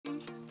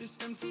this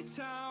empty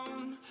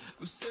town.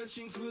 We're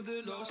searching for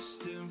the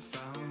lost and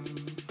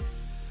found,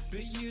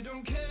 but you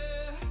don't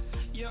care,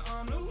 you're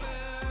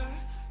unaware.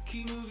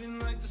 Keep moving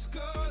like the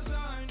scars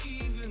aren't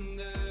even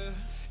there.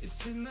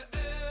 It's in the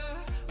air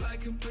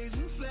like a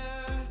blazing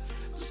flare.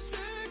 Don't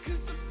stare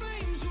 'cause the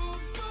flames will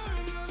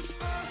burn us.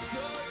 I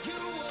thought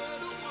you were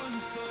the one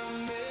for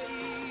me.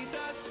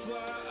 That's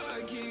why I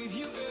gave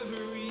you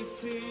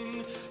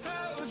everything.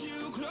 Held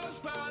you close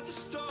by the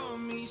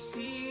stormy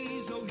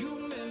seas. Oh, you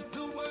meant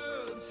the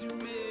world to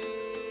me.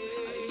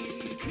 I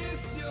used to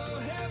kiss your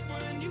head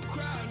when you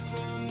cried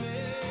for me.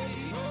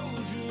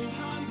 Hold your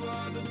hand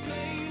while the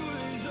pain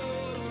was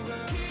over.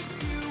 Keep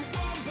you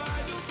warm by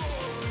the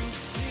roaring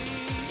sea.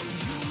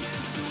 You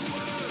meant the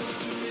world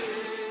to me.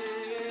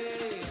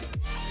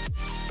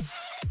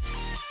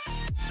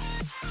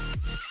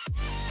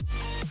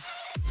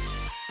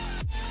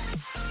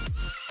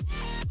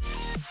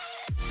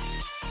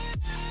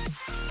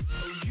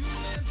 Oh, you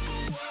meant the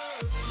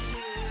world to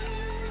me.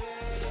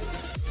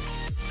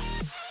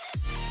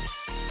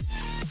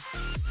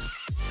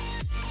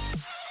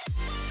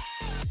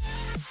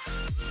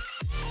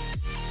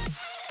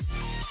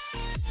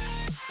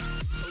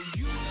 Oh,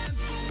 you meant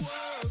the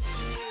world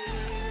to me.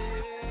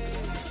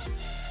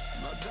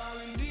 My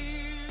darling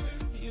dear,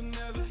 you're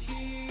never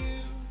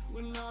here.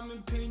 When I'm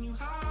in pain, you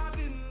hide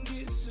and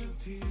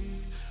disappear.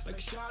 Like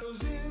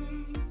shadows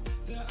in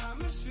the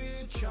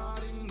atmosphere,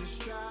 charting the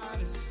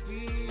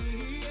stratosphere.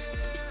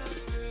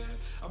 Yeah.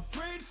 I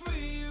prayed for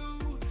you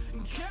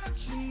and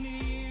kept you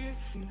near,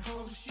 in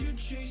hopes you'd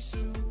chase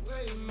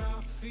away my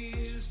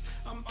fears.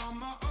 I'm on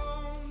my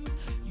own,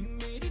 you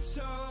made it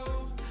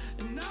so,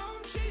 and now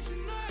I'm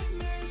chasing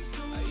nightmares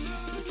through. I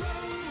used to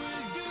run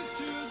with you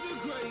through the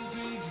great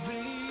big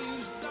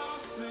leaves,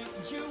 laugh at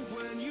you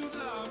when you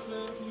laugh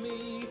at me.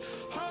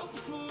 Hope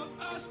for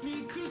us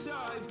because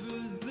I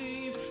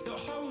believe the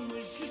home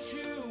was just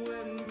you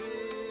and me.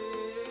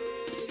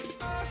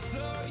 I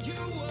thought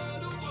you were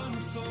the one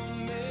for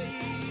me.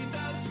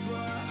 That's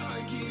why I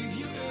gave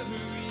you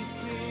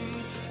everything.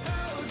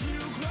 Held you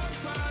close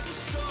by the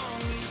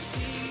stormy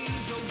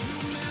seas. Oh, you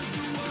meant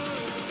the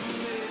world to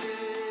me.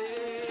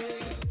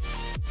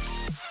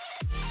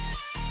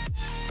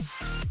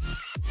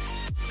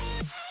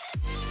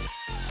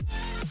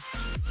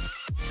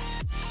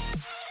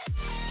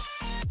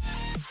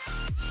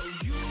 Oh,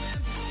 you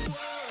meant the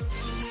world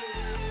to me.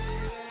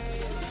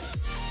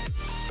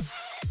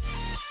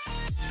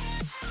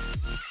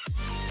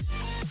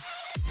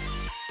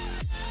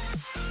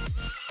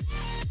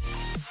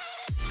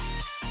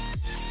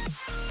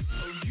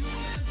 Oh, you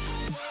meant the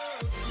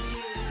world to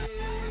me.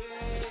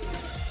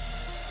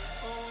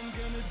 Oh, I'm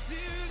gonna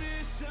do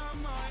this on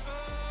my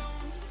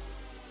own.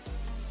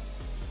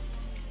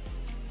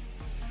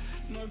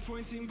 No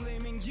point in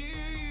blaming you,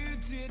 you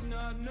did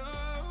not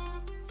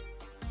know.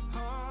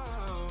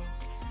 Oh,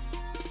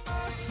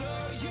 I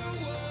thought you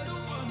were the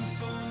one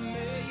for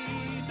me.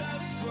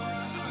 That's why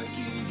I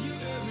gave you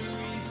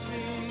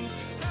everything.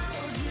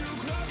 Held you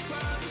close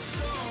by the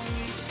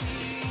stormy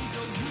seas.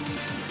 Oh, you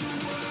meant the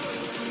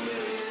world to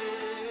me.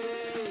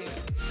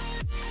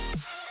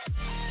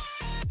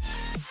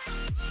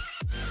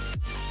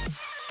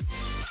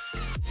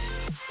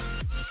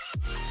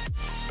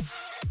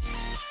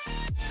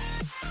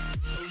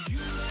 Oh, you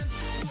meant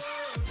the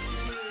world to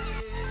me.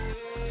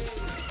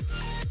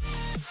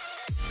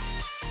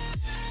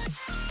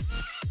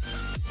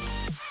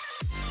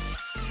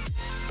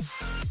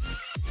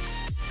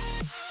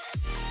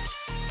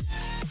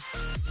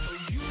 Oh,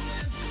 you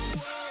meant the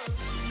world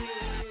to me.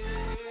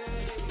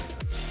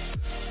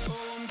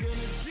 Oh, I'm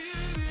gonna do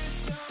this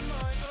on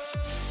my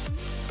own.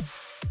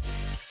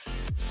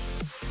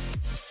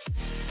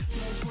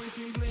 No point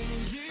in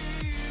blaming you,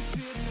 you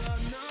did not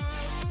know.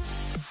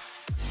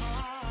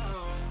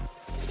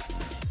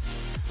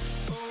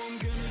 Oh, I'm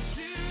gonna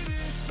do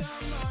this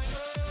on my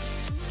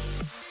own.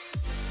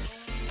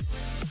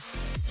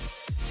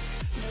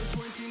 No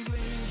point in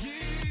blaming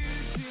you, you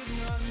did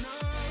not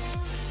know.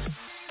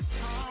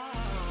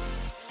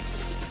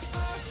 I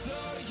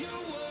thought you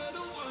were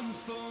the one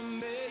for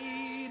me.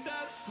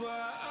 That's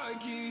why I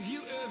gave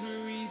you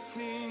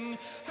everything.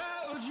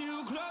 Held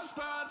you close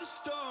by the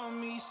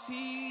stormy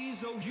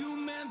seas. Oh, you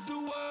meant the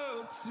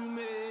world to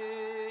me.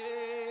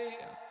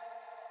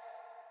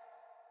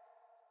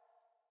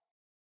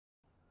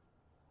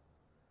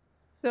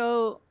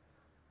 So,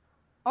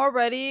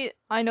 already,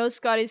 I know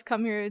Scotty's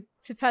come here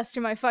to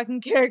pester my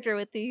fucking character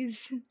with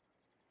these.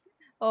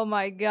 Oh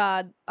my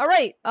god.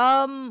 Alright,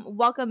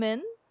 welcome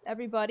in,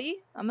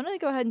 everybody. I'm gonna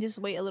go ahead and just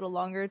wait a little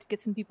longer to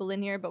get some people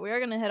in here, but we are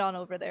gonna head on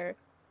over there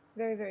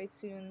very, very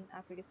soon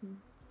after we get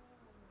some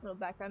little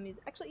background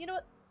music. Actually, you know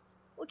what?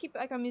 We'll keep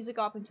background music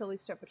off until we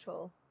start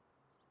patrol.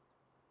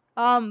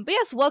 But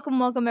yes,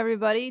 welcome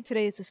everybody.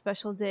 Today is a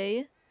special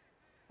day.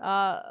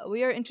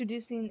 We are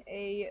introducing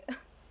a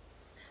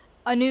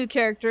new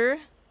character.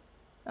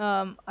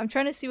 I'm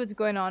trying to see what's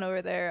going on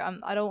over there.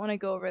 I don't want to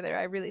go over there.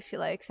 I really feel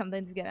like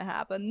something's gonna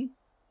happen.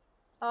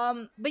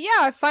 But yeah,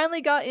 I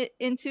finally got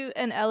into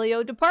an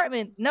LEO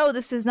department. No,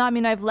 this does not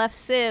mean I've left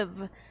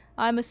Civ.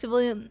 I'm a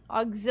civilian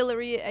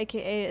auxiliary,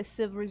 aka a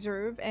civ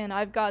reserve, and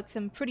I've got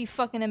some pretty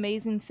fucking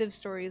amazing civ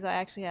stories I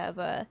actually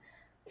have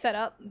set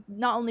up,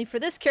 not only for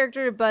this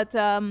character, but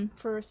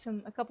for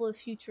a couple of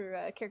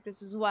future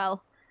characters as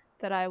well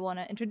that I want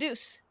to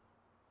introduce.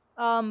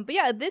 But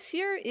yeah, this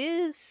here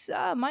is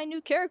my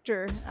new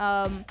character.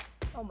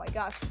 Oh my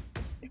gosh.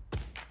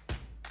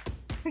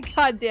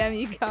 God damn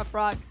you,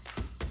 Caprock.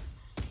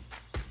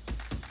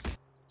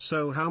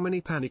 So how many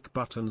panic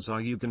buttons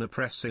are you gonna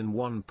press in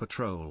one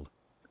patrol?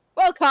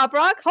 Well,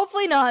 Caprock,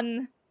 hopefully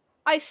none.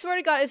 I swear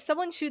to God, if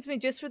someone shoots me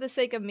just for the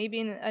sake of me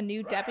being a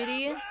new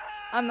deputy,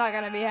 I'm not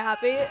gonna be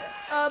happy.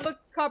 But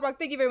Caprock,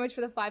 thank you very much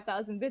for the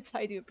 5,000 bits.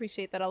 I do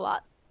appreciate that a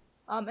lot.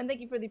 And thank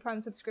you for the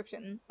Prime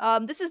subscription.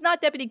 This is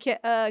not Deputy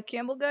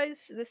Campbell,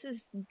 guys. This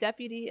is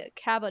Deputy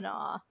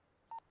Kavanaugh.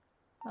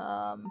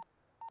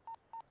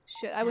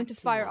 Shit, I went to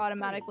fire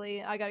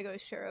automatically. I gotta go to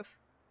sheriff.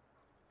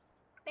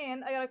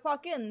 And I gotta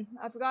clock in.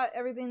 I forgot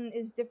everything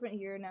is different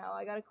here now.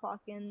 I gotta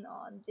clock in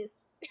on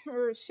this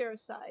sheriff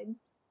side.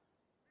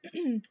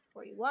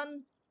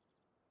 41.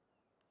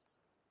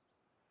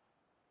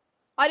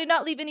 I did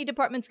not leave any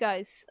departments,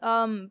 guys.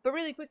 But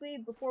really quickly,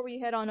 before we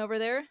head on over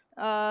there,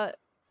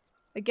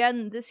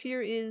 again, this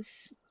here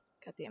is...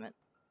 God damn it.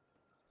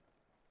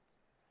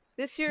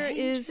 This here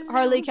is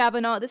Harley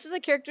Kavanaugh. This is a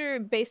character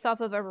based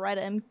off of a Red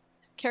M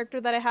character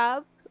that I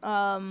have.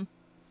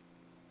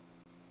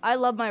 I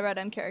love my Red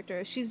M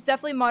character. She's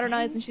definitely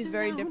modernized and she's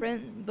very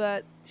different,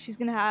 but she's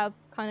gonna have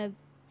kind of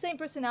same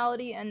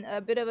personality and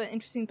a bit of an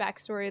interesting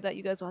backstory that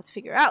you guys will have to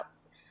figure out.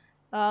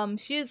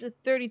 She is a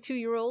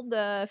 32-year-old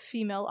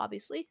female,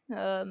 obviously.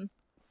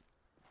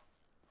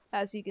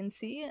 As you can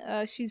see,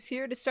 she's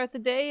here to start the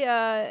day,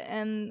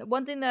 and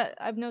one thing that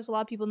I've noticed a lot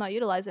of people not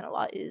utilizing a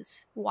lot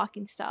is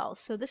walking styles.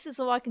 So this is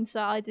a walking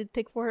style I did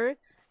pick for her.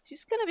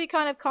 She's gonna be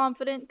kind of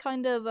confident,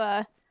 kind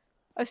of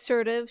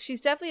assertive. She's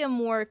definitely a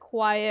more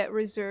quiet,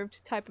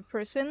 reserved type of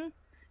person,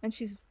 and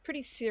she's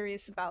pretty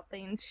serious about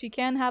things. She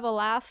can have a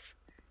laugh,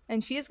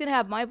 and she is gonna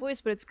have my voice,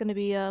 but it's gonna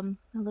be a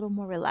little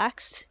more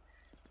relaxed,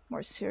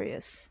 more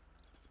serious.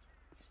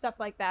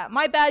 Stuff like that.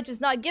 My badge is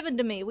not given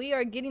to me. We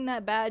are getting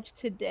that badge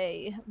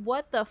today.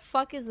 What the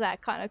fuck is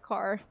that kind of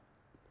car?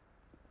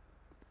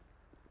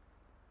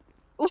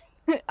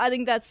 I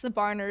think that's the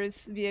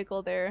Barner's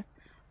vehicle there.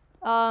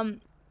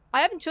 I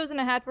haven't chosen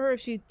a hat for her.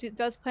 If she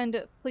does plan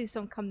to... Please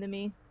don't come to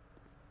me.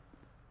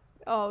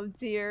 Oh,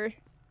 dear.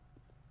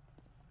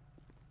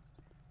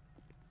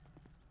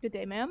 Good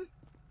day, ma'am.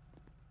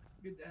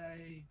 Good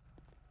day.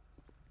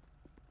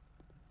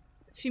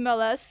 Female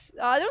Les.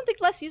 I don't think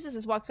Les uses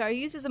his walk style. He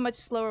uses a much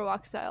slower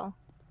walk style.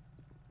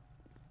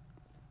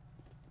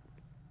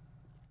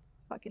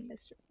 Fucking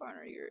Mr.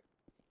 Barner, you're...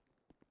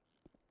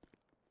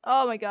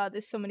 Oh my god,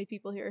 there's so many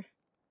people here.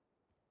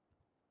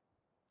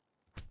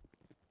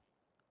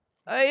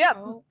 Yep.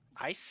 Oh,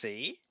 I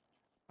see.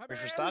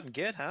 We're starting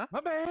good, huh? My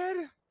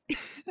bad.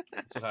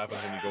 That's what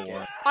happens when you go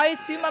warm. I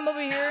assume I'm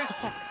over here.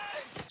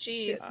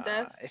 Jeez,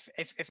 Steph.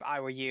 If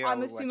I were you,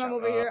 I'm assuming I'm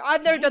over here.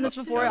 I've never done this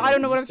before. I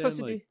don't know what I'm supposed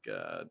to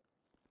do.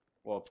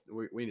 Well,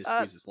 we need to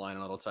squeeze this line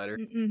a little tighter.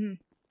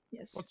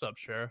 Yes. What's up,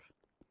 Sheriff?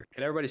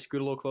 Can everybody scoot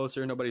a little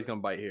closer? Nobody's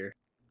gonna bite here.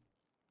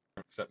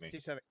 Except me.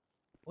 T7.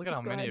 Look at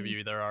how many of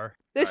you there are.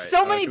 There's Alright,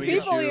 so many can we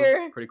get people you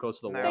here. Pretty close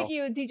to the wall. Thank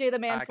you, DJ the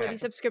Man, for Okay. the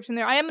subscription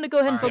there. I am going to go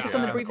ahead and Alright, focus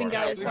on the yeah, briefing, of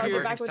course. guys, so I'll Here,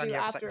 get back with stand you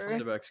here a second. after.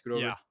 Sit back, scoot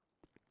over. Yeah.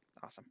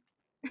 Awesome.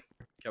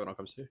 Kevin, I'll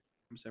come see.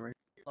 Come stand right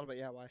A little bit,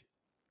 yeah, why?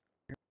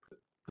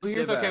 Who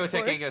here's Sit okay back. with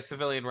taking a Course.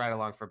 civilian ride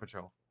along for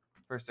patrol?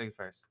 First thing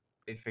first.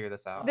 Need to figure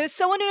this out. There's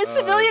someone in a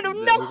civilian.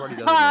 we've No, already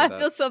done I that.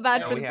 feel so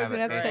bad No, for we the person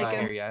who haven't. has to Taylor's take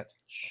not him. here yet.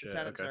 Shit,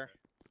 Lieutenant, okay. sir.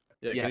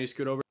 Yeah, can you Yes.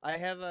 scoot over? I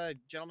have a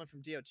gentleman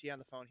from DOT on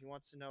the phone. He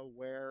wants to know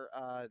where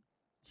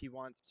he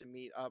wants to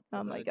meet up. Oh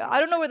with my a god. DOT I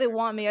don't know where they checkpoint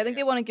or want me. I think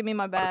they something. want to give me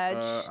my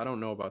badge. I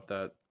don't know about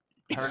that.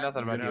 I heard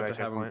nothing You're about gonna you have at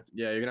to have him. checkpoint.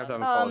 Yeah, you're gonna have to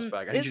have him call us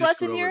back. I need Is you to Les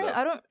scoot in over here? though.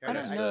 I don't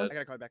I know.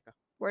 gotta call you back though.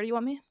 Where do you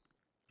want me?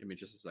 Give me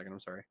just a second.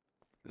 I'm sorry.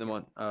 And then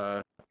one.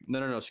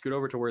 No. Scoot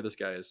over to where this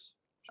guy is.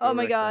 Scoot Oh over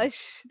my next to him.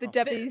 gosh. The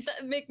deputies.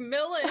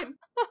 McMillan.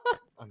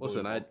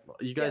 Listen,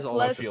 you Yes, guys all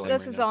Les, have feeling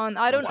Les right is now. on.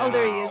 I don't. Oh,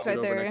 there he is, Scoot right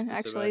over there. next to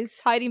Actually, Civic. he's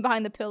hiding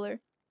behind the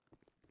pillar.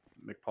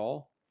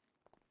 McPaul.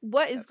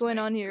 What is That's going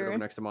me. on Scoot over here?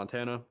 next to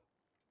Montana.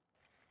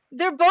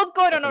 They're both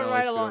going on a Definitely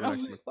ride scoot over along. Oh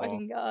next to my McPaul.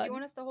 fucking Do god. you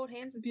want us to hold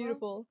hands as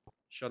Beautiful.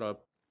 Shut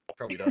up.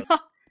 Probably does.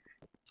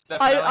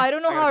 Stephanie, I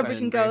don't know got how a our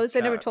question briefing for you. goes.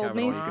 They never told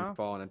me. You can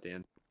fall in at the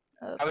end.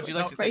 How would you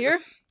like to Right take here?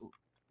 this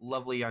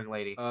lovely young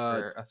lady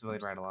for a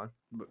civilian ride along?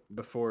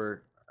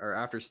 Before or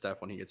after Steph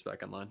when he gets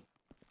back online.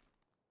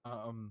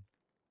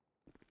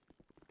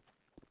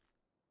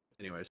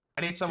 Anyways.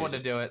 I need someone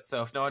Jesus. to do it,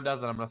 so if no one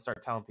does it, I'm gonna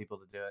start telling people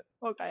to do it.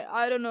 Okay,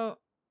 I don't know.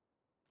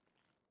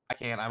 I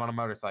can't. I'm on a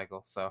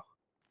motorcycle, so.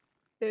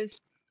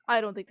 I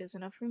don't think there's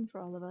enough room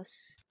for all of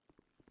us.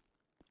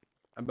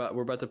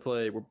 We're about to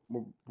play. We're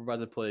about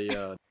to play.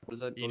 What is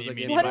that? Eeny, What is that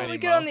meeny, game? Why Mini don't we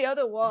get on the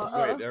other wall?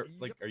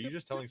 Wait, are you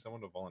just telling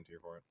someone to volunteer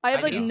for it? I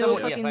have like need no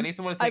someone, fucking. Yes, I need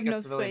someone to I have take a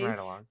no civilian ride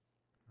space. along.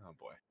 Oh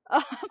boy.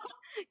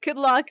 Good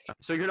luck.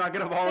 So you're not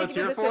gonna Thank you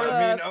volunteer for for this, it?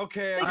 I mean,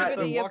 okay. thank I you guess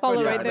for I the walked follow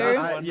by right that there.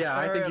 last one. Yeah,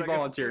 I think you Alright, guess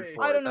volunteered it's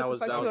for I it. don't know That what was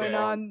the fuck's that was going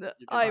fair. on. You did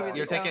I that. really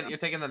You're taking don't. you're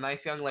taking the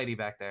nice young lady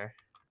back there.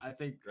 I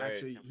think Great.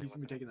 actually he's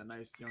gonna be taking the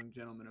nice young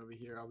gentleman over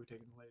here. I'll be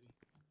taking the lady.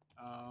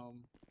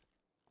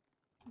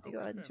 Let me go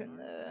ahead and turn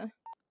the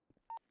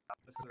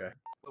Yes, sir. Okay.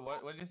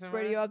 What did you say?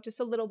 radio up just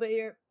a little bit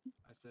here.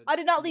 I said I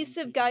did not he'll leave be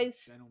Civ, taking the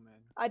guys. gentleman.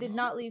 I did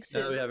not leave Now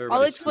that we Civ. have I'll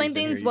everybody explain squeezed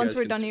in things here, once you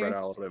we're guys done can spread here.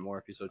 out a little bit more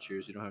if you so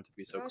choose. You don't have to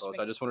be so Gosh, close. make-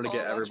 I just wanted to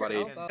get Oh, watch your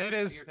everybody. elbow. It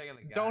is. You're taking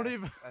the Don't guy.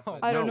 even. That's what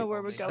I don't you know told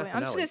where we're me. going.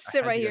 I'm just Stefanelli, gonna I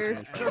sit had right you guys here.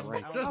 on Just,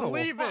 right. just Oh,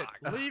 leave it.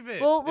 fuck. Leave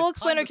it. We'll It's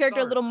explain time our to character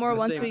a start. little more In the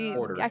once same we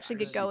order. actually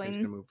get You guys can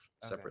going. move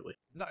Okay. separately.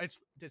 No,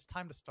 it's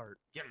time to start.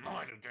 Get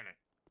mine, Lieutenant.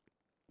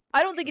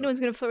 I don't think anyone's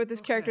gonna flirt with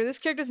this character. Okay. This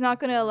character's not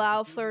gonna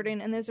allow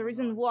flirting, and there's a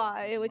reason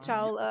why, which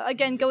I'll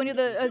again go into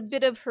the a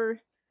bit of her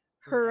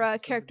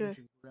character.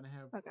 We're gonna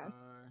have Okay.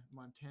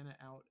 Montana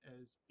out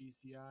as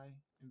BCI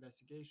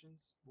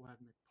investigations. We'll have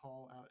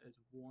McPaul out as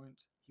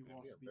warrant. He will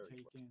also be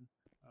taking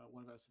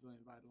one of our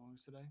civilian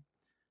ride-alongs today.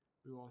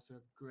 We will also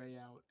have Gray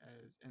out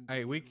as MBU.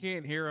 Hey, we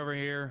can't hear over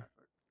here.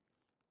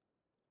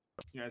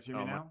 You guys hear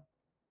me now?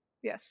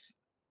 Yes.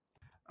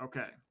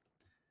 Okay.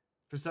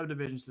 For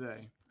subdivisions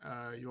today,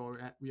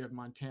 we have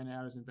Montana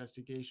out as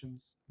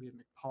investigations. We have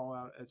McPaul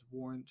out as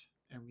warrant,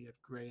 and we have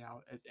Gray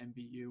out as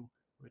MBU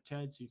or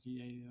Ted. So if you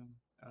need any of them,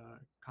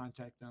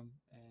 contact them,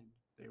 and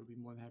they will be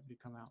more than happy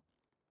to come out.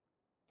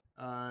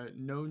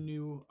 No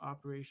new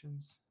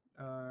operations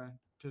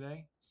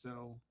today,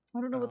 so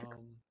I don't know what the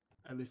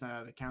at least not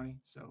out of the county.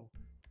 So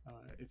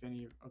if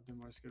any of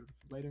them are scheduled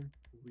for later,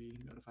 we'll be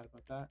notified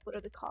about that. what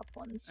are the cop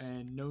ones?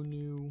 And no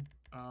new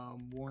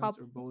warrants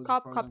or bullets.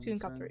 Cop 2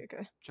 and Cop 3.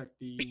 Okay. Check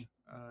the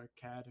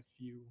CAD if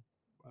you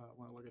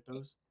want to look at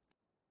those.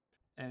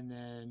 And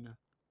then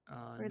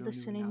We're no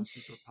listening. new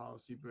announcements or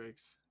policy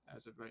breaks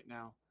as of right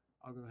now.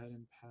 I'll go ahead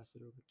and pass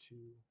it over to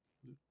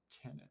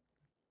Lieutenant.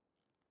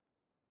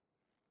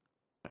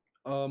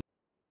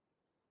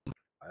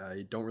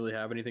 I don't really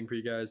have anything for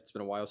you guys. It's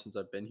been a while since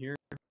I've been here,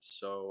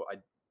 so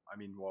I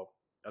mean, well,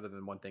 other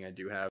than one thing I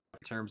do have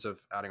in terms of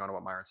adding on to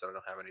what Myron said, I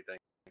don't have anything.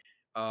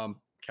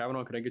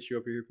 Kavanaugh, can I get you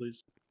up here,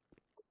 please?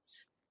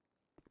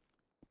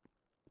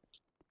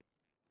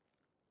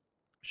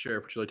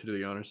 Sheriff, would you like to do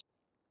the honors?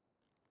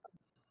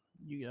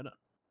 You got it.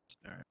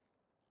 All right.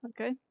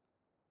 Okay.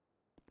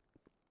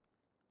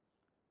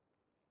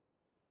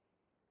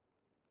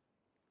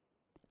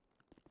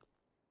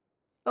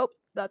 Oh,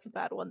 that's a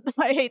bad one.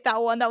 I hate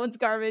that one. That one's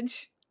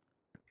garbage.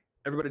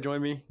 Everybody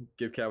join me.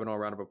 Give Kavanaugh a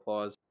round of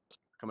applause.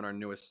 Becoming our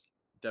newest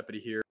deputy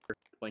here at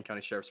the Blaine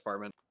County Sheriff's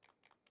Department.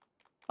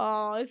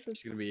 Oh, this is...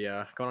 She's going to be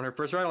going on her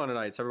first ride on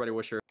tonight, so everybody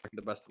wish her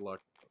the best of luck.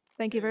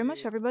 Thank you very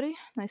much, everybody.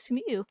 Nice to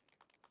meet you.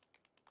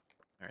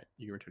 All right,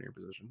 you can return to your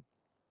position.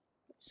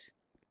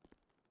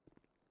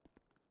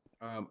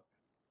 I'm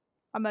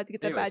about to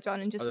get that Anyways, badge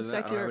on in just other a than that, I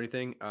sec don't have here.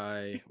 anything.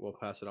 I will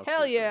pass it off.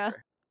 Hell to yeah. Gray.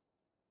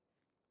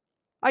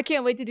 I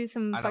can't wait to do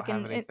some I don't have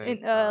fucking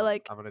anything.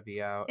 like I'm gonna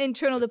be out.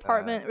 internal with,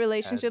 department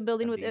relationship Ted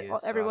building and with BU,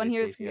 so everyone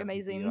here. obviously It's if you gonna be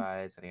have any amazing.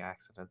 DUIs, any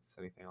accidents,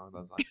 anything along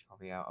those lines, call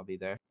me out. I'll be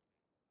there.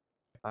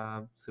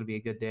 It's gonna be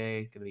a good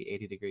day. It's gonna be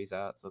 80 degrees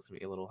out, so it's gonna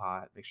be a little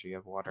hot. Make sure you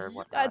have water and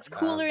whatnot. It's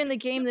cooler in the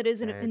game than it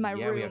is in my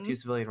yeah, room. we have 2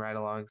 civilian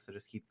ride-alongs, so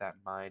just keep that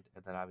in mind,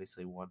 and then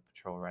obviously 1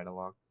 patrol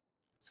ride-along.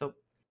 So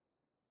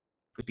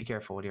be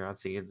careful when you're on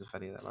scenes if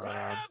any of them are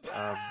around.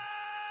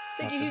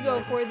 Thank you,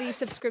 Hugo, for the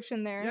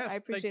subscription there. Yes, I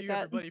appreciate thank you,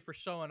 that. everybody, for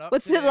showing up.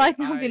 What's it today. like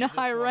now being a I just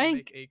high wanna rank?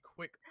 Make a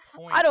quick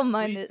point. I don't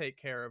mind Please it. take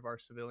care of our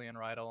civilian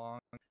ride-along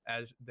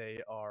as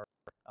they are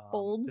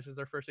Old. This is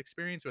their first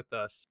experience with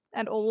us.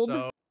 And old.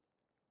 So,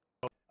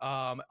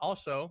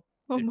 also,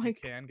 Oh if my you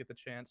can get the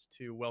chance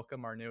to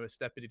welcome our newest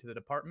deputy to the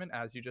department,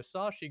 as you just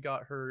saw, she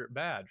got her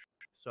badge.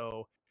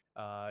 So,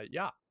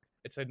 yeah,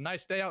 it's a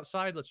nice day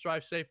outside. Let's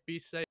drive safe, be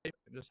safe,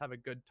 and just have a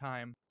good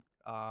time.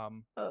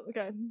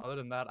 Okay. Other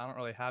than that, I don't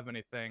really have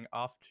anything.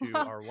 Off to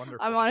our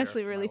wonderful. I'm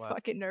honestly sheriff to my really left.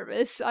 fucking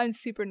nervous. I'm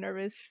super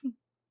nervous.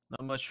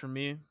 Not much for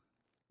me.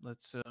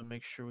 Let's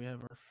make sure we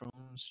have our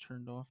phones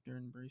turned off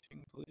during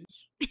briefing,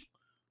 please.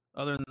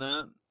 Other than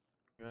that,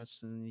 congrats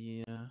to the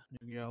new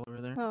gal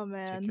over there. Oh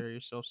man. Take care of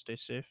yourself. Stay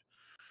safe.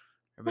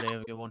 Everybody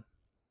have a good one.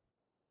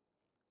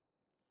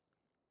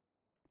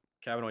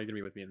 Kavanaugh, you're gonna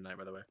be with me tonight,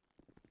 by the way.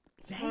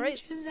 All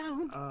right.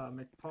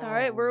 McPaul, All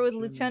right, we're with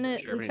Jimmy,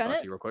 Lieutenant. Sheriff, I need to talk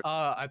to you real quick.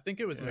 I think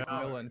it was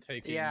McMillan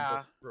taking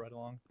this right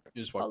along.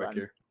 You just walk Hold back on.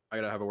 here. I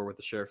gotta have a word with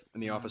the sheriff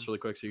in the office really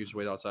quick, so you can just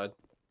wait outside.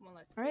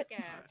 All right.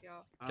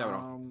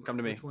 Kavanaugh, come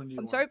to me. Which one do you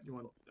I'm want? sorry? You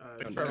want,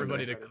 Wait for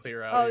everybody to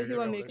clear out. Oh, here. you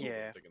want me?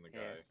 Yeah.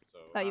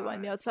 Oh, you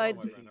want me outside?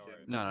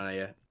 No,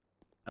 yeah.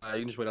 You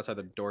can just wait outside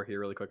the door here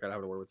really quick. I gotta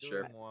have a word with the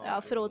sheriff.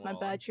 I'll fiddle with my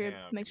badge here.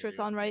 Make sure it's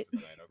on right.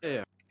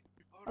 Yeah.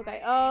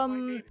 Okay.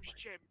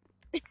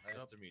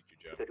 Nice to meet you,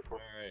 Joe. All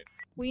right.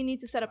 We need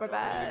to set up our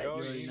badge. go.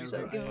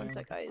 So give me one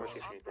sec, guys.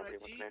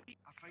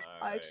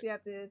 I actually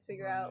have to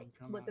figure out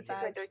what the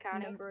badge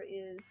number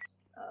is.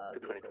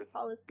 Vehicle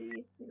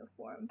policy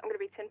uniform. I'm gonna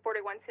be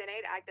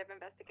 1041-108 active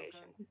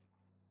investigation.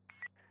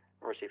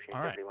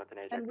 Alright.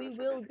 And we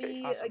will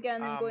be Awesome.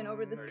 again going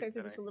over this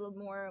character just a little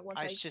more once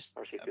I I was just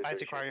about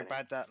to inquire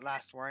about that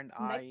last warrant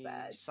Neck I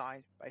badge.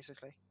 signed,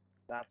 basically.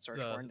 That search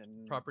The warrant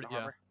in property, the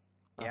harbor.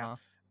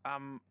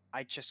 Uh-huh.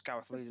 I just got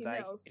a flu today.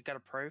 Females. It got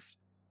approved.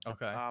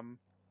 Okay.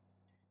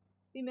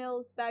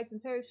 Females, bags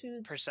and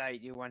parachutes. Per se,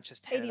 you want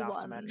just headed off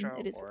the 81. metro?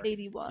 It is or...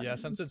 81. Yeah,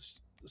 since it's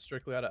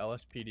strictly out of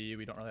LSPD,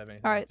 we don't really have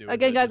anything All right. to do with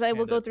Again, it. guys, Just I will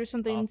hand go it through some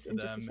off things to in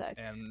just a them sec.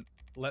 And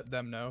let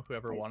them know,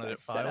 whoever I just wanted gotta it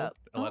set filed, up.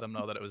 and let them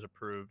know that it was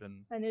approved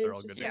and And it they're is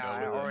all good just to Yeah, go. I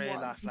with it. already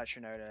one. let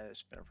you know that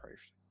it's been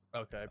approved.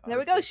 Okay. There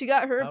we go. perfect. She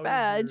got her How is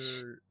badge.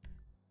 your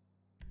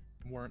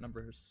warrant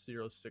number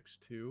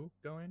 062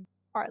 going?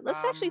 All right.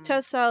 Let's actually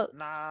test out.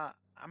 Nah,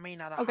 I mean,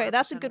 not Okay,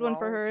 that's a 100% good one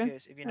for well, her.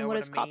 'cause if you And know what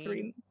what is I cop mean,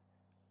 3?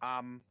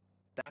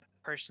 that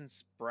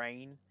person's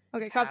brain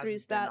Okay, cop 3 hasn't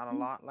is been that. on a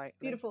lot lately.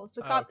 Beautiful.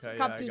 So Oh, cop okay,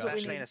 cop yeah, 2 is I what we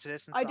gotcha. Especially in need. a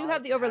citizen I do side,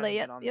 have the it hasn't overlay.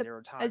 Yep. been on Yep. 0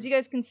 As you times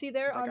guys can see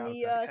there since I on got the the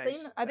thing, case, I think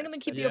I'm so gonna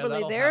it's keep the Yeah, overlay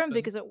that'll there happen.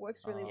 because it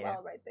works really Yeah.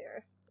 well right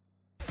there.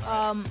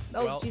 Oh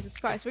Well, Jesus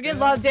Christ, we're getting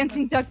a lot of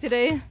dancing duck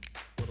today. A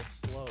little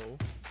slow,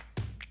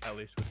 at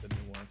least with the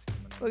new warrants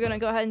coming in. We're gonna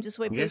go ahead and just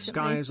wait Yes,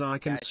 patiently. guys, I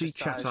can Yeah, it's see just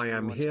chat. size I of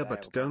am ones here,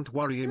 available. but don't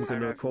worry, I'm I don't know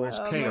gonna if you cause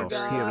Oh my chaos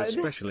here, God.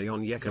 especially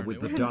on Yeka with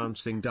the new one?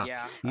 dancing duck.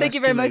 Yeah. Thank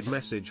you very much. Yesterday's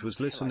message was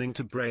listening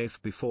to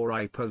Brave before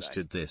I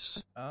posted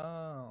this.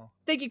 Oh.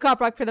 Thank you, Cop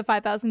Rock, for the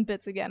 5,000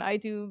 bits again. I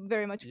do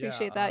very much Yeah,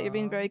 appreciate that. You're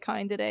being very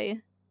kind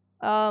today.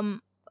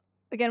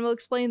 Again, we'll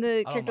explain the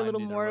I don't character a mind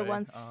little either more way.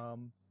 once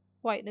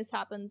whiteness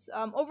happens.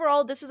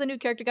 Overall, this is a new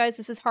character, guys.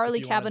 This is Harley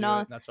If you wanna do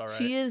Kavanaugh. it, that's all right.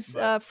 She is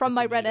But from if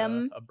my you Red need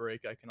M a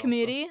break, I can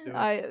community. Also do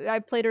it. I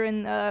played her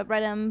in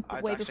Red M Oh,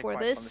 it's way actually before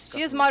quite fun this. She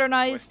discussing is with-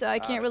 modernized. with, I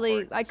can't really.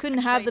 Court. I It's couldn't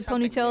have the actually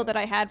something ponytail new. that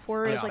I had for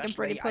her. It was Yeah. like a Especially,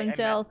 braided I met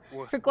ponytail.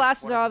 with Her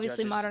glasses one are of the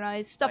obviously judges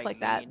modernized, stuff like lately,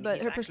 that. and But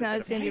he's her actually a bit personality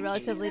is of gonna be a-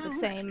 relatively the he's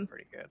same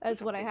pretty good.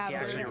 as what I have He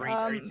actually her.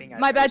 reads everything I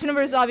My badge post.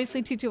 number is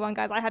obviously 221,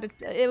 guys. I had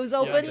it was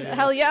open. they-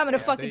 Hell yeah, I'm gonna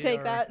yeah, fucking they take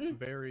are that.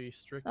 Very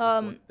strict with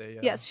what they,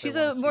 Yes, they she's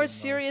wanna a see more in those,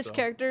 serious so.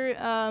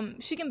 character.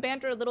 She can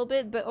banter a little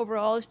bit, but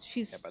overall,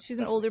 she's but she's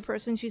an definitely older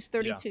person. She's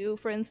 32,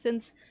 for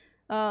instance.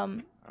 She Alright.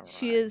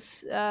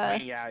 is. I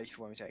mean, yeah, if you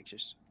want me to take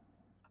just...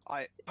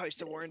 I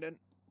posted a warrant in.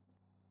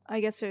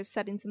 I guess they're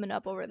setting something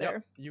up over there.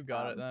 Yep, you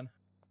got it then.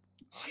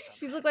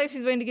 She's looked like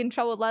she's going to get in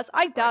trouble with Les.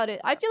 I doubt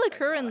it. I feel like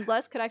her and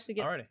Les could actually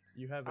get Alrighty,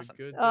 you have a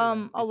good day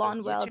then. along Be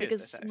safe. well You too,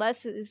 because stay safe.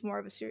 Les is more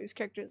of a serious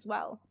character as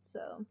well.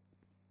 So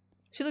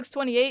she looks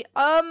 28.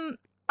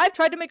 I've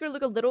tried to make her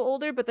look a little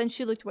older, but then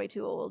she looked way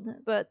too old.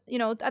 But you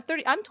know, at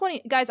 30, I'm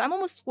 20. Guys, I'm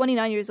almost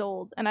 29 years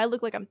old, and I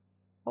look like I'm.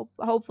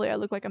 Hopefully, I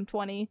look like I'm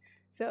 20.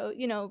 So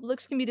you know,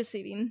 looks can be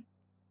deceiving.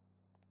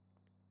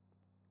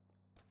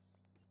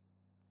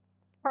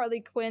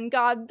 Harley Quinn.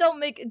 God, don't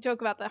make a joke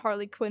about that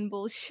Harley Quinn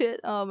bullshit.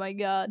 Oh my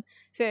god.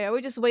 So yeah,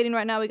 we're just waiting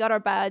right now. We got our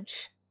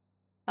badge.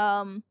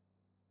 But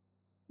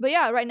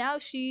yeah, right now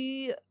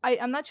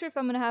I'm not sure if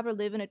I'm gonna have her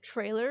live in a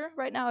trailer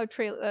right now, an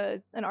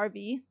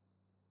RV,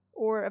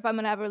 or if I'm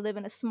gonna have her live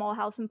in a small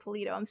house in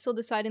Polito. I'm still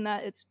deciding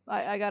that.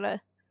 I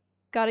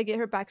gotta get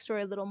her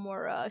backstory a little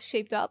more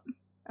shaped up.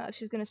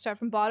 She's gonna start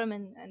from bottom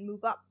and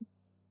move up.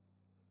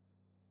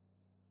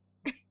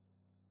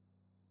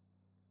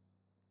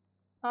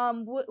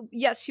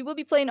 Yes, she will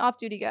be playing off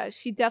duty, guys.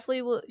 She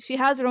definitely will. She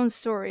has her own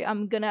story.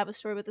 I'm gonna have a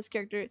story with this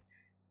character.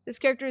 This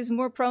character is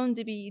more prone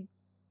to be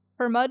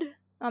permud.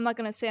 I'm not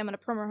gonna say I'm gonna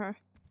perma her.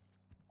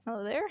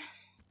 Hello there.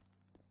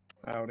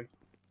 Howdy.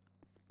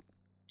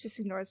 Just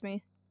ignores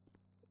me.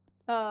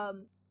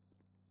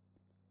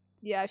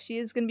 Yeah, she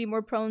is gonna be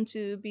more prone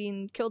to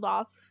being killed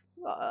off.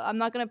 I'm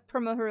not gonna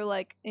perma her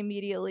like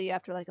immediately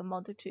after like a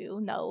month or two.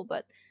 No,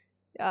 but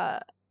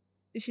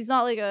she's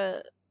not like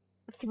a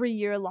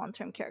 3-year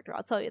long-term character.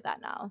 I'll tell you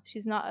that now.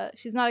 She's not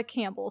a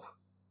Campbell.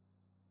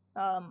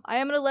 I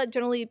am gonna let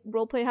generally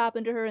roleplay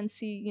happen to her and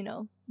see, you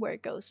know, where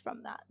it goes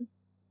from that.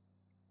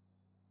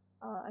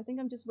 I think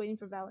I'm just waiting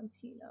for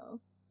Valentino.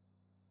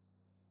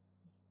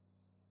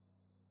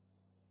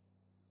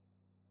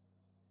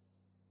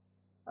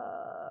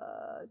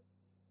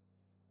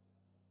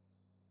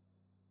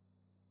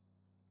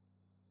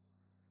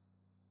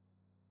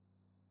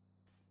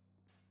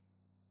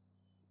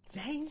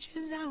 Danger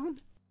zone.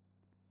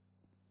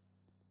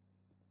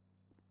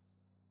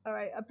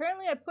 Alright,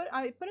 apparently I put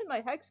in my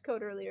hex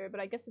code earlier,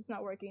 but I guess it's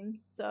not working.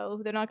 So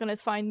they're not gonna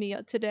find me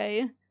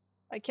today.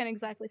 I can't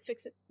exactly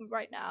fix it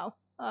right now.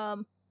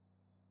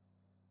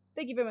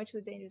 Thank you very much for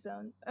the danger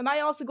zone. Am I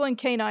also going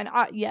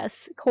K9?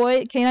 Yes.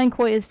 K9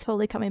 Koi is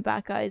totally coming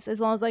back, guys, as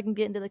long as I can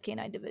get into the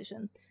K9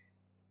 division.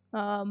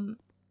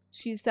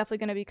 She's definitely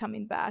gonna be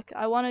coming back.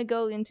 I wanna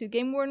go into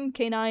Game Warden,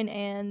 K9,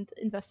 and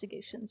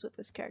investigations with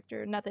this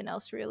character. Nothing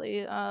else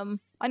really.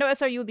 I know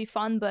SRU would be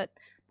fun, but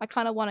I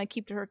kind of want to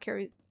keep to her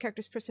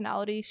character's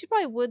personality. She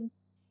probably would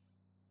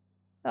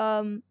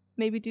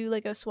maybe do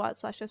like a SWAT /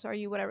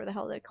 SRU, whatever the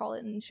hell they call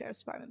it in Sheriff's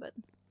Department, but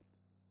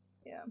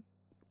yeah.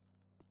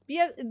 But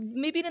yeah,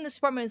 maybe in this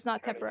department is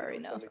not temporary,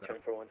 no. Real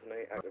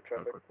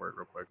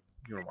quick.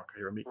 You want to walk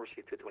here with me?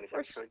 Of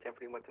course.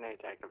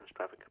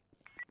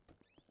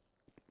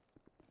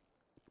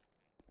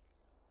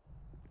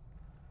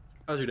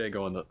 How's your day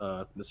going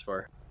this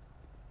far?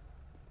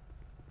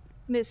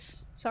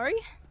 Sorry?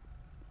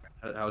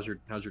 How's your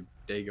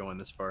day going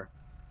this far?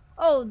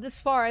 Oh, this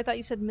far. I thought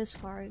you said Miss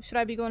Far. Should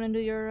I be going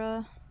into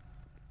your,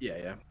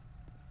 Yeah.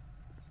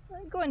 It's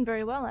going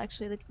very well,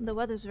 actually. The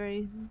weather's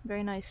very,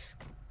 very nice.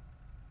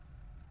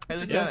 Hey,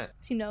 Lieutenant.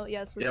 You know,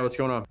 yes. Yeah, what's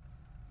going on?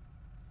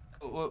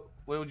 What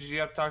would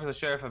you have to talk to the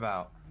sheriff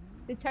about?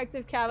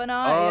 Detective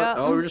Kavanaugh, yeah.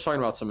 Oh, we were just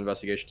talking about some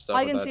investigation stuff.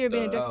 I can with see her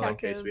being a that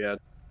detective. case we had.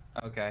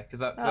 Okay,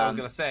 because I was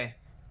gonna say,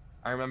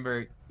 I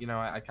remember, you know,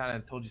 I kind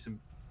of told you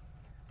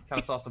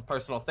saw some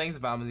personal things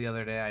about me the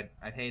other day.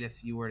 I'd hate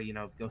if you were to, you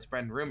know, go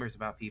spreading rumors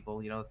about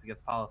people. You know, it's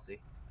against policy.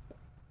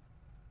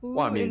 Ooh,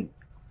 Well, I mean,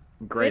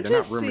 great. They're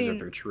not rumors if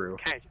they're true.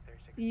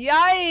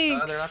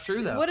 Yikes! They're not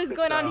true, though. What is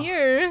going on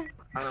here?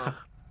 I don't know.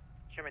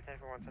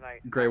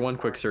 Gray, one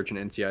quick search in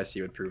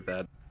NCIC would prove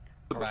that.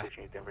 Bye.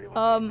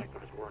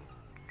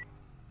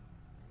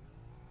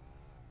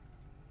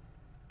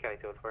 County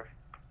 214.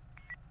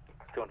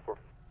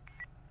 214.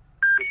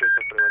 Be sure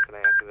 1041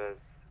 tonight, active as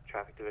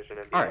traffic division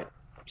and All right,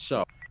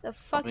 so the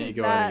fuck let me is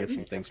go ahead that? and get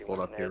some things pulled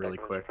up here really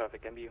quick.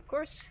 Of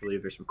course. I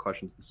believe there's some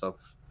questions and stuff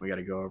we got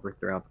to go over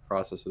throughout the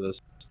process of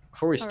this.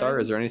 Before we start,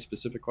 Alright. is there any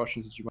specific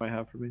questions that you might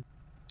have for me?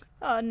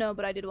 No,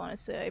 but I did want to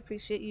say I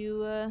appreciate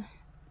you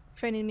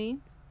training me.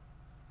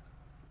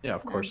 Yeah,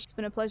 of course. It's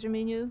been a pleasure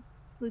meeting you,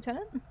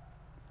 Lieutenant.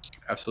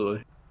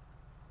 Absolutely.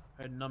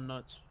 I had numb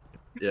nuts.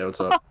 Yeah, what's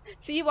up?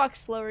 See, he walks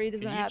slower. He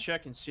doesn't Can you have.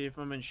 check and see if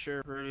I'm in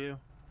sheriff radio?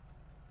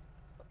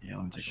 Yeah,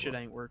 let me This take a shit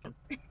look. ain't working.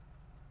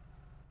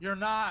 You're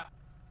not.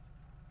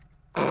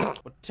 Well,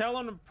 tell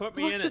him to put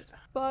me What in the it.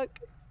 fuck?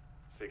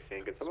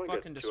 16, could This someone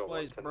fucking get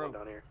 201 display's 10 broke.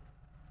 down here?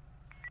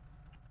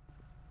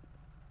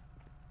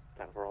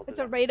 Time for all It's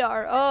a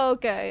radar. Oh,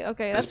 okay.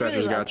 Okay, that's really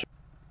Dispatcher's loud.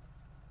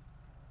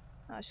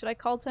 got you. Should I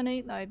call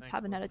 10-8? I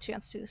haven't had a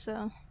chance to,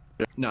 so.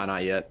 No,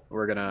 not yet.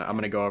 I'm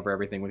gonna go over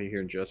everything with you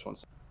here in just one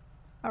second.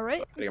 All right.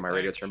 Gotta get my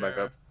radio turned back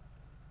up.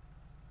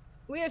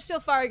 We are still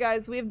fire,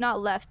 guys. We have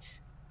not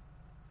left.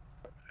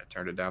 I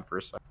turned it down for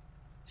a second.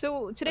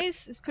 So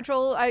today's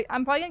patrol,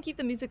 I'm probably gonna keep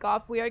the music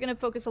off. We are gonna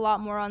focus a lot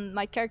more on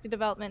my character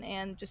development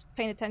and just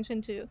paying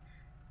attention to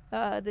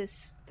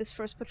this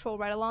first patrol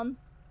ride along.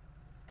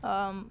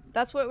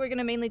 That's what we're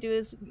gonna mainly do,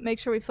 is make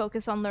sure we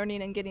focus on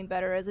learning and getting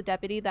better as a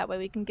deputy. That way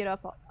we can get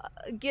up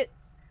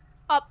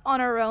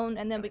on our own,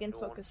 and then we can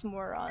focus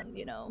more on,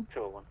 you know,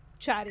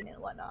 chatting and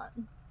whatnot.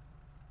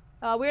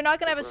 We're not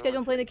gonna have a schedule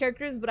and play the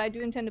characters, but I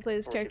do intend to play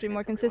this character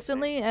more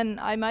consistently, and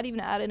I might even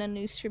add in a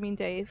new streaming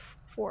day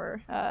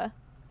for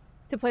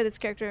to play this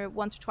character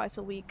once or twice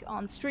a week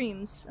on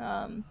streams.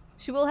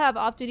 She will have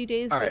off-duty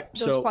days, Alright, but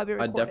those will so probably be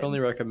I recorded. definitely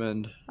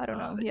recommend I don't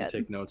know that yet. you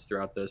take notes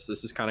throughout this.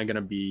 This is kind of going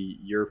to be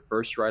your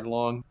first ride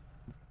along,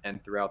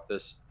 and throughout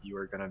this, you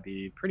are going to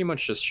be pretty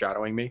much just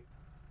shadowing me.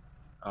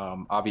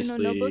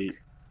 Obviously, notebook?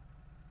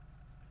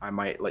 I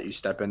might let you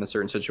step into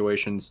certain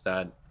situations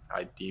that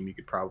I deem you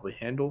could probably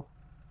handle.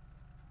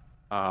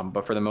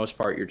 But for the most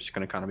part, you're just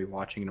going to kind of be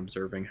watching and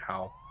observing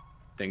how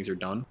things are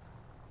done.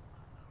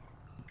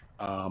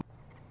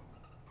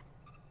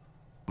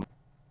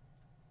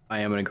 I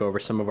am going to go over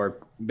some of our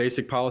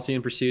basic policy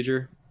and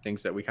procedure,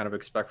 things that we kind of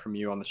expect from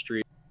you on the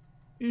street.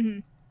 Mm-hmm.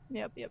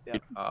 Yep.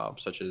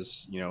 Such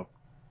as, you know,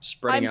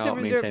 spreading I'm still out,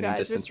 reserved, maintaining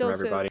guys. We're distance from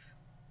still everybody,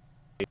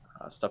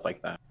 stuff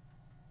like that.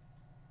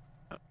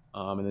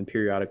 And then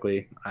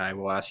periodically, I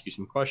will ask you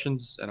some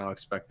questions, and I'll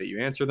expect that you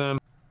answer them.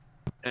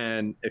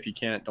 And if you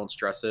can't, don't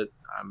stress it.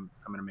 I'm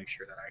going to make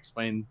sure that I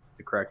explain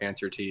the correct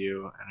answer to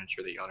you and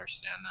ensure that you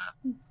understand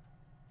that.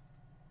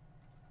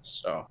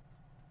 So,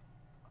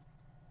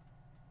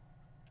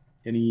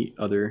 any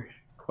other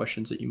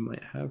questions that you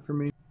might have for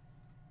me?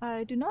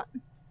 I do not.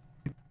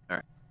 All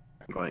right,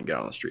 I'm going to get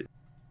on the street.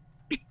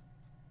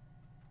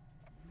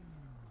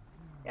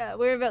 Yeah,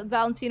 we're at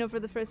Valentino for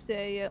the first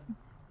day. Yep.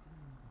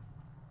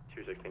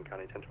 216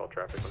 County 1012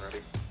 traffic when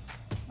ready.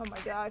 Oh my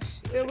gosh.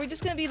 Are we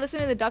just gonna be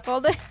listening to the duck all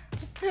day?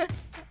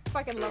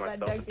 Fucking love that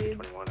duck, dude.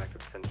 21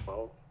 active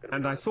 1012.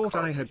 And I thought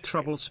I had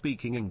trouble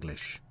speaking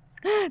English.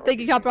 Thank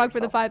you, Caprock, for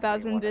the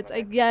 5,000 bits.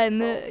 Again,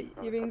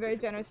 you're being very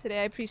generous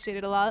today. I appreciate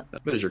it a lot.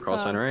 What is your call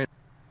sign, right?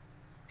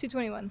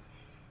 221.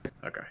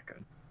 Okay,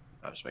 good.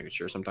 I was just making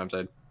sure. Sometimes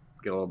I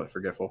get a little bit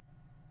forgetful.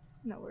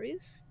 No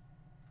worries.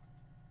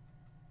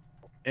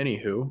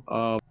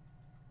 Anywho,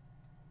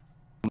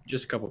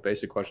 just a couple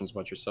basic questions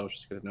about yourself,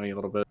 just to get to know you a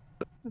little bit.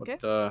 Okay.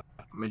 What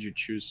made you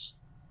choose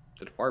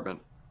the department?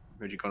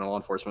 Made you go into law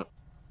enforcement?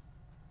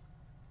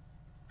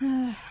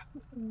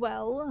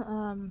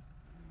 Well,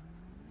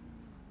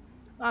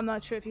 I'm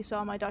not sure if you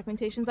saw my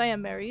documentations. I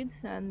am married,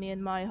 and me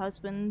and my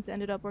husband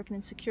ended up working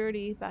in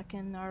security back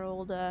in our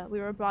old, we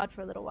were abroad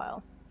for a little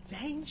while.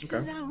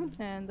 Danger zone.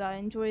 And I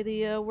enjoy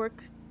the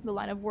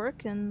line of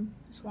work, and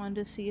just wanted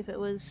to see if it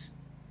was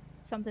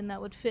something that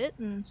would fit.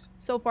 And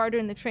so far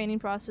during the training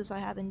process, I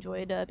have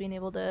enjoyed being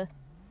able to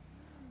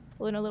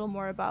learn a little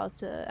more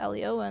about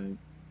Elio, and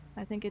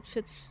I think it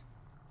fits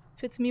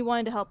me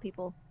wanting to help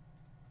people.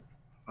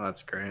 Oh,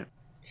 that's great.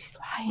 She's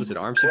lying. Was it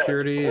armed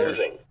security? Or what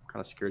kind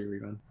of security were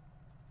you in?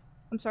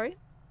 I'm sorry?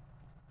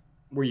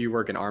 Were you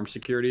working armed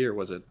security or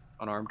was it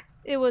unarmed?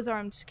 It was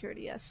armed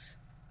security, yes.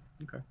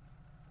 Okay.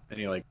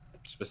 Any like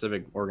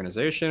specific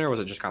organization, or was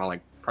it just kind of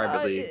like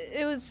privately?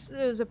 It was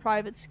a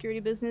private security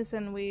business,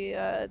 and we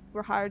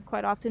were hired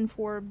quite often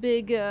for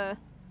big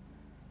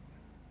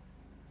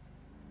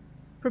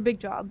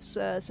jobs,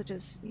 such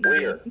as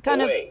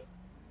kind of.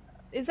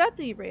 Is that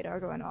the radar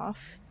going off?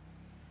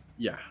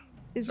 Yeah.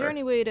 Is there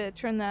any way to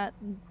turn that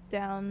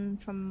down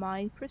from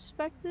my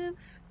perspective?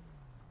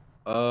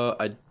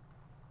 Give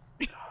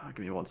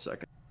me 1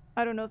 second.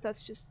 I don't know if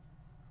that's just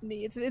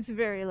me. It's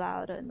very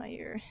loud in my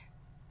ear.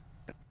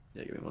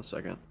 Yeah, give me 1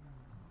 second.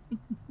 Can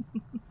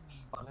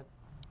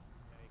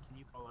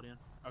you call it in?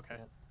 Okay.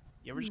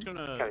 Yeah, we're just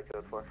gonna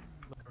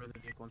look over the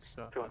vehicle and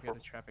stuff. I've got a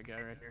traffic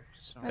guy right here.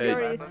 So. I've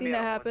already seen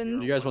that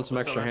happen. You guys want some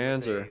extra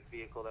hands, or?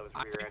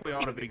 I think we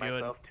ought to be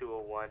good.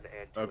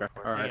 Okay,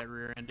 alright. Get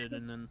rear-ended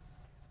and then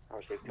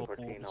we'll I'll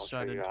decide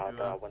show you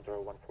into out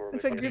 1014.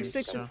 Looks like Group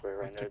 6 is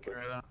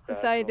that.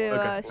 decided to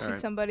Okay, shoot alright.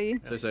 somebody.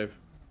 Stay safe.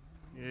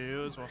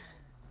 You as well.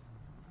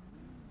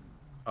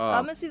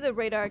 I'm gonna see if the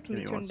radar can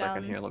Give be me 1 turned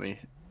second down. here. Let me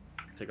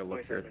take a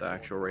look here at the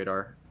actual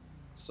radar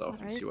itself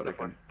and see what I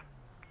can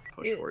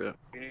push for you.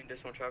 You need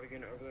additional traffic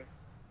unit over there?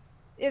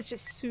 It's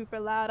just super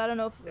loud. I don't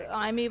know if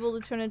I'm able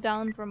to turn it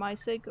down for my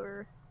sake,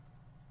 or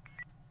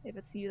if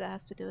it's you that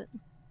has to do it.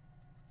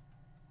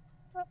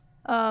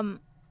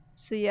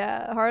 So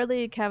yeah,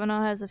 Harley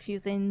Kavanaugh has a few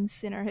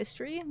things in her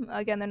history.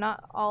 Again, they're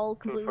not all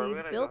completely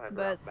built,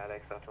 but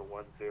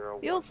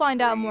you'll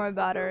find out more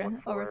about her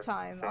over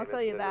time. I'll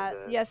tell you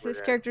that. Yes, this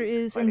character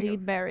is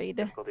indeed married.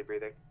 Difficulty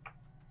breathing.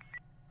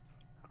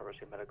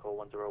 RC Medical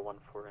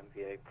 1014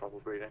 MVA,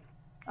 probable breathing.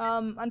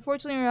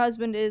 Unfortunately, her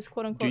husband is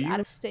quote-unquote out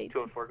of state.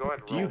 214, go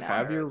ahead. Do you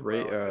have your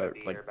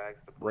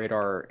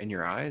radar in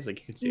your eyes? Like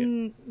you can see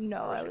it?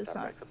 No, I was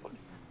not.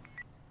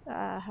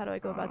 How do I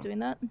go about doing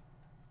that?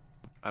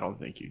 I don't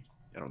think you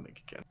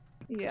can.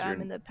 Yeah,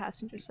 I'm in the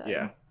passenger side.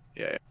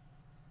 Yeah.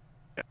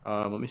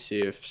 Let me see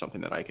if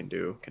something that I can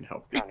do can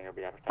help you.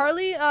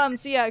 Harley,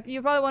 so yeah,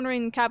 you're probably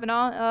wondering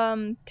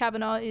Kavanaugh.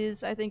 Kavanaugh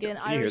is, I think, an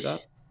Irish. Can you hear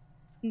that?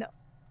 No.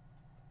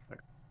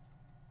 Okay.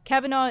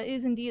 Kavanaugh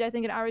is indeed, I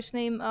think, an Irish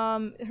name.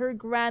 Her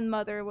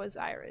grandmother was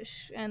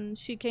Irish, and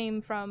she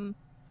came from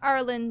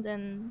Ireland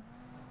and,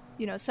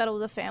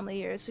 settled a family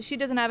here. So she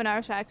doesn't have an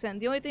Irish accent.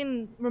 The only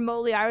thing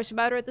remotely Irish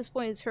about her at this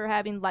point is her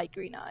having light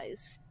green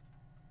eyes.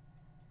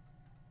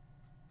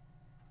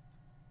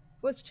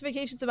 What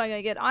certifications am I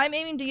gonna get? I'm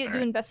aiming to do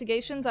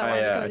investigations. I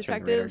want to become a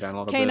detective,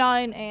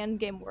 K9, and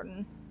game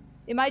warden.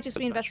 It might just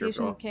be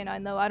investigation with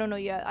K9 though. I don't know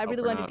yet. I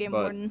really want to do game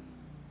warden.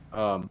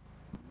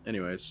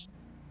 Anyways,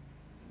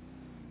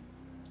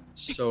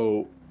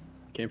 so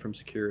came from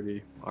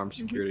security, armed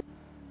security.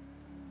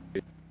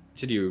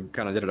 Did you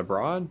kind of did it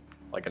abroad,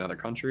 like another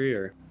country,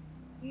 or?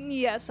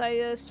 Yes,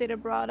 I stayed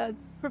abroad. I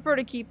prefer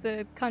to keep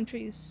the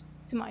countries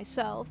to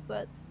myself,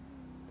 but.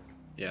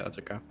 Yeah, that's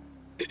okay.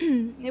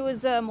 It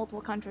was multiple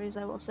countries,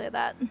 I will say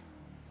that.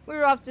 We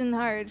were often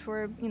hired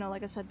for,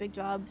 like I said, big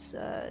jobs,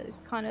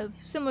 kind of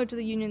similar to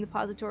the Union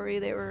Depository.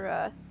 They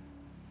were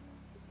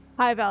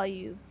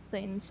high-value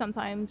things,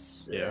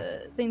 sometimes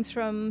things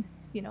from,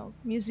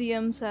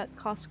 museums that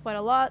cost quite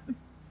a lot.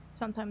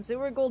 Sometimes they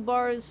were gold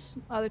bars,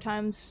 other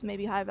times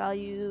maybe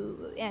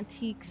high-value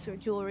antiques or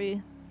jewelry.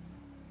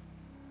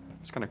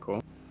 That's kind of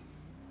cool.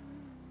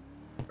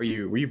 Were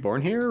you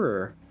born here,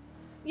 or?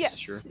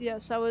 Yes,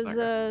 I was,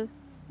 I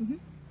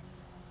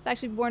was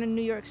actually born in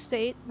New York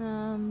State,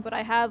 but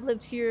I have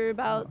lived here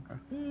about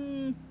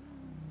 10,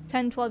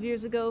 12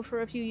 years ago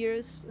for a few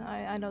years.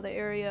 I know the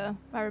area,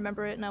 I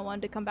remember it, and I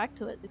wanted to come back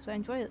to it because I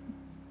enjoy it.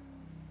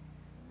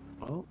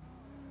 Well,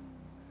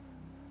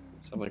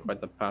 sounds like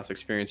quite the past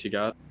experience you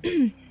got.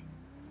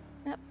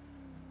 Yep.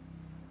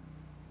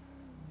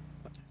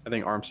 I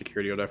think armed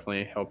security will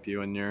definitely help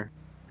you in your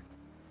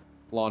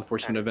law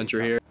enforcement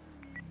adventure here.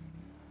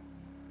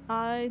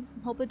 I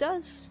hope it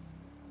does.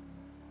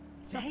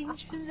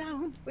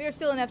 We are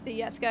still in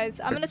FD, guys.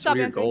 I'm gonna stop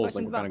answering goals,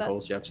 questions like, about what kind of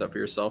goals you have set for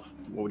yourself?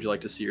 What would you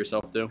like to see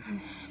yourself do?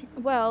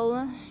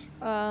 Well,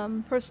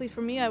 personally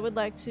for me, I would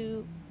like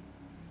to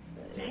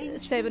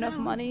save enough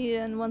money,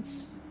 and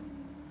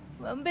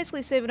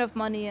basically save enough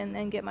money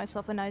and get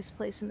myself a nice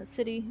place in the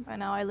city. Right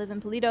now I live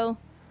in Polito.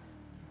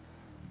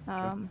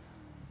 I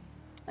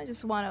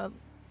just want to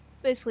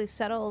basically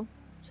settle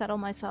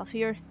myself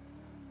here.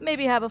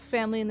 Maybe have a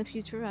family in the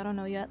future, I don't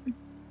know yet.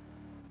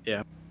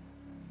 Yeah.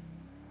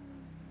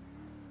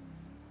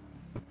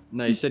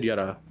 No, you said you had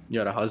a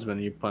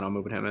husband. You plan on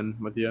moving him in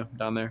with you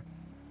down there?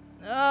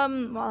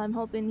 Well, I'm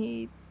hoping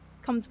he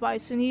comes by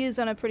soon. He is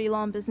on a pretty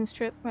long business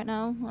trip right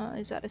now.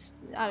 He's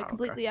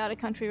completely out of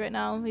country right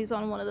now. He's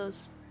on one of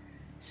those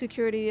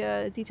security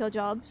detail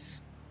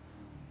jobs.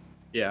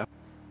 Yeah.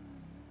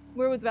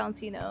 We're with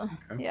Valentino.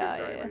 Okay.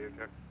 Yeah.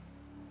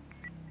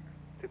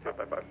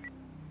 2555.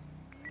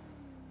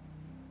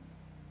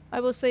 I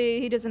will say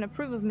he doesn't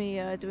approve of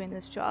me doing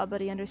this job, but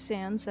he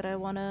understands that I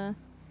want to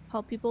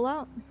help people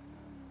out.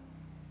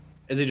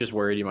 Is he just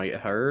worried you might get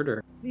hurt,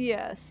 or?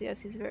 Yes,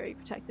 he's very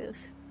protective.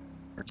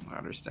 I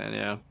understand.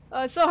 Yeah.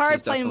 It's so hard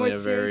is playing a more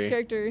definitely a serious very-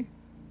 character.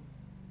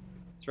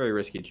 It's a very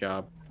risky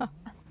job. I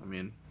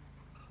mean,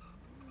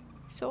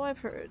 So I've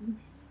heard.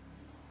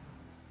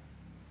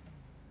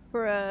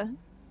 For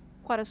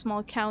quite a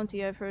small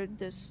county, I've heard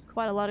there's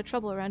quite a lot of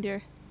trouble around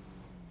here.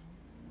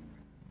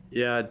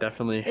 yeah,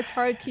 definitely. It's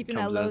hard keeping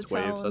that comes in low its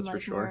waves, tone, that's for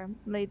like sure. more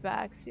laid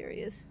back,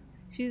 serious.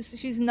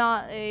 She's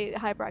not a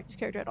hyperactive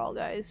character at all,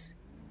 guys.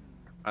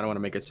 I don't want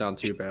to make it sound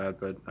too bad,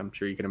 but I'm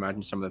sure you can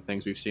imagine some of the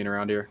things we've seen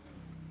around here.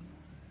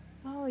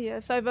 Oh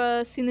yes,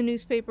 I've seen the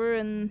newspaper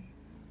and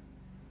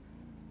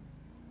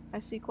I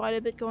see quite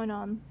a bit going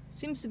on.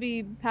 Seems to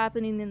be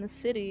happening in the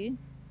city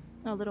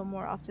a little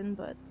more often,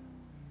 but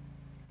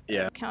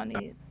Yeah. the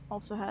county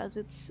also has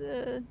its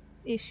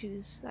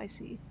issues, I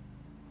see.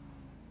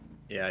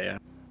 Yeah.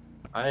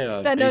 I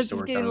That I note used to is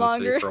work getting down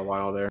in the city longer. for a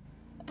while there.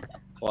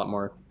 It's a lot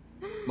more,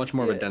 much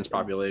more of a Yeah. dense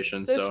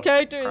population, This so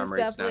character crime is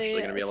rate's definitely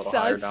naturally going to be a little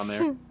higher down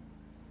there.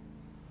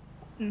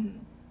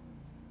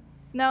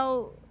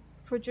 Now,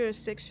 for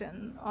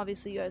jurisdiction,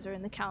 obviously you guys are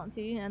in the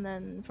county, and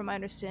then from my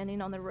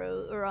understanding on the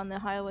road or on the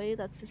highway,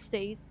 that's the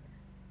state.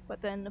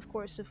 But then, of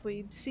course, if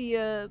we see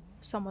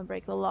someone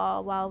break the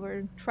law while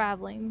we're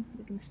traveling,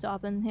 we can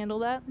stop and handle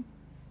that.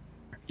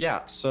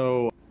 Yeah,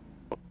 so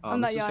I'm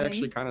not this is yawning.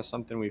 actually kind of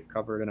something we've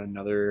covered in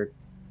another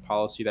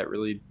policy that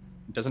really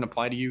doesn't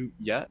apply to you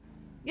yet.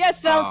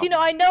 Yes, Valentino,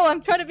 I know.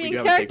 I'm trying to be We do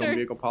in have a take-home character.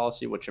 vehicle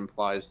policy, which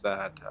implies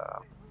that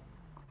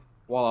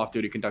while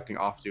off-duty, conducting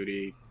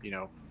off-duty,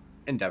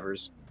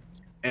 endeavors,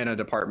 in a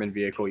department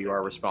vehicle, you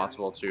are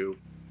responsible to,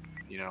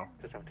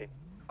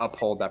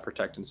 uphold that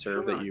protect and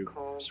serve that you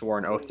swore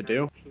an oath to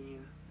do.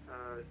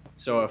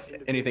 So if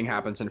anything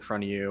happens in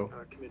front of you,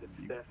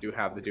 you do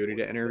have the duty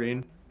to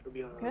intervene.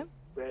 Okay.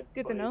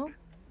 Good to know.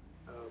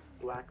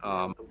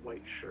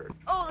 white shirt.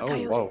 Oh, the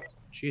coyote. Whoa,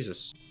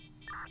 Jesus.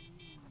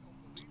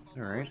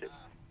 All right.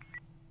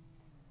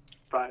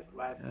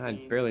 I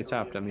barely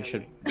tapped him. He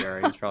should be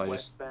alright. He's probably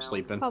just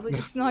sleeping. Probably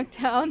just knocked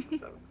down.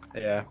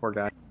 Yeah, poor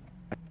guy.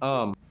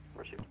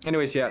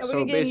 Anyways, yeah. We're So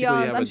gonna get basically, yawns.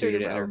 you have I'm a sure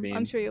duty you to will. intervene.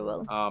 I'm sure you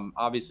will.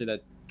 Obviously,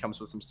 that comes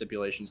with some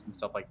stipulations and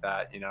stuff like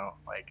that.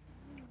 Like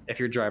if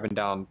you're driving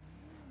down,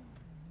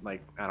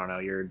 like I don't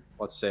know,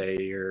 let's say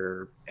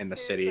you're in the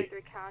city.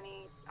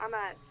 County. I'm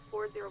at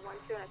 4012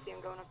 and I see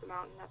him going up the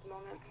mountain at the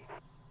moment.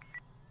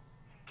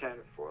 10-4.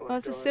 Oh,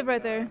 it's a sieve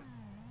right there.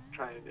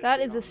 That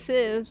is a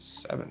sieve.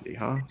 70,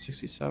 huh?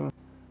 67.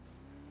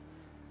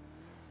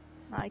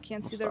 I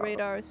can't see the stop.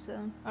 radar,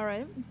 so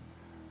alright.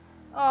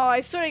 Oh,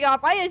 I swear to God,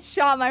 if I had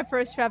shot my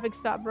first traffic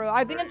stop, bro.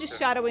 I think I'm just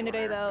shadowing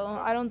today, though.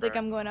 I don't think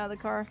I'm going out of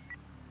the car.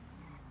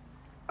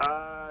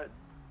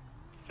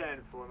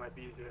 10-4 might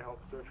be easier to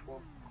help search for.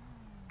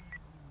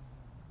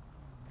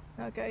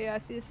 Okay, yeah,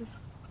 see, this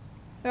is...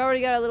 We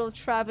already got a little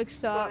traffic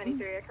stop.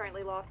 93, I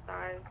currently lost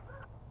eyes.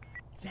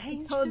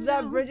 Oh, is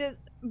that Bridget?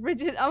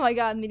 Bridget, oh my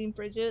God, I'm meeting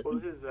Bridget. What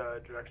was his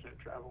direction of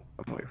travel?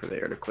 I'm waiting for the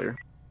air to clear.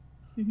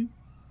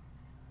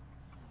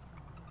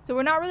 So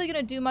we're not really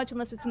gonna do much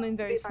unless it's something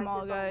very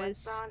small,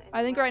 guys.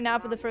 I think right now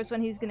for the first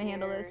one he's gonna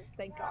handle this.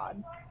 Thank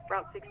God.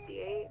 Route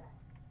 68.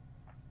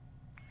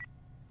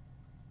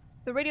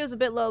 The radio's a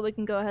bit low. We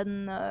can go ahead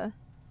and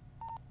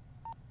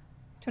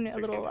turn it a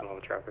little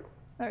up. Traffic.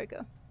 There we go.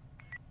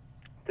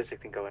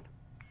 216 going.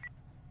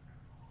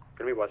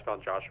 Gonna be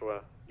westbound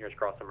Joshua, nearest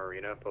crossing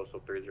Marina,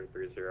 postal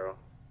 3030,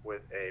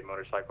 with a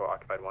motorcycle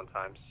occupied 1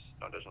 times.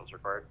 No additionals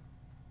required.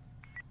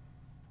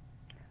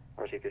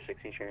 RC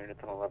 216, sharing units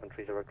on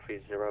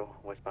 113030,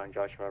 westbound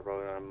Joshua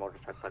Road on a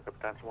motorcycle cycle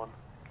times 1.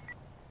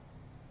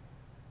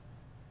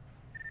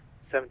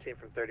 17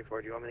 from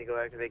 34, do you want me to go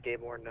activate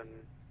Game Warden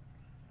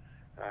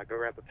and go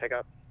grab a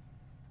pickup?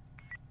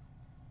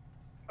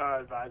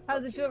 How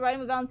does it feel riding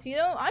with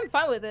Valentino? I'm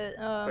fine with it.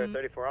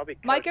 34, I'll be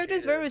My character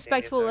is very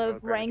respectful go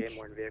of grab a rank. Game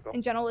Warden vehicle.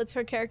 In general, it's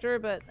her character,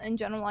 but in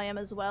general, I am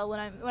as well. When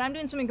I'm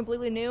doing something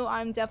completely new,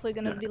 I'm definitely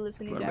gonna be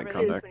listening to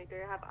everything.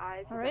 23, I have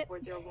eyes. All right.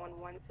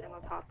 4011 sitting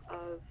on top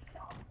of.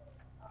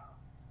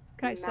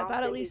 Can I step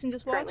out at least and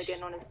just watch? Currently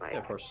getting on his bike. Yeah,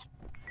 of course.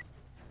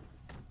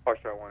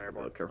 Horsepower 1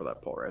 airborne. Look careful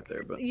that pole right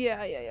there, but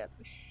Yeah. you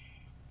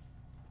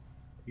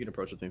can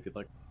approach with me if you'd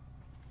like.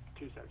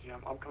 217,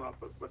 I'm coming up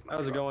with my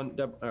How's it truck. going?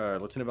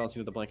 Lieutenant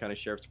Valentino, the Blank County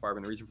Sheriff's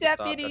Department. The reason for the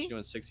stop, Deputy. that's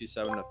doing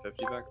 67 to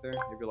 50 back there. You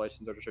have your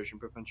license, registration,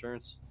 proof of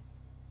insurance.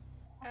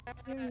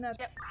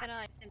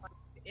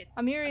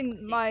 I'm hearing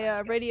my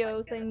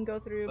radio thing go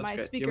through That's my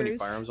good. speakers. Do you have any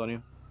firearms on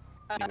you?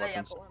 Any Yeah,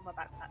 weapons? but one in my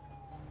backpack.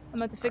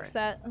 I'm about to fix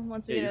that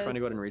once we Yeah, get you're a- fine to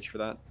go ahead and reach for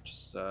that.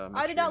 Just make I sure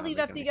did you're not leave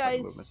making FD, any sudden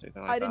guys. movements,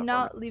 anything like I that did for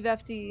not me. leave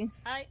FD.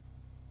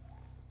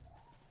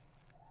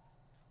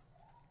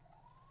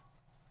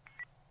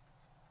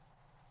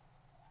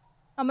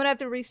 I'm gonna have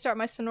to restart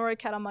my Sonora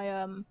Cat on my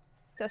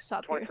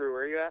desktop here. 23,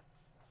 where are you at?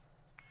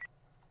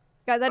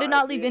 Guys, I did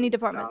not leave any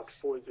departments.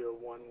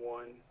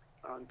 4011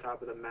 on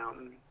top of the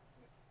mountain.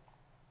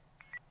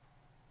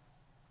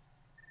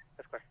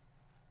 That's clear.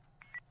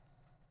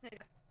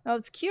 Oh,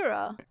 it's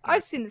Kira.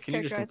 I've seen this Can you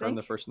character, just I confirm think.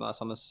 the first and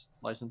last on this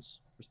license?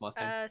 First and last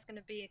name? It's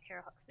gonna be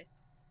Kara Huxley.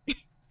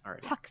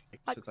 Alright. Huxley.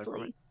 Sit there for a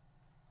minute.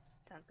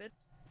 Sounds good.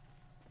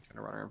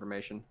 gonna run our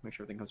information, make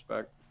sure everything comes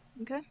back.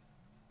 Okay.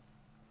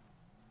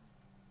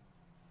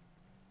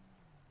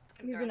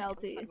 He's an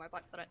LT. My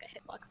block so I don't get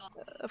hit by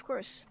cars. Of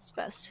course, it's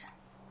best.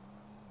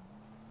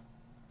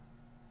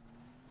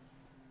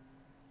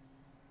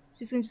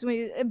 She's gonna just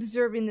be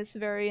observing this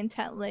very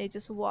intently,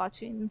 just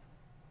watching.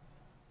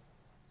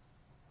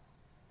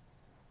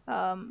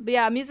 But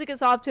yeah, music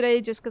is off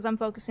today just because I'm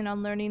focusing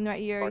on learning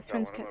right here.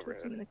 Prince kept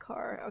puts him in the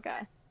car. Okay.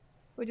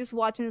 We're just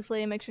watching this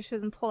lady, make sure she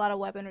doesn't pull out a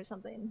weapon or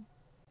something.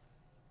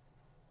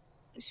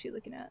 What is she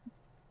looking at?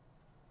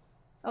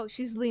 Oh,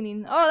 she's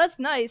leaning. Oh, that's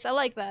nice. I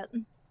like that.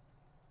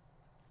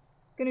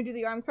 Gonna do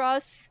the arm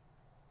cross.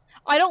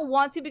 I don't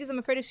want to because I'm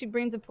afraid if she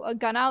brings a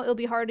gun out, it'll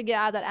be hard to get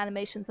out of that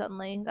animation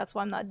suddenly. That's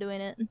why I'm not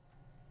doing it.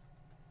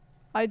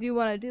 I do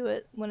want to do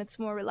it when it's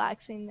more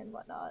relaxing and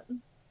whatnot.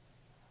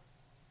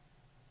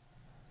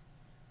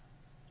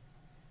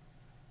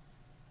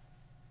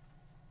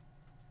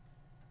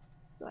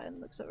 Go ahead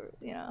and look over,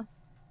 you know,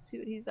 see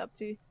what he's up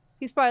to.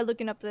 He's probably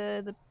looking up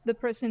the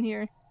person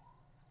here.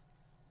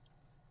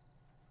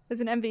 There's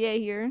an MVA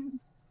here.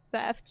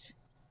 Theft.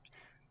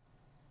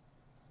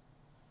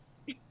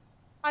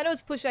 I know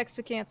it's push X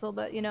to cancel,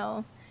 but you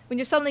know, when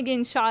you're suddenly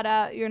getting shot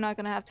at, you're not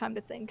gonna have time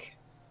to think.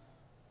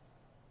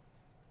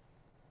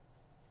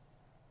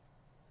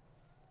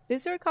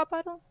 Is there a cop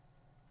idol?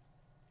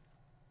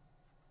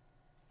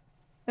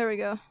 There we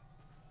go.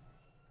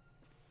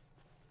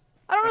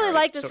 I don't really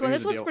like this one.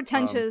 This one's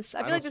pretentious.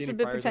 I feel like this is a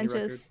bit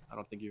pretentious. I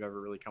don't think you've ever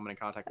really come in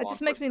contact with It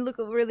just makes me look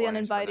really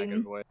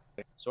uninviting.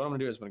 So what I'm gonna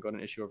do is I'm gonna go ahead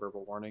and issue a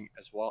verbal warning,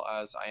 as well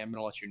as I am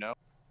gonna let you know.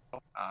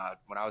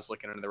 When I was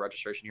looking into the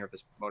registration here of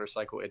this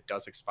motorcycle, it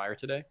does expire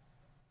today.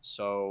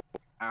 So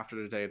after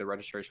today, the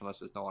registration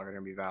list is no longer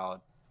going to be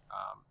valid.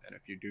 And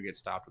if you do get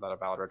stopped without a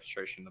valid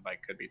registration, the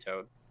bike could be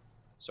towed.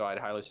 So I'd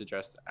highly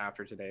suggest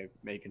after today,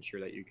 making sure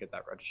that you get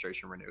that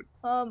registration renewed.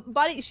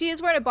 She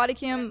is wearing a body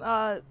cam.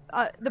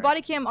 The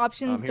body cam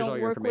options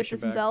don't work with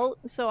this belt,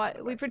 so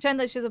we pretend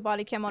that she has a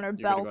body cam on her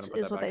belt,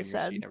 is what they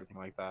said. And everything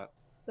like that.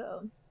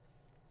 So.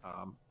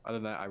 Other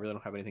than that, I really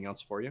don't have anything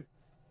else for you.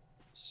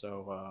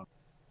 So.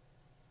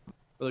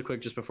 Really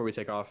quick, just before we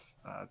take off,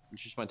 you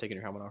just mind taking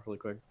your helmet off really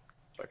quick,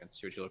 so I can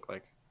see what you look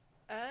like.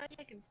 Yeah,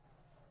 I can.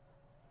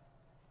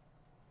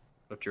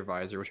 Lift your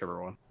visor,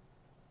 whichever one.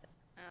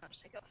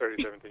 Just take off.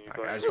 3017, you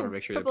I just want to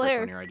make sure you have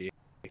person on your ID.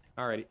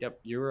 Alrighty, yep,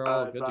 you're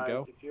all good to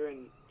go. If you're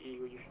in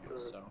Eagle, you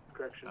should,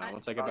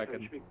 once I get back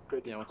in,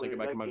 once I get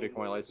back in my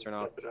vehicle, my lights turn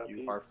off,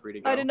 you are free to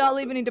go. I did not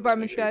leave any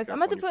departments, guys. I'm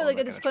about to put like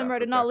a disclaimer. I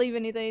did not leave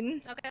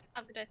anything. Okay,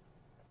 have a good day.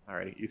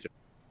 Alrighty, you too.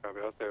 Copy,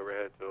 I'll stay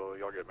overhead till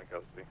y'all get me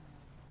custody.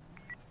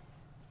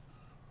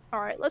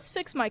 Alright, let's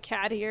fix my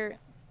CAD here.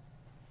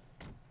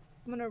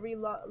 I'm gonna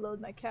reload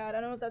my CAD. I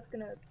don't know if that's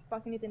gonna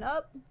fuck anything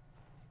up.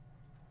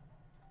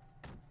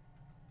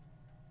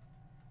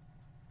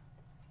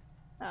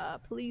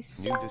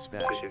 Police. New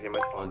dispatch.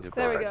 On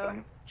there we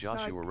go.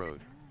 Joshua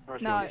Road.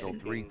 Now Postal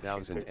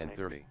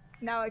 3030.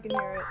 Now I can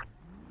hear it.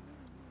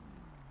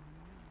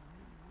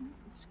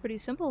 It's pretty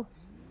simple.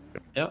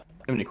 Yep.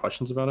 Have any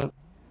questions about it?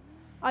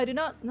 I do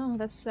not. No,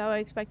 that's how I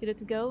expected it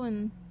to go,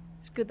 and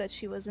it's good that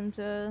she wasn't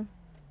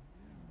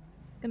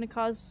gonna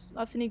cause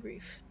us any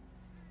grief.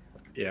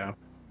 Yeah.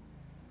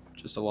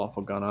 Just a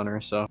lawful gun on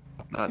her, so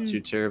not too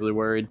terribly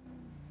worried.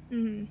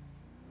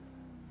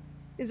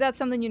 Is that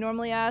something you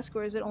normally ask,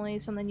 or is it only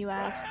something you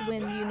ask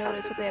when you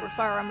notice that they have a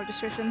firearm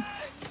registration?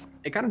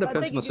 It kind of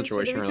depends on the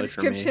situation, really,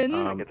 for me.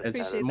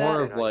 It's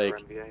more of like,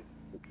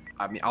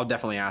 I mean, I'll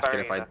definitely ask it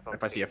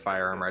if I see a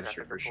firearm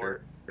registered for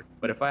sure.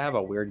 But if I have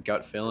a weird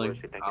gut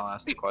feeling, I'll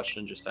ask the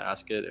question just to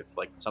ask it. If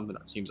like something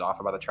seems off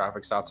about the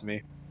traffic stop to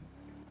me,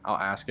 I'll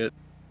ask it.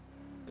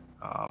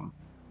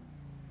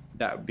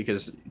 That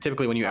because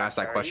typically when you ask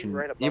that question,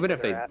 even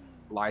if they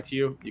lie to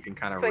you, you can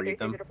kind of read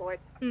them.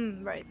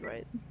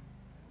 Right.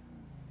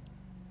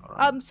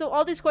 So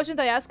all these questions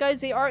I ask,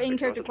 guys, they are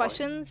in-character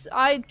questions.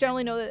 I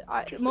generally know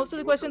that most of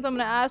the questions I'm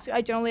gonna ask,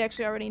 I generally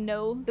actually already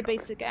know the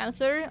basic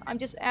answer. I'm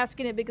just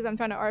asking it because I'm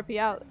trying to RP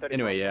out.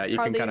 Anyway, yeah, you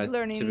can kind of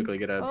typically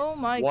get a. Oh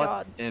my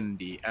god! In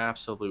the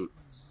absolute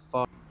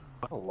fuck?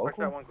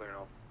 Local?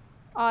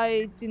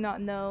 I do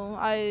not know.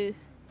 I.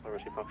 Go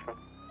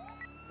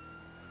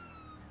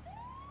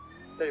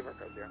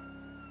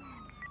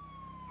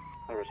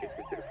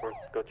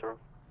to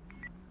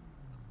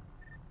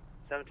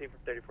 17 from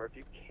 34 if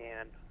you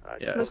can.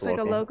 Yeah, looks like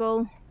a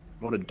local.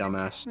 What a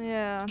dumbass.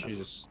 Yeah.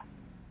 Jesus.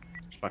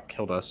 Just about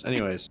killed us.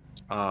 Anyways,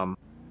 nice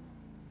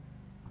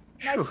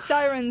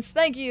sirens,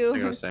 thank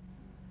you.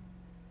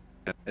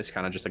 It's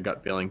kind of just a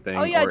gut feeling thing.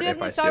 Oh yeah, I do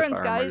have new sirens,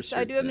 guys.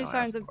 I do have new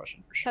sirens. I'm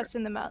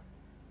testing them out.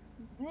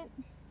 Right.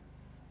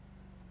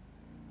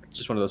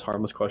 Just one of those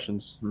harmless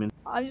questions. I mean,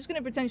 I'm just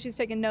gonna pretend she's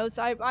taking notes.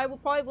 I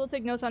probably will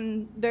take notes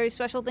on very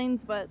special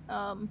things, but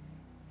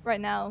right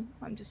now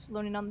I'm just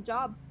learning on the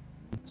job.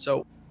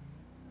 So,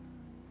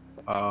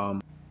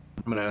 I'm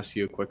gonna ask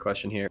you a quick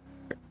question here.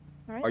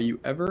 Right. Are you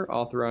ever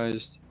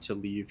authorized to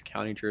leave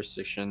county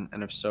jurisdiction,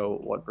 and if so,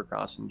 what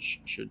precautions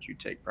should you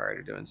take prior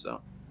to doing so?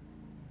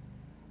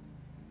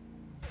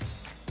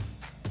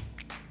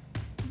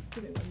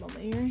 Give me one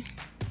here.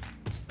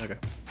 Okay.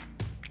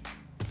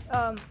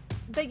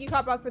 Thank you,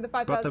 Cop Rock, for the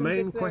 5,000 But the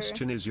main bits there.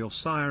 question is your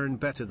siren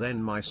better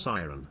than my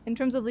siren? In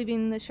terms of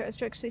leaving the sheriff's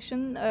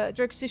jurisdiction,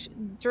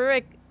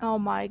 oh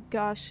my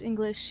gosh,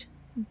 English.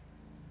 In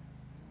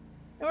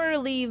order to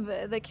leave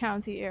the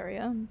county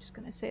area, I'm just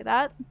gonna say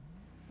that,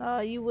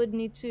 you would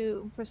need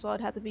to, first of all,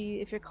 it'd have to be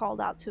if you're called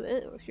out to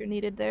it, or if you're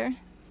needed there,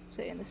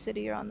 say in the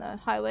city or on the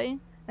highway,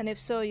 and if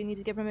so, you need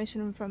to get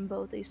permission from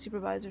both a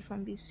supervisor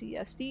from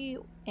BCSD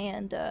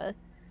and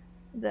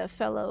the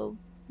fellow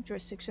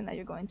jurisdiction that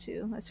you're going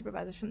to, a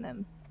supervisor from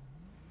them.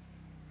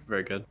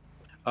 Very good.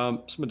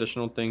 Some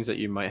additional things that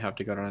you might have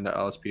to go down into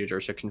LSPD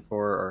jurisdiction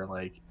for are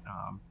like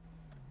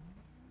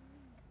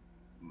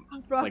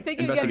Brock, like thank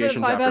you again for the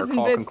investigations after a 5,000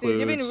 call bits, dude.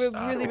 You're being concludes,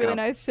 really, picking really up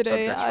nice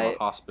today. subjects from a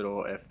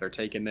hospital if they're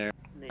taken there,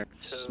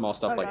 small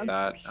stuff like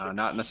that.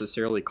 Not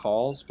necessarily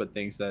calls, but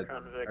things that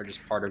are just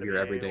part of your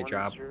everyday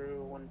job.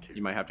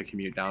 You might have to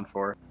commute down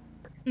for.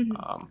 And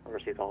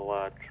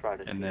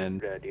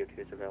then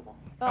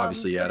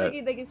obviously, yeah,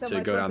 thank you so to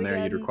much go once down there,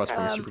 again. you'd request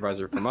from a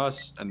supervisor from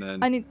us, and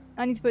then I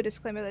need to put a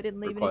disclaimer that I didn't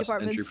leave any request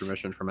entry departments.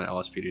 permission from an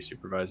LSPD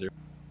supervisor.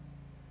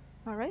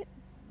 All right.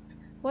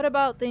 What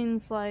about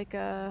things like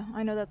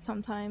I know that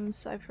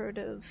sometimes I've heard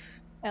of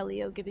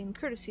Elio giving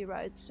courtesy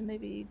rides to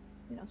maybe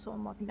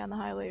someone walking down the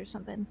highway or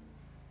something.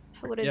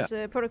 What is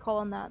the protocol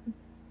on that?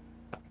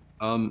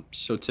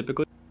 So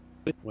typically,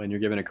 when you're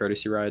given a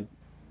courtesy ride,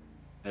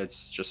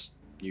 it's just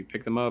you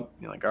pick them up.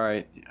 You're like, all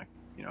right,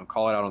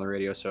 call it out on the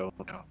radio. So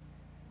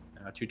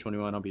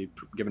 221, I'll be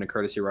given a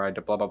courtesy ride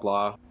to blah blah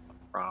blah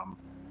from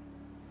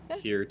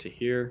here to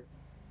here.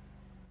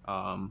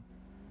 And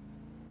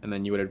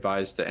then you would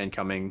advise the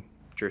incoming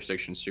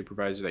jurisdiction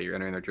supervisor that you're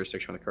entering their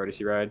jurisdiction with a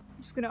courtesy ride.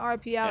 I'm just gonna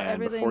RP out and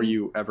everything. Before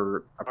you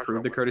ever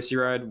approve the courtesy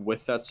ride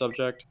with that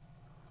subject,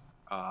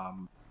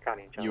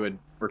 you would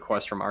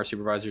request from our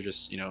supervisor,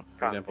 just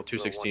for example,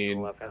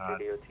 216,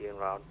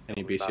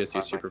 any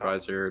BCSD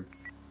supervisor,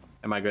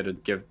 am I good to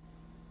give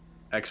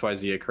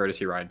XYZ a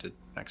courtesy ride to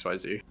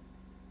XYZ?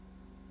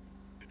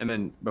 And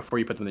then before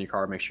you put them in your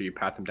car, make sure you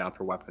pat them down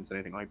for weapons,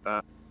 anything like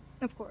that.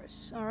 Of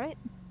course. All right.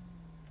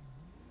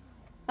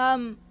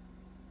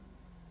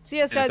 So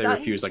yes, And guys. if they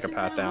refuse like a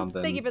pat down,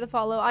 then thank you for the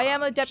follow. I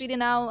am a deputy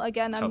now.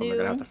 Again, I'm tell them new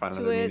they're gonna have to find to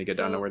another means it. to get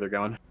down to where they're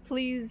going.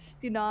 Please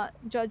do not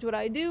judge what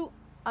I do.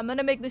 I'm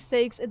gonna make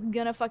mistakes. It's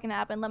gonna fucking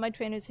happen. Let my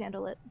trainers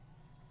handle it.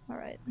 All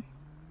right.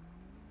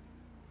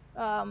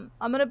 I'm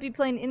gonna be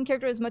playing in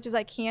character as much as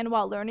I can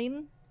while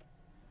learning.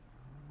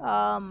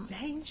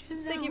 Thank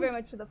you very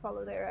much for the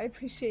follow there. I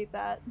appreciate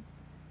that.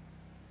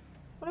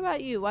 What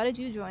about you? Why did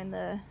you join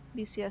the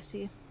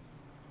BCST?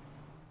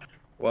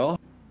 Well,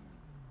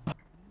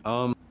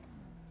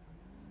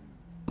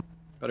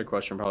 better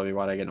question probably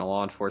why did I get into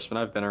law enforcement.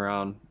 I've been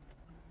around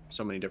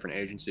so many different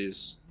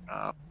agencies,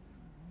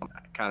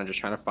 kind of just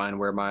trying to find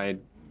where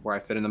I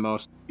fit in the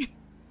most.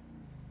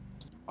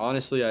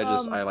 Honestly,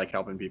 I like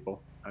helping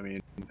people. I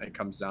mean, it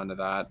comes down to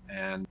that,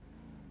 and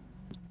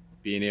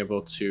being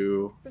able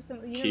to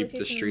keep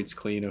the streets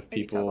clean of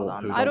people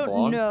who I don't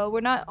belong. know.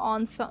 We're not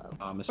on Especially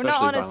we're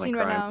not on a violent scene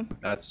crime. right now.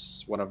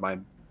 That's one of my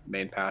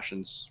main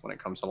passions when it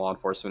comes to law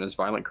enforcement is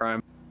violent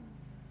crime.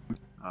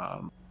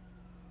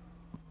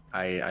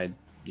 I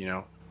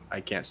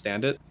can't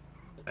stand it.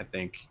 I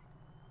think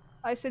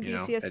I said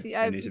BCST.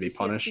 it needs to be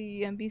punished.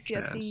 BCSD and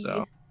BCSD. And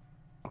so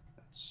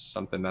it's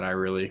something that I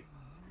really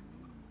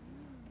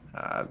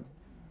For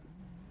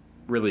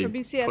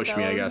BCSO, pushed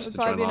me, I guess, would to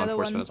probably join be law another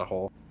enforcement one. as a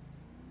whole.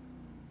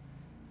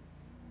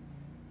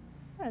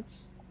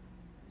 That's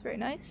very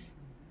nice.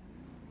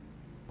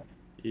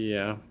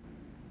 Yeah.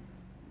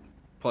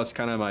 Plus,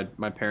 kind of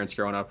my parents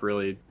growing up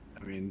really,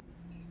 I mean,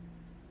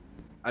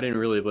 I didn't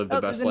really live the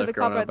Oh, best there's another life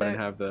growing cop up. right I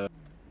didn't have the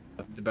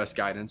best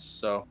guidance,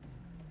 so,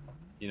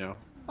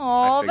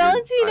 Aw, I figured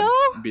Valentino!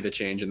 I'd be the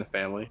change in the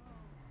family.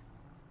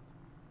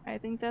 I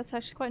think that's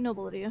actually quite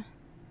noble of you.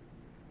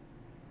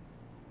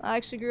 I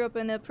actually grew up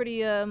in a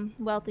pretty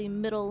wealthy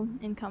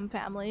middle-income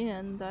family,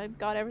 and I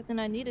got everything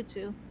I needed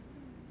to.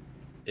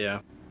 Yeah.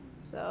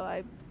 So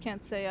I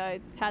can't say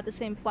I had the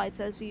same plights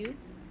as you.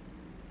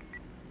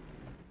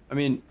 I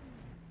mean,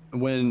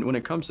 when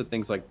it comes to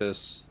things like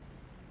this,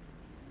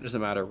 it doesn't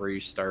matter where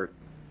you start.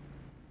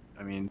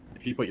 I mean,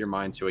 if you put your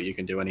mind to it, you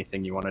can do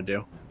anything you want to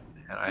do.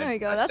 And There you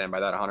go, I that's stand by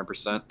that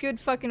 100%. Good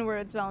fucking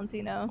words,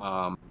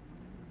 Valentino.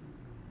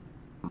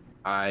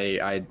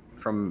 I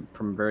from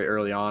very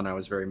early on, I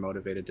was very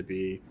motivated to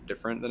be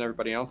different than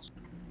everybody else.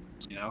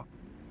 A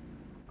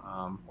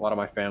lot of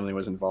my family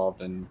was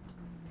involved in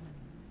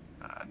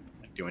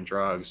doing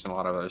drugs and a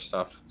lot of other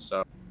stuff.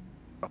 So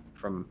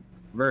from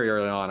very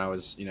early on, I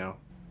was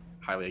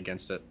highly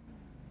against it,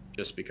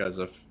 just because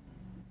of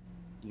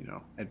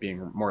it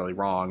being morally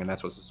wrong, and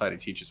that's what society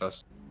teaches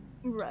us.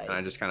 Right. And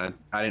I just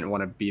I didn't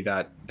want to be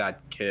that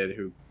kid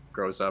who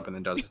grows up and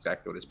then does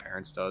exactly what his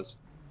parents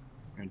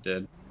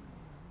did.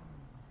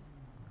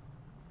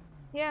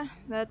 Yeah,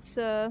 that's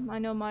I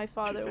know my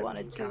father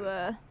wanted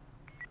to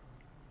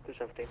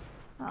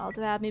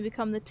to have me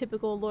become the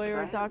typical lawyer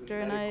or doctor,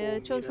 and I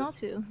chose not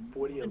to.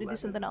 I had to do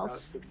something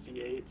else.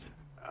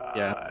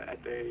 Yeah. At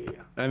a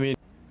I mean,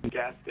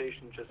 gas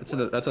station just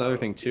that's another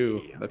thing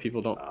too that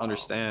people don't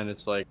understand.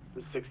 It's like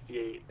the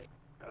 68.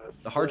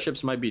 the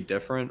hardships might be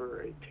different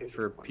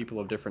for people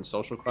of different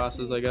social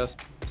classes, I guess.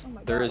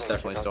 There is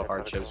definitely still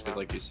hardships because,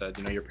 like you said,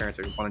 you know, your parents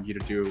wanted you to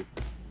do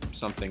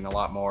something a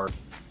lot more,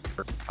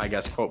 I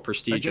guess, quote,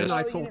 prestigious. Again,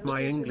 I thought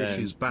my English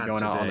than is bad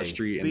going out on the today,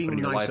 street and being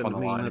putting your nice life on and the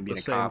mean line at and the being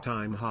a same cop.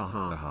 time, ha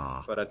ha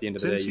ha. But at the end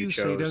of the Since day, you you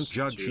say chose don't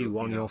judge to, you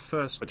on know, your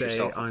first put day,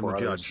 yourself I'ma before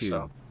others, judge you.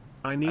 so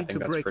I I need think to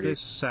that's break pretty- this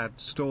sad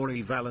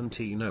story.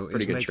 Valentino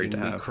pretty is good trait making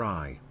to me have.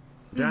 cry.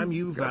 Damn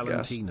you, Good guess.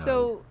 Valentino.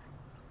 So,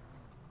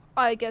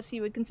 I guess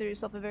you would consider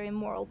yourself a very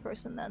moral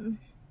person then.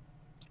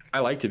 I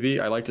like to be.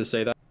 I like to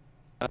say that.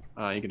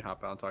 You can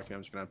hop out and talk to me.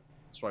 I'm just gonna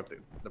swipe the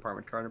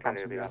department card and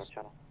County pump will some be out gas. of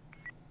channel.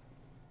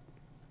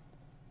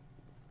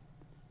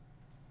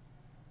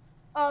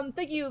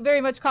 Thank you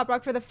very much, Cop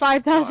Rock, for the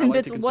 5,000 Well, I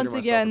like bits to once consider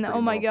again. myself a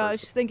Oh my pretty moral gosh,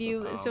 person. thank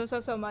you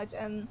so much.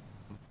 And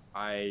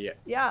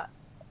yeah,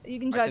 you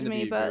can I judge tend to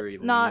me, be but very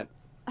not lenient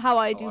how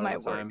I a do lot my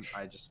of the work. time.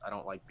 I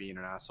don't like being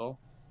an asshole.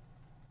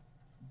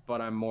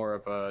 But I'm more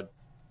of a.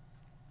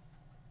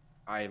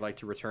 I like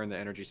to return the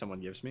energy someone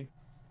gives me.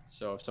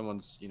 So if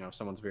someone's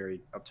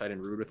very uptight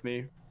and rude with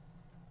me,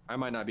 I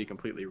might not be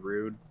completely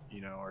rude,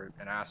 or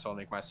an asshole,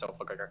 make myself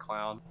look like a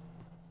clown,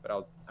 but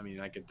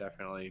I could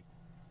definitely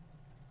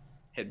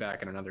hit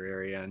back in another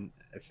area. And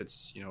if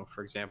it's,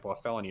 for example, a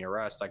felony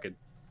arrest, I could,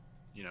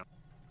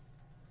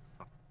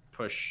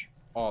 push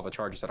all the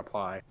charges that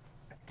apply.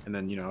 And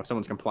then, if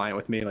someone's compliant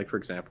with me, like for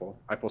example,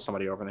 I pull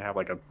somebody over and they have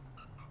like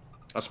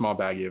a small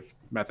baggie of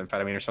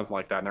methamphetamine or something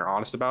like that, and they're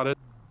honest about it.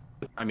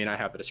 I mean, I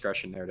have the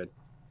discretion there to, if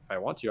I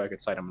want to, I could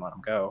cite them and let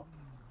them go.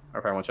 Or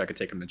if I want to, I could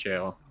take them to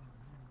jail.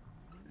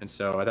 And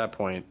so at that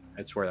point,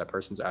 it's where that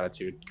person's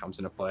attitude comes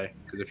into play.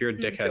 Because if you're a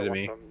dickhead to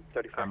me,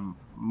 I'm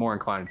more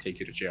inclined to take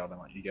you to jail than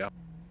let you go.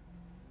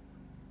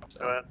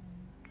 So,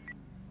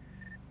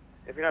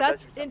 If you're not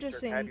That's registered,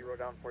 interesting. Can I have you wrote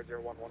down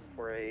 4011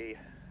 for a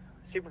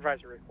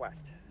supervisor request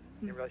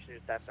in relation to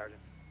your staff sergeant?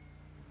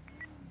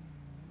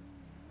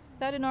 Is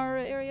that in our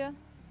area?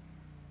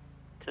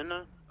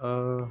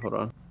 hold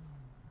on.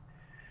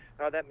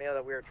 That male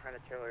that we were trying to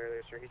tell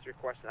earlier, sir, he's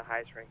requesting the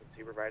highest ranking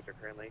supervisor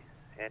currently,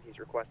 and he's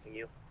requesting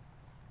you.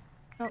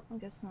 Oh, I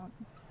guess not.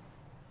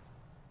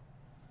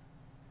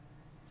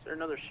 Is there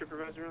another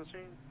supervisor on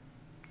scene?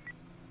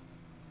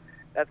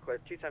 That's clear.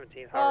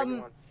 217. However, he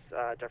wants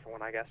a different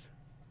one, I guess.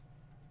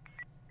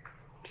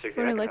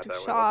 For an electric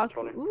shock.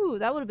 Ooh,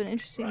 that would have been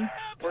interesting.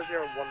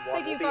 4011.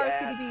 Thank you, will be Far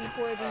at, CDB,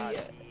 for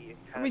the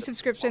kind of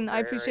resubscription.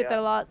 I bunker appreciate area that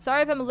a lot.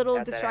 Sorry if I'm a little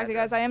at that distracted,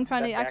 address. guys. I am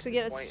trying to That's the actually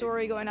get a access point.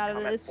 story going out of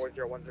Come at this.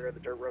 4010, the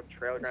dirt road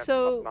trail. You're gonna have to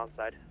So, come up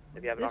the mountainside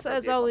if you have an this off-road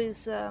has vehicle.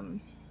 always,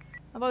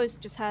 I've always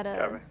just had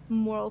a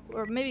moral,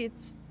 or maybe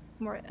it's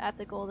more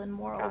ethical than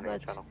moral,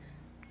 but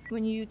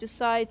when you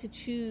decide to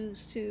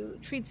choose to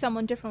treat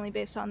someone differently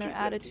based on their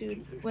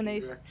attitude, when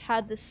they've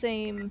had the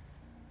same,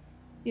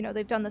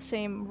 they've done the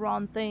same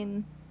wrong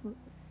thing,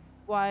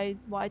 why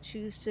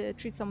choose to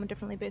treat someone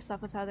differently based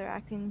off of how they're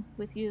acting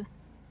with you?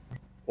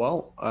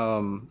 Well,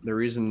 the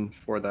reason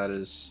for that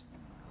is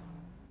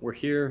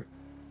we're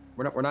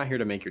not here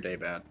to make your day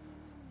bad.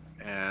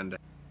 And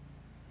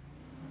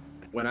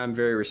when I'm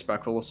very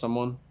respectful of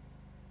someone,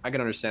 I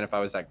can understand if I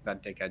was that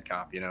dickhead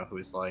cop, who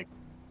is like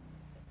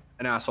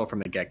an asshole from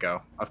the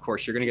get-go. Of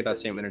course, you're going to get that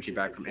same energy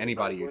back from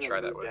anybody you try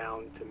that with.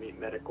 Down to meet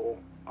medical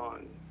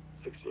on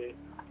 68.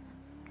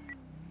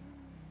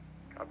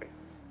 Copy.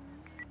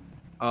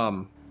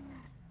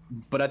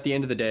 But at the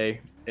end of the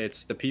day,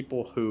 it's the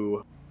people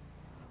who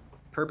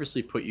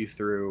purposely put you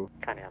through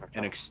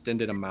an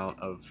extended amount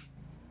of,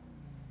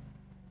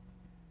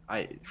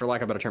 for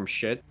lack of a better term,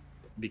 shit,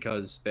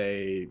 because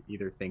they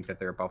either think that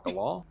they're above the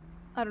law,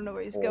 I don't know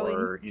where he's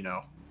or, going. they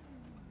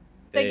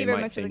Thank you very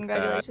might much for the think that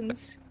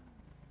congratulations.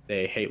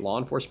 they hate law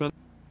enforcement.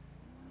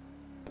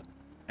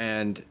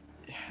 And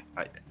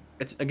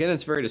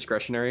it's very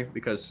discretionary,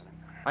 because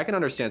I can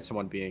understand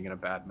someone being in a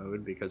bad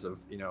mood because of,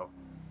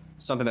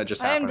 something that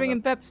just I happened. am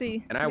drinking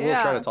Pepsi. And I will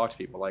try to talk to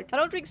people. Like, I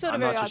don't drink soda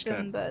I'm very not just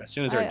often, gonna, but as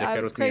soon as they're a I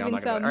dickhead was with me, I'm craving not gonna be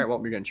like, some. all right,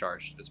 well, you're getting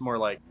charged. It's more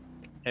like,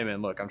 hey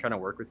man, look, I'm trying to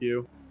work with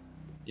you.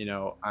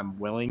 I'm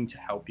willing to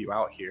help you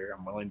out here.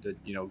 I'm willing to,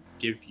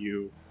 give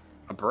you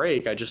a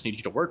break. I just need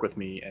you to work with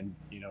me and,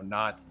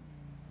 not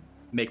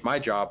make my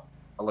job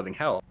a living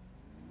hell.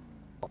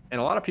 And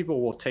a lot of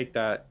people will take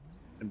that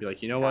and be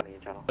like, you know what?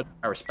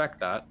 I respect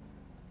that.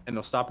 And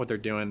they'll stop what they're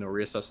doing. They'll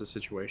reassess the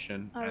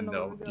situation, and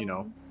they'll,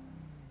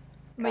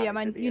 But yeah,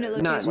 my unit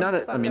location.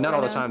 not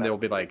all the time. They'll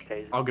be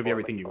like, I'll give you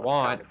everything you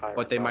want,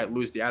 but they might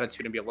lose the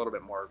attitude and be a little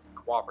bit more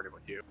cooperative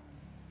with you.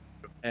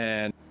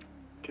 And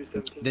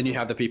then you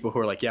have the people who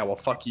are like, yeah, well,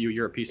 fuck you.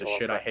 You're a piece of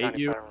shit. I hate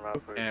you,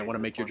 and want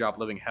to make your job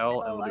living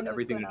hell, and will do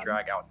everything to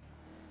drag out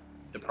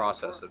the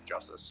process of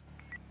justice.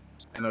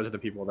 And those are the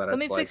people that Let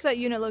me it's fix like, that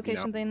unit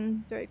location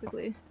thing very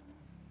quickly.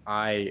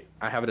 I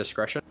have a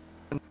discretion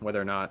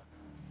whether or not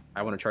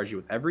I want to charge you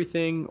with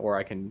everything, or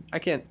I can't,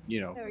 There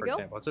we for go.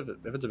 example,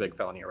 if it's a big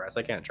felony arrest,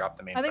 I can't drop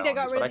the main I think I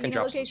got felonies, rid but of I can the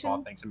drop unit some small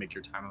location. things and make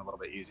your time a little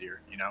bit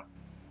easier,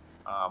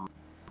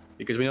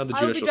 because we know the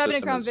I would be judicial driving a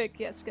system Crown is Vic,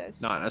 yes,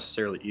 guys. not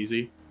necessarily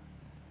easy,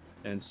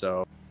 and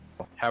so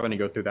having to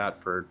go through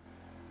that for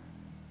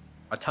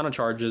a ton of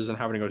charges and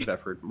having to go through that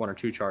for 1 or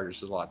 2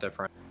 charges is a lot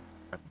different.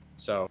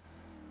 So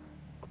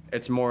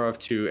it's more of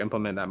to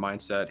implement that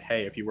mindset.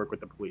 Hey, if you work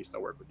with the police,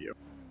 they'll work with you.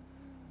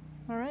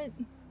 All right.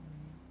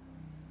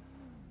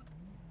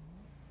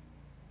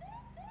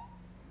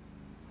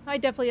 I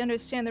definitely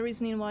understand the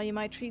reasoning why you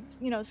might treat,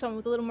 you know, someone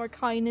with a little more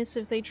kindness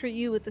if they treat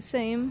you with the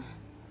same.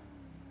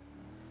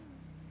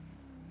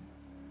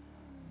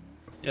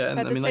 Yeah, and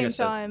At I the mean, like I same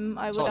said, time,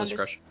 I it's would all understand.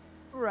 discretion.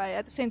 Right.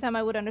 At the same time,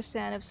 I would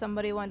understand if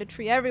somebody wanted to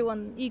treat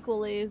everyone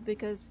equally,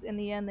 because in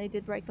the end, they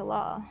did break the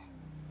law.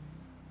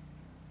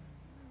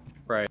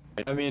 Right.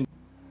 I mean,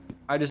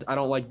 I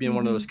don't like being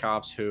one of those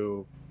cops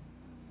who,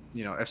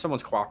 you know, if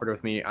someone's cooperative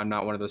with me, I'm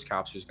not one of those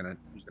cops who's gonna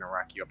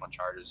rack you up on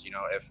charges. You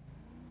know, if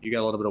you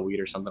get a little bit of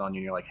weed or something on you,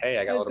 and you're like, hey,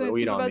 I got a little bit of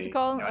weed on me, you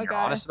know, and you're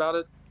honest about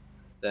it,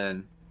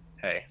 then,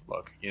 hey,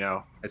 look, you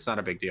know, it's not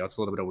a big deal. It's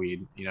a little bit of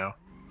weed, you know.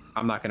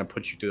 I'm not gonna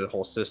put you through the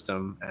whole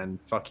system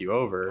and fuck you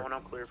over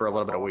for a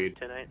little bit of weed.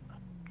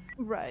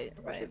 Right,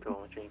 right.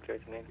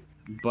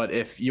 But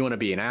if you want to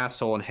be an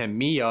asshole and hem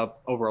me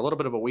up over a little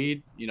bit of a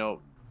weed, you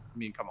know, I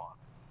mean, come on.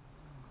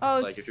 Oh,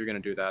 It's like, if you're gonna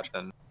do that,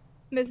 then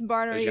Miss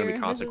Barner there's gonna be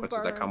here, Mrs.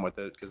 consequences that Barner. come with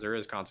it, because there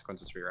is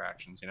consequences for your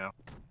actions, you know.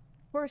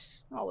 Of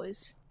course,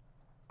 always.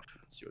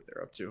 Let's see what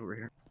they're up to over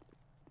here.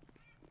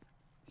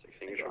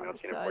 16, show me on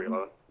scene Side. at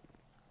 4011.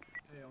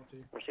 Hey,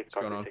 LT. What's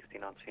going on?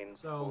 16 on scene.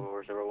 So,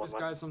 401. this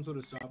guy's some sort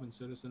of sovereign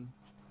citizen.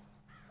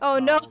 Oh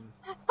no!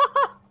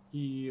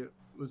 He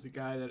was the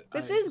guy that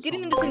This I is saw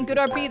getting in into some good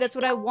RP. That's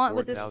what I want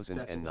with this.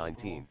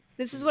 4019.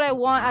 This is what I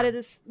want out of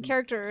this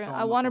character.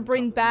 I want to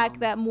bring back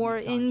that more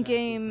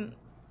in-game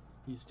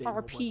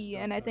RP,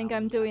 and I think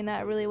I'm doing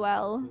that really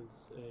well.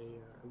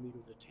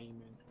 Illegal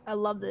detainment. I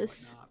love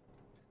this.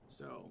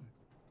 So,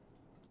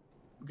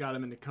 got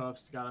him in the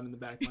cuffs, got him in the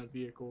back of my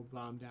vehicle,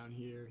 brought him down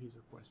here. He's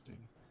requesting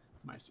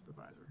my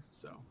supervisor.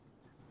 So.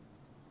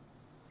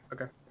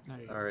 Okay.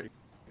 Alrighty.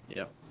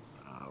 Yeah.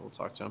 We'll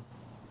talk to him.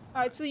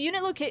 All right. So the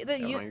unit locate the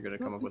You're gonna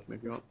come up with me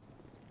if you want.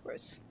 Of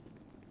course.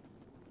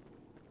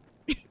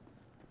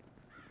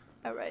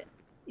 All right.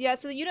 Yeah.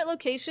 So the unit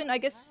location, I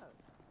guess.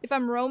 If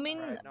I'm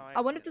roaming,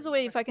 I wonder if there's a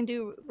way if I can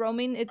do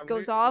roaming, it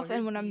goes off,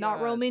 and when I'm not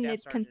roaming,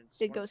 it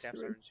goes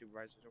through.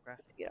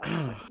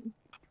 Yeah.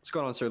 What's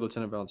going on, sir?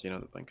 Lieutenant Valentino,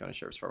 the Blaine County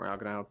Sheriff's Department. How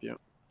can I help you?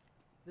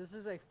 This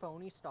is a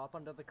phony stop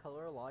under the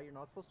color of law. You're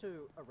not supposed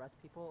to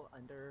arrest people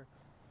under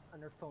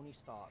phony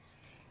stops.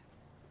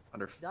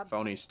 Under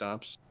phony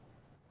stops?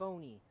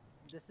 Phony.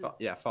 This is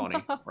yeah, phony.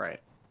 Right.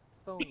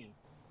 Phony.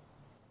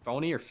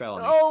 Phony or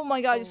felony? Oh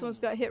my god, I just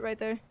almost got hit right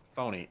there.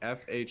 Phony.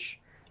 FHPHON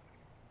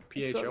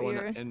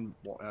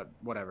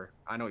whatever.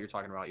 I know what you're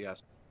talking about.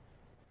 Yes.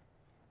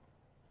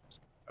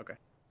 Okay.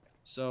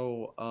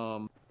 So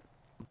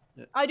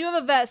I do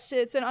have a vest.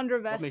 It's an under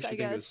what vest, makes you I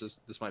think guess.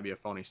 this might be a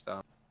phony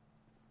stop?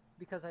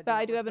 Because But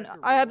I do have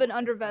an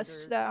under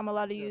vest that I'm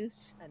allowed to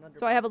use,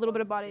 so I have a little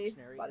bit of body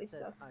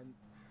stuff. I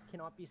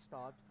cannot be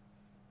stopped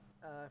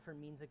for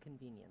means of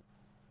convenience.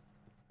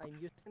 I'm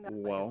using that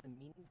Well. as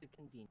a means of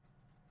convenience.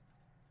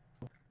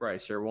 Right,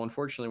 sir. Well,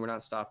 unfortunately, we're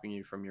not stopping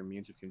you from your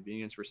means of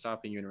convenience. We're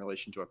stopping you in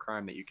relation to a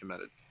crime that you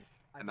committed,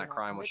 and that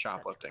crime was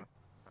shoplifting.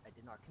 I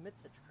did not commit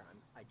such a crime.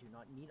 I do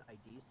not need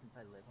ID since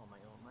I live on my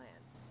own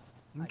land.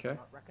 Okay. I do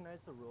not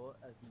recognize the rule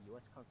of the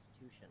U.S.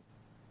 Constitution.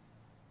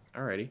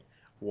 Alrighty.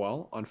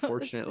 Well,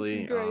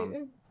 unfortunately,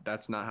 great.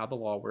 that's not how the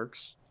law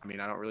works. I mean,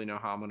 I don't really know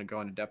how I'm going to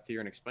go into depth here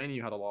and explain to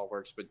you how the law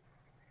works, but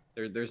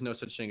there's no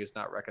such thing as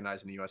not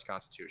recognizing the U.S.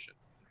 Constitution.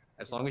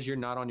 As long as you're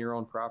not on your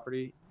own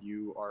property,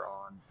 you are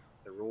on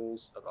the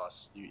rules of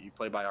us. You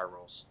play by our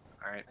rules.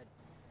 All right.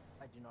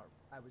 I do not.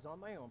 I was on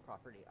my own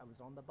property. I was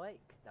on the bike.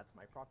 That's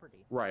my property.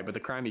 Right, but the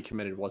crime you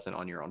committed wasn't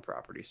on your own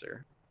property,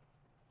 sir.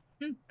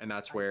 And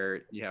that's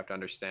where you have to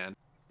understand.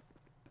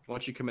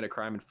 Once you commit a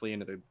crime and flee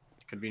into the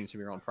convenience of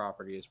your own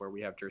property is where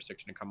we have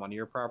jurisdiction to come onto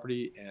your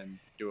property and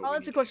do it. I'll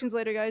answer questions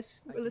later,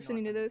 guys. We're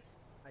listening to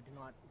this. I do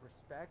not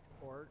respect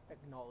or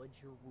acknowledge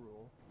your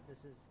rule. This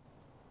is,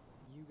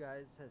 you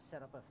guys have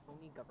set up a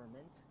phony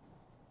government.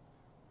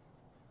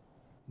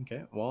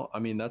 Okay, well, I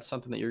mean, that's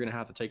something that you're going to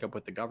have to take up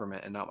with the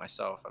government and not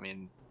myself. I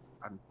mean,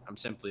 I'm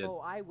simply Oh,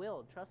 I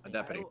will. Trust me.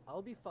 deputy.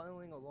 I'll be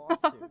filing a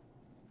lawsuit.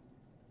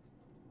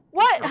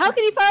 What? How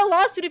can he file a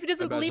lawsuit if he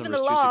doesn't My badge believe in the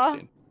number is law?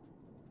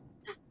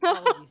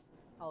 216.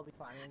 I'll be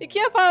filing. You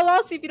can't file a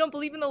lawsuit if you don't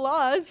believe in the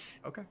laws.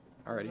 Okay,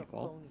 alrighty,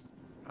 well,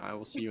 I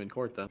will see you in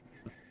court then.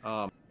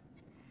 I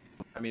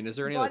mean, is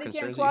there any other Body cam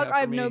concerns you clock? have I for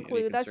have me? no Any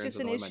clue. That's concerns just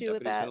an with the way my issue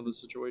with deputies that. handled the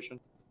situation?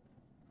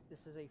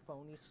 This is a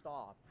phony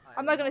stop.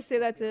 I'm not gonna say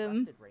that to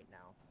him. Right now.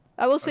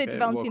 I will say it Okay, to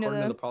well, Valentino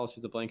according to though. the policies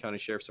of the Blaine County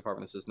Sheriff's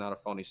Department, this is not a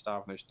phony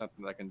stop, and there's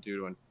nothing that I can do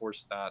to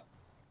enforce that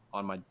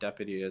on my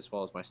deputy as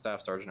well as my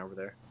staff sergeant over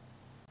there.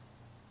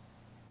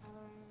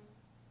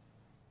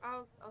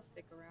 I'll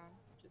stick around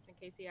just in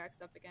case he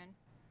acts up again.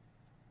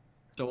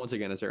 So once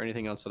again, is there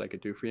anything else that I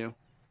could do for you?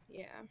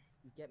 Yeah.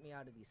 Get me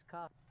out of these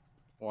cuffs.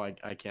 Well,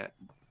 I can't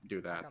do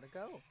I that. gotta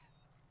go.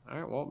 All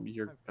right. Well,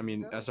 you're. I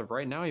mean, as of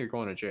right now, you're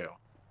going to jail.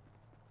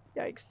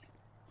 Yikes.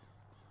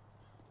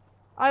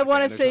 I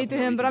want to there's say nothing to that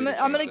we him, but can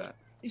I'm do to gonna. change that.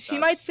 She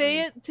That's- might I say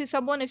mean, it to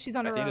someone if she's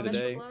on At her the end own. of the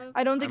day,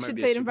 I don't think might she'd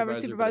be say it in front of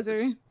her supervisor, but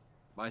if supervisor.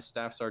 it's my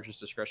staff sergeant's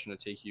discretion to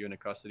take you into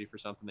custody for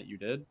something that you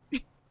did.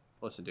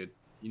 Listen, dude,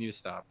 you need to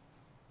stop.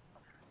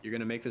 You're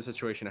gonna make the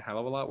situation a hell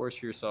of a lot worse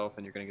for yourself,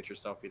 and you're gonna get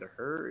yourself either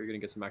hurt or you're gonna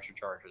get some extra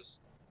charges.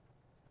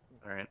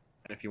 All right.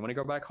 And if you want to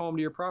go back home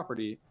to your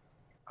property,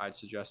 I'd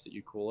suggest that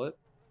you cool it,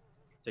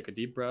 take a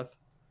deep breath,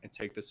 and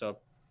take this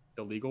up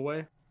the legal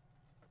way,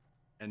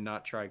 and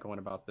not try going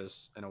about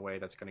this in a way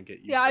that's gonna get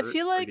you Yeah, I hurt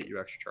feel or like- get you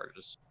extra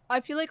charges. I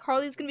feel like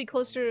Harley's gonna be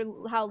closer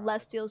to how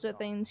Les deals with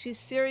things. She's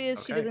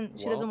serious. She Okay,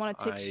 doesn't want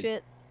to take I-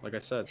 shit. Like I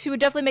said, She would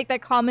definitely make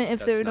that comment if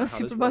that's there were no not how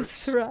this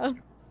supervisors works.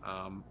 around.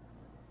 Um,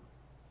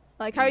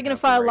 Like, how are you gonna have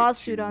the file a right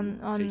lawsuit to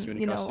on take you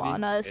into custody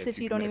on us if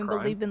you don't commit a even crime,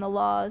 believe in the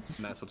laws?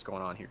 And that's what's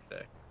going on here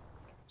today.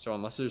 So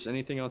unless there's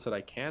anything else that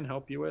I can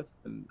help you with,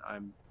 then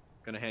I'm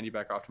gonna hand you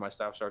back off to my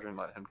staff sergeant and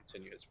let him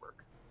continue his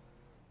work.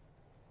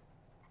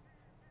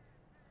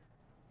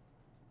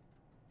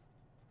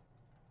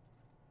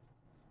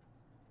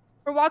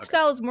 Her walk Okay,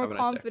 style is more have a nice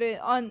day.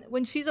 confident. On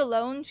when she's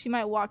alone, she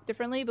might walk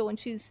differently, but when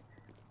she's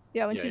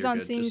when Yeah, she's you're on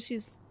good, scene, just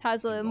she's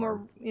has a more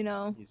one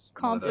of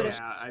confident. those.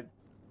 Yeah,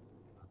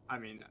 I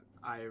mean,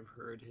 I have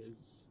heard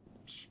his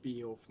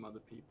spiel from other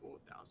people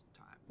 1,000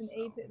 times. An so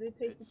APED,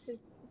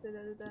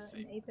 it's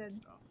an APED.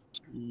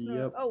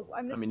 Yep. Oh,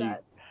 I missed mean,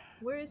 that.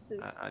 Where is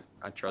this?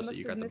 I trust that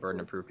you got the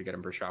burden of proof to get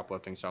him for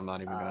shoplifting, so I'm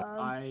not even gonna.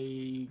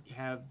 I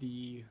have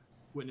the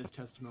witness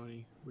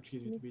testimony, which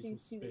gives me Let me reasonable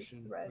see this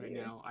suspicion right right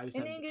here. now. I just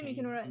And have then to again, you detain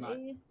can him. write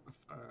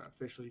I'm not A-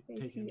 officially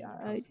taking him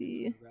into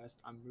custody APID. for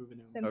arrest. I'm moving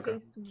him. Then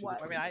paste to the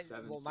what? I mean,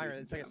 27, well, so Myron,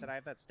 you it's can like I get said, him I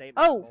have that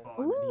statement. Oh,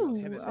 on ooh,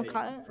 his okay, statement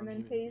and from then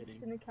him paste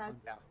admitting in the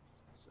cat's. on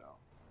so.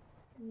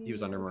 He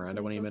was under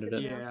Miranda when he admitted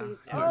it. Yeah.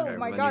 Oh Okay,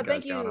 my well, then god, guys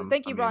thank got you, him.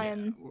 thank you, I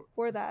mean, Brian,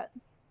 for that.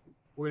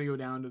 We're gonna go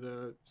down to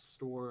the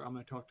store. I'm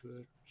gonna talk to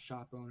the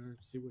shop owner,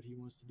 see what he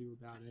wants to do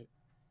about it,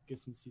 get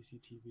some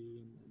CCTV,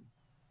 and then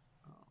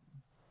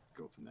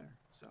go from there.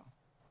 So.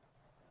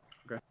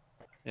 Okay.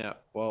 Yeah.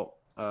 Well,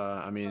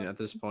 I mean, at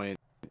this point,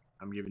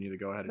 I'm giving you the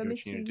go ahead to Let do me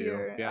what you need see to do.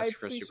 here. If you I ask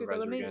for a appreciate it. supervisor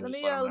Let me again, let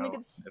just me let him let me know. get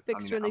this If-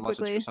 fixed really unless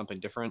quickly. it's for something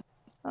different,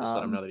 just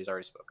let him know that he's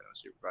already spoken to a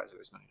supervisor.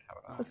 There's no need to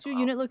have a Let's do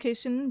unit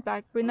location.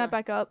 Bring that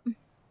back up.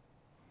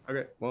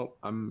 Okay. Well,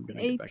 I'm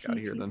gonna get back out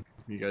of here then.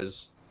 You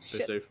guys stay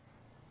Shit. safe.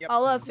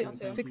 I'll fix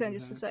it in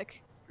just a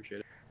sec.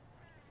 Appreciate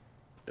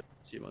it.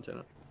 See you,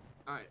 Montana.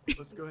 All right,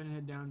 let's go ahead and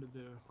head down to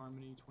the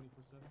Harmony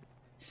 24/7.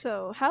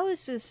 So, how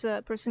is this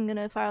person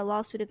gonna file a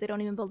lawsuit if they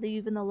don't even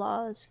believe in the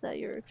laws that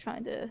you're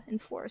trying to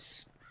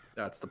enforce?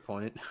 That's the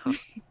point.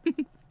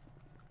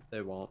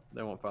 They won't.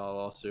 They won't file a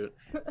lawsuit.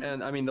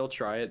 And I mean, they'll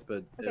try it,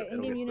 but Okay, it'll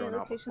in-game get unit thrown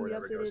out location before be it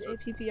ever goes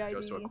updated.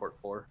 goes to a APPID. court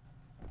floor.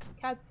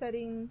 Cat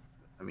setting.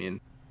 I mean,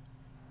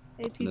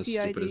 nothing as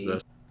stupid as APPID.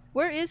 this.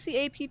 Where is the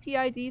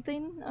APPID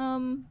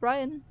thing?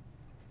 Brian,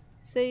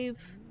 save.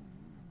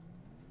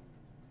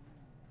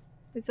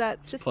 Is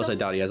that system? Plus, I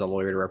doubt he has a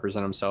lawyer to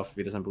represent himself if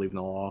he doesn't believe in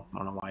the law. I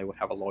don't know why he would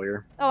have a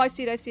lawyer. Oh, I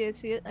see it. I see it. I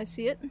see it. I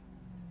see it.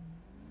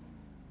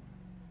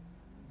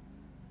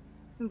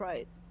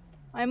 Right.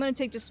 I'm gonna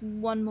take just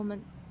one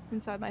moment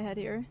inside my head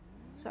here.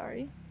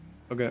 Sorry.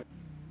 Okay.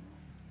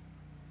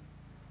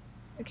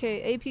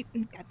 Okay, AP.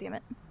 God damn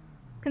it.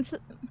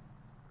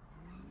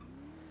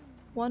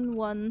 1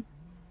 1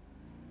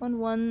 1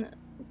 1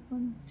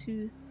 1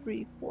 2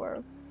 3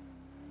 4.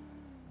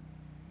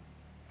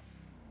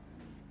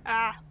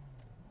 Ah.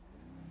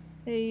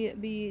 A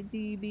B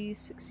D B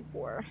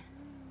 64.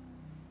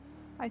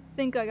 I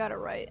think I got it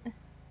right.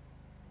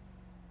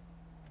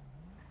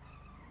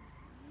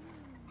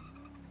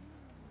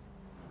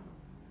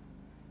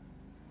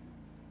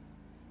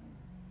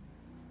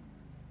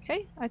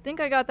 Okay, I think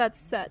I got that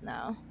set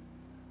now.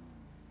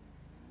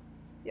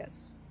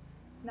 Yes.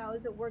 Now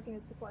is it working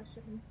is the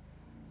question.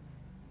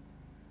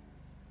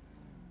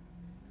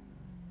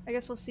 I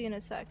guess we'll see in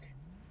a sec.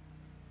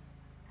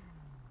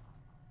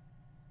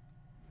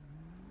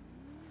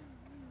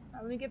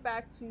 Let me get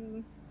back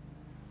to...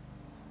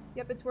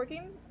 Yep, it's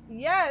working?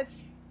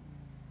 Yes!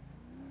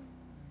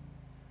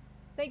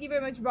 Thank you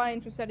very much,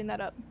 Brian, for setting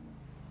that up.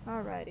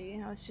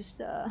 Alrighty, I was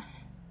just,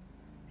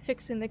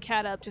 fixing the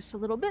cat up just a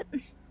little bit.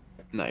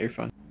 No, you're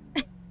fine.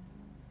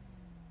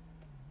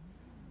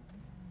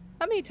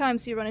 How many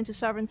times do you run into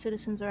sovereign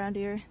citizens around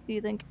here, do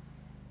you think?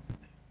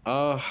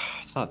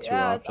 It's not too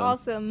Yeah, often. it's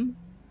awesome.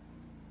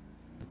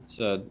 It's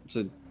a,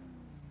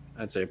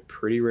 I'd say a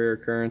pretty rare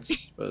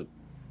occurrence, but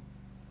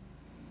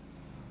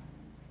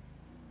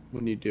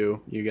when you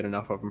do, you get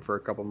enough of them for a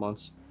couple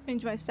months.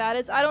 Change my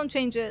status? I don't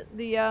change it.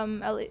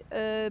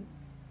 The,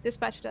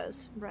 dispatch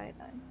does. Right,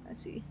 I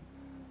see.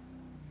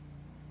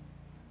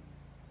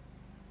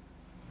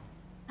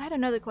 I had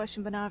another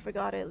question, but now I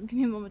forgot it. Give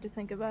me a moment to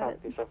think about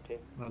it.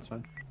 That's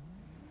fine.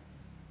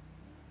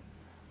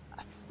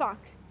 Fuck.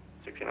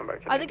 16 on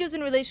back to I think it was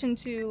in relation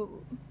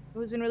to... It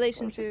was in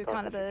relation to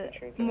kind of the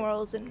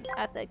morals and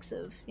ethics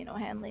of, you know,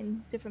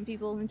 handling different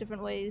people in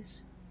different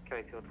ways.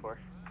 County 214.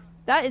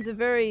 That is a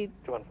very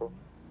 214.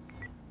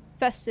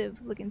 festive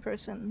looking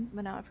person,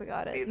 but now I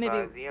forgot it.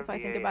 Maybe if I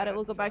think about it,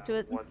 we'll go back to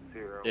it.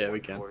 Yeah, we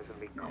can. Is gonna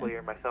be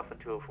clear. Myself and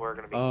 204 are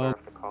gonna be Um, clear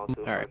off the call.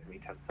 204 alright. is gonna be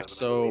 10-7.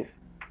 So,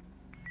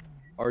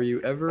 are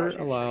you ever Roger,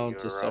 allowed you're,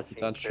 to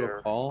self-attach to a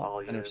clear call? all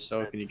And if units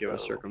so, can you give a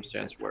at,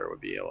 circumstance where it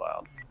would be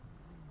allowed?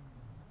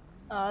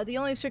 The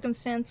only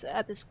circumstance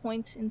at this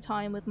point in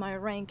time with my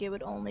rank, it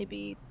would only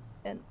be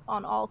an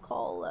on all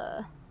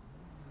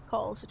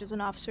calls, such as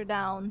an officer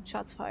down,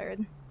 shots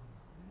fired.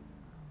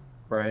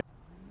 Right.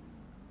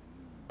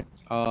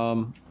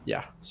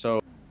 Yeah.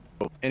 So,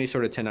 any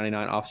sort of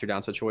 1099 officer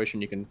down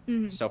situation, you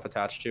can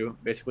self-attach to.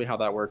 Basically, how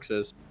that works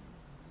is,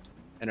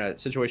 in a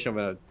situation of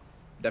a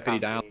deputy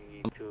down,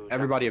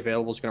 everybody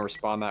available is going to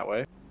respond that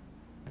way.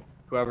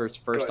 Whoever's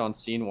first on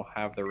scene will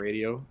have the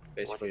radio.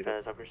 Basically,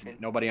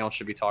 nobody else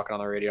should be talking on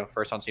the radio.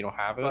 First on scene will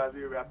have it,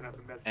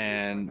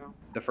 and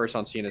the first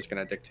on scene is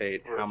going to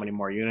dictate how many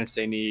more units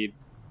they need,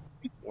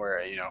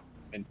 where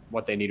and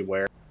what they need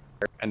where,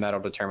 and that'll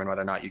determine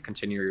whether or not you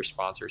continue your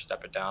response or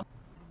step it down.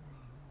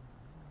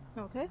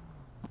 Okay.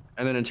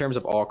 And then in terms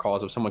of all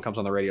calls, if someone comes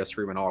on the radio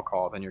screaming all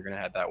call, then you're going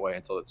to head that way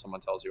until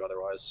someone tells you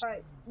otherwise. All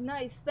right,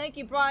 nice. Thank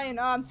you, Brian.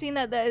 I'm seeing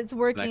that it's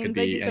working. That could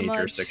Thank be you so any much.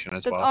 jurisdiction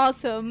as That's well.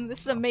 awesome.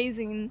 This is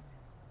amazing.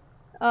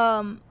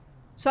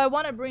 So I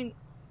want to bring.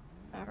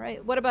 All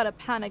right. What about a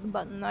panic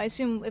button? I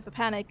assume if a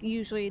panic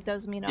usually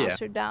does mean Yeah.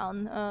 officer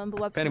down. But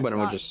what's Panic button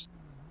will not. just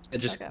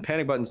Okay.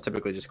 panic buttons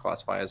typically just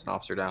classify as an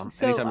officer down.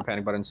 So, Anytime a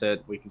panic button's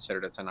hit, we consider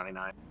it a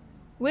 1099.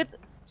 With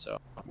So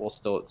we'll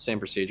still same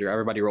procedure.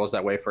 Everybody rolls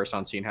that way. First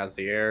on scene has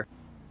the air,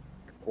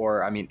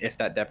 or I mean, if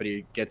that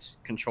deputy gets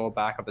control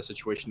back of the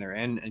situation they're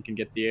in and can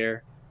get the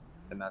air,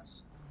 then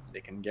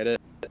they can get it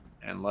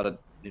and let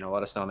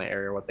us know in the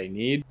area what they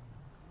need.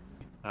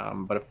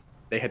 But if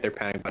they hit their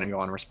panic button and go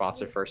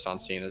unresponsive, first on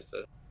scene is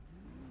the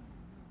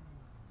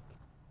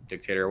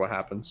dictator of what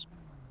happens.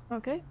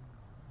 Okay.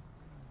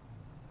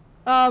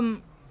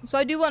 So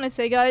I do want to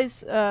say,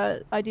 guys,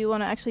 I do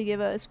want to actually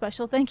give a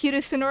special thank you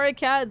to Sonora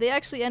Cat. They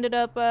actually ended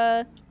up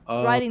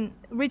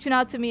reaching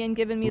out to me and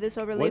giving me this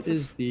overlay. What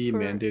is the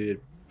mandated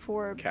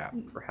for cap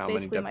for how many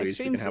basically my deputies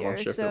we can streams have on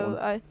here? shift So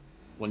at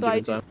one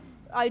given time?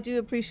 I do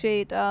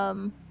appreciate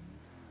the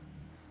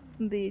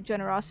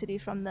generosity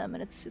from them,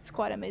 and it's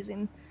quite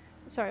amazing.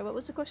 Sorry, what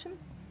was the question?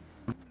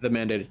 The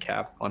mandated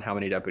cap on how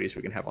many deputies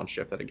we can have on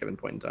shift at a given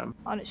point in time.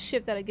 On a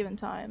shift at a given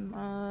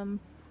time.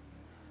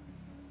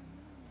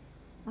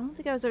 I don't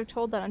think I was ever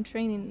told that on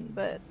training,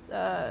 but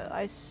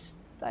I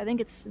think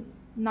it's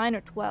 9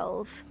 or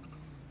 12.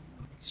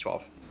 It's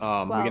 12. We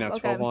can have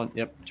 12 on.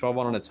 Yep, 12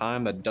 on at a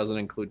time. That doesn't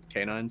include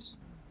canines.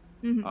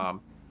 And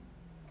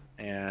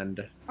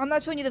I'm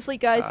not showing you the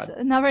fleet, guys.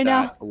 Not right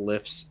now. That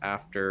lifts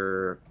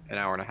after an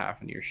hour and a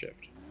half in your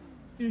shift.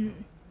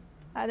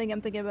 I think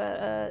I'm thinking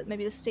about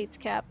maybe the state's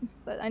cap,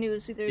 but I knew it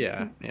was either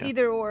Yeah.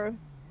 either or.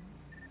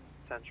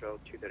 Central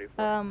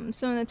 234.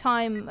 So in the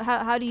time,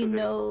 how do you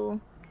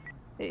know?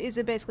 Is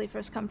it basically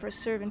first come first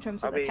serve in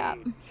terms of the cap?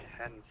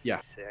 Yeah.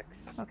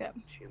 Okay.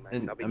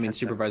 And I mean,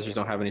 supervisors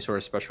don't have any sort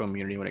of special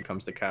immunity when it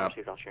comes to cap.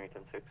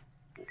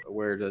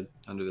 We're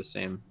under the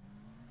same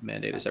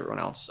mandate as everyone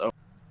else. So.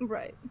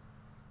 Right.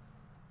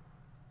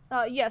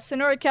 Yes,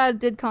 Sonora Cat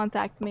did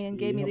contact me and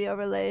gave me the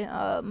overlay.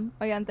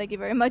 Again, thank you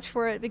very much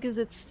for it because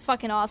it's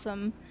fucking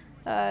awesome.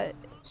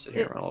 Sit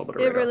here on a little bit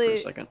of it radar really for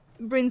a second.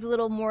 brings a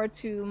little more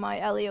to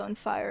my Leo and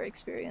Fire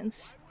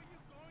experience.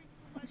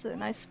 It's a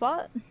nice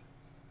spot.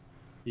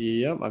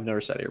 Yep, I've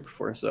never sat here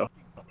before, so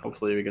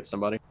hopefully we get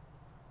somebody.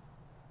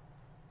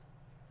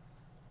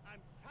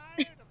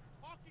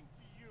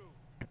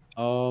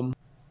 All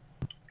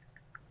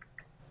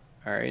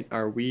right,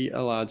 are we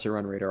allowed to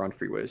run radar on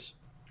freeways?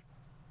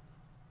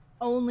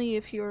 Only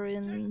if you're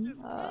in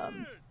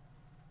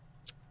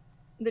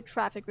the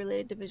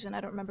traffic-related division.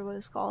 I don't remember what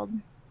it's called.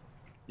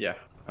 Yeah,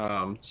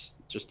 it's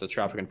just the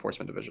traffic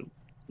enforcement division.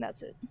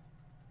 That's it.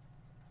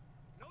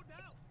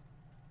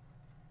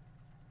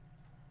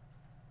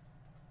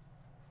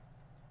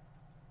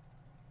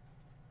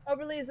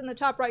 Overlay is in the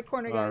top right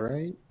corner,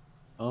 guys.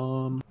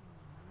 All right.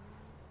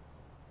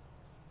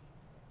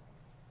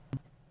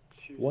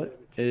 What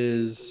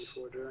is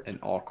an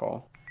all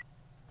call?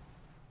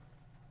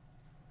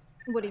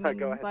 What do you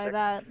mean by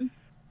that?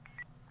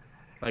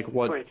 Like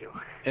what?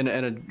 In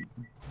a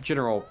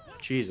general,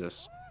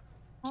 Jesus.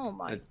 Oh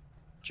my. A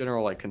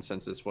general like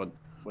consensus. What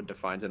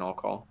defines an all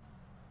call?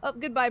 Oh,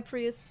 goodbye,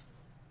 Prius.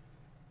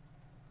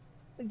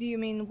 Do you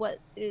mean what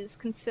is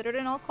considered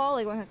an all call,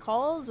 like when it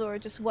calls, or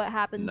just what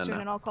happens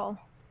during an all call?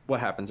 What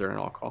happens during an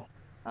all call?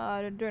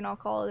 During all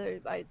call,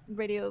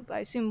 radio. I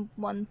assume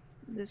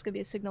there's gonna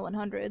be a signal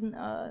 100.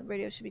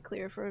 Radio should be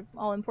clear for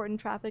all important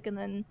traffic, and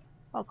then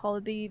all call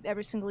would be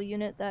every single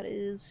unit that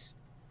is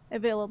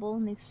available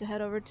needs to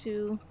head over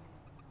to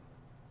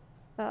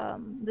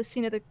the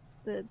scene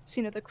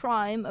of the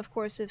crime. Of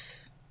course,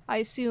 I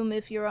assume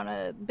if you're on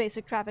a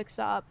basic traffic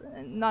stop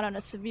and not on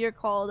a severe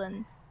call,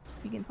 then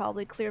you can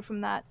probably clear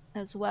from that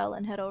as well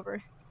and head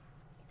over.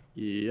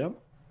 Yep,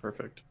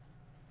 perfect.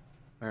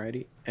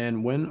 Alrighty.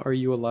 And when are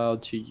you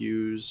allowed to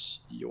use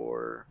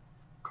your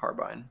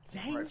carbine?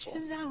 Danger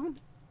zone.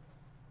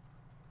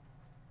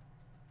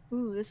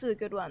 Ooh, this is a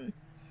good one.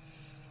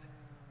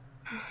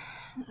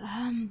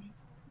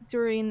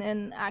 During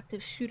an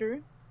active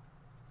shooter.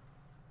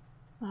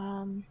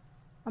 I'm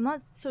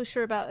not so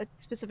sure about a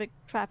specific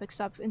traffic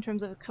stop in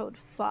terms of code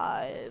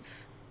 5.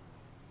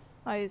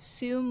 I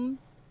assume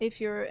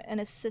if you're an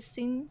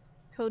assisting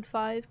code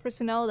 5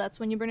 personnel, that's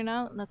when you bring it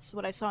out. That's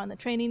what I saw in the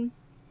training.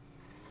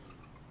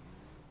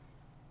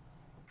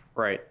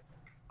 Right.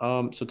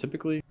 So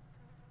typically,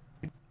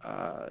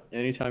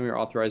 anytime you're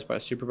authorized by a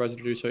supervisor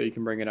to do so, you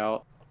can bring it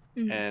out.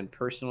 Mhm. And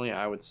personally,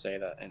 I would say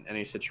that in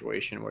any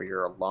situation where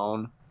you're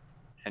alone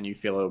and you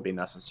feel it would be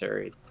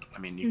necessary, I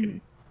mean, you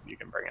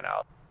can bring it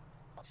out.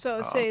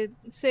 So say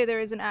there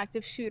is an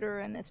active shooter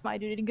and it's my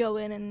duty to go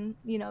in and,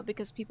 you know,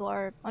 because people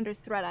are under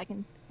threat, I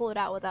can pull it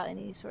out without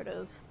any sort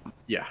of...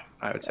 Yeah,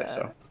 I would say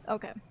so.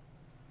 Okay.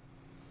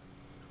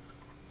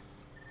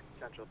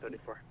 Central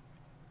 34.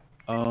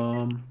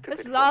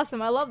 This is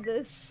awesome. I love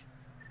this.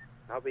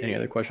 Any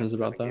other questions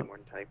about that?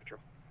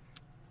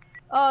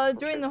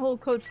 During the whole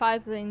Code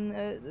 5 thing,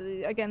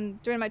 again,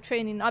 during my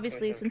training,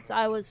 obviously, since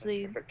I was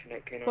the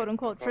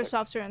quote-unquote first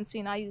officer on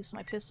scene, I used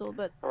my pistol,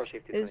 but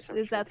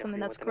is that something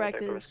that's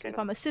correct? Is if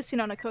I'm assisting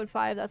on a Code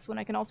 5, that's when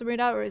I can also bring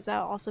it out, or is that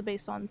also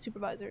based on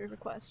supervisor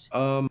request?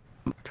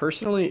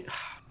 Personally,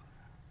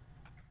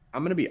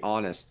 I'm gonna be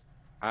honest.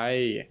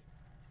 I'm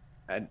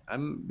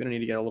gonna need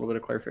to get a little bit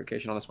of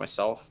clarification on this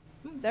myself.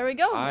 There we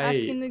go,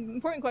 asking the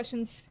important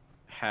questions.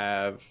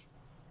 Have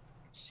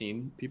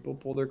seen people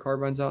pull their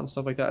carbines out and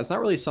stuff like that. It's not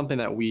really something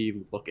that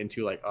we look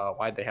into, like,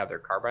 why'd they have their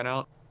carbine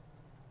out?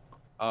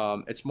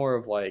 It's more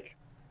of like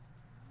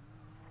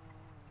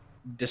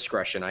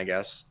discretion, I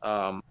guess.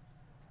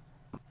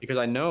 Because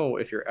I know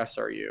if you're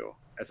SRU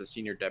as a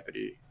senior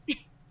deputy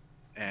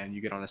and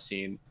you get on a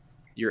scene,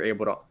 you're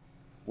able to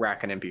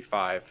rack an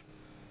MP5.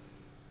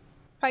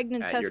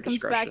 Pregnant at test your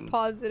comes back discretion.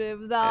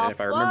 positive. And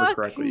if I remember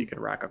correctly, you can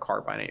rack a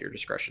carbine at your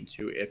discretion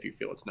too if you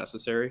feel it's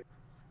necessary.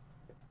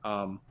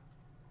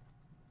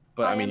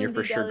 But I mean, you're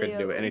for sure good to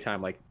do it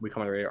anytime. Like we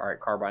come on the radio, all right,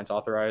 carbine's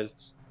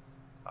authorized.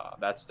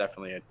 That's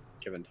definitely a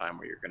given time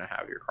where you're gonna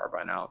have your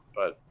carbine out.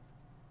 But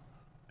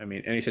I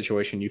mean, any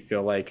situation you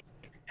feel like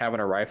having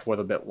a rifle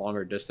with a bit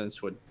longer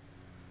distance would,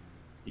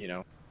 you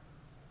know,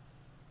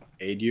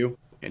 aid you,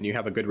 and you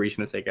have a good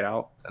reason to take it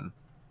out, then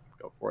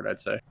go for it. I'd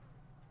say.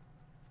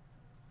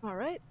 All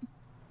right.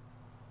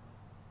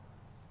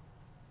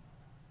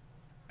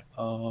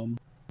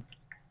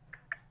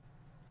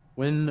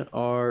 When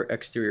are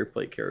exterior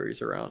plate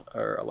carriers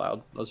are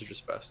allowed? Those are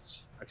just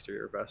vests,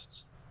 exterior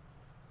vests.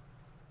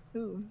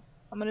 Ooh,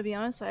 I'm gonna be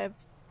honest, I have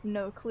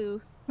no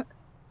clue.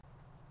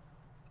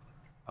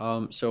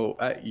 So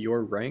at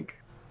your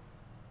rank,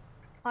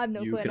 I have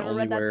no you clue. I can never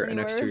only read that wear an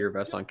anywhere. exterior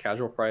vest on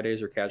casual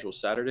Fridays or casual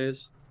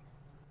Saturdays,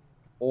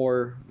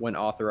 or when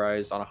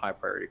authorized on a high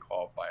priority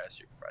call by a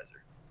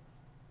supervisor.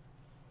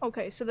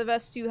 Okay, so the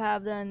vest you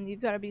have, then you've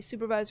got to be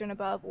supervisor and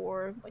above,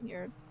 or when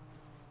you're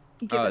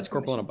given It's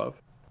corporal and permission.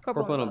 above.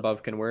 Corporal and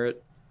above can wear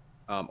it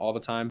all the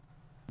time.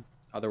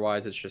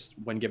 Otherwise, it's just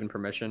when given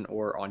permission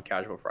or on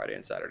casual Friday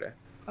and Saturday.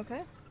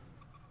 Okay.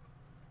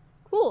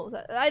 Cool.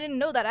 I didn't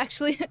know that,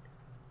 actually.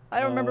 I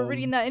don't remember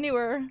reading that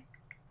anywhere.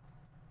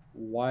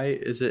 Why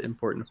is it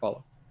important to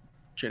follow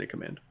chain of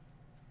command?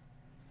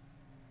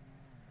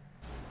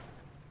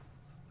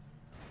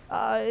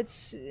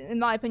 It's, in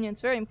my opinion,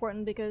 it's very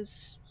important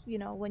because, you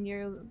know, when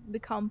you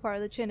become part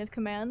of the chain of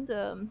command,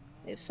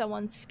 if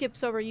someone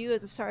skips over you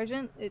as a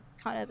sergeant, it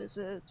kind of is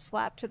a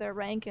slap to their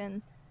rank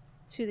and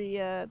to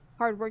the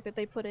hard work that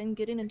they put in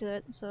getting into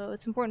it. So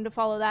it's important to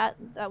follow that.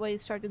 That way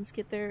sergeants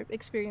get their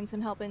experience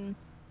in helping,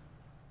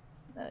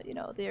 you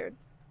know, their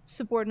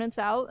subordinates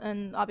out.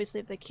 And obviously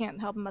if they can't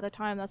help them at the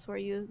time, that's where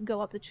you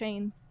go up the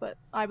chain. But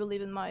I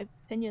believe, in my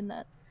opinion,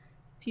 that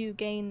if you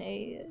gain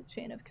a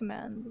chain of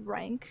command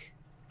rank,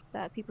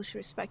 that people should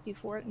respect you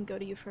for it and go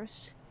to you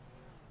first.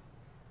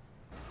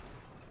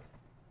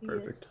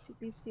 Perfect.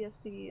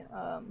 BCSD,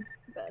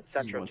 best.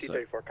 Central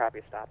 234, copy,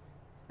 stop.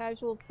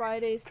 Casual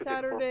Friday,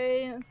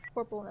 Saturday,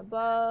 corporal and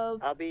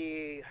above. I'll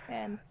be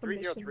and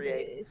permission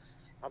 3038.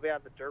 based. I'll be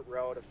on the dirt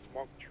road of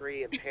Smoke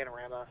Tree and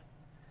Panorama.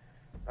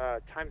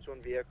 Times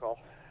one vehicle.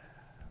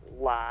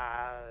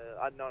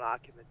 Unknown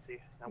occupancy.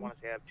 I want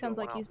to say I have Sounds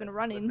like he's been with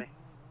running. me.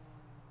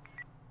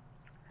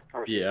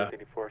 Yeah.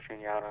 34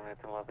 showing you out on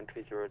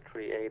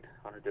 113038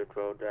 on a dirt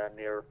road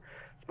near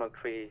Smoke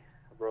Tree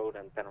Road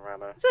and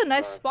Panorama. It's a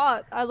nice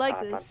spot. I like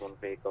this. Times one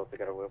vehicle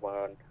together with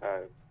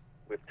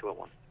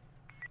 201.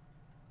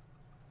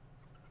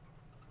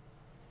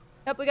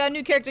 Yep, we got a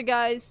new character,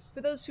 guys.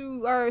 For those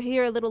who are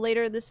here a little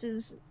later, this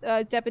is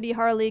Deputy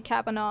Harley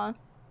Kavanaugh.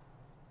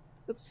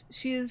 Oops,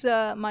 she is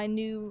my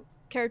new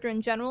character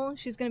in general.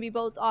 She's gonna be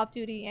both off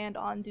duty and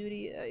on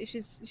duty.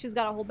 She's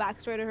got a whole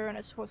backstory to her and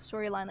a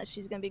storyline that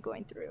she's gonna be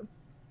going through.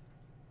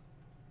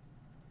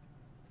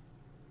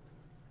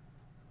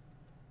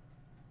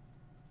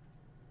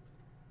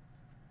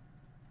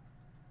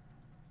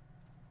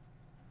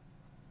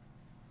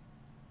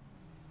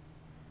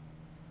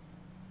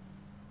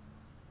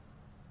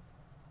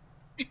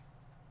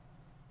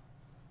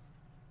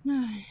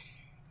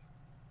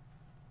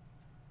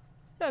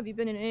 So, have you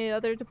been in any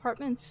other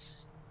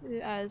departments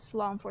as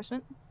law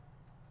enforcement?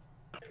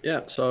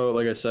 Yeah, so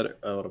like I said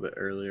a little bit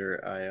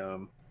earlier,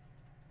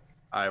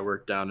 I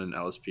worked down in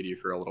LSPD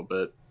for a little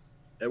bit.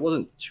 It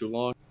wasn't too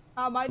long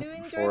How am I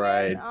doing before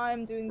during it? I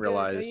I'm doing good.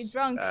 realized Are you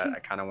drunk? that I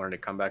kind of wanted to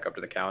come back up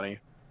to the county.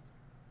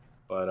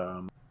 But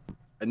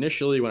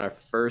initially, when I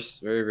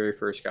very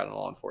first got into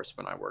law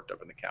enforcement, I worked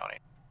up in the county.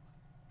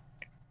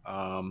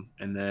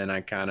 And then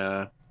I kind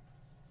of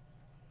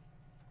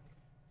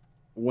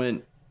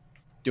went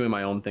doing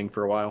my own thing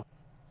for a while.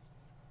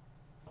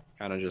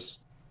 Kind of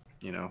just,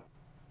 stopped doing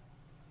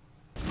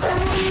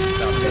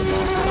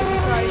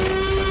law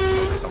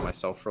enforcement, focused on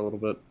myself for a little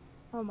bit.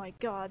 Oh my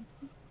god.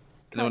 And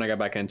then when I got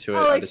back into it,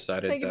 I Alex,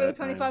 decided thank you for the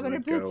that I 2,500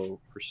 would bits. go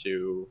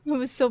pursue I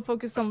was so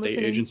focused a on state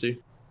listening.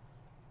 agency.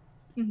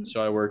 Mhm.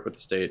 So I worked with the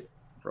state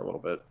for a little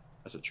bit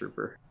as a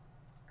trooper.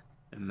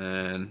 And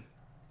then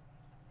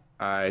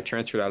I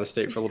transferred out of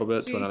state for a little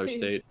bit to another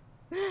state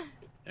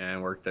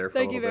and worked there for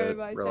Thank a you little very bit.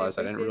 much. I Realized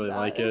I didn't appreciate really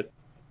like that. it.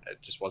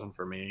 It just wasn't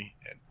for me.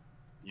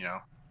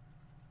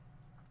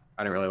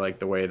 I didn't really like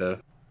the way the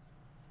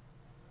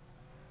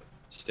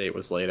state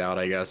was laid out,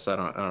 I guess. I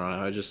don't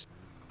know. It just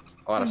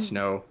a lot of Mhm.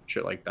 snow,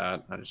 shit like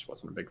that. I just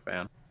wasn't a big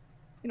fan.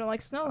 You don't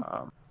like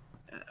snow?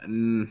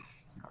 Not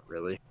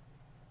really.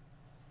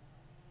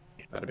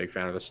 Not a big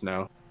fan of the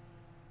snow.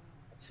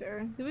 That's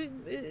fair.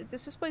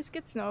 Does this place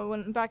get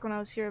snow? Back when I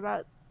was here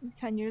about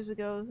 10 years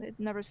ago, it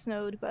never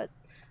snowed, but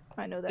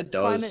I know that It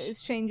does. climate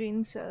is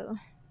changing, so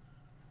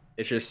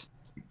It's just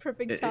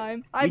perfect it- time.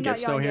 we I'm get not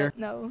snow young here. yet,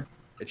 no.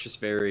 It's just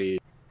very.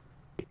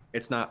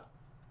 It's not,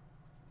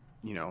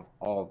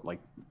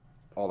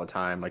 all the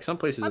time. Like some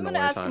places I'm in the gonna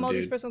ask wintertime, him all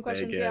dude, these personal they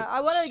questions. get Yeah, I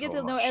want to so get to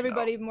know much snow.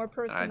 everybody more And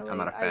personally. I'm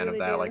not a I fan really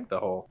of that. do. Like the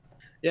whole.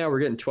 Yeah, we're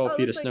getting 12 Oh, it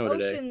feet of looks like snow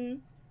today.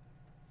 ocean.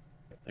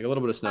 Like a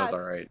little bit of snow is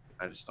Passed. all right.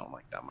 I just don't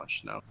like that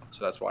much snow.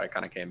 So that's why I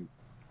kind of came.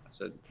 I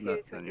said, no,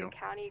 then,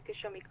 County, you can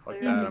show me like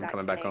clearly that. I'm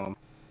coming back home.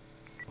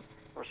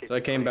 So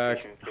I came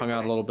back, hung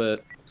out a little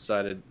bit,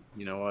 decided,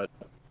 you know what?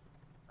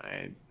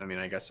 I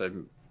guess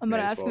I'm may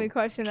gonna as ask him well a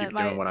question keep that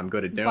doing might what I'm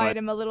good at doing. bite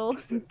him a little.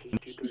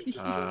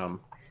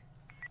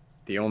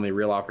 The only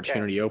real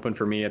opportunity open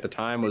for me at the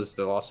time was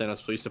the Los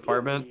Angeles Police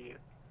Department,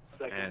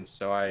 and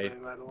so I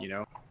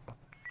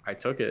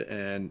took it.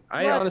 And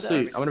I What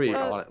honestly, the I'm gonna be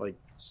fuck? honest, like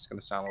it's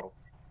gonna sound a little.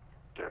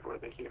 Careful,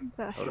 thank you.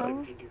 The Hold up. hell?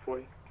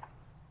 240.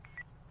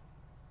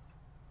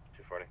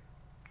 240.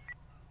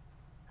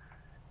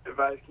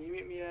 Advise, can you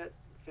meet me at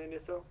San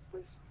Diego,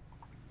 please?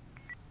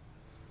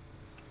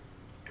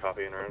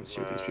 Copy and Let's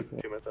see what these people.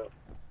 2 minutes out.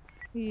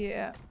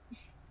 Yeah.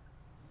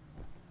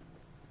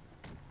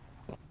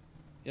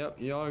 Yep,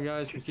 y'all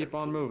guys can keep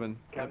on moving.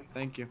 Yep,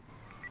 thank you.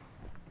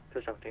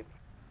 217.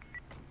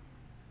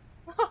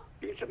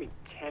 You can show me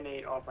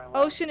 10-8 off my line.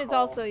 Ocean is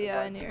also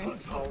in here.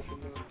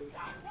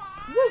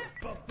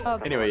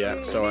 Anyway,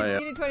 yeah, so I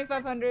You need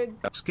 2,500. I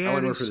went Scary,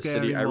 over for the scary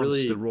city. I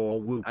monster roar,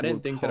 really, whoop, I didn't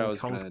whoop, think that I honk,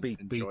 was gonna honk, beep,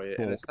 enjoy beep, it,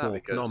 and bork, it's not bork,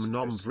 because nom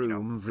nom there's,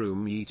 vroom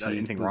vroom yeet not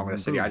anything yeet, wrong with boom,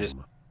 the city. I just,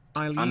 boom.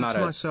 I I'm lead not a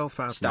myself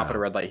out stop at a now.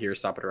 red light here,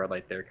 stop at a red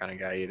light there kind of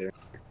guy either.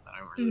 I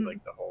don't really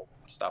like the whole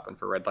stopping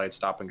for red lights,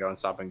 stop and go and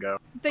stop and go.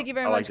 Thank you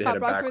very I like much, to hit a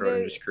Pop Rock, back for road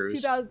and the just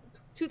cruise.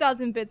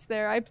 2,000 bits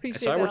there. I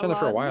appreciate So I that worked a on there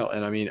for a lot. while,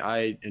 and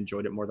I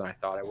enjoyed it more than I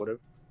thought I would have.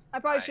 I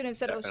probably shouldn't have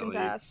said Ocean definitely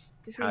Pass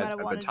because he had might have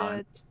a good wanted to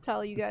time.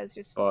 tell you guys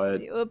just.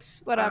 But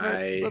Oops, whatever.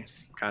 I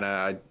Whoops.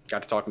 I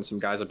got to talking to some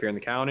guys up here in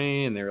the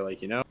county, and they were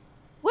like,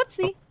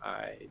 Whoopsie.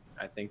 I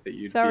think that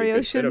you'd Sorry, be a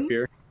good fit Ocean. up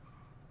here.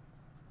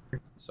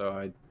 So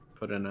I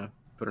put in a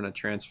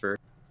transfer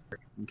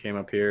and came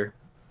up here.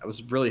 I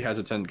was really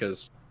hesitant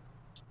because,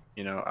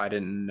 I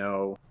didn't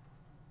know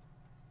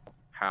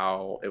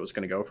how it was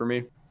going to go for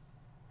me.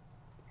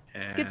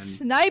 And Get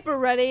sniper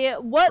ready.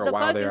 What for a the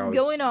while fuck there, is I was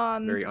going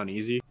on? very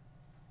uneasy.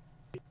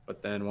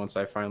 But then once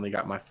I finally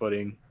got my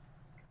footing,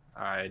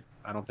 I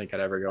don't think I'd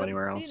ever go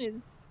anywhere else.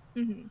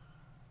 Mm-hmm. Do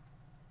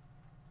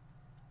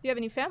you have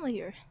any family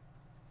here?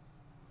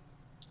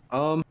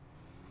 Well,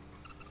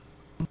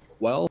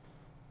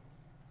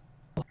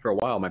 for a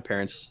while my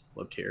parents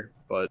lived here,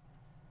 but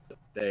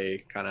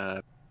they kind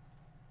of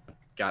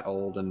got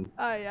old and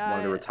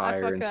wanted to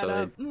retire, and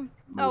so they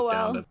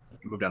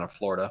moved down to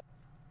Florida,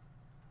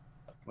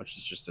 which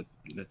is just a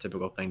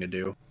typical thing to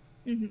do.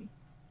 Mm-hmm.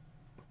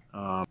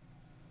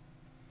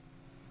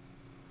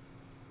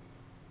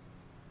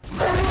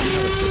 I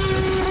have a sister.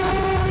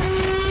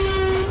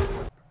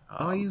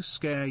 Are you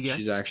scared yet?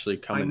 She's actually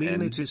coming I mean,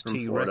 in it is from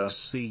T-Rex Florida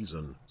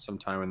season.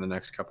 sometime in the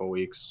next couple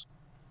weeks,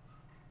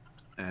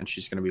 and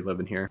she's gonna be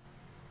living here.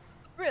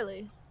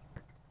 Really?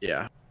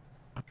 Yeah,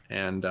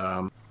 and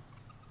I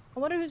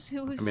wonder who's.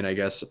 I mean, I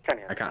guess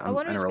I'm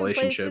wonder in a who's gonna play his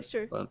relationship,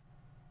 sister. but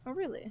Oh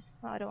really?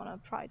 Well, I don't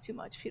want to pry too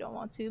much if you don't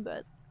want to,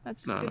 but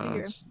that's no, good to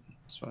hear. it's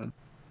fine.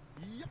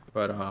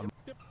 But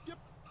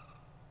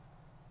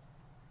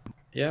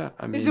yeah,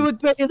 I mean, Is it with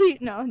Bailey?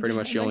 No, pretty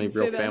much the I'm not only gonna say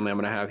real that. family I'm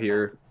gonna have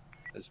here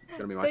is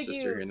gonna be my Thank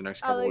sister you, here in the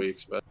next couple Alex,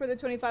 weeks. But for the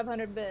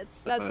 2,500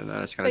 bits. other That's than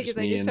that, it's kinda thank you,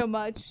 just me and so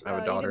much. I have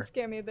a You daughter. did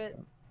scare me a bit.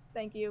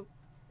 Thank you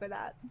for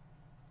that.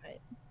 Right.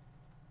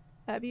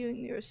 Have you and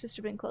your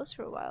sister been close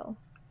for a while?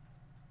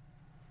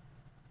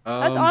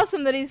 That's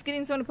awesome that he's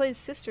getting someone to play his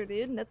sister,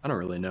 dude. That's. I don't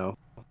really know.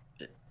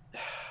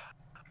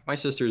 My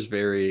sister's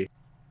very.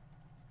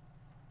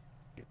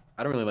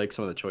 I don't really like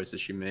some of the choices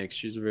she makes.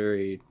 She's a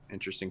very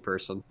interesting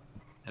person,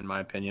 in my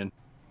opinion.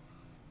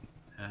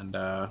 And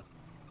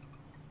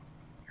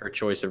her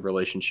choice of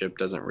relationship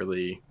doesn't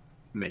really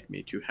make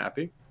me too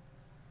happy.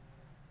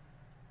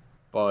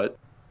 But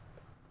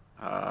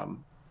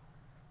I'm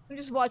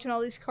just watching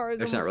all these cars.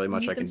 there's not really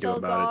much I can do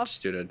about off. it,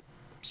 just due to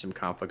some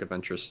conflict of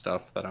interest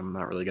stuff that I'm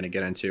not really going to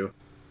get into.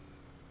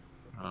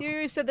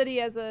 You said that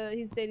he's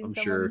dating I'm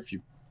someone. sure if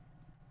you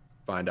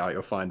find out,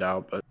 you'll find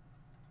out. But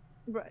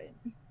right.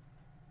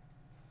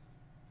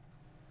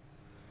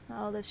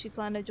 Oh, does she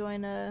plan to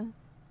join the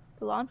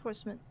law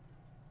enforcement?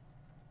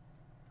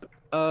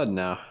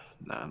 No.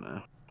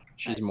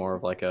 She's more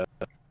of like a.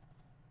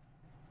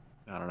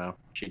 I don't know.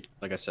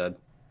 Like I said,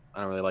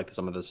 I don't really like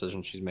some of the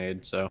decisions she's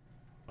made, so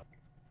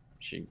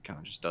she kind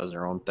of just does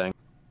her own thing.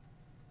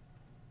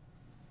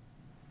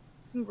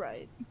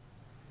 Right.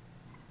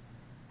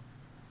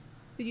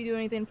 Did you do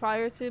anything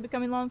prior to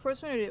becoming law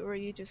enforcement, or were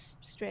you just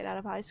straight out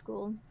of high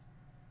school?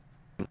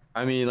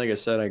 I mean, like I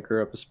said, I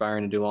grew up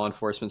aspiring to do law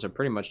enforcement, so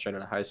pretty much straight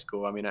out of high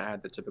school. I mean, I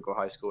had the typical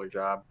high schooler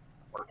job,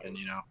 working,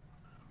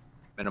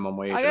 minimum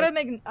wage. I gotta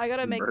make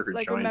burger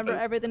like joint, remember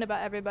but everything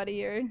about everybody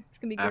here. It's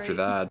gonna be great. after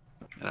that,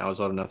 and I was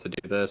old enough to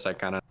do this, I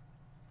kind of,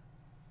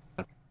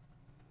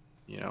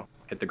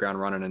 hit the ground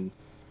running and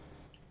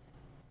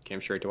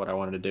came straight to what I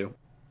wanted to do.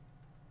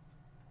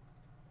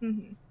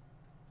 Mm-hmm.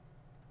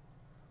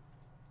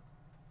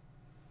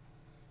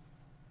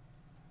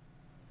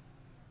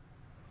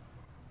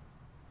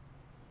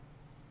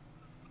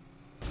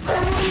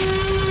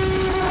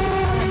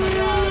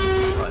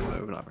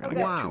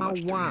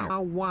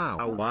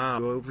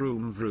 Wow,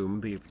 vroom vroom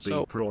beep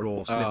beep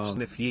roar sniff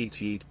sniff yeet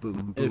yeet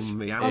boom boom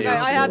meow. Okay,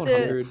 I had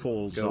to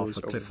falls off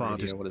a cliff.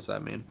 What does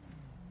that mean?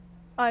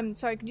 I'm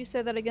sorry, could you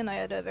say that again? I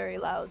had a very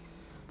loud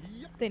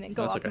thing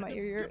go That's off in okay. my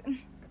ear.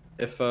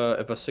 If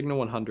a signal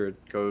 100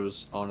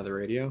 goes onto the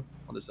radio,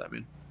 what does that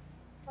mean?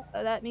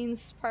 That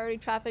means priority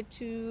traffic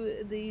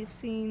to the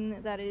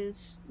scene that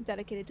is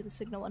dedicated to the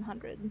signal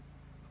 100.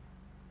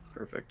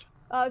 Perfect.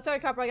 Sorry,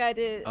 Copper, I had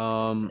to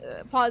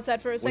pause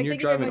that for a second. When you're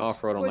Thank you very driving much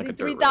off-road on for like the a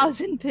dirt road,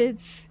 3,000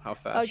 bits. how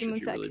fast give me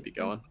should you one really second. be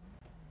going?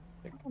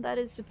 That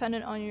is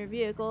dependent on your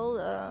vehicle.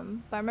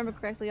 If I remember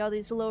correctly, all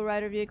these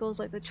low-rider vehicles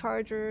like the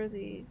Charger,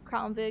 the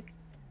Crown Vic,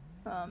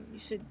 you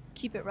should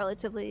keep it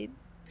relatively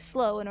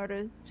slow in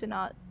order to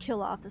not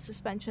kill off the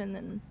suspension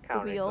and the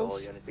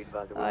wheels.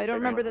 I don't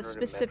remember the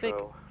specific.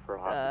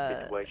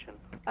 I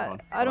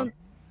don't.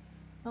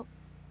 Oh.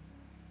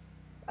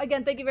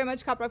 Again, thank you very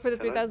much, Coprock, for the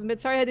 3,000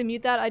 bits. Sorry I had to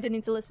mute that. I didn't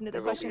need to listen to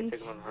the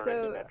questions.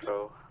 So,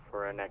 Metro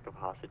for an active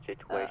hostage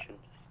situation.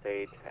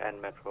 State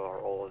and Metro are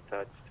all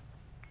attached.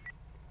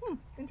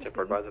 Interesting.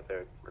 Super advise if they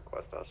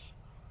request us.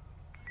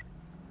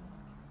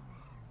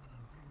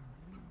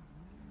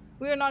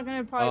 We are not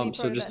going to probably.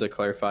 So just to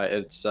clarify,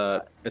 it's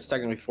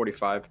technically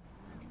 45.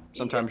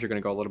 Sometimes you're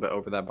gonna go a little bit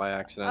over that by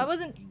accident.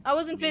 I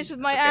wasn't finished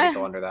with my It's okay to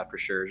go under that for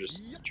sure.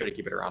 Just try to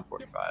keep it around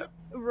 45.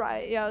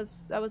 Right. Yeah,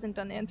 I wasn't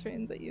done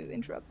answering, but you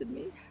interrupted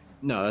me.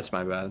 No, that's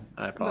my bad.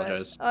 I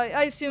apologize. But,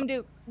 I assumed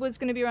it was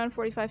going to be around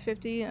 45,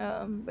 50.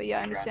 But yeah,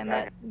 I understand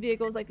that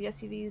vehicles like the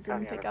SUVs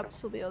and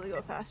pickups will be able to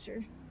go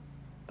faster.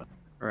 All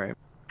right.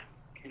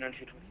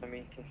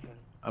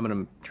 I'm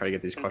gonna try to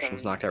get these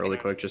questions knocked out really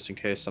quick, just in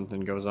case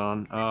something goes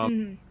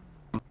on.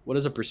 What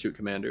is a pursuit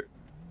commander?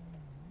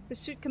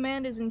 Pursuit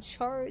Command is in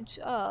charge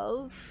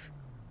of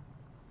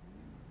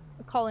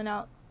calling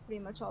out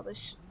pretty much all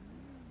this.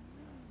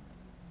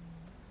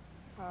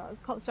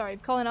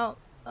 Calling out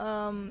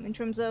in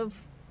terms of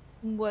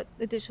what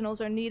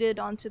additionals are needed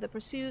onto the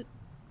pursuit.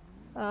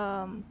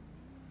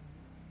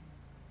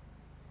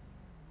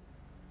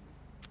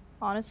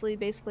 Honestly,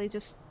 basically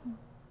just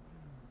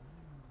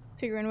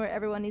figuring where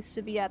everyone needs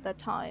to be at that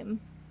time.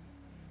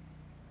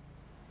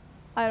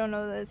 I don't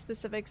know the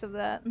specifics of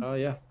that. Oh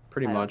yeah,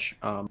 pretty much.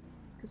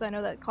 Because I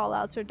know that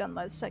call-outs are done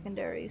by the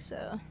secondary,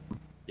 so...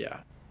 Yeah.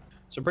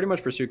 So pretty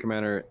much Pursuit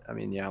Commander, I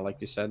mean, yeah, like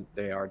you said,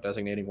 they are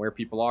designating where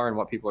people are and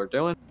what people are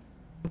doing.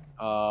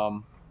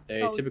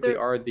 They typically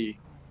are the...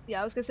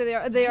 Yeah, I was gonna say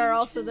they are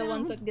also the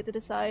ones that get to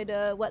decide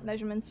what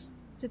measurements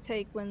to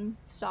take when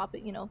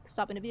stopping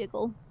a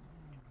vehicle.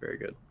 Very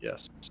good,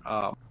 yes.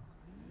 I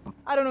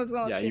don't know what's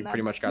going on. Yeah, you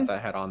pretty much got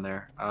that head on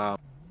there.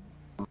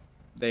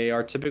 They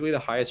are typically the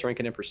highest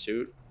ranking in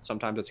Pursuit.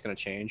 Sometimes it's going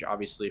to change.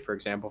 Obviously, for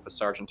example, if a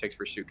sergeant takes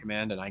Pursuit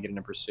Command and I get in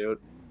a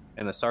Pursuit,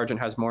 and the sergeant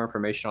has more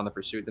information on the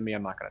pursuit than me,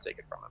 I'm not going to take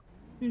it from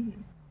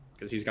him.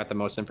 Because he's got the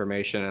most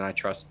information, and I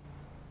trust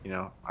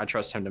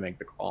him to make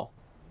the call.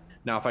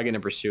 Now, if I get in a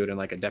Pursuit and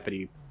like a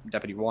deputy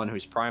one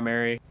who's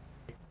primary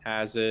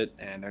has it,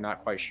 and they're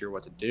not quite sure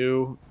what to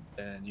do,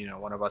 then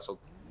one of us will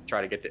try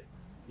to get the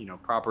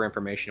proper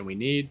information we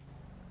need.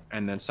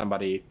 And then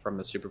somebody from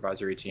the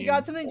supervisory team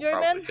got something, will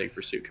German? probably take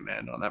Pursuit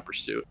Command on that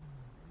pursuit.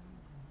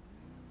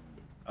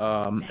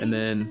 And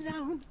then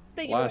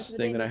last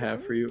thing that I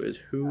have for you is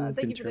who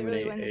can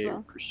terminate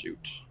a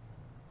pursuit.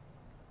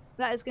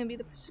 That is going to be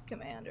the pursuit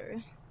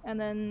commander. And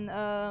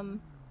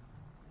then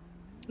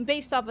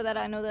based off of that,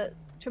 I know that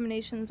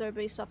terminations are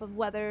based off of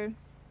weather,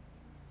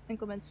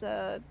 inclements,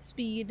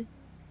 speed,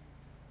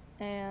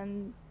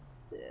 and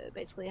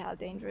basically how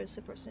dangerous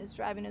the person is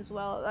driving as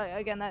well.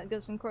 Again, that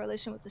goes in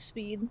correlation with the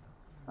speed.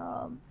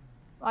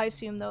 I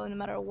assume though, no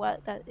matter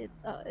what, that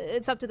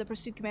it's up to the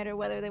pursuit commander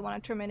whether they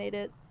want to terminate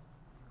it.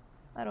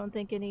 I don't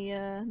think any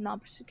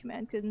non-pursuit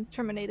command could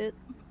terminate it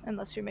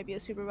unless you're maybe a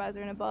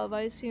supervisor and above,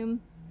 I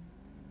assume.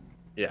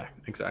 Yeah,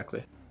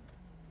 exactly.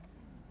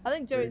 I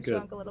think Very Jerry's good.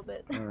 drunk a little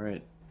bit. All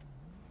right.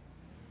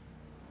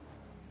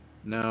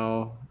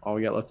 Now, all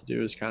we got left to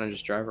do is kind of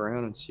just drive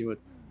around and see what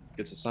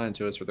gets assigned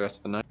to us for the rest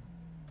of the night.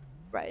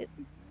 Right.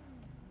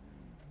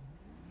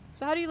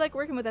 So how do you like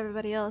working with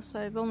everybody else?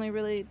 I've only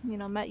really,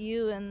 met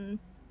you and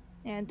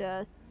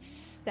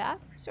Staff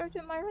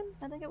Sergeant Myron,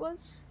 I think it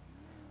was.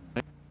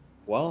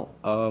 Well,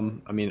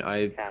 I mean,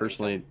 I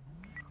personally...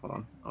 Hold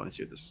on. I want to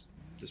see what this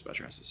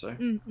dispatcher has to say.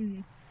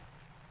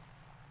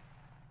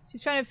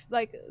 She's trying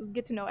to,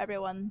 get to know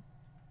everyone.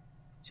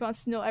 She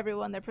wants to know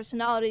everyone, their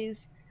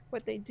personalities,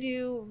 what they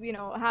do,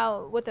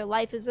 what their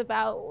life is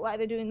about, why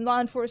they're doing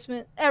law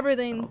enforcement,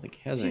 everything. I don't think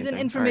he has She's anything. an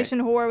information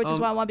whore, which is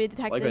why I want to be a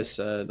detective. Like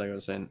I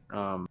was saying,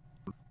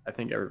 I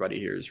think everybody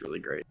here is really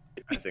great.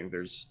 I think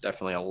there's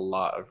definitely a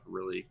lot of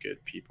really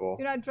good people.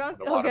 You're not drunk?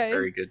 A lot of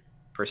very good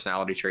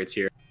personality traits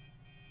here.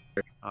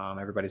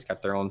 Everybody's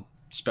got their own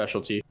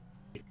specialty,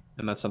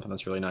 and that's something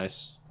that's really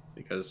nice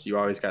because you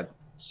always got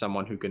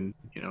someone who can,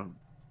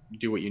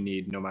 do what you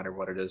need no matter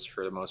what it is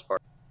for the most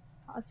part.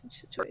 Awesome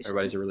situation.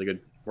 Everybody's a really good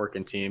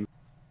working team.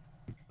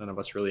 None of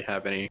us really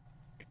have any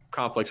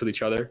conflicts with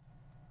each other.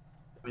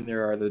 I mean,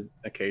 there are the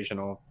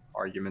occasional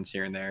arguments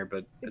here and there,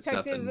 but it's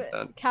nothing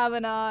that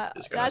Kavanaugh.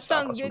 is going to That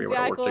stop sounds us from good, being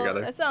able to work Jackal.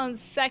 together. That sounds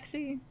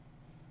sexy.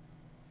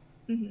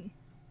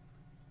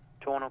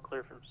 210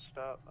 clear from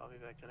stop. I'll be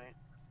back tonight.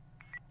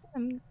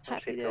 I'm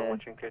happy to.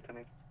 Watching clear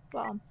tonight.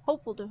 Well, I'm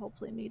hopeful to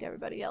hopefully meet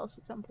everybody else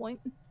at some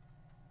point.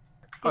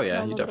 Oh Get to yeah,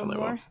 know you a little definitely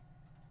more. will.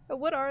 But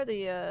what are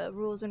the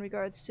rules in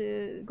regards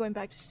to going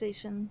back to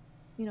station,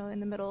 in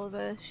the middle of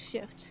a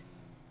shift?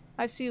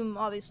 I assume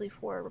obviously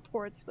for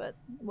reports, but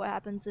what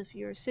happens if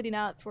you're sitting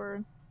out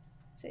for,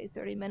 say,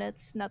 30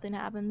 minutes, nothing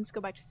happens, go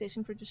back to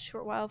station for just a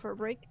short while for a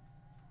break?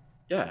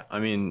 Yeah, I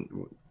mean,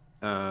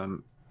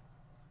 I'd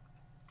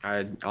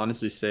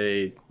honestly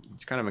say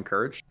it's kind of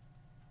encouraged.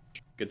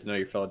 Get to know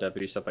your fellow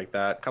deputies, stuff like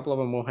that. A couple of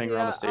them will hang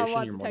around the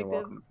station. You're more than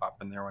welcome to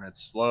pop in there when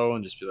it's slow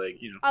and just be like,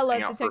 I love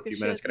hang out for a few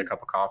detective minutes, shit. get a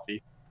cup of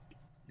coffee,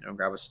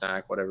 grab a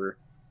snack, whatever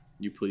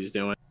you please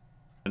doing.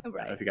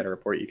 Right. If you got a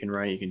report you can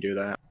write, you can do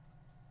that.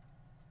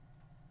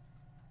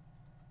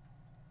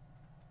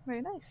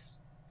 Very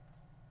nice.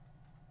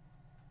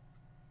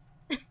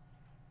 Well,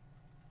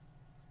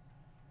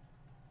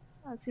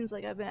 it seems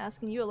like I've been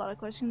asking you a lot of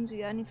questions. You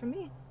got any for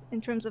me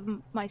in terms of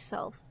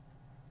myself?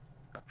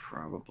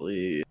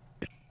 Probably.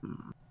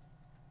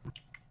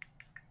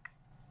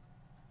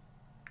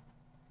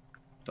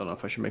 Don't know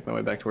if I should make my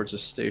way back towards the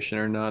station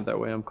or not. That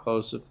way I'm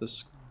close if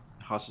this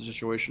hostage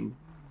situation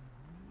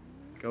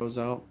goes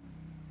out.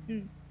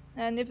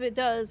 And if it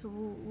does,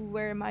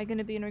 where am I going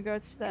to be in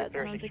regards to that?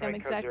 I don't think I'm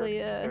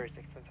exactly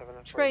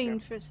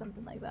trained for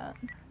something like that.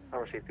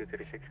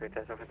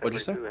 What'd you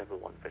say?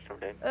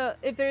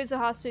 If there is a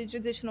hostage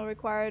additional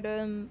required,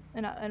 and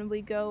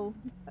we go,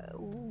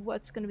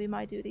 what's going to be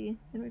my duty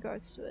in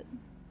regards to it?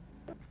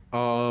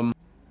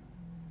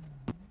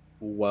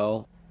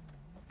 Well,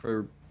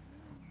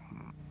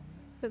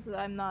 because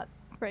I'm not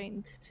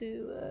trained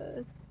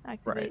to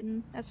activate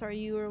an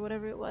SRU or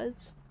whatever it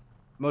was.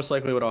 Most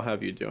likely what I'll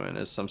have you doing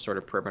is some sort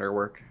of perimeter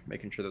work,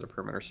 making sure that the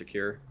perimeter's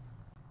secure.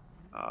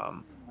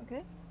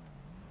 Okay.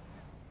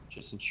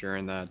 Just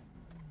ensuring that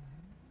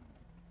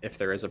if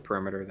there is a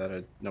perimeter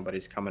that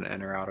nobody's coming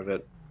in or out of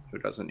it who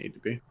doesn't need to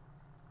be.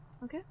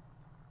 Okay.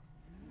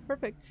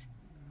 Perfect.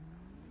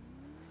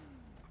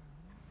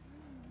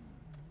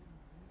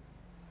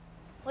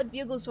 What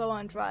vehicles do I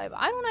want to drive?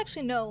 I don't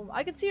actually know.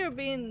 I could see her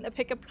being a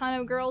pickup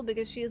kind of girl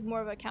because she is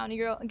more of a county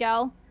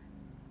gal.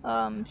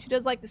 She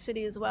does like the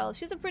city as well.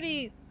 She's a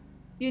pretty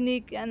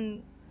unique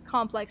and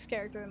complex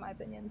character in my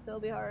opinion, so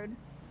it'll be hard.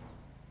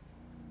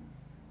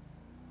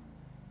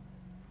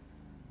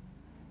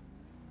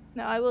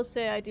 Now, I will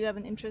say I do have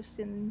an interest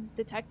in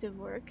detective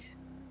work.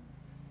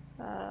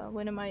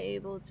 When am I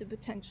able to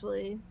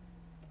potentially,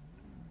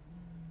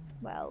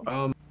 well,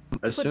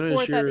 as put soon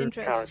forth as that you're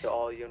interest? To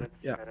all units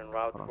Yeah. head en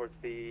route towards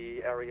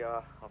the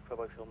area of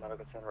Public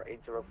Medical Center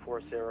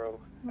 8040. Okay.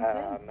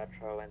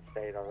 Metro and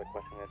State are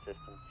requesting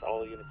assistance.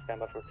 All units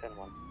stand by for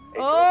 10-1.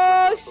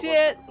 Oh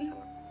shit!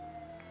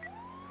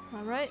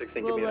 Alright,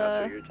 16 we'll can be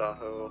out to Utah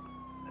Tahoe,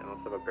 and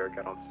let's have a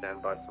Bearcat on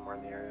standby somewhere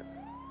in the area.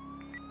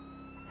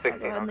 I'll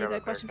go ahead and leave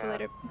that question for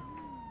later.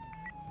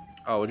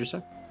 Oh, what'd you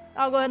say?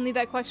 I'll go ahead and leave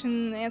that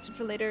question answered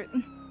for later.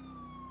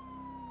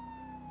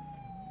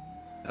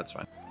 That's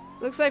fine.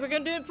 Looks like we're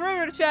gonna do a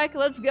perimeter check.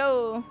 Let's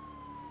go.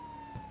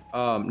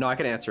 No, I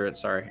can answer it.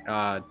 Sorry.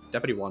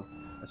 Deputy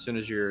 1. As soon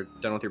as you're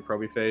done with your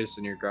probie phase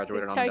and you're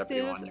graduated on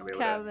Deputy 1, you'll be able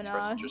to express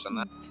Kavanaugh. interest on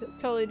that.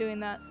 Totally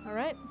doing that. All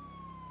right.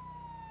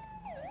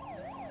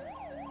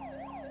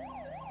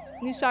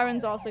 New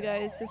sirens also,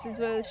 guys. This is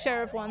the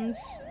sheriff ones.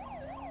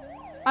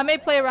 I may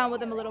play around with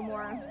them a little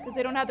more because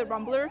they don't have the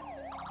rumbler.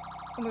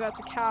 Oh my god, it's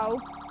a cow.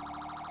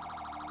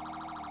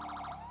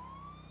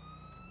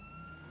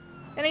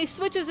 And he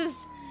switches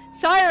his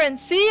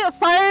sirens. See,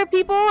 fire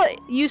people,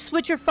 you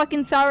switch your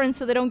fucking sirens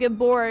so they don't get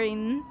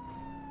boring.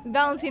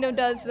 Valentino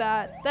does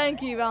that.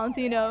 Thank you,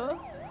 Valentino.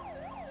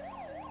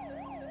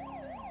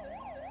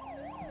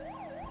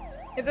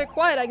 If they're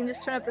quiet, I can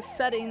just turn up the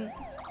setting.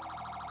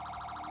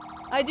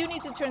 I do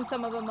need to turn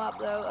some of them up,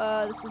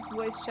 though. This is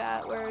voice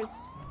chat,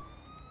 whereas...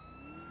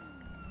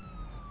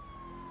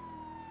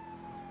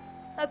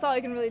 That's all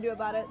I can really do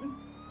about it.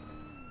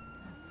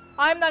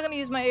 I'm not gonna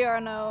use my AR,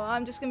 no.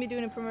 I'm just gonna be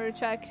doing a perimeter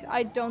check.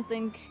 I don't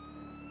think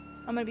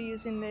I'm gonna be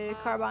using the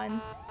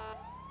carbine.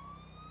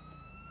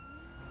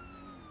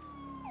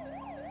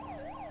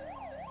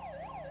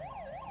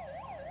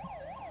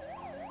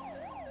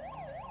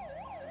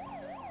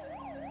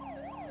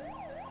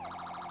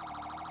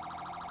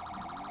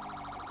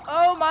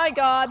 Oh my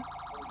god.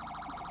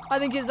 I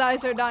think his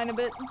eyes are dying a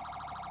bit.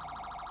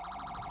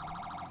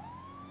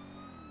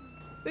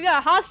 We got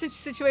a hostage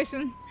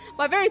situation.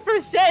 My very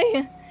first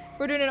day.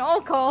 We're doing an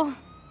all-call.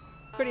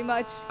 Pretty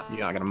much. You're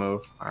not gonna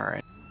move.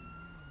 Alright.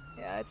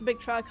 Yeah, it's a big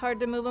truck. Hard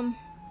to move them.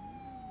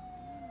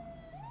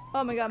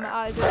 Oh my god, my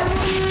eyes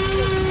are...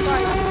 Jesus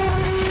Christ.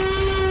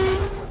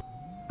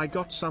 I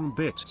got some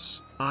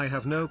bits. I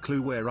have no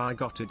clue where I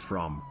got it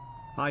from.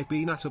 I've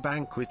been at a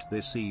banquet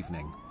this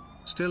evening.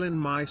 Still in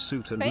my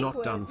suit and not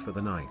Banquet? done for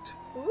the night.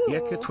 Ooh.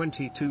 Yeka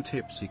 22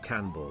 Tipsy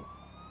Campbell.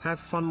 Have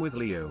fun with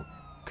Leo.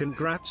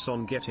 Congrats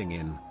on getting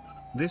in.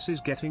 This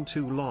is getting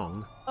too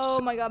long.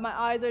 Oh my god, my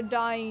eyes are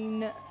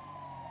dying.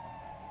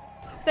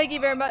 Thank you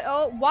very much.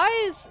 Oh, why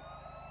is...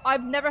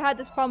 I've never had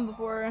this problem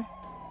before.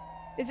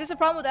 Is this a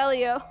problem with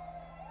Elio?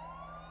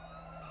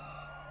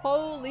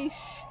 Holy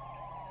sh...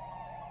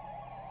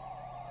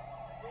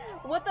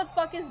 What the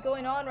fuck is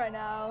going on right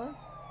now?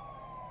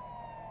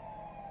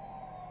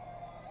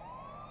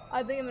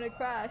 I think I'm gonna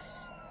crash.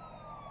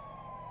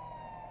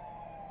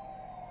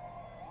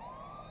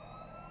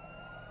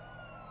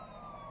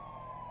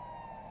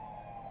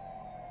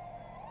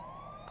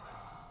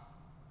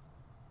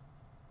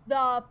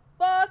 The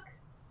fuck?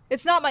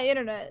 It's not my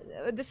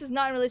internet. This is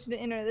not in relation to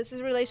internet. This is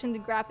in relation to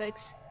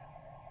graphics.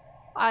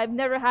 I've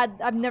never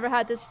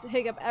had this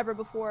hiccup ever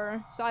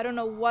before, so I don't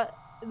know what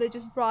they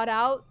just brought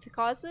out to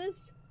cause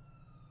this.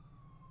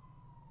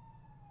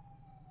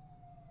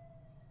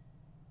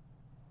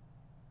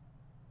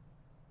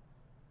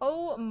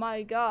 Oh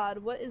my god,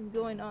 what is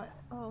going on?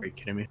 Oh. Are you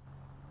kidding me?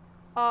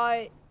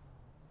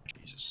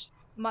 Jesus.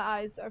 My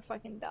eyes are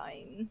fucking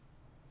dying.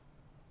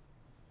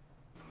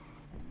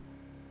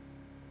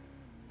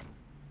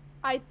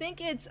 I think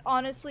it's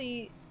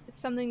honestly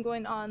something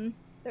going on.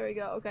 There we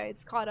go. Okay,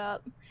 it's caught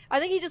up. I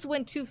think he just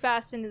went too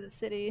fast into the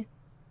city.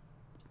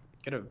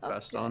 Get a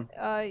vest on.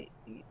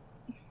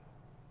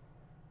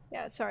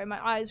 Yeah, sorry,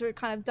 my eyes were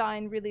kind of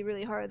dying really,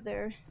 really hard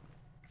there.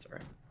 It's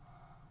alright.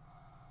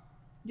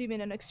 Do you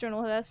mean an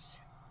external vest?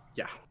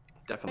 Yeah,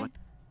 definitely. Okay.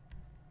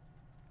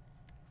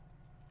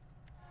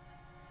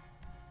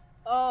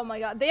 Oh my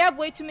god, they have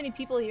way too many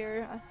people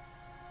here.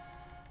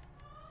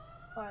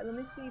 Alright, let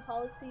me see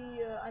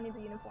policy. I need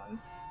the uniform.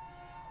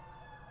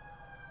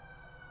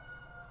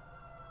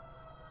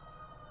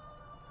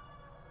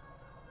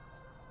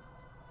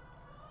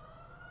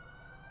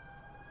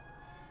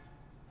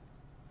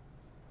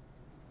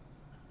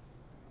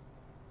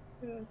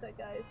 Give me one sec,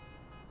 guys.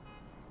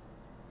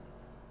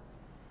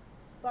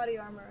 Body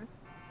armor.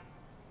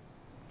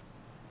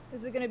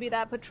 Is it gonna be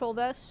that patrol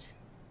vest?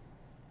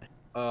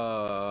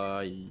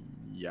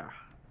 Yeah.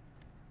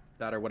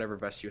 That or whatever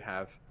vest you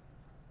have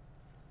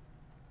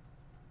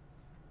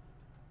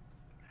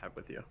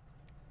with you.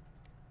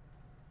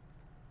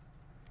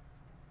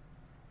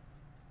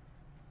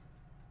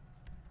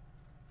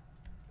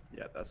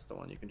 Yeah, that's the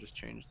one. You can just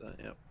change that.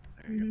 Yep.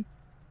 There you go.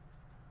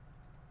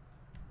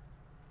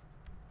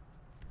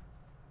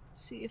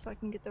 See if I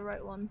can get the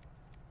right one.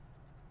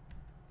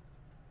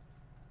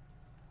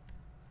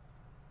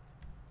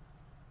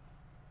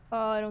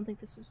 Oh, I don't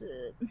think this is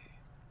it.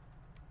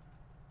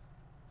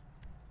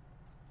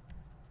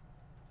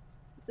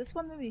 This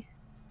one, maybe?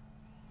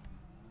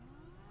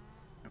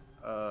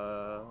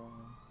 You're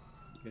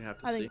gonna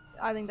have to see.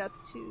 I think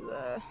that's too,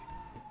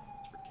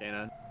 It's for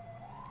canine.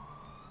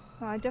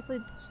 Oh, I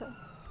definitely... So...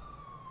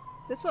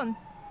 This one.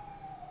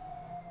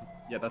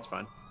 Yeah, that's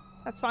fine.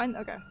 That's fine?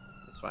 Okay.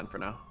 That's fine for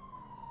now.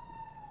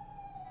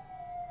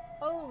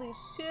 Holy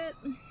shit.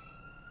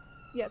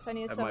 Yes, I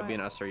need a That might be an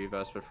SRU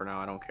vest, but for now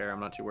I don't care. I'm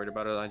not too worried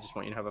about it. I just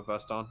want you to have a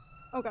vest on.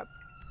 Okay.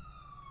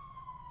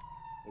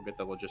 We'll get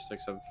the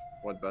logistics of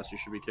what vest you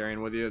should be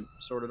carrying with you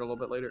sorted a little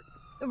bit later.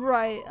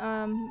 Right,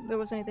 there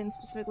wasn't anything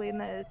specifically in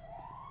the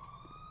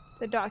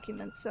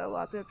documents, so we'll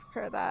have to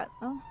prepare that.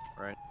 Oh.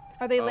 Right.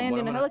 Are they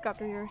landing a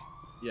helicopter here?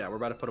 Yeah, we're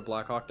about to put a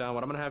Black Hawk down.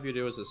 What I'm going to have you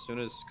do is because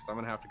I'm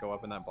going to have to go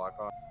up in that Black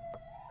Hawk,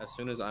 as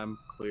soon as I'm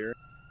clear,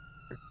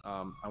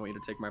 I want you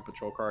to take my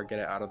patrol car, get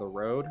it out of the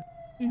road,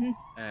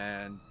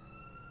 and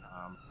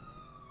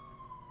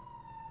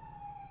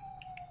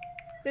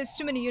There's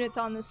too many units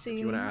on the scene. If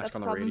you want to ask That's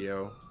on a the problem.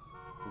 radio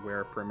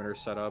where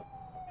perimeter's set up,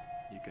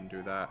 you can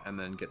do that, and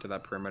then get to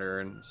that perimeter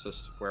and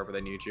assist wherever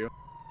they need you.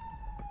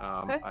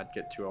 Okay. I'd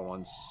get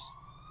 201's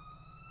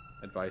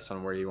advice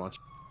on where you want.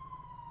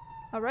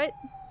 Alright.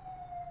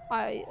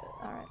 Alright.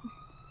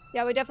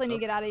 Yeah, we definitely need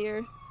to get out of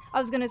here. I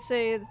was gonna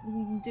say,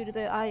 due to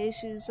the eye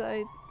issues,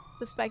 I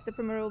suspect the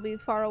perimeter will be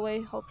far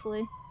away,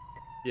 hopefully.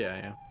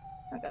 Yeah.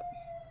 Okay.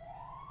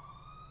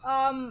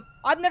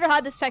 I've never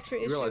had this texture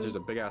You issue. realize there's a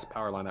big ass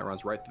power line that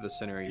runs right through the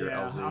center of your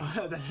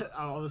LZ.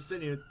 I was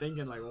sitting here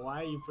thinking, like,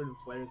 why are you putting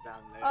flares down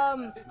there?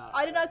 That's not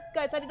I did not,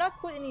 guys, I did not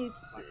put any,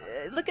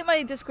 look at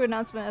my Discord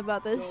announcement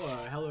about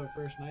this. So, hell of a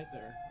first night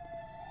there.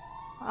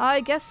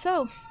 I guess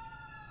so.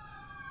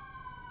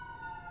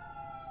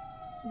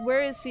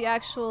 Where is the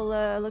actual,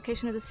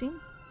 location of the scene?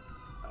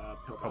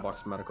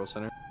 Pillbox Medical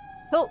Center.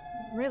 Oh,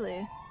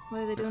 really?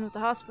 What are they doing with the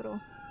hospital?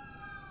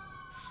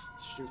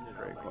 Shooting it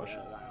Great out question.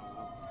 Like that, I don't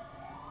know.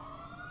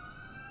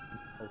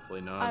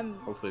 Hopefully not.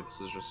 Hopefully this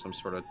is just some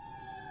sort of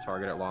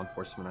target at law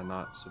enforcement and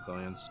not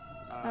civilians.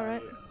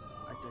 Alright.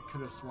 I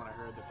could have sworn I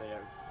heard that they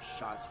have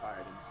shots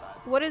fired inside.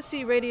 What is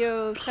the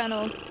radio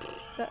channel?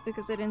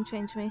 Because they didn't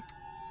change me.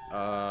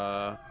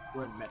 We're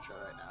in Metro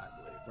right now, I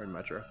believe. We're in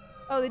Metro.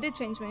 Oh, they did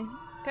change me.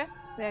 Okay.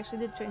 They actually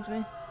did change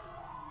me.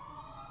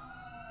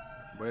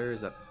 Where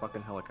is that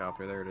fucking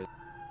helicopter? There it is.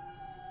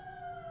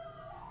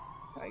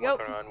 There we go.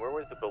 Where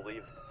was the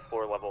believed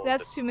floor level?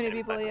 That's too many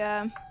people,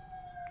 yeah.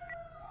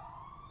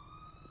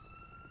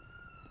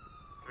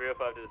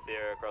 305 to the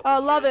Sierra across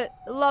Oh, the love street.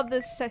 it. Love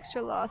this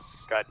extra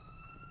loss. Got.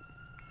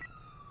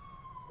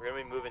 We're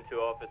gonna be moving 2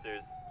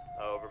 officers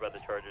over by the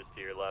Chargers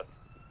to your left.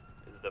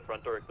 Is the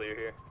front door clear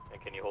here? And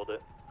can you hold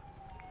it?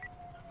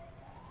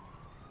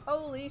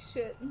 Holy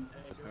shit.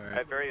 I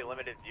have very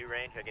limited view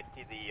range. I can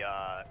see the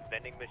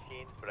vending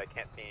machines, but I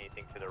can't see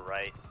anything to the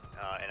right,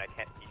 and I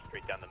can't see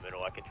straight down the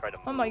middle. I can try to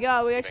move. Oh my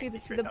god, we if I actually can get to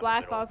see straight the down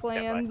Black middle. Hawk Stand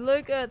by. land.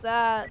 Look at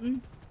that. You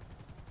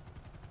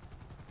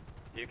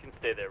can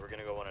stay there. We're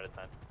gonna go one at a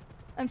time.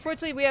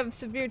 Unfortunately, we have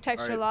severe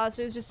texture Alright, loss.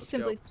 There's just let's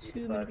simply go.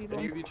 too many people.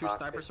 Any of you two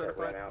sniper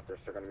certified? There's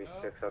going to be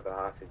 6 other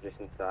hostages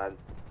inside.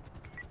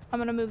 I'm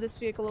gonna move this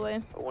vehicle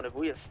away. When have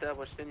we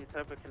established any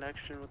type of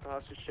connection with the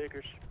hostage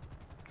takers?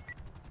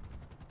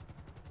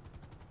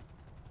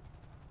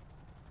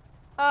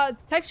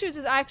 Textures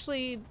is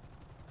actually,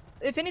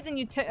 if anything,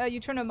 you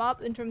turn them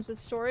up in terms of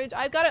storage.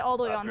 I've got it all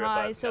the way on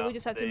high, so we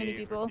just have too many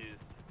people.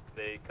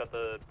 They cut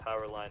the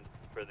power lines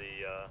for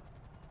the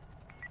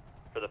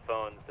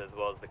phones as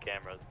well as the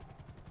cameras.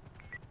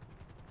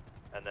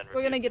 And then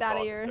We're gonna refused get to out of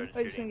call here. and started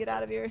We're just gonna shooting. get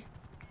out of here.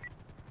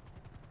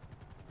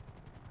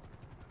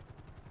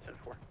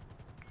 10-4.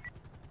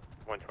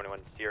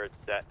 121 Sierra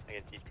set. I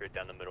can see straight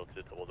down the middle to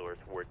the double doors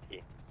toward T.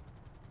 It's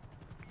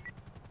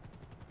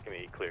gonna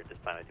be clear at this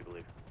time, I do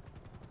believe.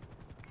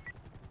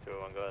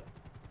 201, go ahead.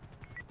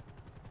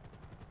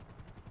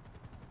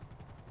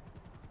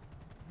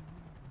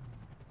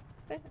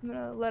 Okay, I'm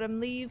gonna let him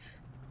leave.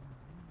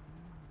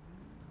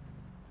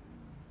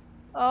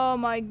 Oh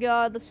my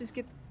god, let's just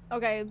get...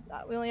 Okay,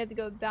 we only have to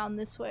go down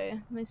this way.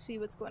 Let me see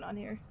what's going on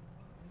here.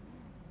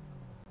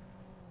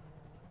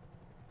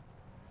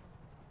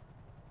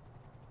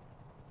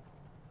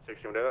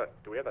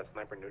 Do we have that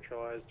sniper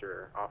neutralized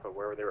or off of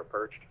where they were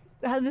perched?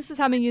 This is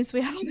how many units we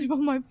have on there. Oh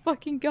my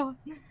fucking god.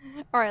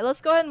 Alright,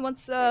 let's go ahead and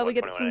once we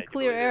get some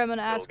clear air, I'm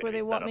gonna ask where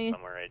they want me.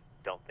 Somewhere I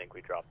don't think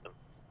we dropped them.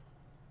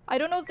 I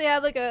don't know if they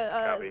have like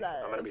Copy.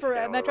 I'm gonna be for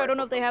scanning Metro, I don't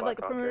know if they have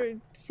Black like a Hawk here.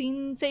 perimeter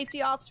scene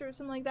safety officer or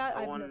something like that.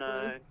 I have no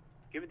clue.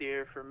 Give me the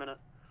air for a minute.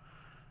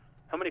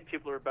 How many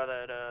people are by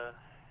that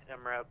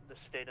MRAP, the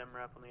state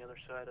MRAP on the other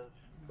side of...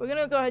 We're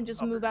gonna go ahead and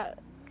just move out.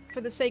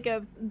 For the sake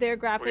of their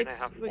graphics,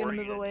 have we're gonna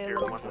 4 move away a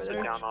units little here, further.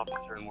 one down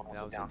officer and one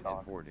down dog.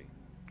 8040.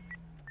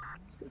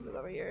 Just gonna move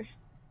over here.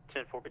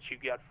 10-4, but you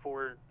got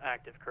 4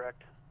 active,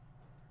 correct?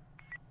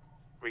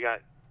 We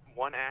got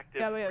 1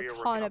 active. Yeah, we have a rear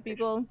ton working of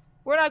people.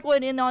 We're not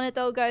going in on it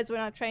though, guys. We're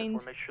not trained.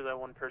 We'll make sure that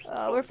one person.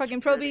 We're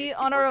fucking pro-B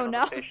on our own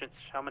now. Patients.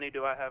 How many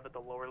do I have at the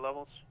lower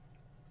levels?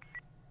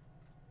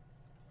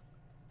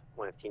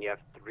 115, you have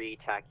 3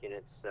 TAC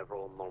units,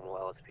 several normal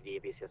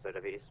LSPD,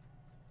 BCSOWs.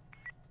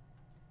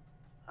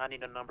 I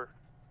need a number.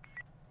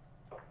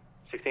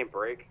 16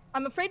 break.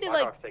 I'm afraid to Black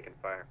like. Hawk's taking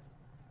fire.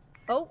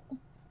 Oh,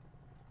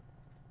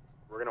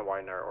 We're gonna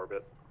widen our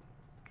orbit.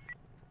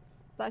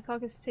 Black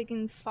Hawk is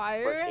taking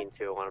fire.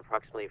 14-2 on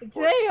approximately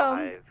 4 Damn.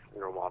 5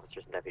 normal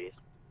officers and deputies.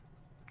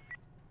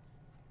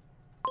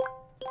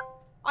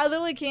 I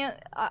literally can't.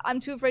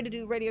 I'm too afraid to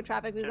do radio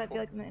traffic because I feel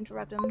like I'm gonna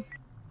interrupt him.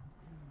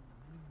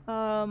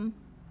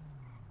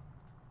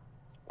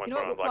 You know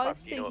what? We'll probably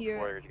stay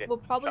here. We'll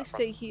probably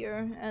stay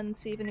here and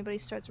see if anybody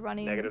starts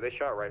running. Negative, they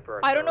shot right for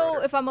our I don't know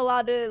accelerator. if I'm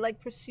allowed to like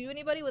pursue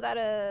anybody without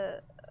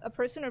a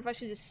person, or if I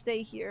should just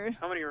stay here.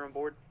 How many are on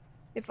board?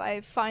 If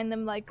I find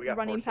them like We got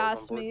running 4 souls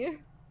past on board. me.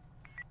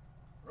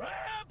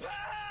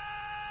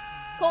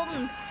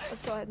 Colton,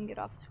 let's go ahead and get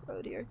off the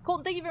road here.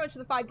 Colton, thank you very much for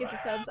the 5 gifted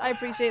subs. I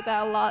appreciate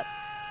that a lot.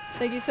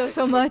 Thank you so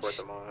much. At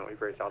the moment,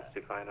 we've raised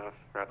altitude high enough.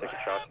 We're not taking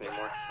shots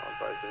anymore. I'll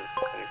advise it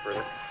any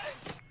further.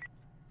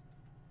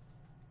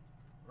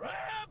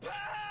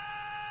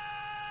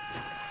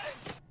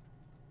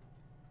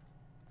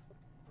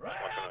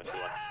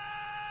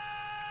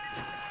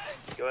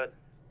 Go ahead.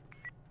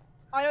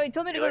 I know he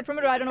told me to go to the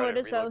perimeter. I don't know what it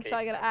is though, so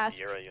I gotta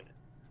ask.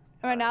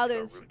 Right now,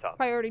 there's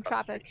priority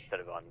traffic. Instead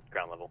of on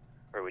ground level,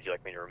 or would you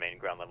like me to remain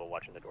ground level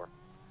watching the door?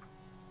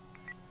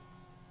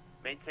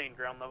 Maintain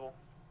ground level.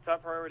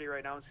 Top priority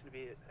right now is going to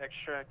be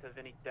extract of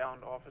any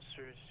downed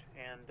officers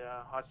and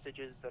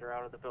hostages that are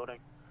out of the building.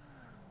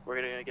 We're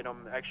going to get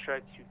them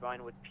extracted to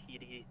Vinewood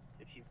PD.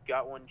 If you've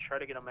got one, try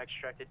to get them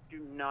extracted.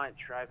 Do not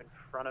drive in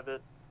front of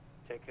it.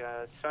 Take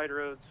side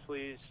roads,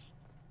 please.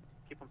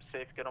 Keep them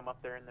safe, get them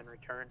up there, and then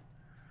return.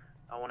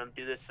 I want them to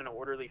do this in an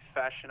orderly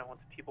fashion. I want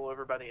the people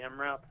over by the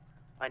MRAP.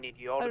 I need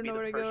y'all to be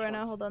the first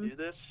ones to do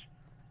this.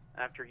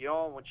 After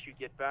y'all, once you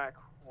get back,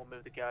 we'll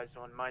move the guys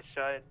on my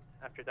side.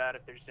 After that,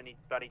 if there's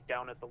anybody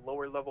down at the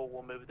lower level,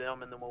 we'll move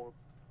them, and then we'll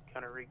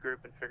kind of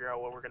regroup and figure out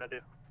what we're going to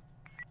do.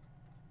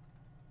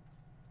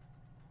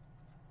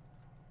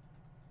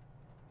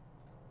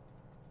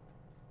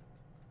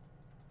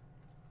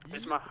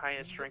 Who's my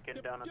highest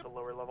ranking down at the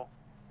lower level?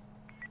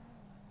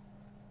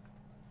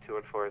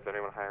 214, is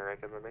anyone higher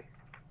ranking than me?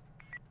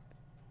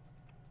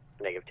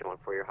 Negative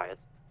 214, your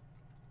highest.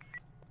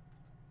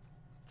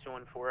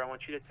 214, I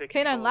want you to take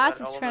K9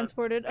 Last is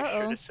transported. Make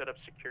sure to set up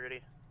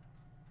security.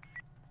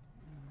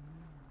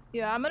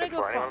 Yeah, I'm gonna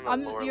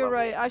go. You're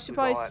right. I should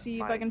probably see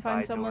if I can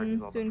find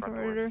someone doing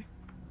perimeter.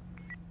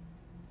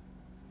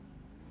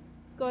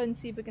 Let's go ahead and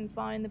see if we can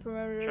find the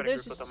perimeter.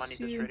 There's just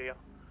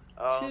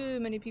too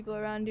many people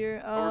around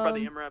here. Over by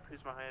the MRAP,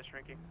 who's my highest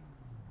ranking?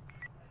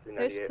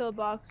 There's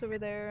Pillbox over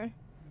there.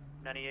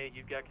 98,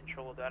 you've got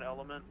control of that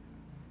element.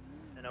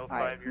 And 05,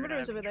 Alright, you're gonna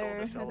have over control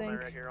there, of this I element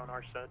think. right here on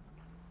our side.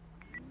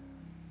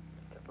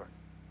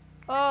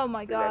 Oh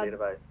my god.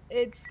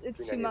 It's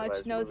too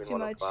much. No, it's too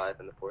much.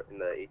 In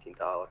the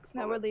 18th aisle.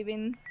 No, we're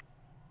leaving.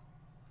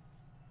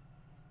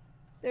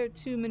 There are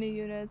too many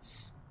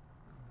units.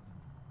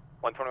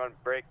 121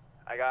 break.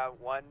 I got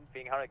one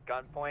being held at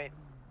gunpoint.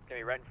 It's gonna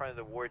be right in front of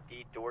the Ward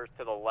D. Doors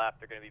to the left.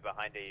 They're gonna be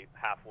behind a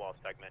half wall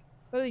segment.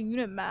 Oh, the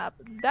unit map.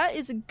 That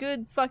is a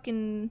good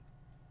fucking.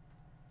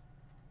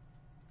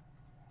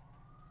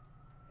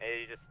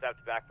 Hey, you just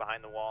stepped back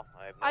behind the wall.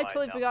 I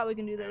totally forgot we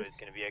can do this. It's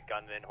gonna be a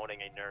gunman holding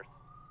a nurse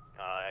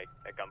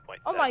at gunpoint.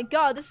 Oh my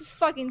god, this is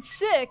fucking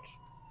sick!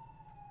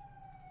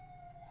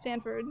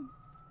 Stanford.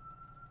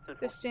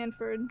 There's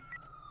Stanford.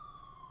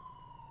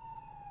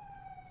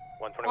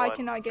 121. Why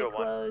can I get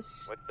 201.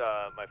 close? What's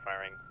my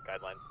firing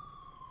guidelines?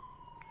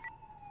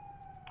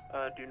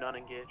 Do not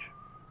engage.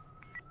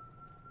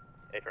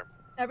 Affirm.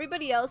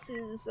 Everybody else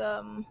is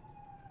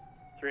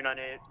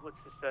 398,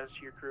 what's the status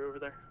of your crew over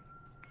there?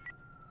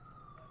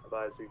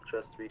 Advise we've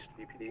just reached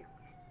VPD.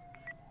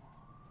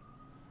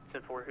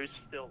 10-4, who's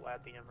still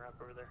at the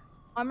MRAP over there?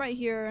 I'm right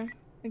here.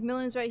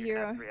 McMillan's right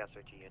here. 3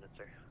 SRT units,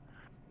 sir.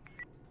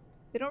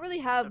 They don't really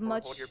have 10-4,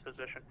 much hold your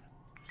position.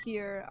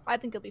 here. I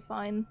think it'll be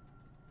fine.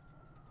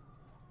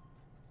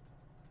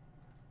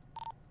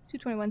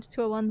 221 to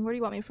 201. Where do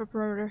you want me for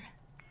perimeter?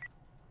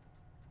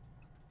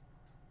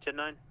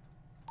 10-9.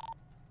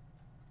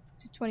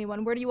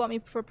 221. Where do you want me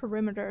for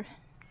perimeter?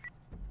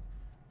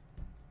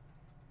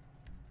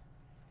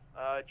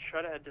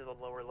 Try to head to the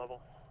lower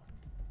level.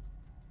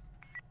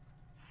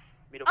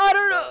 Meet up I with,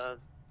 don't know.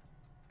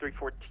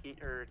 314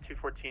 or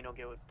 214 will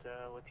get with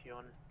you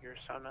on your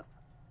assignment.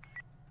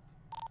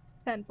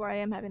 10-4. I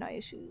am having eye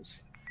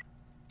issues.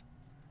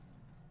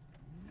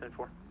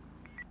 10-4.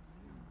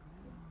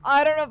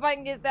 I don't know if I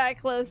can get that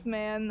close,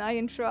 man. I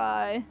can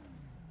try.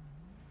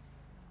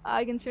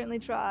 I can certainly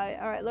try.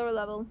 Alright, lower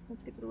level.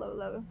 Let's get to the lower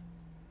level.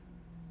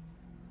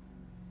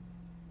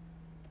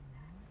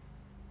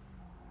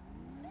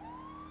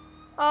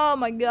 Oh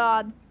my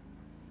god.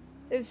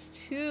 There's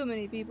too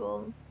many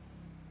people.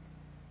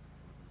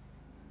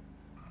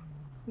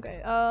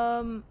 Okay,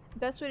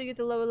 best way to get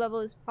to lower level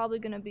is probably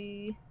gonna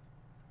be...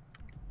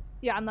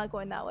 Yeah, I'm not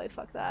going that way,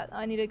 fuck that.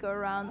 I need to go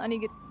around. I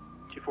need to get...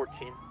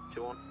 214,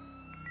 21.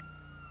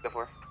 Go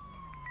for it.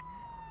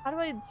 How do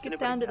I get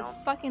down to the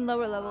fucking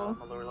lower level?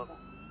 Lower level.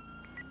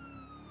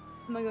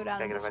 I'm gonna go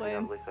down this way.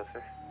 Lisa,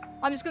 sir.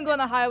 I'm just gonna go on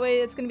the highway.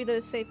 It's gonna be the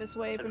safest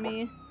way for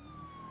me.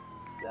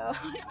 So,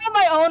 I'm on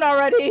my own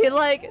already.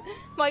 Like,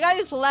 my guy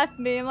just left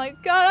me. I'm like,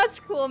 God,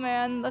 that's cool,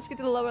 man. Let's get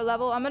to the lower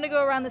level. I'm gonna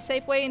go around the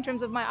safe way in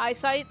terms of my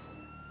eyesight.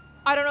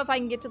 I don't know if I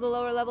can get to the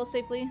lower level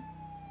safely.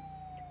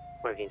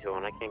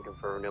 1521, I can't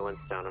confirm no one's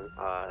down on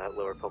that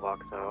lower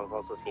pillbox. I've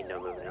also seen no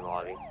movement in the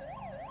lobby.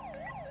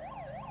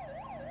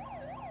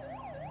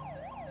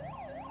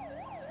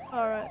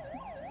 Alright.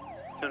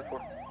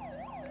 10-4.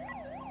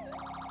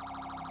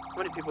 How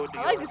many people do you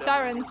I like have the down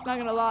sirens, not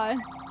gonna lie.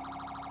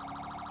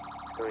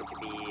 It's going to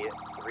be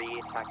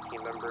 3 TAC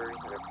team members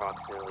and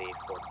approximately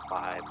 4 to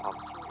 5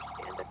 officers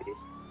and deputies.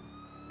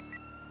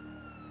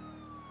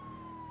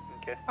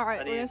 Okay.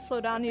 Alright, we're gonna slow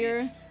down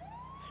here.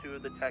 2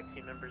 of the TAC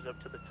team members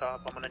up to the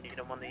top. I'm gonna need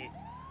them on the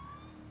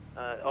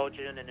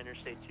Elgin and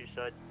Interstate 2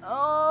 side.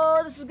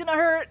 Oh, this is gonna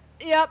hurt.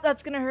 Yep,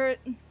 that's gonna hurt.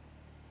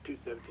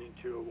 217,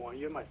 201.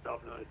 You and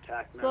myself know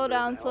attack. Slow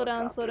down, slow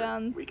down, slow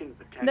down. We can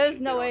potentially There's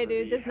no get way, onto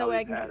dude. the There's no way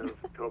I can helipad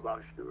get. of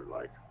Pillbox if you would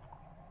like.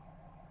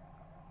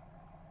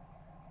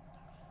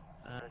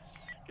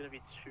 gonna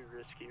be too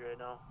risky right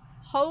now.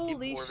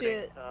 Holy Keep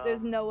shit! orbiting.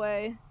 There's no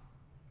way.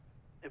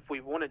 If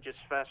we want to just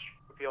fast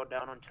travel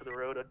down onto the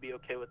road, I'd be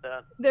okay with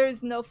that.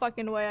 There's no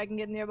fucking way I can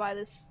get nearby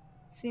this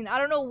scene. I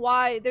don't know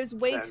why. There's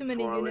way too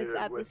many 10-4 units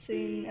leader at the with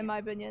scene, in my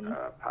opinion.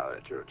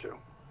 Pilot 202.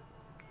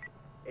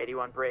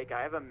 81 break.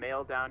 I have a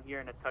male down here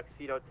in a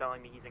tuxedo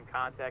telling me he's in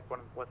contact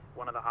with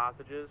one of the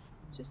hostages.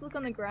 Just look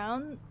on the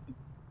ground.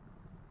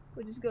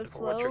 We'll just go What's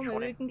slow. your Maybe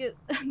 20? we can get.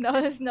 No,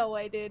 there's no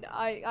way, dude.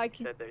 I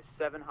can. Said there's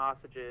 7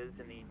 hostages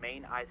in the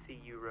main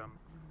ICU room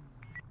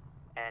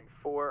and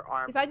 4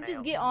 armed If I can males.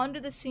 just get onto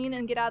the scene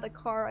and get out of the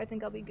car, I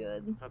think I'll be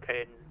good.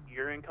 Okay, and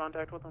you're in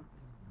contact with them?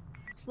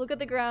 Just look at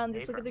the ground.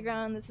 Just look at the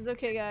ground. This is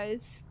okay,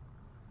 guys.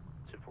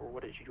 So for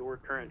what is your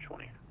current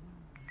 20?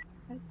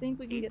 I think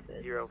we can get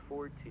this.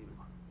 042.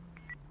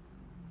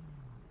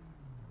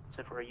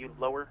 So for are you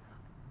lower?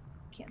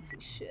 Can't see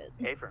shit.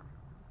 Affirm.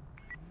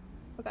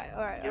 Okay,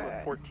 alright, Yeah,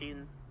 alright.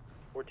 14,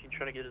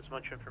 try to get as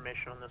much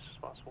information on this as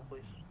possible,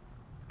 please.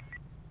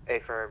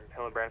 Affirm,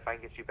 Hillenbrand, if I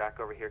can get you back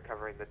over here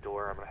covering the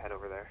door, I'm gonna head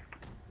over there.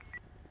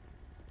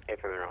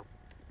 Affirm, they're on.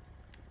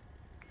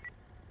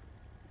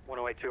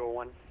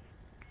 108-201.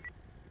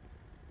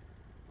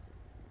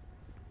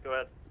 Go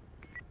ahead.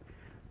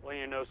 Well,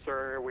 you know,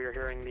 sir, we are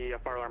hearing the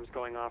fire alarms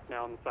going off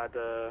now inside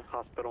the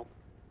hospital.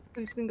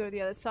 I'm just gonna go to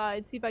the other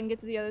side. See if I can get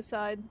to the other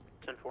side.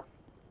 10-4.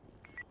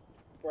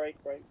 Break.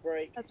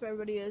 That's where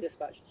everybody is.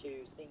 Dispatch to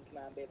Scene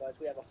Command, be advised,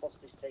 we have a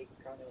hostage taken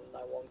currently on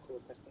line 1 call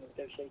requesting a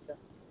negotiator.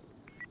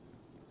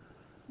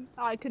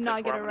 I could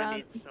not get I'm gonna around.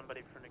 need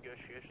somebody for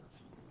negotiations.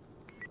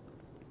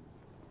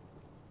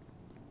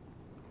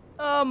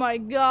 Oh my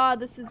god,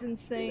 this is I need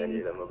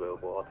insane. them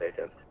available. I'll take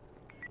him.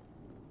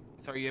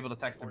 So are you able to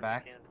text him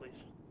back?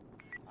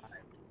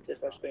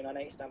 Dispatch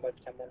 398, stand by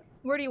for 10-1.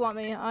 Where do you want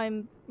me?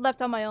 I'm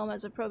left on my own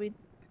as a probie.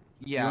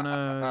 Yeah.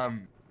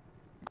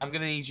 I'm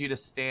gonna need you to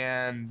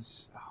stand.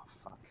 Oh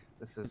fuck!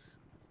 This is.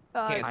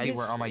 Can't see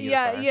where all my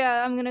units are.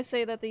 Yeah, I'm gonna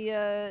say that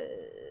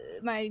the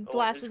my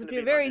glasses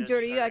appear very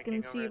dirty. I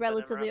can see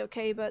relatively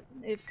okay, but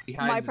if my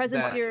Behind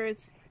presence that- here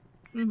is,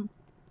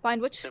 find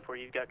which? Where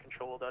you've got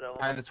control of that element.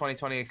 Behind the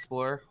 2020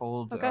 Explorer,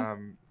 hold Okay.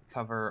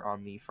 cover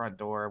on the front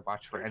door.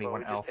 Watch for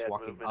anyone else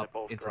walking up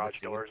into the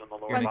scene. doors on the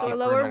You're gonna Front door keep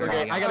lower? perimeter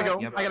Okay, on the I gotta outside. go,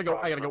 Yep. I gotta go,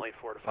 I gotta go. Approximately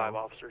 4 to 5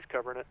 officers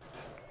covering it.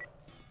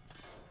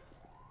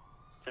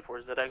 10-4,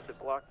 is that exit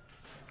blocked?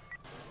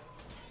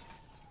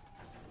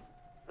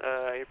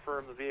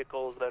 Affirm the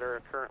vehicles that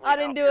are currently I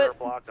didn't out do here it. are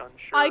blocked.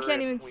 Unsure I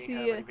can't even if we see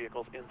have it. any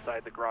vehicles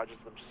inside the garages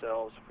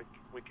themselves. If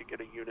we could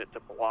get a unit to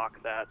block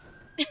that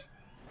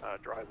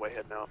driveway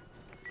heading out.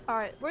 All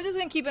right, we're just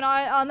gonna keep an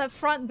eye on the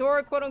front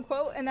door, quote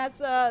unquote, and that's.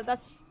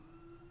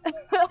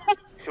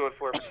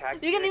 214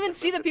 attack. You can even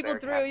see the people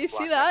through. You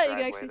see that? You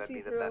can actually see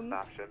through them.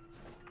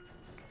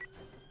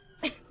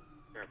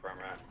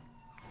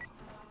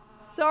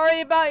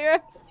 Sorry about your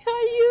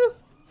you.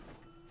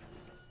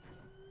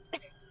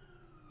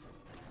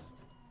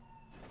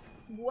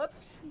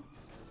 Whoops.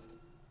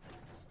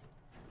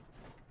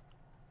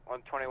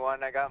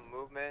 121, I got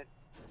movement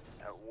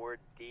at Ward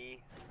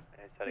D.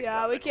 And it's heading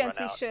Yeah, down we and can't run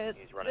see out. shit.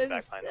 He's running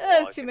There's back behind the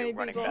wall. He's too gonna many be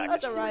running people. back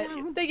That's to alright.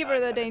 the, Thank you for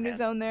the center danger hand.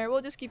 zone there.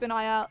 We'll just keep an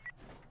eye out.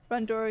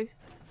 Front door.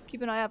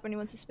 Keep an eye out for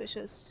anyone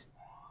suspicious.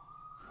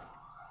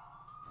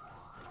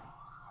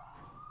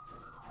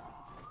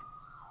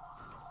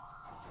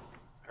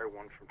 Air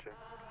 1 from 2.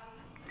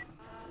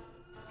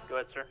 Go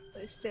ahead, sir.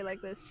 Just stay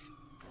like this.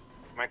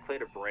 Am I clear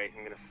to break?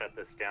 I'm gonna set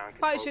this down.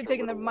 Probably Controls should have are a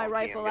taken little my wonky.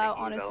 rifle I'm gonna out,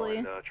 eval honestly.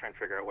 And, try and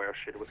figure out where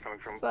shit was coming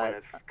from. But,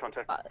 Point of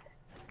contact.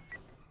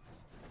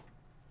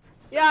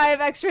 Yeah, I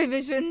have X-ray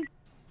vision.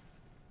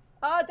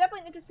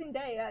 Definitely an interesting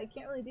day. I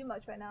can't really do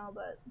much right now,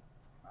 but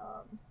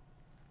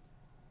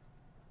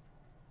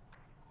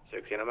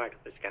 16, I'm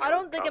actively scanning. I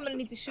don't think I'm gonna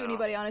need to shoot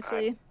anybody,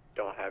 honestly.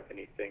 Don't have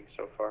anything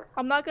so far.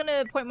 I'm not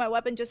gonna point my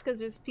weapon just because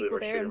there's people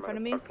there in front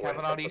of me.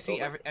 Kavanaugh, do you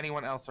see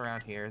anyone else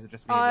around here? Is it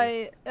just me? And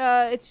you?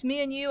 It's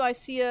me and you. I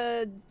see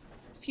a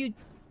few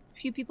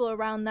people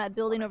around that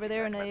building over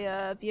there in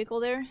a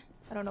vehicle there.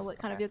 I don't know what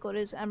kind of vehicle it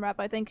is. MRAP,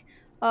 I think.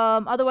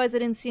 Otherwise, I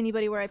didn't see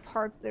anybody where I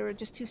parked. There were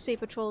just 2 state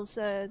patrols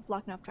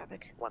blocking off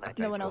traffic.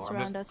 No one else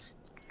around us.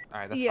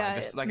 Alright, that's Yeah,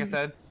 fine. Just like I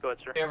said, Go ahead,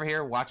 sir. stay over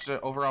here, watch the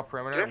overall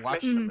perimeter, Good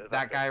watch mission.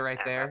 that guy right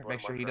there,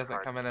 make sure he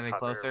doesn't come in any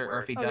closer, or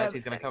if he does,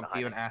 he's gonna come to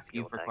you and ask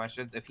you for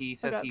questions. If he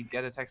says he'd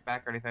get a text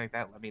back or anything like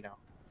that, let me know.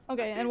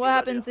 Okay, and what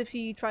happens if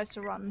he tries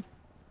to run?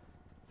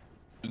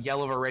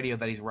 Yell over radio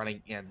that he's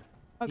running in.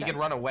 Okay. He can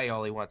run away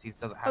all he wants, he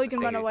doesn't have Oh, to he can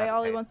say run he's away not all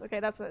he detained. wants. Okay,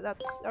 that's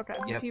okay.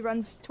 Yep. If he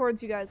runs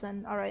towards you guys,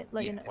 then alright,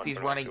 let you know. If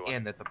he's running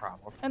in, that's a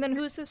problem. And then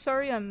who's this?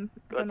 Sorry, I don't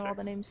know all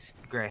the names.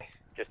 Gray.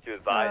 Just to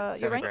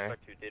advise, you're right?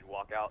 suspect who did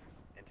walk out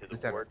into the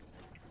Lieutenant. ward.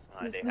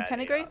 They had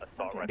Lieutenant a, Gray? assault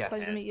Okay, rifle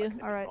pleasure to and meet you.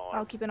 Alright,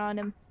 I'll keep an eye on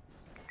him.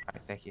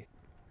 Alright, thank you.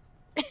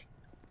 10-4.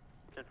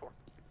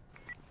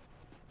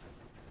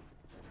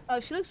 Oh,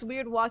 she looks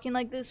weird walking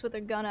like this with her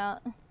gun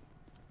out.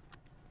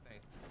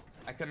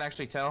 I couldn't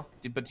actually tell,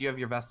 but do you have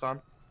your vest on?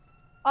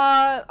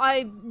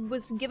 I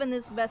was given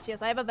this vest,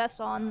 yes. I have a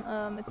vest on.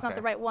 It's not Okay.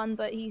 the right one,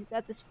 but he's,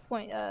 at this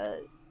point,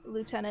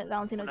 Lieutenant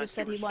Valentino just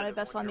said he wanted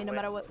vest on me no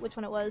matter which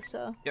one it was,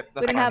 so Yep, we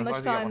that's didn't fine, have as long much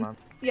as you got one time. on.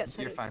 Yes,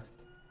 I You're do. fine.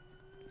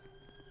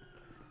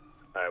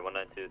 Alright,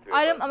 192,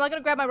 I'm not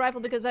gonna grab my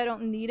rifle because I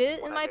don't need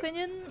it, in my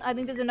opinion. I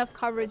think there's enough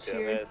coverage Okay, I'm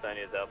here. gonna assign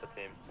you as Alpha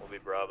Team. We'll be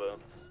Bravo.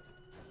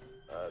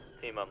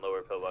 Team on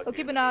lower pillbox. I'll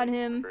keep an eye on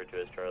him. Referred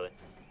to as Charlie.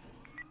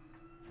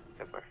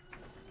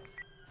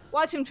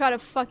 Watch him try to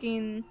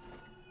fucking...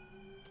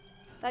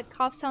 That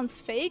cough sounds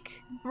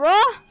fake?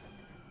 Bruh?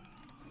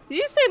 Did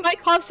you say my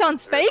cough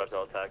sounds fake?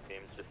 All attack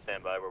teams, just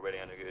stand by. We're waiting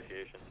on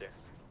negotiations here.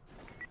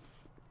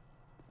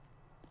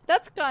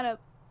 That's kind of...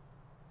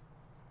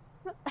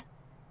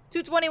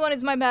 221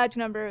 is my badge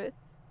number.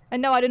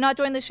 And no, I did not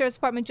join the sheriff's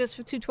department just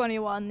for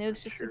 221. It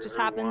just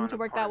happened to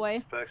work that way.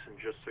 And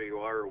just so you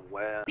are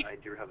aware, I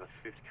do have a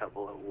 50 cal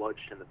bullet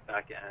lodged in the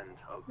back end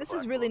of This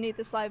is really neat,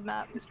 this live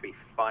map. Seems to be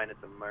fine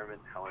at the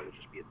moment, however,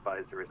 just be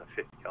advised there is a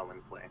 50 cal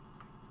in play.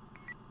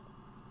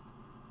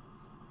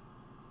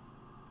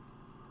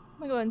 I'm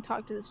gonna go ahead and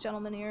talk to this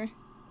gentleman here.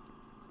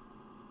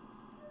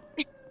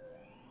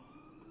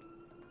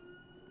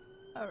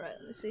 Alright,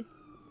 let's see.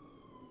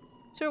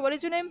 Sir, what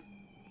is your name?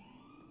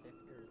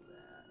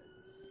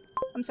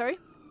 I'm sorry?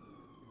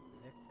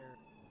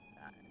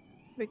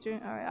 Victor,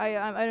 alright.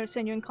 I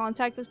understand you're in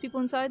contact with people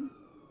inside?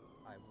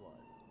 I was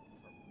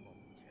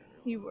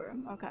momentarily. You were,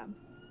 okay.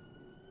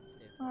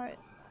 Alright.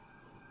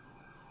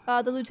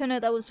 The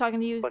lieutenant that was talking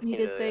to you, he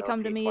did say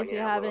come to me if you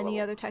have any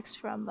other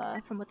text from within.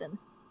 If you can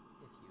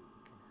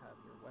have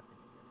your weapon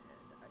in your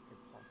hand, I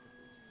could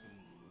possibly see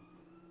you.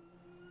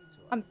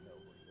 So I know where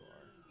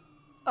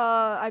you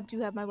are. I do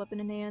have my weapon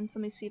in hand.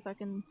 Let me see if I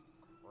can...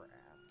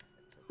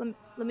 Crap.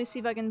 Let me see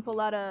if I can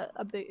pull out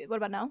a big... What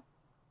about now?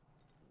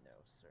 No,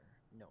 sir.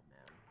 No,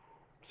 ma'am.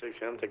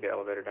 6 a.m. take the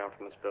elevator down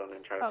from this building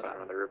and try to find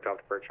another rooftop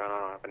to perch on. I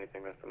don't have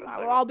anything left from this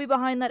Well, I'll be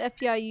behind that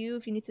FPIU.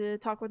 If you need to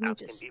talk with me,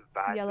 just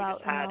yell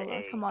out and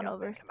I'll come on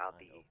over. Come out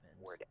the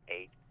Ward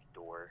 8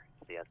 door,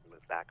 so he has to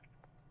move back.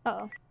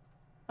 Uh-oh.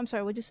 I'm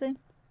sorry, what'd you say?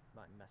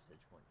 My message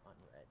went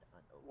unread,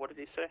 unopened. What did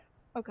he say?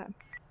 Okay.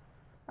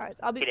 Alright,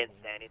 I'll be... He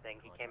didn't say anything.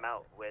 He came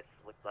out with,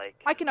 looked like...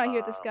 I cannot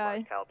hear this guy.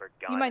 large caliber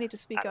gun You might need to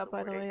speak out up, the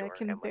by the Ward 8 way. I door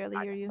can and went barely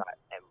back hear you. inside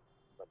and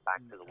went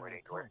back to the Ward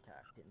 8 door.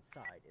 Contact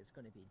inside is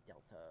going to be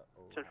Delta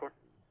O'Reilly.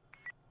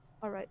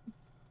 Alright.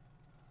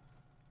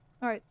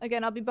 Alright,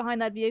 again, I'll be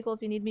behind that vehicle.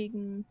 If you need me, you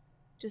can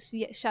just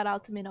shout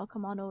out to me and I'll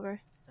come on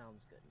over.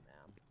 Sounds good,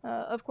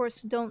 ma'am. Of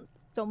course, don't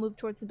move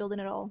towards the building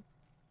at all.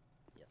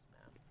 Yes,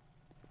 ma'am.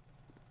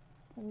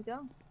 There we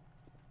go.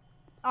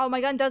 Oh,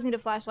 my gun does need a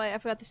flashlight. I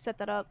forgot to set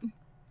that up.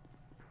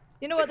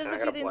 You know what? There's a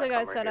few things I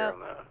gotta set up.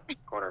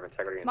 Corner of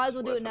Integrity. Might as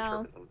well do it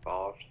now.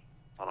 Involved.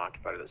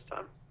 Unoccupied at this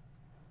time.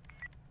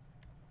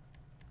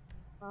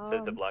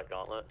 There's the black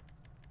gauntlet.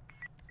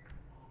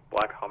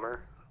 Black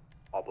Hummer.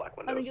 All black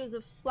windows. I think it was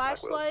a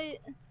flashlight.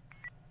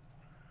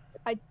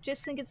 I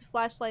just think it's a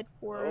flashlight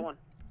for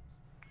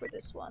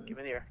this one. Give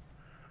me the air.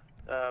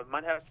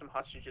 Might have some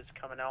hostages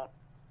coming out.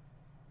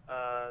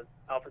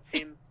 Alpha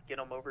team, get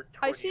them over towards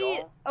I see.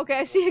 y'all. Okay,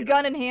 I see a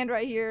gun in hand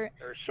right here.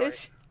 Or, sorry,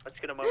 There's... let's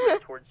get them over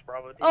towards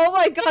Bravo team. Oh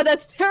my god,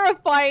 that's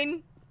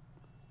terrifying.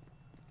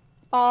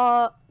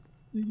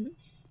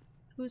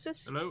 Who's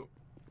this? Hello.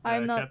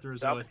 I'm not Captain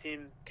Roselli.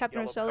 Captain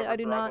Roselli. I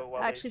do not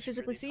actually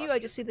physically see you. I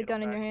just see the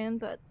gun in your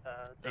hand, but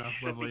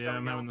Lovely. Yeah,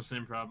 I'm having the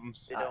same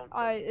problems.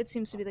 it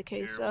seems to be the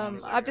case.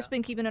 I've just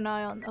been keeping an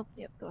eye on. Oh,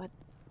 yep. Go ahead.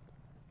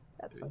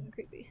 That's fucking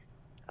creepy.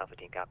 Alpha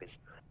team copies.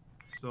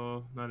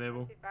 Still not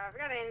able. We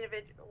got an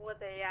individual with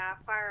a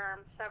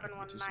firearm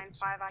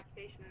 7195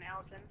 occupation in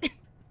Elgin.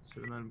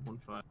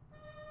 7915.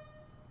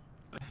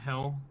 The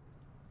hell?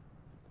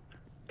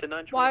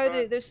 Why are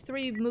they? There's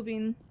three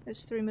moving.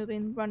 There's three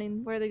moving,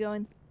 running. Where are they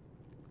going?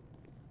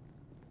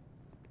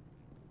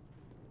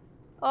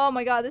 Oh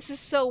my god, this is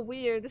so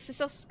weird. This is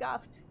so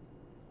scuffed.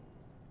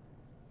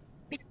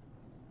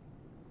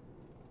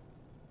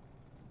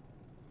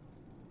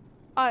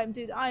 I'm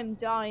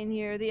dying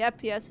here. The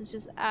FPS is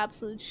just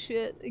absolute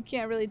shit. I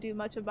can't really do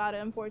much about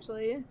it,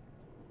 unfortunately.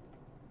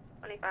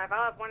 25.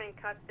 I'll have one in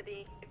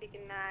custody if you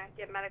can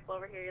get medical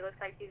over here. He looks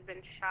like he's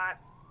been shot.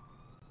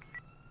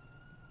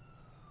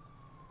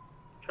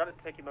 Try to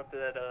take him up to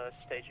that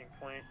staging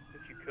point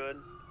if you could.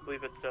 I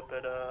believe it's up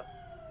at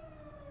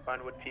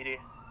Vinewood PD.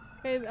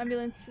 Okay,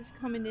 ambulance is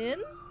coming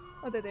in.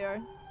 Oh, there they are.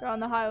 They're on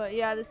the highway.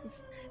 Yeah,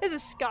 this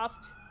is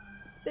scuffed.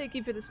 Thank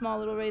you for the small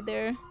little raid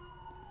there.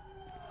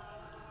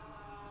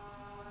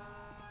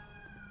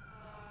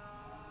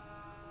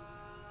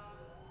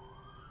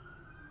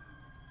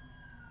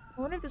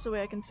 I wonder if there's a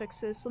way I can fix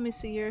this. Let me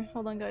see here.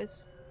 Hold on,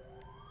 guys.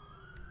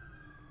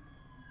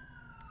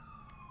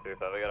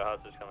 35, we got a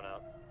hostage coming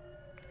out.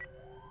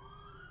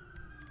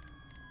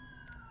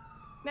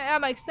 Yeah,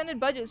 my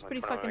extended budget is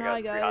pretty fucking high,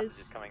 guys.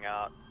 Hostages coming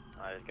out.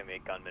 There's gonna be a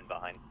gunman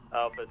behind.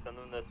 Alpha, send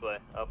them this way.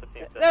 Alpha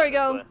team, send there we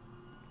them go. this way.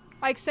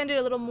 I extended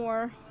a little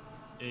more.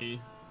 Hey.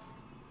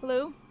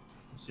 Hello? You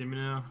see me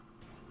now?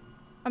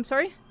 I'm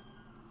sorry?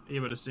 Are you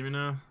able to see me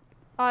now?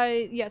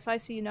 Yes, I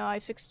see you now. I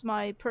fixed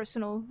my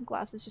personal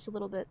glasses just a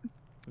little bit.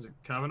 Is it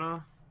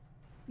Kavanaugh?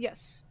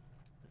 Yes.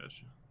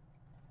 Gotcha.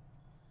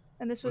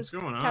 And this What's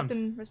was going on?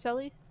 Captain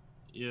Rosselli?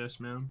 Yes,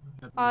 ma'am.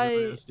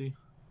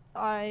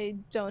 I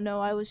don't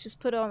know. I was just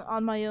put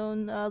on my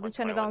own.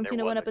 Lieutenant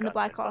Valentino went up in the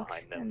Blackhawk,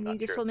 and he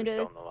just told me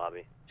to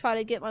try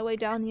to get my way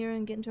down here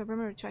and get into a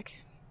perimeter check.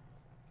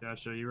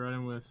 Gotcha. You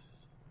riding with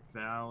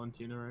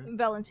Valentino, right?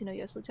 Valentino,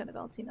 yes, Lieutenant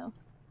Valentino.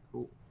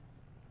 Cool.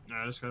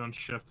 I just got on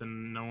shift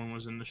and no one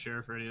was in the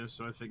sheriff radius,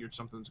 so I figured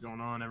something's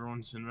going on.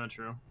 Everyone's in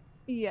Metro.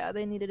 Yeah,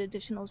 they needed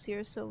additionals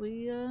here, so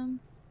we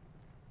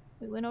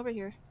went over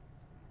here.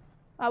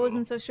 I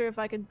wasn't so sure if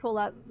I could pull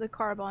out the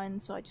carbine,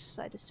 so I just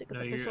decided to stick with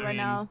the pistol right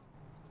now.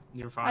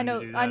 You're fine to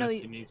do that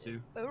if you need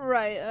to.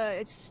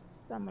 Right,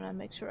 I'm gonna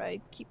make sure I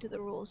keep to the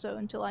rules, so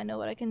until I know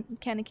what I can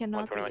and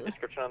cannot do.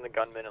 Description on the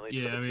gunman, at least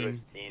yeah, I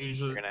mean, seen,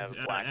 usually you're gonna have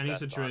black any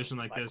situation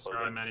like this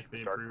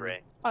automatically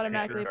approved.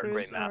 Automatically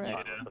approved.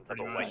 Alright.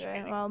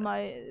 Okay, well,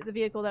 the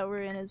vehicle that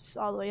we're in is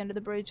all the way under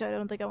the bridge. I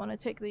don't think I want to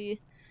take the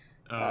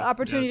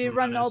opportunity to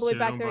run all the way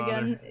back there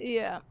again.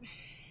 Yeah.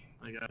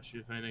 I got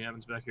you. If anything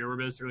happens back here, we're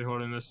basically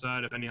holding this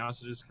side. If any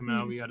hostages come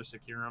out, we gotta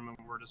secure them, and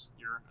we're just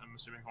I'm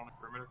assuming holding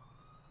perimeter.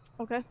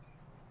 Okay.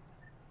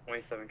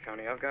 27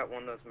 County. I've got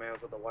one of those males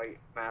with a white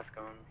mask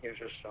on. He was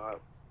just shot.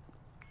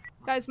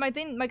 Guys, my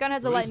gun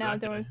has a light now.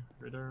 Don't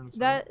worry.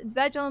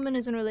 That gentleman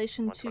is in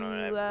relation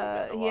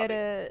to he had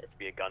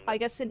I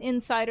guess an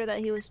insider that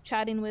he was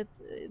chatting with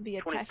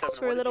via text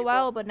for a little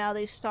while, but now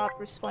they stopped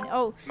responding.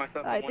 Oh,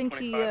 I think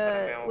he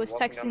was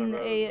texting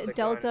a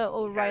Delta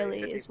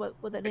O'Reilly is what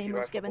the name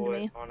was given to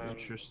me.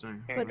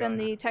 Interesting. But then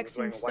the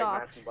texting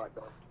stopped.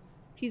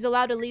 He's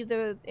allowed to leave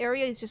the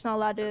area. He's just not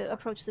allowed to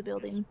approach the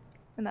building.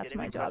 And that's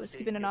my job, is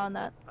keeping an eye on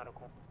that.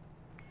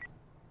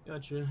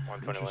 Gotcha.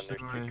 121, there's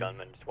two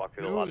gunmen. Just walk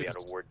through the lobby out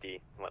of Ward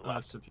D. Went left.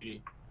 That's the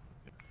PD.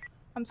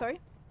 I'm sorry?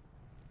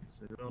 It's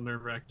a little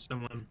nerve-wracked.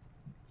 Someone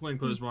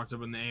plainclothes walked up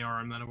with an AR.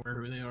 I'm not aware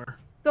who they are.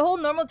 The whole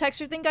normal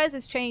texture thing, guys,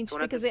 has changed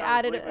because they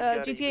added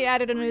GTA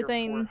added a new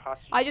thing.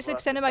 I just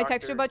extended my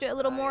texture budget a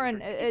little more,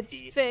 and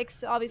it's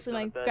fixed. Obviously,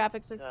 my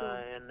graphics are still.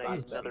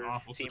 This is an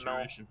awful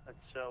situation.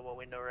 That's what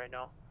we know right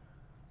now.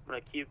 I'm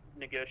gonna keep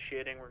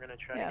negotiating. We're gonna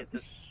try to get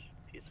this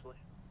peacefully.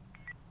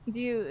 Do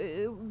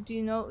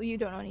you know? You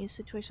don't know any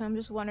situation. I'm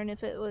just wondering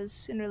if it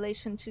was in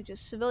relation to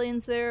just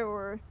civilians there,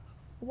 or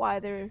why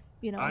they're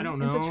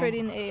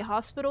infiltrating a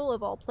hospital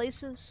of all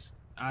places.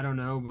 I don't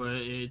know, but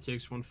it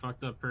takes one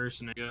fucked up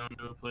person to go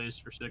into a place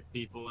for sick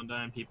people and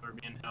dying people are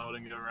being held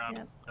and go around.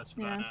 Yep. That's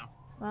what I know.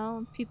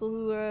 Well, people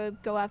who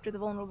go after the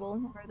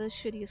vulnerable are the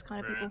shittiest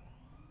kind of people.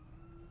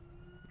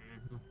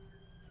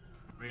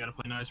 We gotta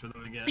play nice with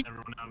them to get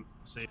everyone out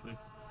safely.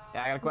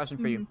 Yeah, I got a question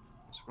for you.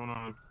 What's going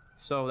on?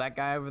 So that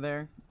guy over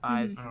there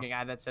is the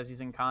guy that says he's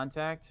in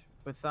contact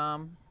with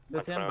him,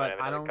 but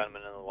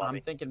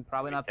I'm thinking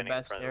probably not the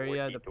best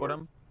area to put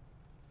him,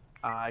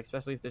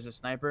 especially if there's a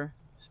sniper.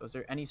 So is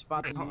there any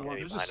spot that you want?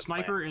 There's a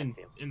sniper in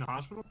the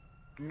hospital?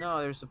 No,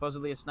 there's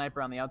supposedly a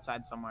sniper on the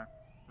outside somewhere.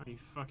 Are you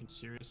fucking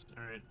serious?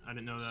 Alright, I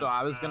didn't know that. So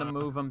I was gonna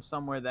move him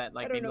somewhere that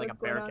maybe like a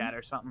Bearcat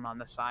or something on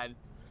the side.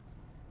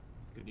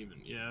 We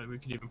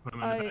could even put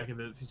him in the back of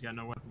it if he's got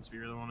no weapons if you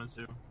really wanted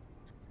to.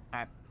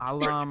 Alright, I'll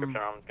no. I have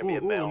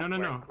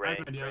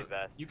an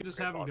idea. You could just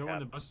have him go in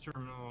the bus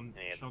terminal and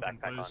jump in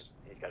place.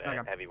 He's got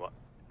a heavy weapon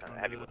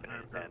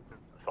in his hand,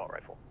 assault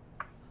rifle.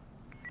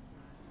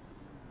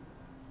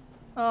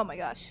 Oh my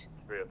gosh.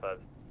 305,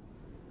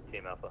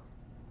 Team Alpha.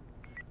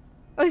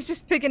 Oh, he's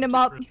just picking him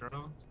up.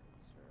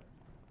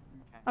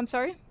 I'm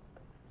sorry?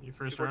 Your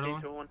first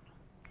rattle?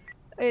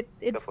 It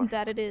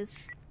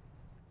is.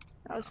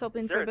 I was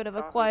hoping for a bit of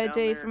a quiet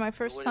day for my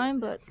first time,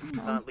 but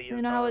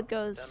you know how it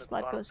goes.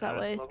 Life goes that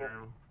way.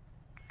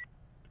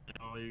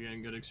 Oh, you're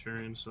getting good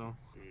experience, so.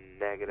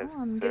 Negative.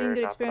 Oh, I'm getting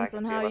good experience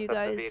on how you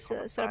guys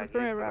set up a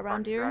perimeter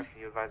around here.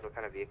 Can you advise what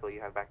kind of vehicle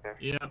you have back there?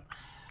 Yep.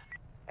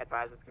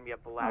 Advise it's gonna be a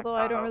black. Although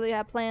I don't really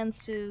have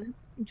plans to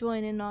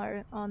join in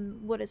on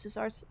what is this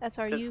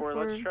SRU for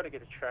let's try to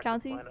get a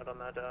county. On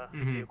that,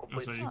 vehicle,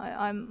 please.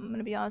 I'm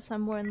gonna be honest.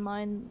 I'm more in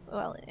line.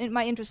 Well,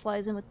 my interest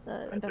lies in with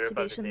the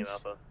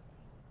investigations.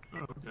 Oh,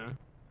 okay.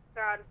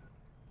 God.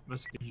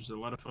 Investigations are a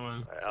lot of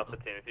fun. Alpha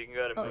team, if you can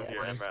go ahead and move your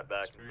MRAP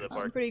back to the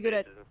park. I'm pretty good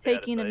at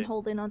taking and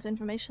holding onto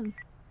information.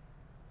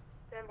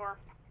 Stand more.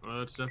 Well,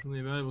 that's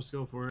definitely a valuable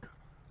skill for it.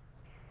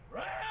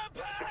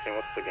 16,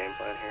 what's the game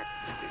plan here?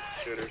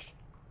 These shooters.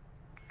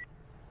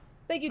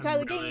 Thank you,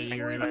 Tyler King,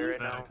 for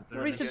the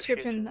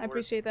resubscription. I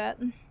appreciate that.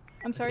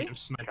 I'm sorry?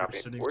 Sniper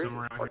sitting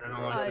somewhere out here. I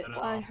don't like that at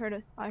all. I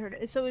heard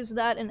it. So is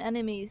that an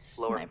enemy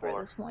sniper at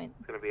this point?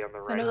 It's gonna be on the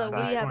right. I know that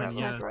we have a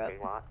sniper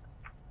up.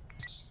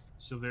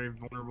 Still very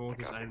vulnerable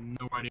because I have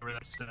no idea where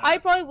that's at. I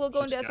probably will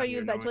go into SRU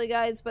eventually,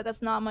 guys, but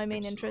that's not my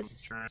main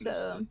interest.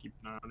 So keep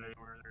an eye on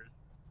anywhere there.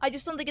 I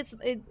just don't think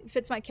it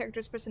fits my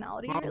character's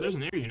personality. Well, really. There's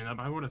an area unit up.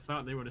 I would have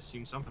thought they would have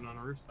seen something on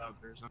a rooftop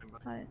or something.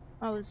 But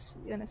I was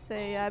gonna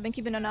say I've been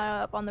keeping an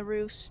eye up on the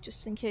roofs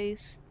just in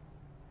case,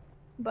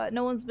 but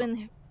no one's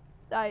been.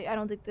 I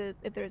don't think that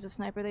if there's a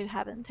sniper, they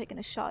haven't taken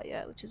a shot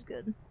yet, which is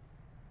good.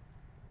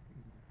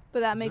 But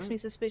that makes me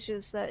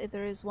suspicious that if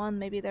there is one,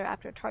 maybe they're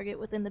after a target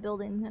within the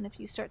building, and if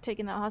you start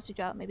taking that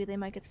hostage out, maybe they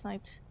might get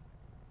sniped.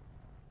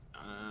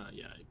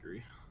 Yeah, I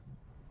agree.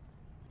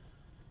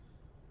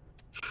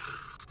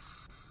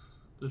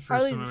 The first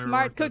Harley's time a I ever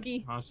smart worked at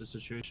cookie. hostage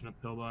situation at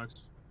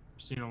Pillbox.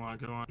 I've seen a lot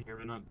go on here,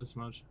 but not this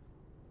much.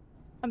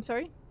 I'm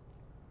sorry?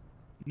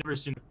 Never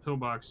seen a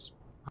Pillbox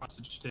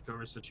hostage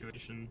takeover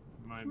situation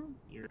in my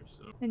year,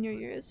 so. In your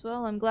years.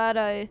 Well, I'm glad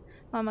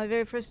on my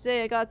very first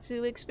day, I got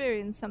to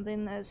experience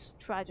something as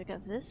tragic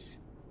as this.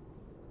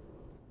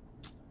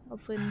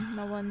 Hopefully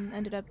no one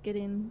ended up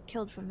getting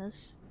killed from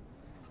this.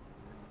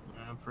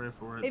 I pray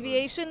for it.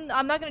 Aviation?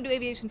 I'm not gonna do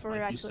aviation for her,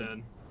 Like actually. you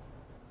said.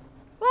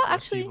 Well, Most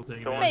actually, people take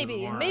advantage of maybe.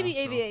 the moral, Maybe so-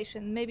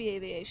 aviation. Maybe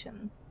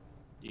aviation.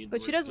 Need But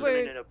the she worst does of it.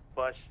 wear... In a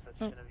bus that's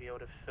going to be able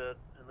to fit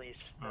at least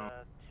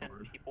 10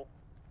 people.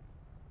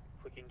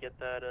 If we can get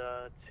that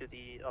to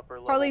the upper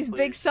level, Harley's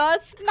big please.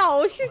 sus?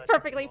 No, she's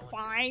perfectly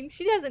fine.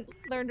 She hasn't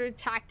learned her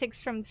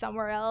tactics from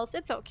somewhere else.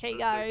 It's okay,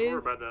 guys.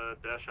 We're by the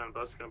Dash On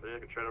Bus Company. I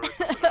can try to work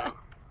something out.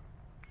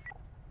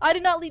 I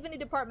did not leave any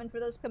department for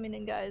those coming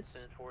in,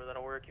 guys. 10-4,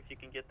 that'll work if you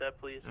can get that,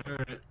 please.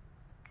 Alright.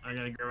 I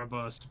gotta grab my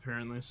bus,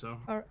 apparently, so.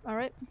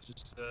 Alright.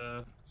 Just,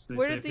 stay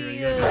Where safe did the,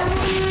 here.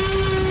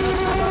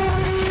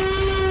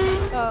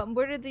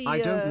 where did the, I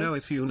don't know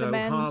if you the know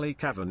man... Harley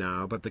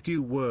Kavanaugh, but the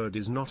Q word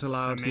is not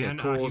allowed here, he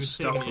cause was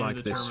stuff taken into like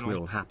the this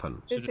terminal. will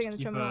happen. Just taking the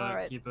terminal,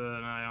 alright. Keep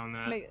an eye on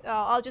that.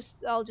 I'll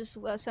just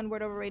send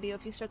word over radio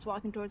if he starts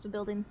walking towards the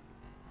building.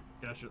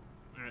 Gotcha.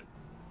 Alright.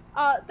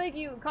 Thank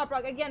you,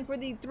 Coprock, again for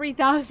the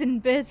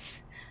 3,000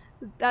 bits.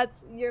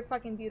 You're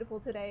fucking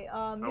beautiful today. You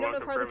don't know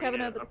if Harley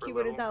Kavanaugh, but the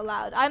keyword is not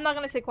allowed. I'm not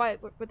gonna say quiet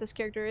with this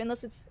character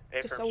unless it's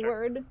just a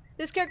word.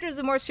 This character is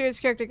a more serious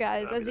character,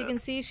 guys. As you can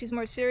see, she's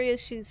more serious.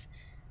 She's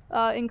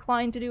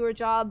inclined to do her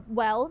job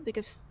well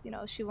because, you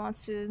know, she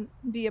wants to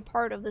be a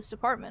part of this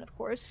department, of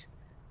course.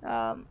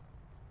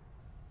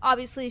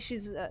 Obviously,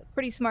 she's a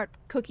pretty smart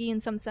cookie in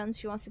some sense.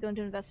 She wants to go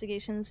into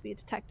investigations, be a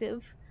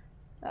detective.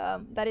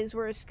 That is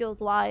where her skills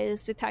lie,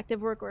 is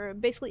detective work, or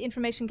basically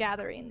information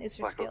gathering is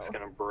her skill.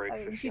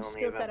 A huge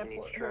skill set of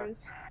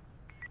hers.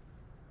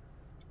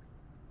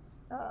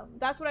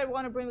 That's what I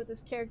want to bring with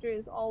this character,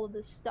 is all of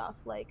this stuff.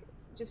 Like,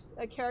 just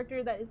a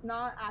character that is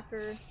not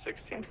after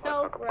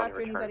myself or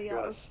after anybody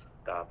else.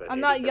 I'm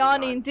not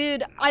yawning,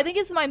 dude. I think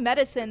it's my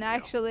medicine,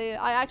 actually.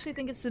 I actually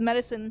think it's the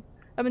medicine.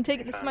 I've been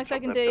taking, this is my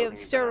second day of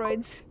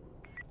steroids.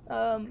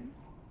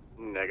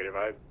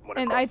 Negative.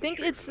 And I think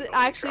it's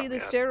actually the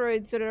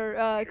steroids that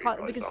are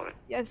because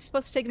I'm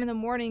supposed to take them in the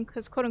morning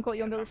because quote unquote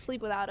you won't be able to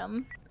sleep without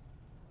them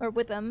or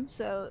with them.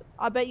 So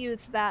I bet you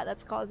it's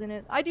that's causing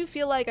it. I do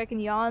feel like I can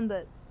yawn,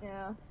 but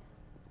yeah,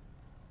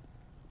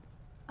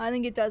 I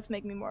think it does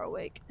make me more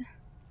awake.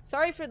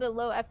 Sorry for the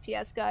low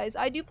FPS, guys.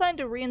 I do plan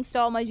to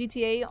reinstall my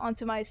GTA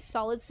onto my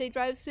solid state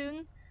drive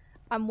soon.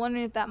 I'm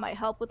wondering if that might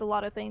help with a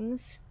lot of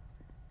things.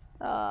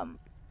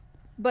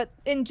 But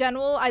in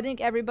general, I think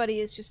everybody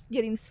is just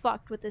getting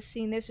fucked with this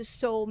scene. There's just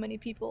so many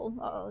people.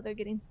 Uh-oh, they're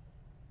getting...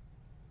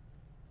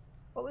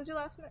 What was your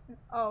last minute?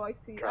 Oh, I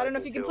see. I don't know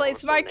if you can play a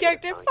smart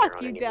character.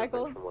 Fuck you,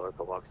 Jackal.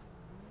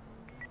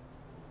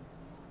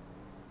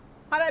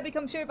 How did I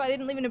become sheriff? I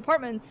didn't leave an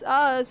apartment.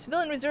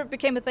 Civilian reserve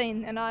became a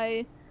thing, and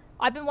I've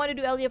been wanting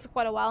to do LEO for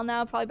quite a while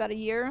now, probably about a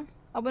year.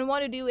 I've been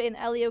wanting to do an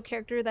LEO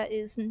character that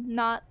is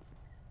not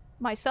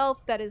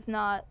myself, that is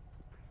not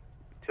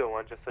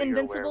 201, just so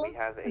invincible, you're aware, we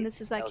have and this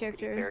is that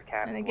character.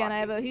 Bearcat And again, I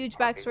have a huge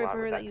backstory for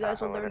her that you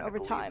guys will learn over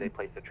time.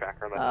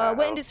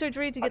 Went into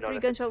surgery to get 3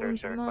 gunshot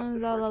wounds from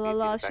la la la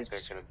la. She's...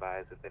 can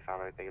advise if they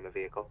found anything in the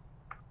vehicle.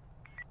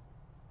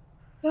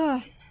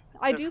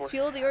 I do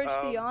feel the urge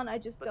to yawn, I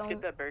just Let's don't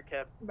get that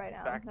Bearcat right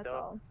now, backed that's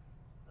up.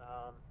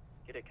 all.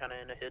 Get it kind of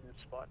in a hidden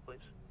spot, please.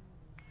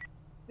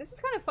 This is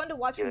kind of fun to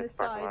watch from this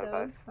side,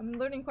 though. I'm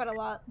learning quite a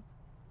lot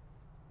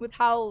with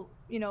how,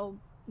 you know,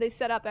 they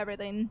set up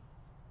everything.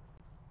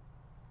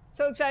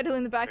 So excited to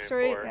learn the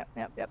backstory.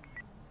 Yep.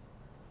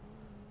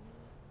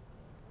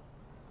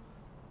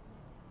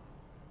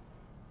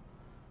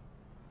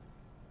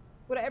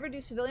 Would I ever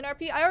do civilian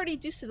RP? I already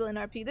do civilian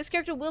RP. This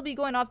character will be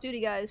going off duty,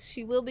 guys.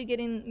 She will be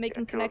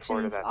making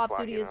connections off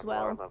duty as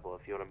well. Level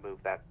if you want to move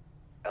that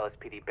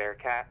LSPD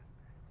Bearcat.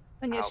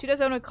 And yeah, she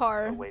does own a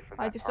car.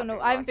 I just don't know.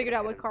 I haven't figured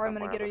out what car I'm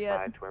gonna get her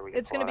yet.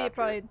 It's gonna be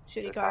probably a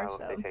shitty car,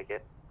 so.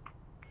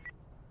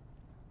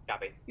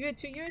 Copy. You had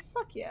 2 years?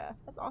 Fuck yeah.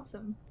 That's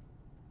awesome.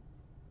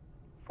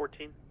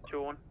 14,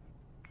 201.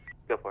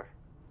 Go for it.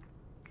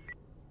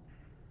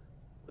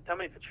 With how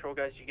many patrol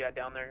guys you got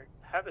down there,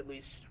 have at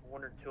least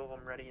 1 or 2 of them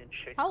ready and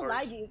chase How cars.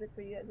 laggy is it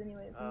for you guys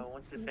anyways?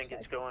 Once this thing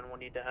gets going, we'll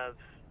need to have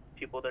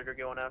people that are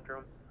going after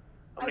them.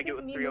 I'm gonna get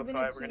with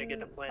 305, we're gonna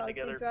get a plan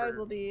together for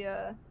will be,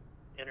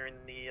 entering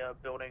the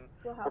building.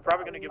 We're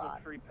probably gonna give them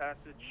free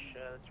passage.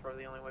 That's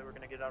probably the only way we're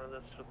gonna get out of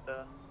this with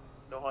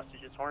no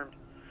hostages harmed.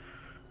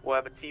 We'll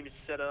have a team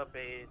set up,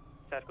 a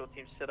tactical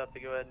team set up to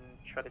go ahead and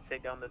try to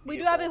take down the vehicle. We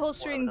do have a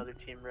holster. We'll have another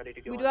team ready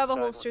to go. We do have a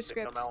inside holster once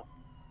they come script. out.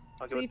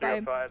 So if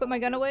I put my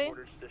gun away,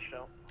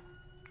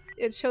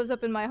 it shows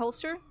up in my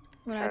holster.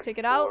 When I take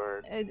it out,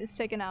 it's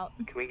taken out.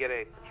 Can we get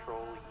a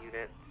patrol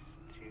unit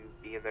to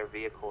be in their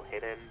vehicle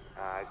hidden?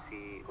 I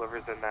see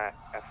whoever's in that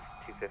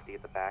F-250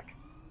 at the back.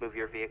 Move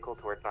your vehicle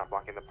to where it's not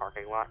blocking the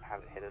parking lot.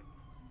 Have it hidden.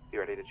 Be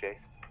ready to chase.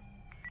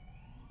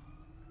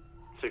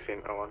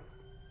 1601.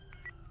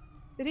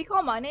 Did he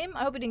call my name?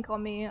 I hope he didn't call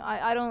me.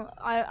 I don't,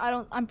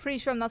 I'm pretty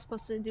sure I'm not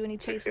supposed to do any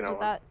chases with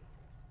that.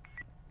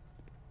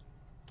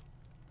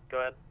 Go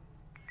ahead.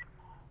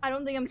 I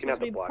don't think I'm supposed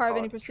to be part of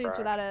any pursuits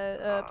without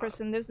a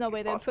person. There's no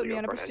way they'd put me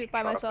on a pursuit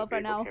by myself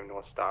right now. Came to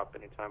a stop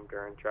anytime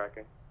during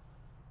tracking.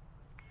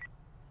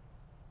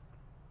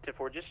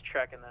 10-4, just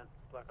tracking that,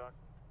 Blackhawk.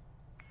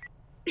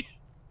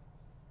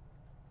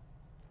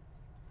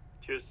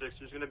 206,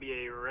 there's going to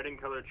be a red and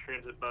colored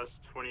transit bus,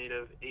 28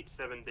 of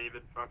 87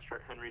 David, Foxtrot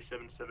Henry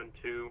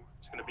 772.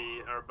 It's going to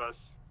be our bus,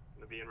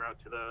 going to be en route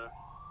to the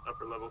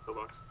upper level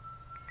pillbox.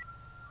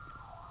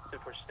 10-4,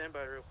 stand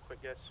by real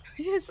quick, guys.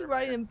 He's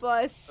riding in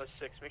bus.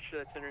 06, make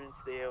sure that's entered into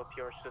the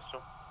AOPR system.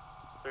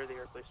 Clear the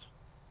air, please.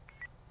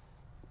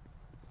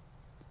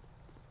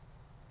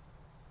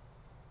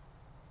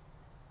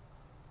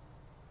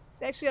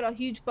 They actually got a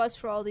huge bus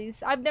for all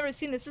these. I've never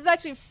seen this. This is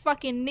actually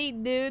fucking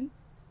neat, dude.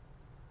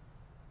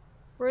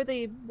 Where are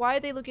they? Why are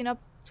they looking up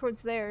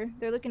towards there?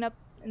 They're looking up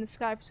in the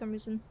sky for some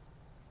reason.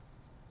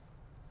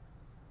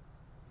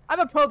 I'm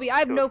a probie. I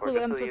have no clue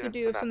what I'm supposed to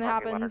do if something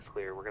happens.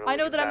 I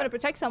know that I'm gonna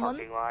protect someone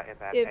if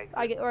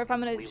I get, or if I'm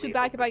gonna shoot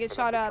back if I get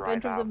shot up. In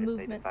terms of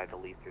movement,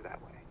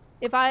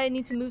 if I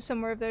need to move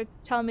somewhere, if they're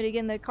telling me to get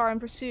in the car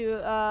and pursue,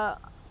 I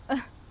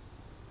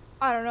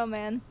don't know,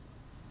 man.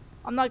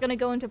 I'm not gonna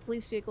go into a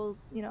police vehicle.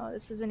 You know,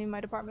 this isn't even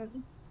my department.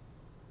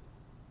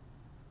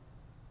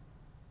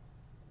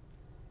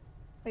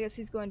 I guess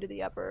he's going to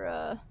the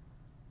upper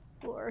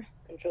floor.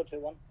 Control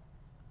 2-1.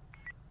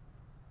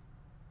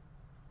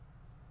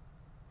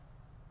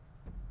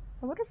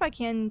 I wonder if I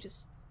can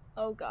just...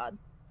 Oh god.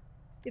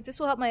 If this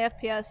will help my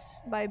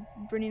FPS by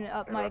bringing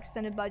up my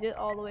extended budget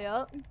all the way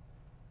up.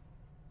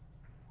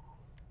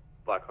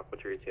 Blackhawk,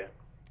 what's your ETA?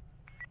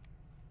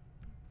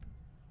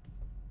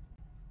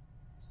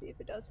 See if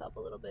it does help a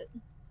little bit.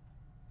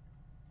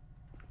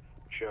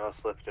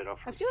 Just lifted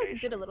off from I feel like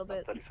it did a little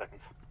bit. 30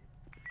 seconds.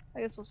 I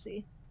guess we'll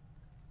see.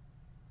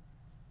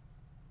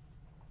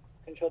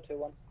 Control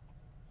 2-1.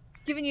 It's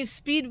giving you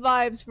speed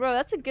vibes, bro.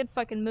 That's a good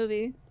fucking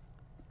movie.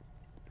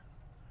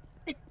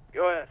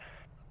 Go ahead.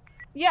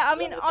 Yeah, I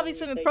mean,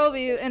 obviously I'm a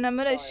probie, and I'm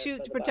gonna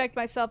shoot to protect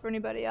myself or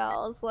anybody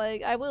else.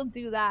 Like, I will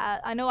do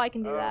that. I know I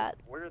can do that.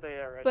 Where are they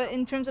at right But now?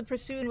 in terms of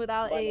pursuing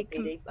without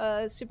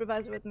a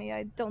supervisor with me,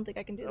 I don't think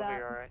I can do It'll that.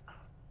 be alright.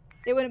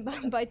 They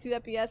wouldn't buy 2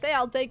 FPS. Hey,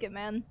 I'll take it,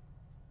 man.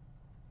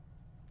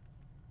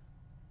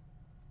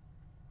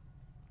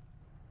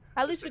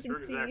 At least we can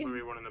see. Exactly where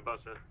we want in the bus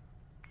at.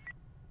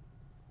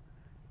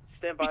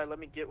 Stand by, let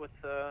me get with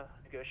the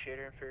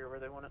negotiator and figure where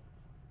they want it.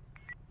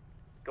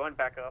 Going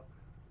back up.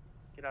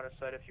 Get out of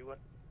sight if you would.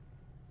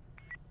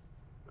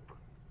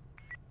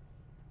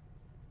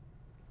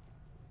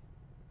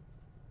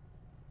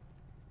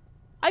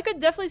 I could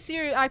definitely see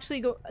her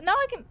actually go. Now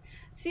I can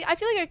see. I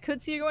feel like I could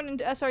see her going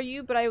into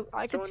SRU, but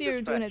I could see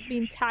her doing it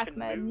being TAC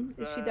med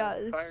if she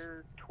does.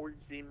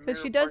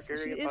 Because she does.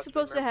 She is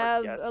supposed to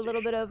have a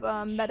little bit of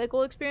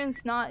medical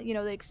experience, not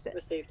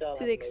the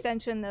to the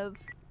extension of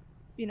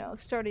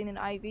starting an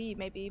IV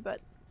maybe,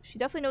 but she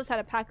definitely knows how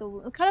to pack a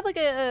wound. Kind of like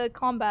a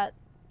combat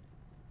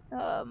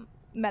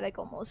medic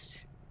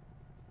almost.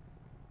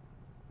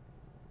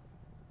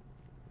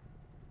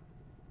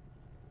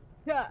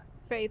 Yeah,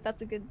 Faith.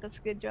 That's a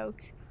good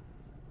joke.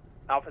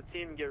 Alpha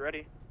team, get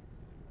ready.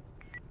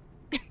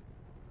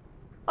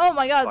 Oh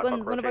my god,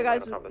 one of our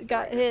guys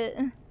got hit.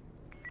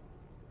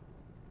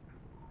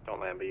 Don't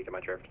land, but you get my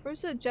drift.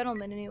 Where's the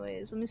gentleman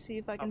anyways? Let me see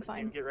if I can Alpha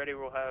find. Team, get ready,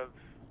 we'll have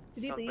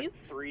Did he leave?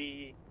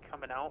 3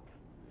 coming out.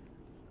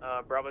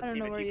 Bravo I don't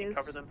team, know where if he you can is.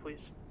 cover them, please.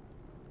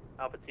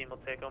 Alpha team will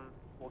take them.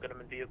 We'll get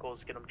them in vehicles,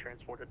 get them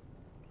transported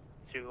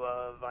to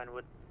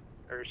Vinewood,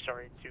 or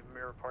sorry, to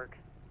Mirror Park.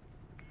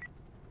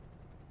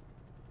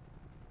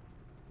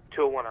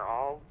 201, are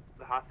all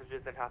the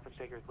hostages and hostage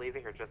takers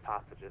leaving, or just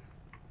hostages?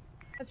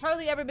 Has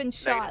Harley ever been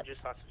shot?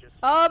 Just hostages.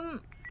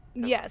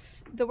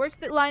 Yes. The work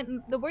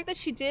that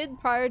she did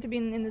prior to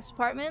being in this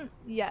department,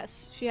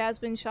 yes, she has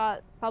been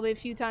shot probably a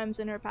few times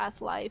in her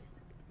past life.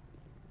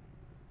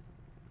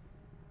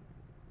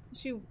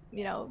 She,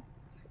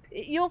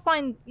 you'll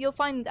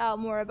find out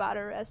more about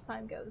her as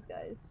time goes,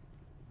 guys.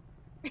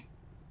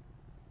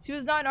 She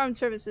was not in armed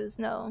services,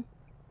 no.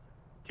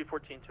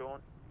 214,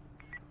 201.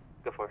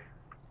 Go for it.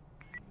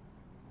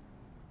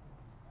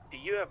 Do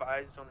you have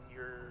eyes on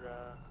your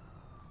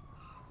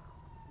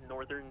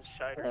northern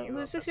side? Or you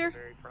who's up this at here? the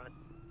very front?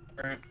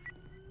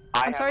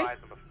 I have sorry? eyes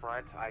on the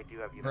front. I do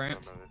have units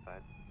on the other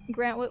side.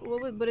 Grant,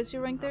 what is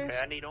your rank there? Okay,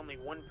 I need only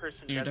one person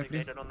Senior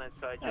designated deputy? on that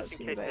side, Oh, just in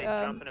senior case they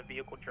deputy. jump in a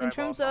vehicle drive In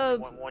terms off. I only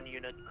of, want one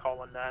unit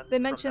calling that. they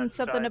from mentioned that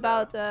something side,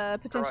 about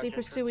garage potentially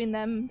entrance. pursuing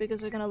them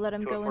because they're gonna let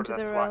them go into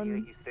their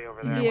own Stay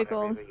over there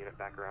vehicle. whenever the unit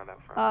back around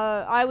out front.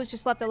 I was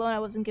just left alone. I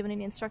wasn't given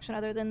any instruction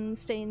other than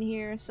staying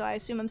here, so I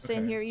assume I'm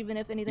staying here even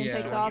if anything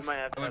takes off.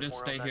 I would just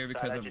stay here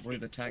because of where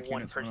the TAC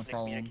units want to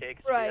follow them.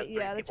 Right,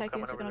 yeah, the tech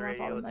units are gonna want to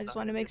follow them. I just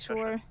wanted to make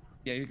sure.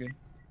 Yeah, you're good.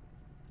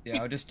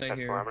 Yeah, I'll just stay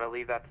here. I'm gonna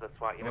leave that to the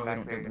SWAT unit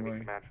back there. You're gonna be away.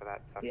 command for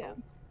that central Yeah.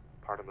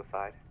 part of the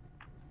side.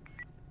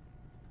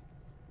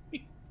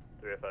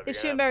 Is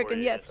she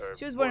American? Yes,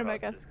 she was born in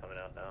America. Coming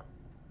out now.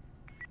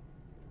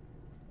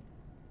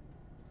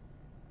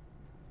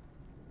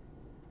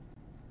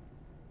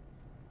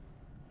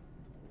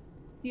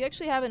 Do you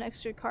actually have an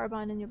extra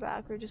carbine in your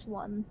back, or just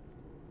one?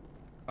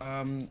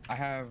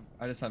 I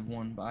just have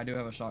one, but I do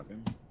have a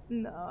shotgun.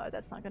 No,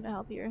 that's not gonna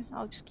help here.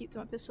 I'll just keep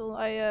my pistol.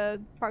 I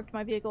parked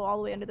my vehicle all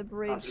the way under the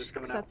bridge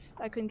because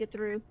I couldn't get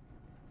through.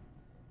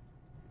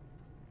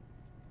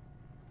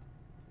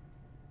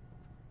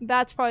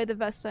 That's probably the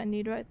vest I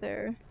need right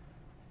there.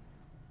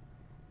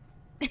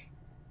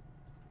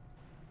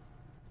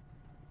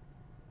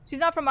 She's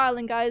not from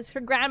Ireland, guys. Her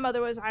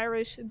grandmother was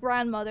Irish,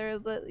 grandmother,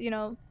 but you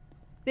know,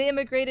 they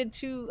immigrated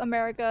to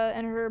America,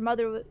 and her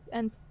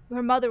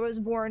mother was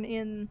born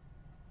in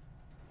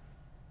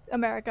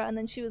America, and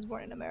then she was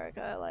born in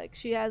America. Like,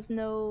 she has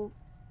no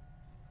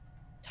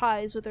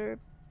ties with her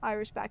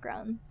Irish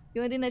background. The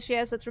only thing that she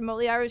has that's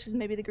remotely Irish is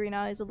maybe the green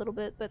eyes a little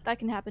bit, but that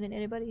can happen in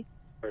anybody.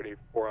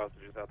 34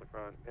 hostages out the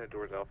front, head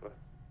towards Alpha.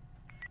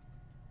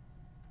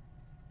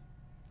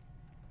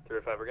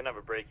 305, we're gonna have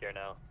a break here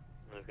now.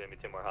 There's gonna be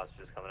 2 more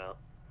hostages coming out.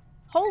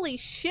 Holy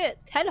shit,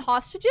 10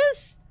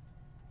 hostages?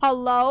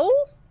 Hello?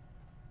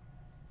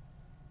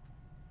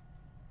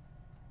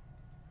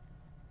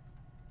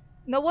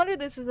 No wonder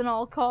this is an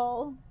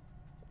all-call.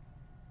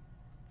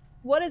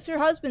 What is her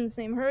husband's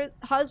name? Her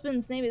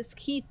husband's name is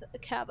Keith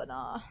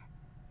Kavanaugh.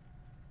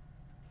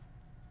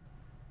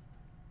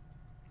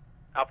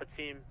 Alpha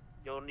team,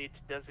 you'll need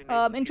to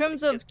designate. In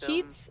terms of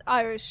Keith's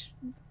Irish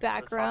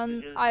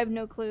background, I have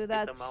no clue.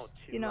 That's,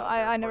 you know,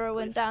 I never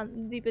went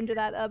down deep into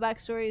that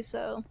backstory,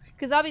 so...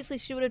 Because obviously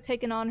she would have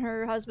taken on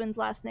her husband's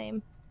last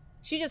name.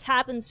 She just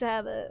happens to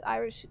have an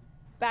Irish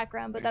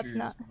background, but that's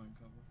not...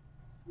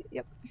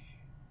 Yep.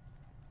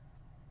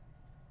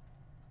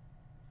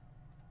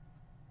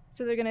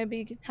 So they're gonna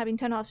be having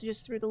 10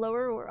 hostages through the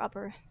lower or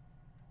upper?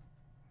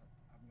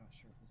 I'm not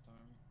sure this time.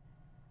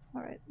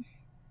 Alright.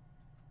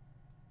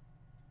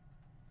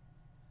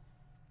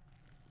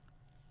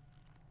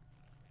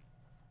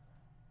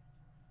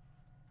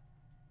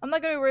 I'm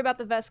not gonna worry about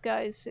the vest,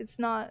 guys. It's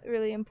not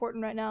really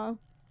important right now.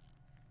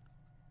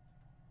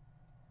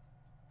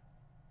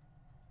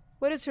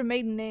 What is her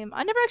maiden name?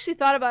 I never actually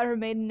thought about her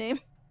maiden name.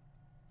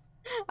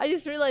 I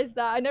just realized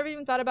that. I never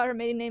even thought about her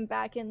maiden name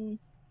back in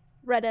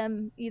Red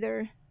M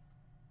either.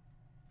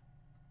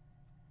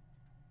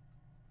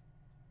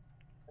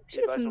 She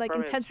has some like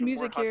intense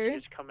music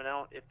here. Coming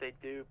out. If they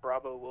do,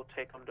 Bravo will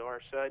take them to our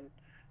side,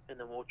 and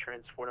then we'll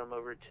transport them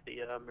over to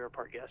the Mirror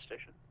Park gas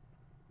station.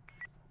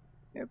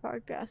 Mirror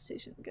Park gas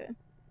station, okay.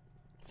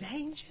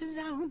 Danger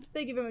zone.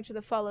 Thank you very much for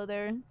the follow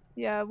there.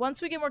 Yeah,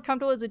 once we get more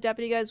comfortable as a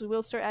deputy, guys, we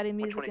will start adding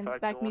music and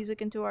back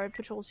music into our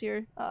patrols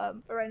here. But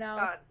right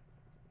now,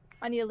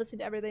 I need to listen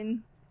to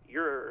everything.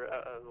 You're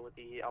with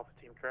the Alpha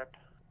team, correct?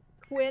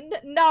 Quinn?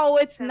 No,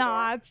 it's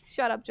not.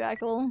 Shut up,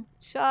 Jackal.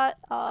 Shut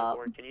up.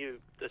 Or can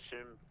you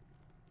assume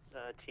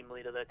team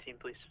lead of that team,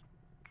 please?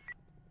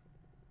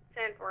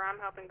 10-4, I'm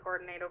helping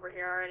coordinate over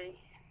here already.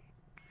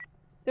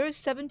 There's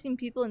 17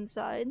 people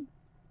inside. Do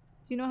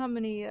you know how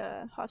many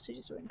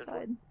hostages were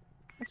inside?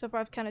 So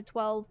far I've counted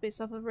 12 based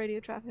off of radio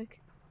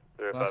traffic.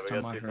 Last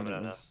time I heard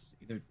it was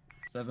either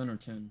 7 or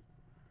 10.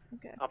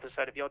 Okay. Opposite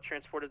side, have y'all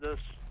transported those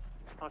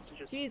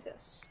hostages?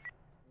 Jesus.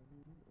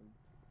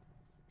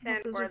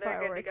 10-4,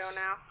 they're good to go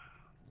now.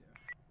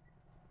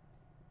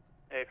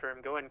 Hey, for him,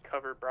 go ahead and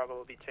cover. Bravo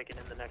will be taking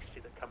in the next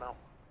 2 that come out.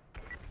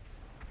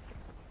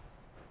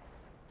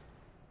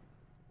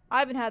 I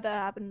haven't had that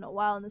happen in a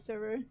while in the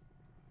server.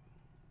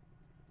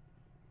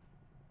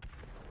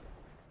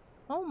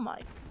 Oh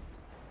my.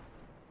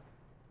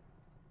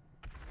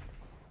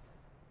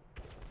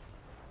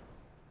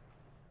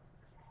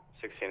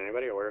 16,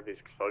 anybody aware of these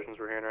explosions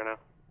we're hearing right now?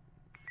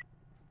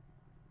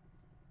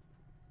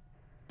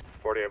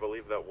 40, I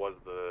believe that was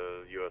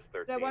the US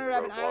 13. Did I want her to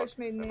have an Irish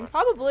maiden name?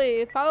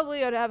 Probably.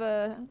 Probably I'd have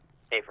a...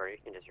 Hey, for you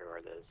can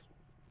disregard those.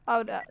 I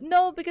would,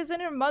 no, because then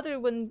her mother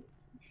wouldn't...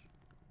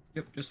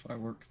 Yep, just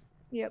fireworks.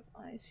 Yep,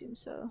 I assume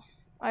so.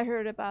 I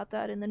heard about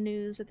that in the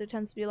news, that there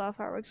tends to be a lot of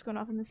fireworks going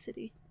off in the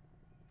city.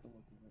 The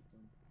locals like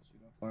to shoot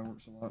off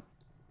fireworks a lot.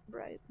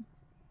 Right.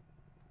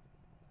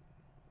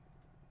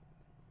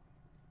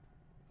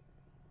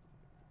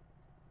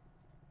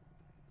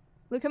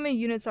 Look how many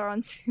units are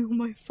on oh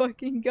my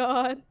fucking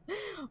god.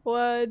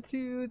 1,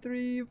 2,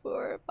 3,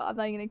 4, 5. I'm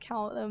not even gonna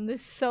count them.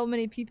 There's so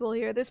many people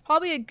here. There's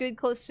probably a good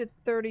close to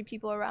 30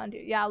 people around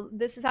here. Yeah,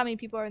 this is how many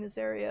people are in this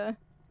area.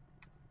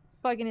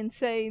 Fucking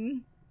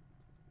insane.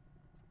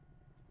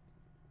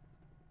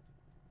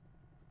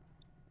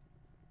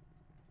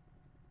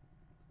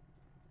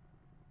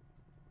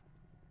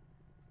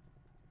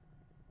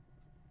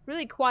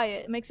 Really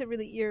quiet. It makes it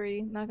really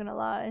eerie, not gonna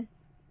lie.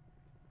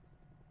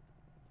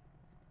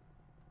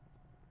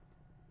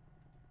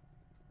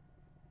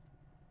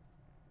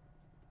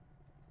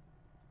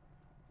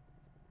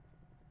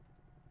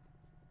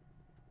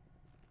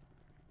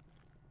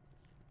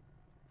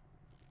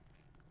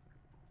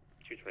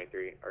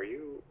 223. Do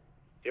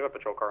you have a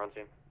patrol car on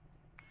scene?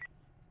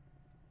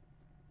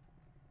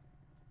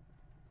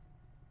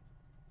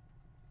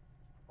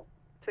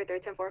 Sweet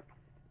 310-4.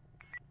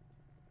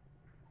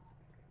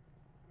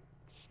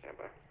 Stand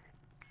by.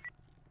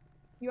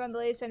 You on the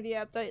latest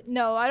NVE update?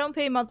 No, I don't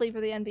pay monthly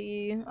for the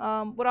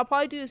NVE. What I'll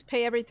probably do is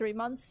pay every 3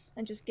 months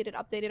and just get it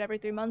updated every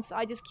 3 months.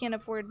 I just can't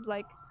afford,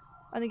 like,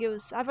 I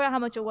forgot how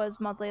much it was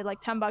monthly,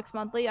 like $10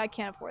 monthly. I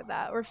can't afford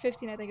that. Or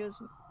 15, I think it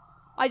was.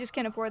 I just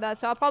can't afford that,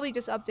 so I'll probably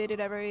just update it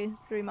every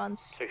 3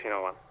 months.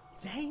 1601.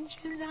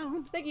 Danger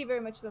zone. Thank you very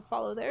much for the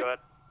follow there. Go ahead.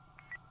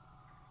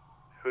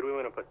 Who do we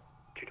want to put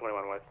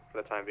 221 with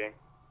for the time being?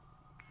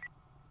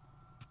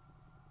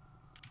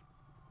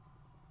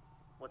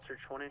 What's her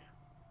 20?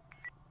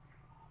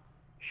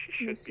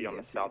 She should be on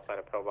the south side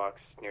of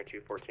Pillbox near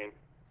 214.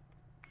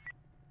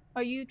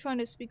 Are you trying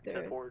to speak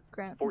there,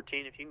 Grant?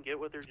 14, if you can get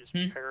with her, just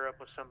pair her up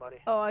with somebody.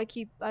 Oh, I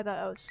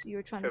thought you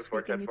were trying to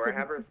speak and you couldn't. I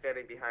have her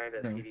standing behind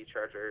a PD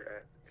charger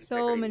at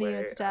so many Way.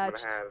 units attached.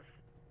 I'm gonna have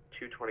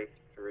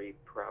 223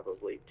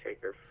 probably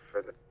take her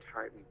for the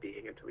time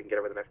being until we can get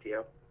her with an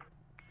FTO.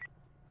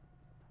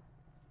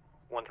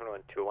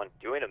 121-201,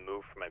 do you want to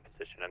move from my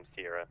position? I'm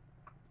Sierra.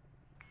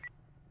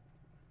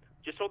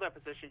 Just hold that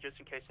position just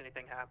in case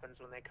anything happens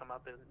when they come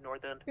up in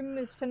north end.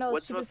 Ms. Tenel,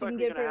 What's cheapest most you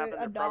can likely get going to for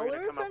happen?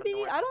 $1 from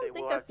me? I don't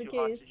think that's the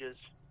case.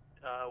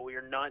 We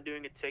are not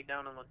doing a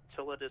takedown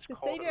until it is To called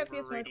save your over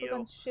FPS, when I click radio.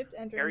 on shift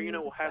enter. Air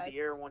unit will have the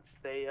air once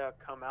they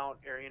come out.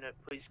 Air unit,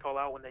 please call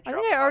out when they drop. I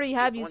think I already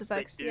have use use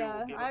effects.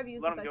 Yeah, I have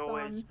use effects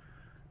on.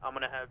 I'm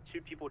gonna have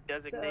 2 people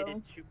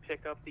designated to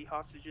pick up the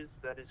hostages.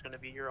 That is gonna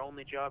be your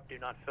only job. Do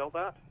not fail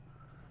that.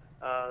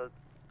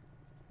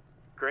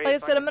 Great. Like I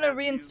said, I'm gonna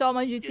reinstall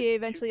my GTA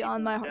eventually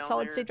on my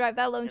solid state drive.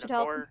 That alone should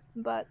help.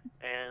 But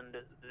and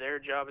their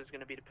job is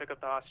gonna be to pick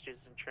up the hostages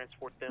and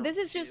transport them. This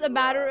is just a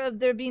matter of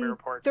there being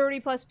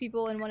 30+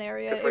 people in one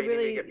area. It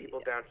really,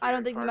 I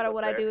don't think no matter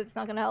what I do, it's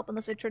not gonna help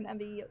unless I turn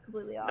MV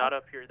completely off. Not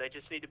up here. They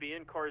just need to be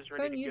in cars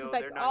ready Turn to use go.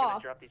 effects They're not off.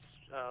 gonna drop these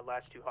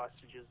last 2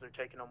 hostages. They're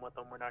taking them with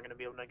them. We're not gonna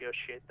be able to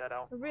negotiate that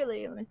out.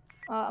 Really? I'm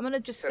gonna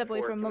just step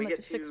away for a moment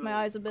to fix my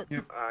eyes a bit.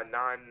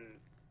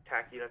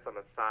 Non-TAC units on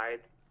the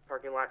side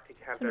parking lot to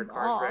have their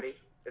cars ready.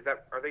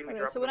 Are they gonna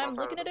be so when I'm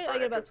looking at it, I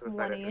get about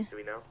 20. Do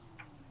we know?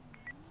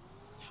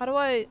 How do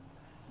I?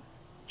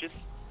 Just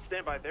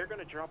stand by. They're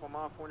gonna drop them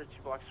off 1 or 2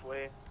 blocks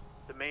away.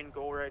 The main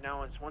goal right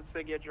now is once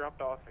they get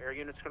dropped off, air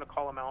unit's gonna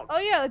call them out. Oh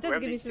yeah, it does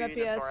give me some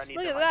FPS.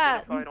 Look at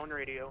that. On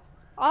radio.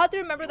 I'll have to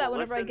remember that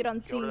whenever I get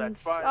on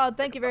scenes. Oh,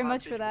 thank you very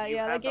much for that.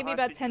 Yeah, that gave me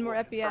about 10 more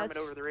FPS.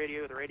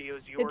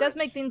 It does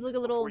make things look a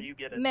little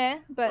meh,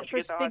 but for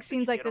big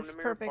scenes like this,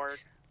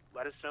 perfect.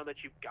 Let us know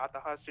that you've got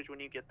the hostage when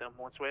you get them.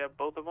 Once we have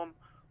both of them,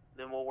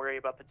 then we'll worry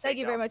about the takedown. Thank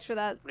you very much for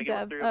that,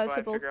 Deb.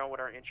 Figure out what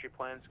our entry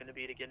plan is going to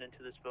be to get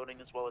into this building,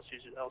 as well as who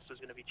else is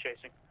going to be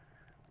chasing.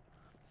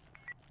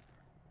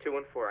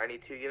 214, I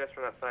need 2 units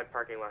from that side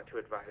parking lot to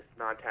advise,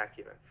 non-TAC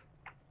units.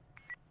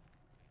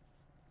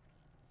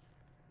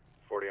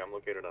 40, I'm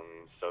located on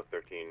South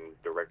 13,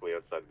 directly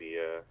outside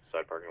the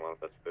side parking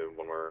lot. That's the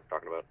one we're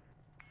talking about.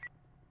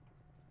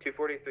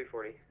 240,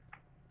 340.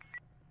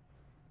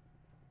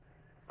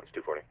 That's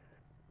 240.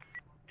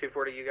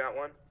 240, you got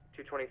one?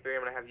 223,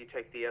 I'm gonna have you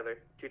take the other.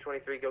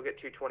 223, go get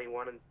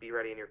 221 and be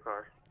ready in your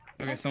car.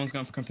 Okay, someone's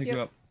gonna come pick you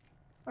up.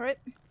 Alright.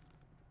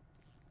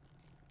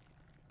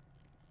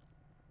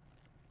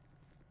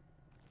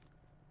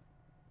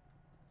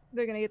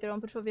 They're gonna get their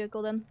own patrol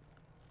vehicle then?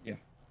 Yeah.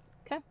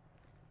 Okay.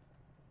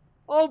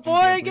 Oh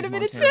boy, get him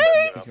in a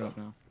chase!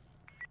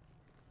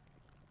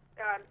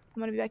 God. I'm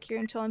gonna be back here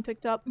until I'm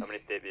picked up. How many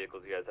state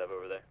vehicles do you guys have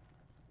over there?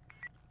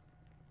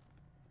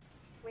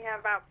 We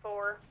have about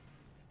 4.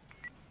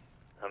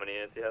 How many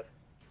units do you have?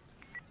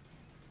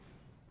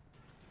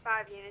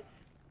 5 units.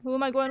 Who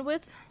am I going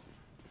with?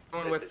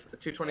 Going with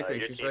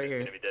 223. She's right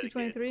here.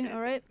 223.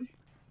 All right.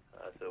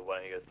 So why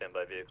don't you guys stand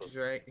by vehicles? She's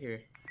right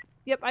here.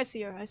 Yep, I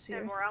see her. I see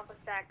her. More Alpha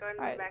Stack. Go ahead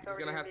and move back over.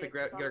 She's gonna have to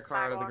get her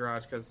car out of the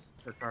garage because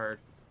her car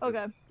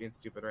is being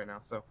stupid right now.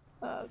 So.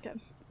 Okay.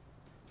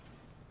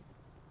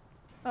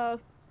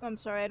 I'm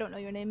sorry. I don't know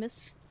your name,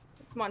 miss.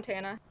 It's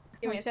Montana.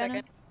 Give me a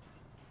second.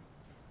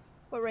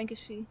 What rank is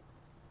she?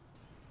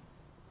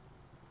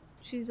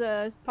 She's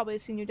probably a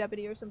senior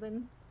deputy or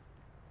something.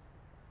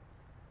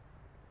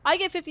 I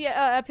get 50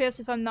 FPS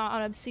if I'm not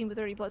on a scene with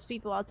 30+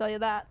 people, I'll tell you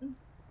that.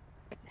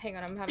 Hang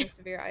on, I'm having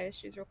severe eye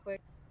issues real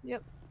quick.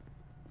 Yep.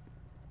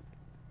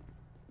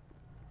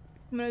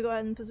 I'm gonna go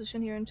ahead and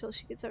position here until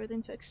she gets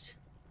everything fixed.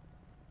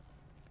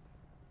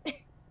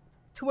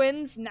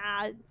 Twins?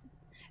 Nah.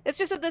 It's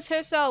just that this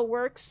hairstyle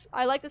works.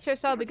 I like this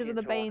hairstyle because of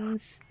the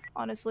bangs.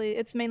 Honestly,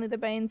 it's mainly the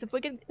bangs.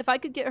 If I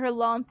could get her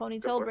long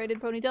ponytail, braided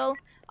ponytail,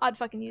 I'd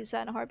fucking use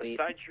that in a heartbeat.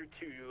 Besides your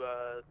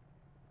 2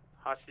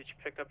 hostage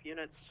pickup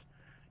units,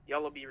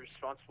 y'all will be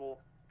responsible,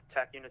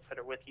 attack units that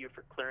are with you,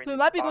 for clearing. So we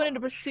might be going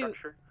into pursuit,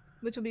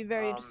 which will be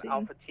very interesting.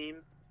 Alpha team,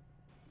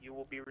 you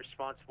will be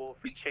responsible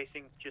for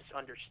chasing. Just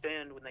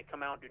understand when they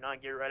come out, do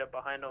not get right up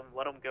behind them.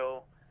 Let them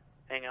go.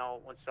 hang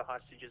out once the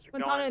hostages are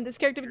Montana gone. and this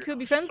character could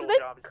be friends. They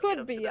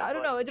could be. I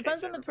don't know. It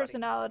depends on the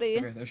personality.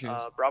 Okay, there she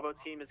is. Bravo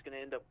team is going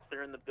to end up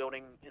clearing the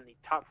building in the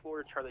top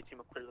floor. Charlie team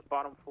will clear the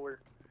bottom floor.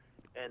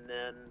 And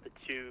then the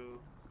two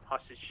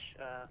hostage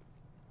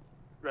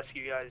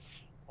rescue guys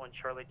on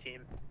Charlie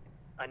team,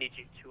 I need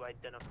you to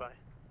identify.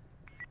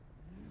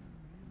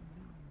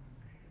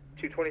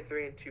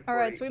 223 and 240.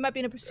 Alright, so we might be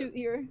in a pursuit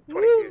here. 22.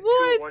 Woo, boy,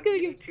 it's 201, gonna do you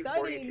get need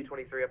 240 and exciting.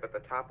 223 up at the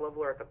top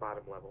level or at the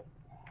bottom level?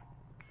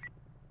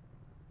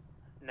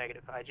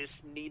 Negative. I just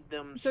need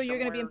them. So you're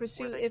gonna be in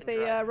pursuit if they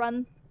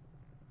run?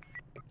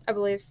 I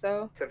believe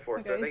so. 10-4.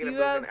 Okay. Do you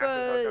have,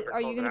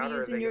 are you gonna be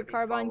using your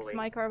carbine? Because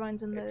my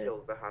carbine's in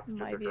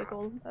my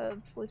vehicle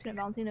of Lieutenant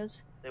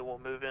Valentino's. They will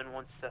move in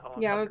once the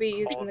helicopter Yeah, I'm gonna be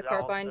using the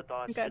calls out, carbine. the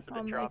dots Okay, has been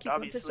I'm gonna dropped. keep the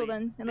Obviously, pistol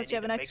then, unless they you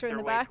have an need to extra make in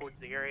the their way back. towards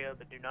the area,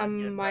 but do not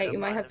You get might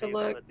behind have the to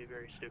vehicle. look. That'd be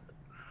very stupid.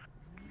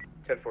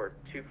 10-4.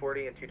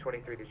 240 and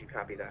 223. Did you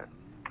copy that?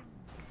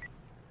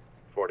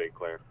 40,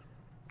 clear.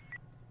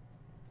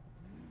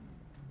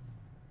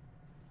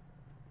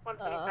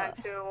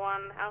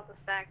 125-201, Alpha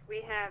Stack.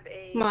 We have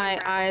a...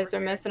 My eyes are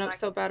messing up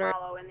so bad.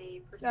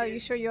 Are you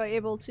sure you're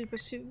able to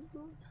pursue?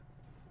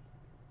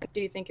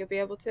 Do you think you'll be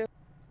able to?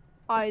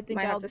 I think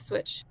Might I'll have to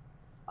switch.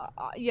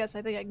 Yes,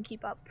 I think I can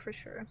keep up for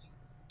sure.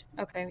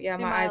 Okay, yeah,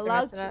 Am my I eyes are allowed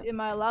messing to? up. Am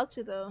I allowed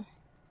to though?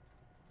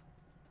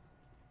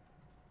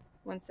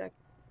 1 sec.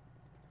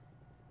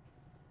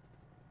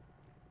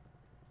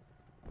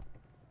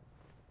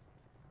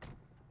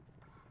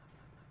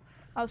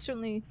 I'll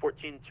certainly.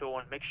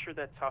 14-201. Make sure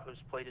that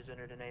Tahoe's plate is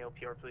entered in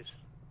AOPR, please.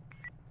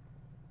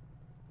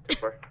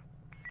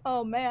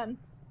 Oh man.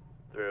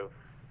 Through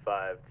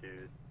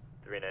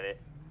 52398.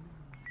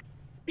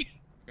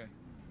 Okay.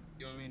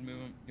 You want me to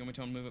move him? You want me to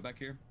tell him to move it back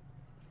here?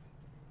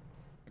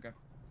 Okay.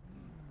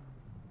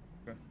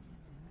 Okay.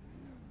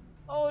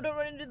 Oh, don't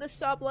run into the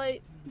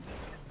stoplight.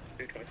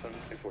 227,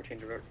 214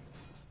 direct.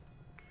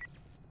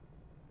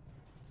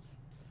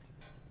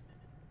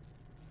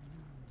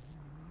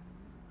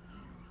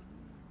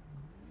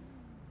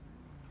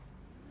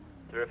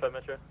 Through 5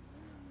 Metro.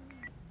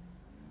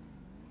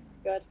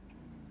 Good.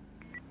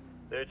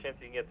 There's a chance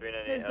you can get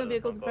 398. There's no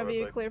vehicles in front of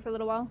you. Clear for a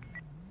little while.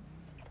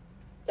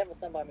 Devil,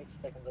 stand by me 2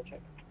 seconds, I'll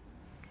check.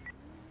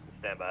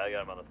 Stand by, I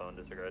got him on the phone,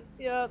 disregard.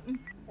 Yep.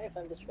 Hey,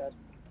 phone disregard.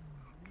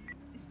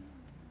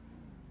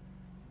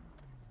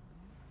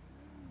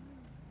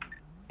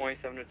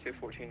 27 to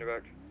 214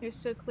 direct. You're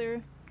so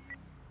clear.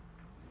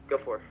 Go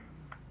for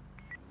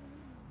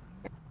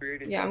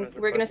it. Yeah,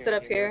 we're gonna sit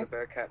up here. The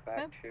Bearcat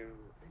back to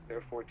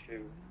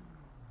 042.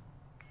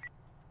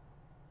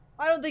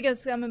 I don't think I'm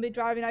gonna be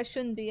driving. I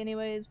shouldn't be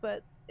anyways,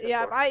 but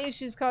yeah, if eye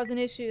issues cause an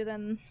issue,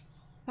 then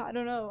I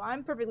don't know.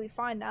 I'm perfectly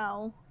fine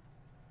now.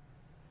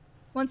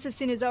 Once this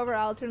scene is over,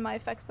 I'll turn my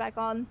effects back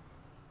on.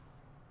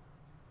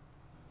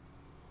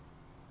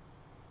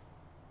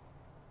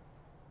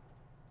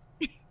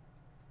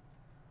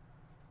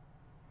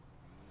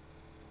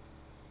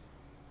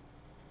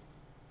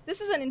 This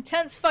is an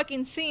intense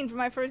fucking scene for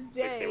my first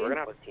day. We're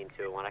gonna have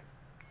 15-201.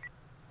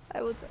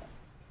 I will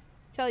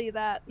tell you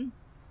that.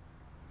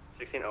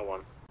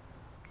 1601.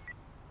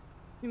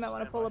 You might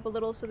want to pull up a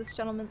little so this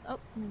gentleman. Oh,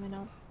 maybe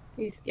not.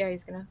 He's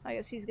gonna. I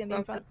guess he's gonna be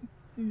in front.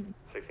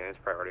 16 is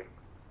priority.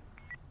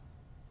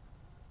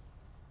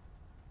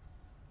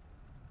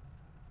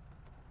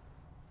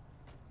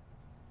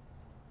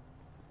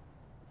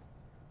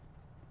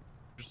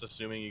 Just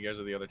assuming you guys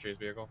are the other chase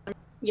vehicle?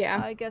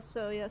 Yeah. I guess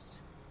so,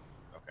 yes.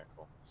 Okay,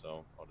 cool.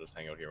 So I'll just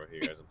hang out here with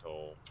you guys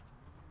until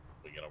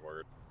we get a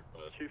word.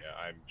 But yeah,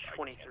 I can't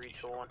see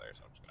shit over there,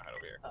 so I'm just gonna hide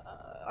over here.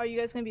 Are you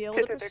guys gonna be able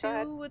to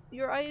pursue with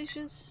your eye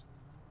issues?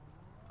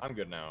 I'm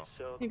good now.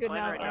 So you're good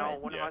now. right now,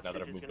 one yeah, now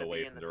that I've moved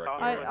away from the direct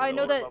I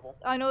know that.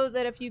 I know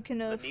that if you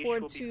can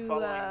afford to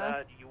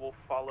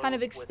kind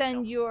of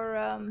extend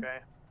your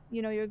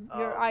you know,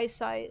 your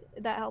eyesight,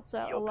 that helps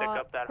out a You'll pick lot.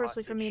 up that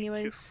Personally, for me,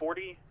 anyways.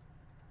 240.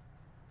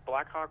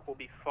 Blackhawk will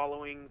be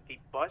following the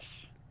bus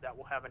that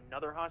will have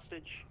another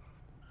hostage.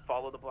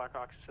 Follow the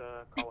Blackhawk's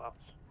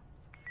call-outs.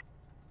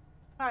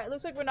 All right,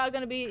 looks like we're not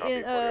gonna be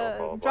Copy, 40, I'll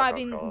follow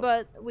driving, Blackhawk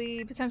but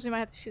we potentially might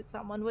have to shoot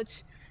someone.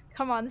 Which,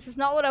 come on, this is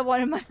not what I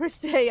wanted my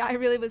first day. I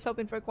really was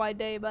hoping for a quiet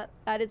day, but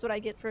that is what I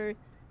get for.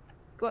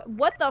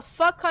 What the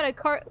fuck kind of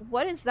car?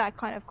 What is that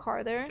kind of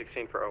car there?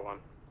 16 for 01.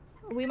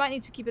 We might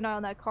need to keep an eye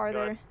on that car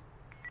there.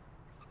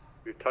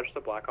 We've touched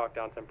the Blackhawk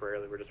down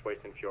temporarily. We're just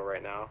wasting fuel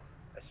right now.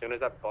 As soon as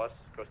that bus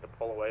goes to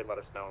pull away, let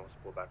us know and we'll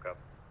spool back up.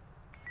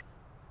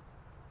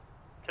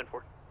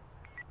 10-4.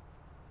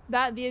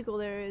 That vehicle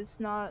there is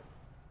not.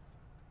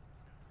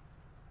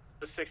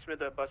 The 6 mid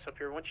the bus up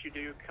here. Once you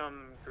do,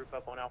 come group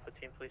up on Alpha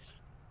Team, please.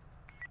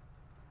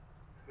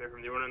 There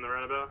from the one in the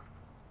roundabout?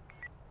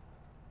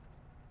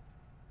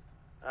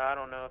 I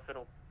don't know if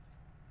it'll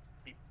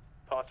be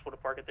possible to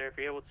park it there. If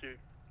you're able to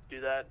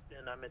do that,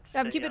 and I'm at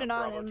I'm keeping an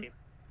eye on him. Team.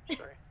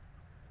 Sorry.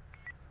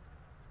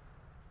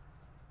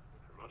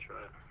 I'll try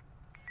it.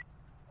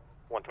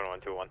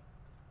 121-21.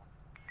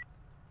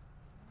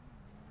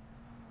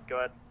 Go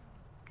ahead.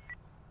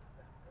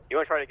 You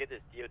want to try to get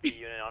this DOT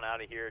unit on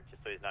out of here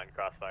just so he's not in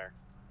crossfire?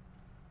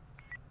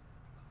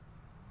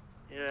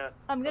 Yeah.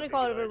 I'm gonna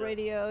call it over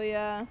radio,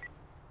 yeah.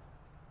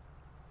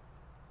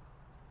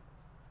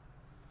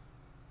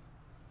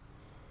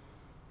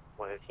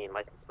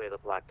 License plate of the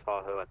black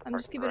Tahoe at the I'm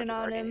just parking keeping an garage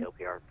eye on in Guardian him. Hill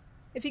PR.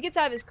 If he gets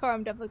out of his car,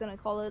 I'm definitely gonna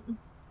call it.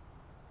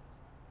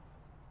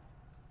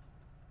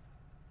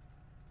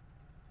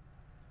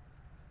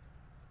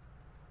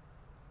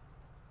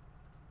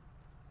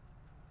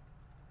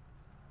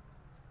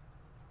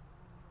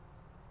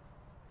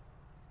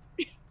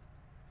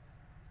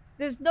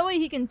 There's no way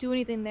he can do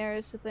anything there,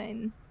 is the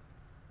thing.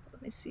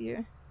 Let me see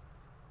here.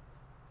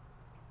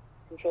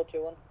 Control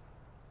 2-1.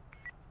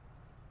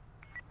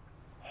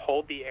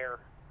 Hold the air.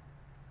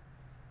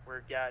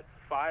 We've got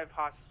 5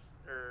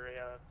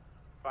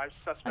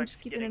 suspects. I'm just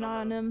keeping getting an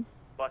eye on the him.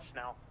 bus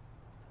now.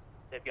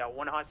 They've got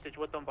 1 hostage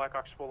with them.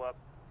 Blackhawks full up.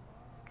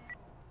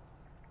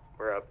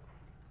 We're up.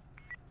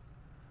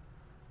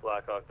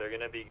 Blackhawk, they're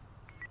gonna be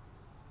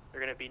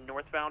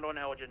northbound on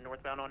Elgin.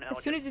 Northbound on Elgin.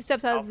 As soon as he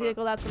steps out of his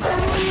vehicle, that's when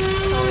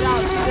I'm throw it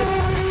out.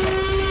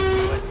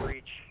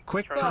 Jesus.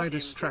 Quick, I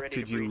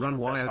distracted you. Run,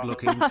 wired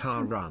looking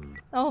car, run.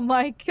 Oh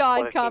my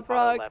god, Cop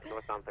Rock.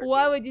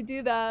 Why would you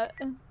do that?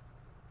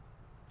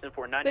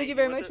 Thank you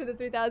very much for the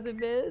 3,000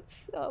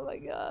 bits. Oh my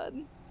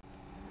god.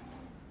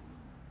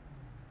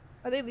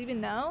 Are they leaving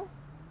now?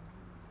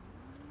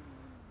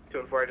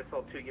 2 and 4, I just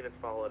told 2 units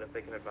followed if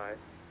they can advise.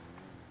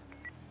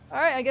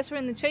 Alright, I guess we're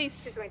in the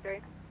chase.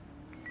 223.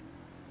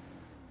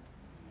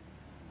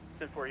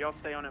 10-4, y'all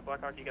stay on it.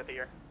 Blackhawk, you got the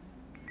air.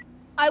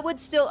 I would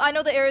still, I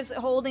know the air is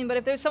holding, but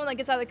if there's someone that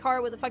gets out of the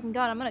car with a fucking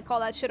gun, I'm gonna call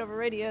that shit over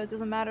radio. It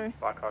doesn't matter.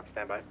 Blackhawk,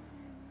 stand by.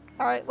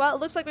 Alright, well,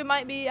 it looks like we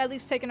might be at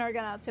least taking our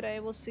gun out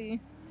today. We'll see.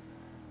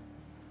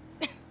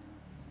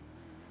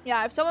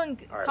 Yeah, if someone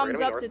Alright, comes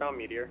we're up gonna be to... northbound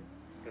Meteor.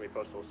 It's gonna be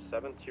postal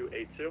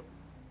 7282.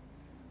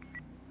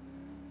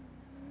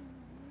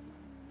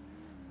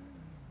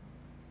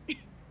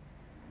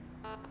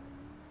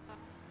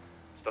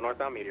 Still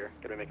northbound Meteor.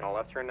 Gonna be making a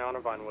left turn now on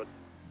Vinewood.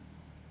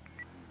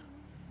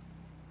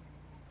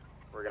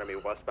 We're gonna be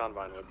westbound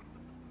Vinewood.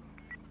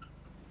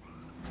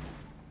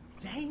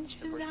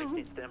 Danger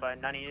zone. Stand by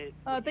 98.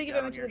 thank you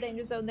very much for the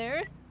danger zone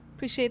there.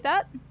 Appreciate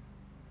that.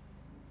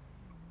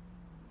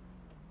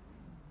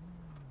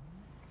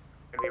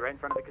 Gonna be right in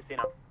front of the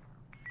casino.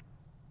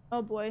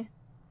 Oh boy.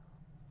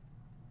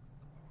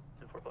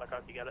 10-4,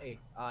 Blackhawk, you got it. Hey,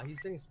 he's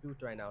getting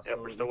spooked right now, Yep,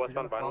 so we're still if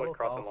westbound you're gonna Vinewood,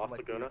 crossing follow Las from,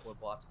 like, Lagunas. 3 or 4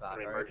 blocks back,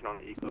 We're alright? merging on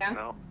Eclipse Yeah.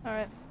 now.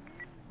 Alright.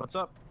 What's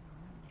up?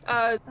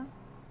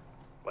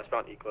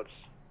 Westbound Eclipse.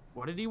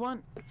 What did he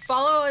want?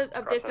 Follow a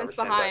Crossing distance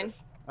over behind.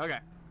 Okay.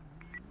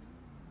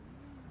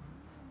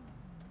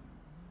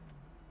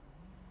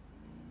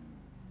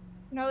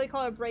 You know how they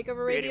call it break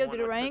over radio due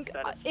to rank?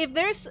 If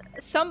there's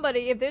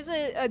somebody, if there's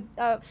a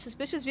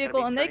suspicious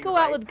vehicle and they go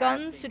out with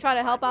guns to try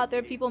to help out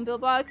their people in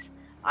pillbox,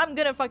 I'm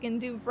gonna fucking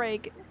do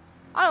break.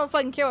 I don't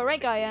fucking care what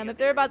rank I am. If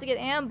they're about to get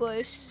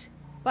ambushed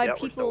by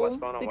people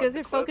because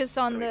they're focused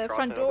on the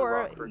front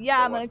door,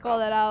 yeah, I'm gonna call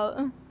that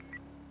out.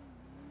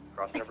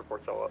 Crossing over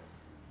Portola.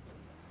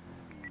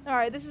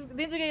 Alright, things are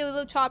getting a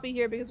little choppy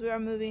here because we are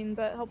moving,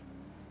 but hope.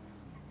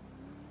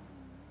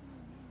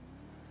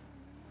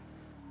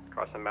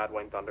 Crossing Mad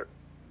Wayne Thunder.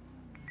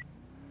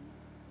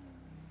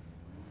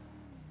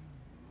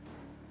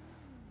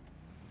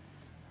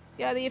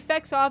 Yeah, the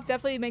effects off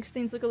definitely makes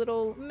things look a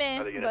little meh,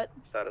 Other unit,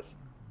 but status.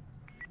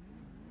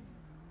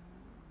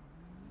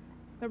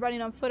 they're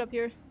running on foot up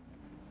here.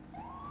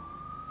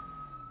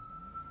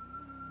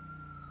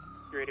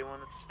 381,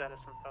 that's status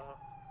on Tahoe.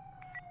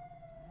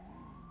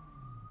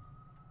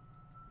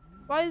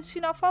 Why is she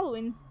not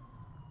following?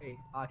 Hey,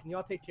 can you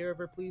all take care of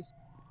her, please?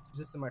 She's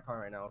just in my car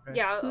right now, okay?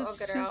 Yeah, I'll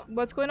get her out.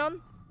 What's going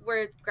on?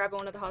 We're grabbing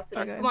one of the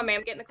hostages. Okay. Come on,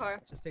 ma'am, get in the car.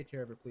 Just take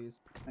care of her,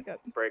 please. Okay.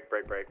 Break.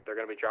 They're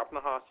gonna be dropping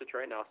the hostage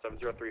right now,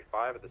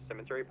 7035 at the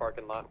cemetery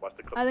parking lot, west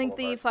of Eclipse I think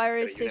the Boulevard. fire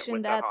Got a is unit with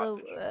stationed that at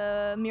hostage.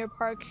 the Mirror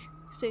Park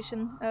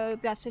station,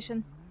 gas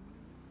station.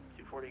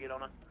 240, get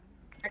on it.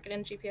 Mark it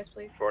in GPS,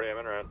 please. 40, I'm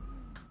in red.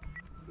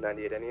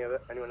 98,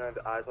 anyone have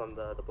eyes on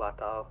the black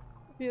Tahoe?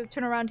 If you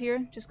turn around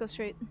here, just go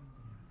straight.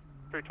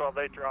 312,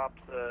 they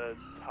dropped the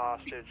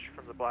hostage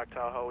from the Black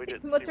Tahoe. We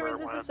didn't What's see your where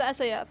it resistance went.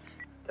 to SAF?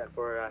 10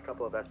 for a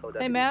couple of SO Hey,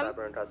 deputies ma'am? that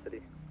were in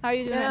custody. How are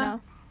you doing right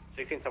now?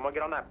 16, someone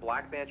get on that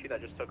black Banshee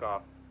that just took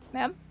off.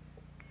 Ma'am?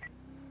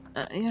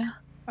 Yeah.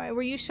 Alright,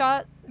 were you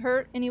shot,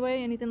 hurt,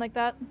 anyway, anything like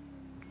that?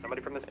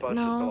 Somebody from this bus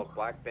No. just stole a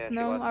black Banshee.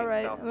 No? left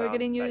Alright, southbound. we're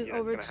getting That you unit's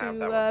over gonna have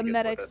that to once he gets with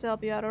medics it. to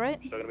help you out, alright?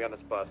 Still gonna be on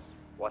this bus.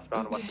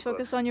 Westbound, west Just Eclipse.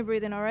 focus on your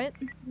breathing, alright?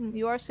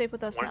 You are safe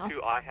with us now.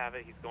 1-2, I have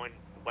it. He's going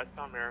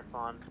westbound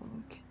Marathon.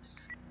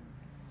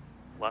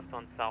 Left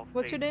on South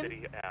What's State your name?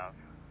 City Ave.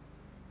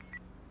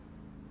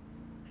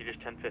 He just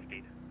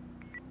 1050'd.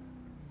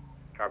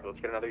 Copy, let's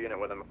get another unit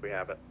with him if we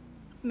have it.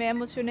 Ma'am,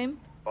 what's your name?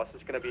 Bus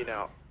is gonna be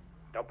now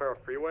Del Perro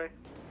Freeway,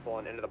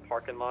 pulling into the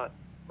parking lot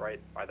right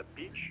by the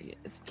beach.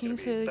 Yes, can you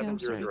say it again? I'm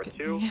sorry.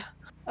 7002.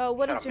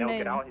 What He's is got a your male name?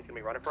 Get out. He's gonna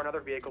be running for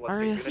another vehicle. Let's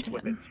Arias, get units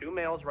with yeah. it. 2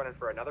 males running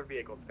for another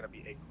vehicle. It's gonna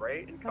be a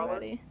gray in color,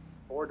 Alrighty.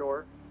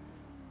 4-door.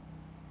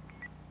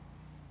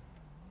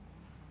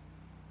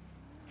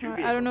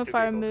 I don't know if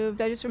I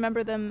removed. I just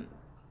remember them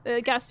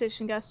Gas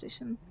station, gas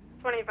station.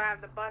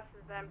 25, the bus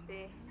is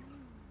empty.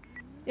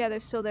 Yeah, they're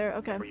still there.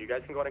 Okay. Well, you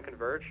guys can go ahead and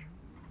converge.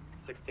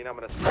 16, I'm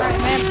gonna. Alright,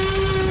 ma'am.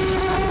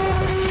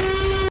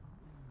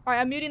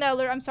 Alright, I'm muting that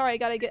alert. I'm sorry.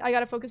 I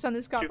gotta focus on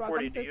this cop rock.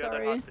 I'm so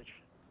sorry.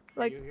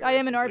 Like, I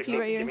am an RP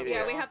right here.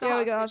 Yeah, we have the There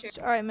we go. hostage.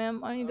 Alright,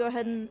 ma'am. Why don't you go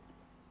ahead and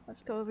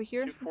let's go over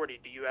here. 240,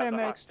 do you have the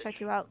Paramedics, hostage? check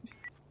you out.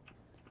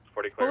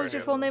 40 What was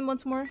your full name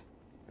once more?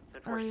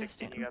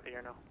 416, you got the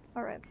air now.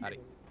 Alright. Howdy.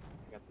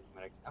 I got this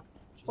medics. Oh,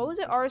 What was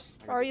it?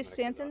 Arya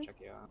Stanton?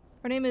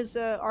 Her name is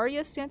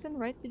Arya Stanton,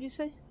 right? Did you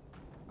say?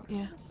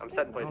 Yeah. I'm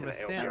setting plates in the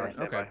AOPR.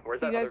 Okay. Where's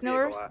that You guys other know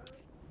her? vehicle at?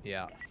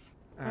 Yeah.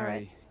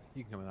 Alright.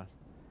 You can come with us.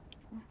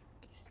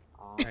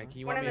 Alright, can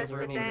you walk me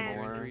through any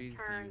more injuries?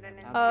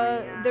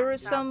 There were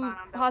some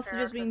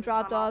hostages being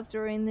dropped off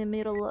during the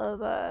middle of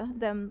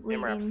them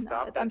leaving.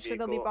 I'm sure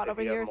they'll be brought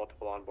over here.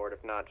 Multiple on board.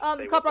 If not,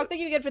 Cop Rock, thank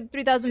you again for the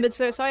 3,000 bits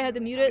there. Sorry I had to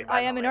mute it.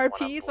 I am an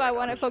RP, so I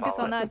want to focus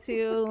on that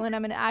too when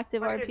I'm an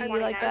active RP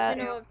like that.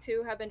 I know of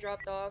 2 have been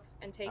dropped off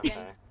and taken.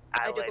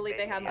 I do believe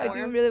they have more. I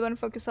do really want to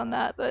focus on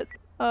that, but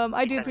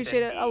I do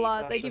appreciate it a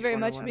lot. Thank you very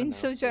much for being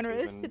so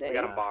generous today. We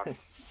got him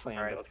boxed.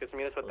 Alright, let's get some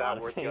units with that.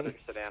 Where's the other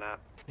sedan at?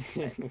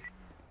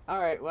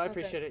 Alright, well I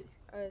appreciate it.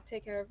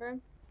 Take care of her.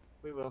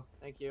 We will.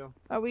 Thank you.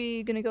 Are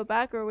we gonna go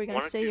back, or are we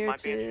gonna stay here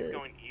to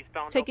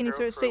take any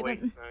sort of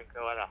statement?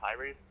 Go at a high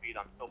rate of speed.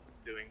 I'm still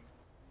pursuing.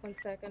 1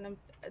 second.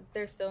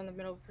 They're still in the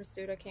middle of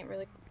pursuit. I can't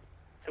really.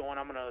 2-1,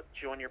 I'm gonna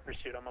join your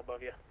pursuit. I'm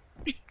above you.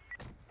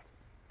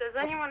 Does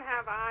anyone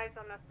have eyes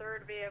on the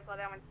 3rd vehicle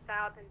that went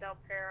south in Del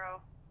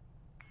Perro?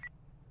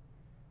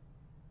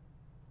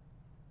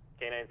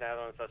 K9's now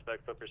on the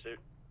suspect, foot pursuit.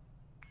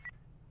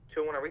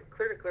 2-1, are we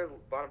clear to clear the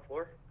bottom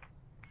floor?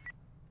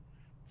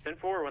 Send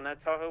forward when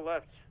that Tahoe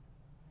left.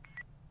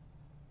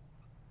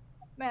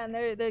 Man,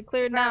 they're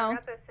cleared now.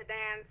 Got the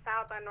sedan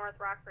south on North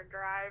Rockford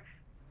Drive.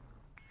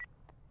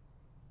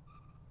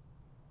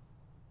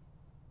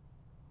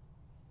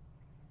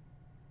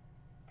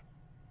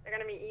 They're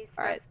gonna be east.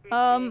 All right.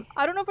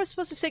 I don't know if we're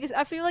supposed to take.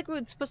 I feel like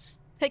we're supposed to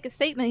take a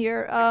statement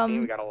here.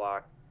 16, we got a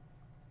lock.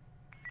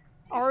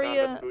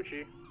 Aria.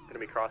 Vespucci, gonna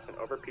be crossing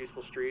over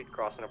Peaceful Street,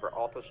 crossing over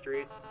Alta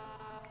Street,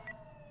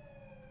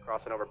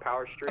 crossing over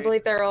Power Street. I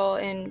believe they're all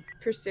in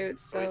pursuit,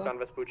 so. East on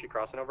Vespucci,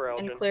 crossing over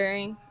Elgin. And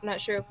clearing. I'm not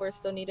sure if we're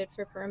still needed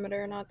for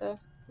perimeter or not, though.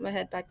 I'm gonna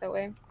head back that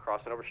way.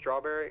 Crossing over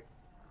Strawberry.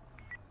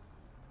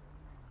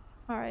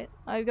 All right.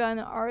 I've got an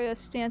Aria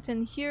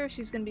Stanton here.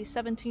 She's gonna be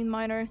 17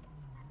 minor.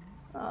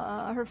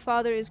 Her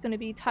father is going to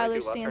be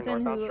Tyler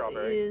Stanton, who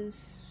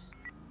is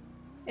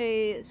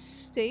a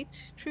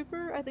state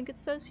trooper, I think it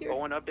says here.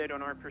 One update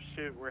on our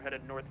pursuit. We're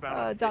headed northbound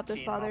on adopted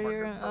 15, father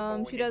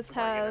here. She does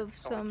have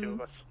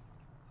some.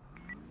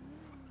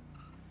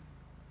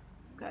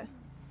 Okay.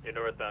 You're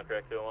northbound,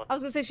 correct? 2-1. I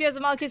was gonna say she has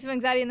a mild case of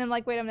anxiety, and then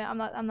like, wait a minute,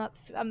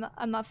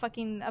 I'm not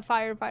fucking a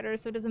firefighter,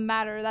 so it doesn't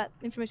matter. That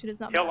information does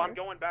not matter. I'm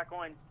going back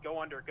on.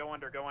 Go under.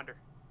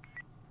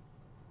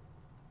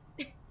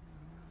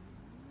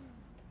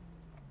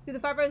 Do the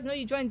firefighters know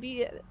you joined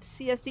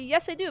CSD?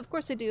 Yes, I do. Of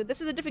course I do.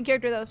 This is a different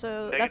character though,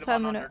 so that's how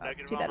I'm gonna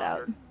keep that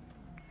out.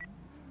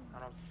 I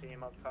don't see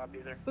him up top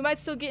either. We might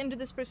still get into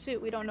this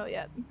pursuit. We don't know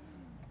yet.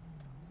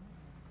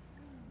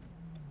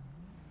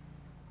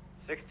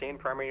 16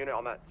 primary unit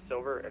on that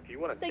silver. If you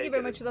want to. Thank you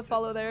very much for the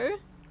follow there.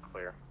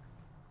 Clear.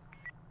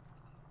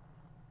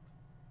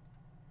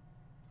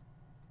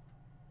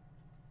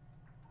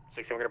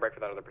 We're gonna break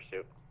for that other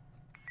pursuit.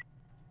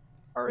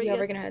 Yeah,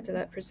 we're gonna head to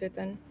that pursuit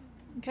then.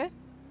 Okay.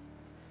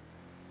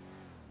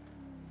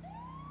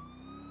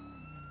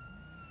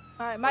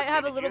 Alright, might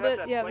have a little bit,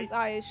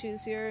 eye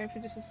issues here for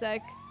just a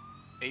sec.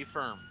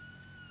 Affirm.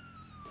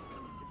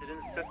 Is it in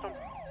the system?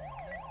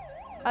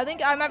 I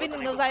think I'm having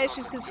those eye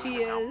issues because she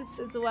is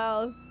as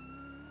well.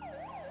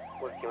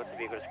 What's the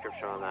vehicle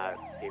description on that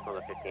vehicle,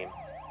 the 15?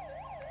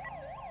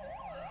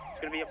 It's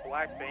gonna be a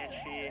black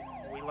Banshee.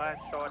 We last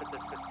saw it at the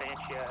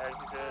Sustancia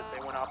exit. They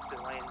went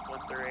opposite lanes,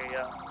 went through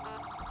a,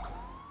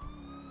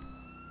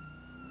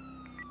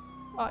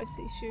 Oh, I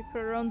see. She put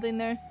her own thing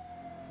there.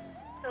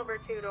 Silver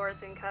 2 doors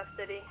in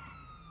custody.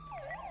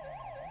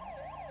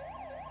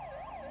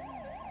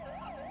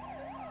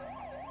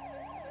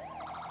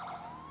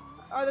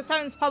 Are the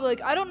sirens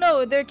public? I don't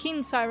know. They're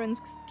Keen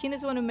sirens. Keen is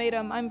the one who made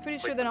them. I'm pretty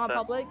sure they're not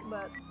public,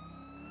 but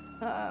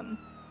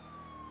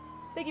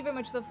thank you very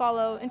much for the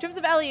follow. In terms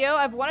of LEO,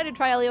 I've wanted to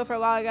try LEO for a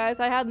while, guys.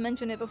 I have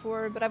mentioned it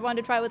before, but I've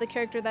wanted to try it with a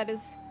character that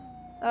is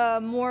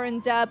more in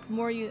depth,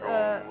 more unique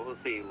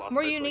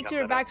to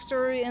her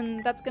backstory,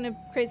 and that's gonna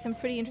create some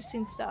pretty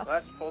interesting stuff.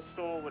 last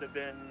postal would have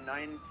been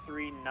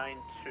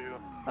 9392.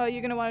 Oh,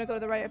 you're gonna want to go to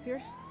the right up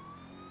here,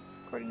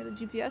 according to the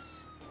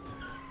GPS.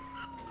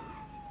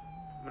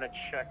 I'm gonna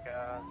check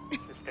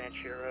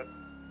Sustancia road.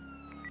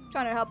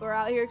 Trying to help her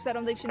out here because I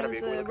don't think she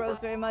knows the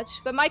roads very much.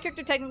 But my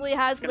character technically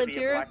has lived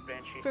here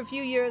for a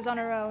few years on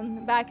her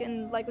own. Back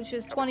in like when she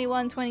was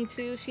 21,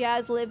 22, she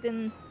has lived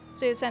in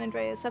state of San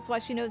Andreas. That's why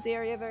she knows the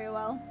area very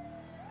well.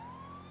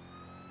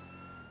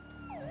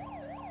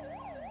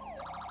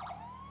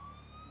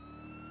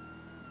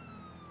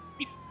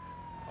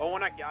 Oh,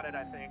 when I got it,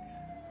 I think.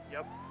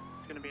 Yep,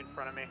 it's gonna be in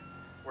front of me.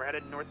 We're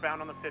headed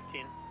northbound on the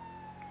 15.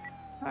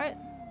 Alright.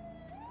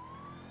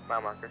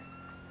 Mile marker.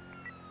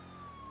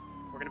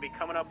 We're gonna be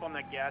coming up on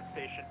the gas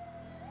station.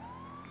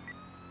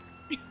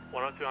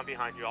 102, I'm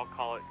behind you. I'll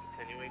call it.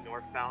 Continuing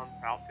northbound,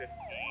 Route 15,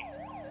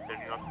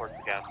 turning on towards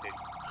the gas station.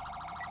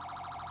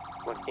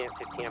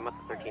 15, I'm at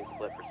the 13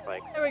 split for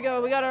Spike. There we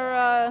go. We got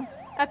our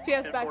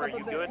FPS back up a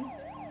bit. Good?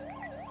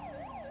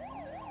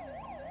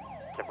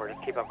 10-4,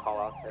 just keep up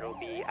call-outs. It'll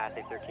be at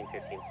the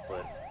 13-15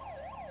 split.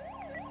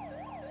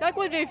 She's not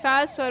going very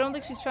fast, so I don't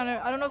think she's trying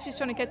to. I don't know if she's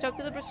trying to catch up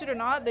to the pursuit or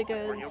not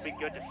because. You'll be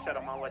good to set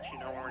them. I'll let you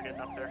know when we're getting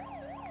up there.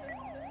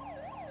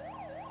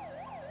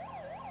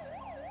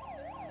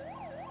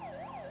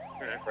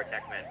 For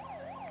attack man.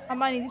 I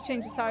might need to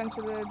change the sirens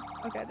for the.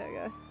 Okay, there you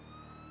go.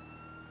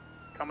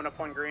 Coming up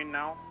on green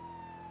now.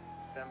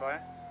 Stand by.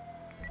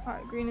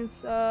 Alright, green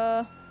is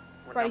We're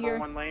right number here.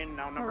 one lane,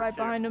 now number right two.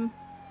 behind him.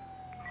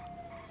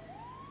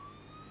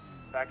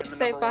 Back in the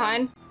Stay number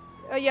behind.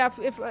 one. Yeah,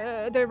 if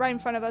they're right in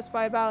front of us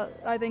by about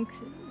I think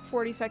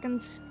 40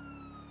 seconds.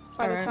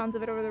 By the sounds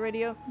of it over the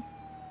radio.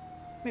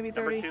 Maybe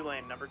 30.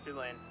 Number two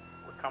lane.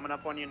 We're coming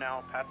up on you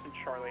now, passing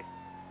Charlie.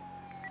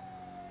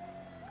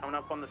 Coming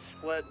up on the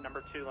split,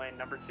 number two lane.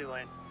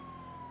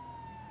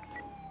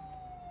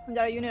 We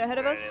got a unit ahead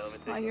of us.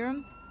 I hear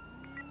him.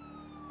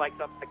 Spike's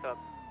up, spike's up.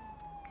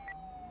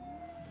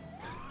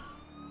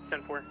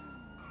 10-4.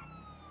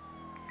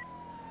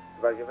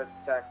 But give us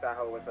attack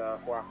Tahoe with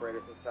 4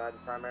 operators inside the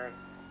primary.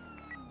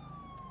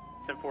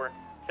 10-4.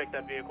 Take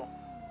that vehicle.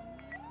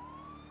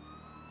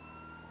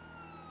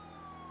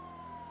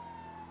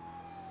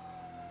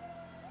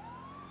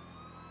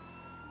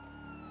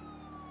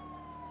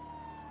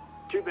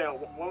 Two bail,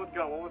 one with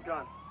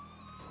gun,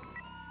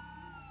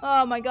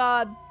 Oh my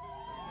god.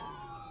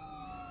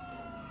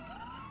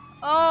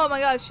 Oh my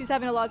gosh, she's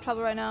having a lot of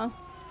trouble right now.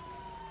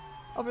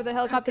 Over the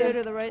helicopter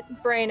to the right.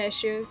 Brain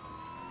issues.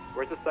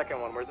 Where's the second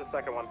one?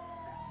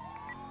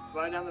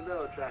 Right down the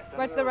railroad track.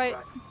 Right to the right.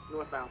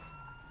 Northbound.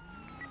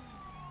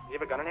 You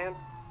have a gun in hand?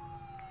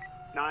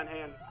 9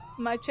 hand.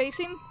 Am I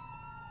chasing?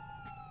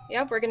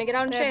 Yep, we're gonna get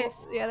out and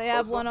chase. Yeah, they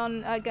have one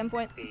on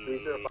gunpoint.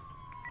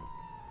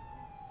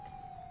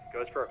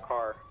 Goes for a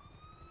car.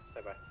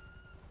 Stay by.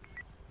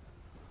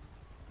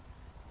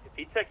 If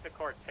he takes the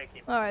car, take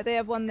him. Alright, they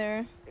have one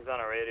there. He's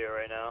on a radio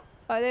right now.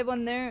 Alright, they have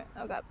one there.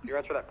 Oh god. You're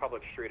out for that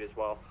public street as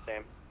well.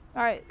 Same.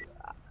 Alright.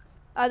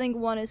 I think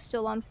one is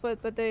still on foot,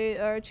 but they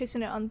are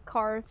chasing it on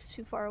car. It's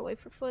too far away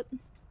for foot.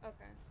 Okay.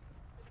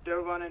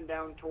 Still running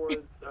down towards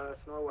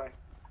Snorway.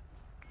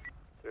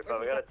 We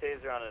got a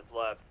taser on his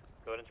left.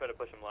 Go ahead and try to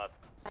push him left.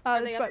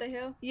 Are they up the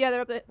hill? Yeah,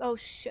 they're up the. Oh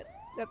shit,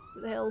 they're up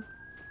the hill.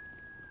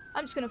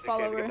 I'm just gonna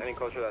follow If he her. gets any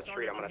closer to that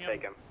street, I'm gonna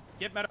take him.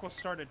 Get medical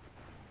started.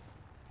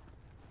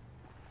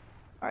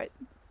 Alright.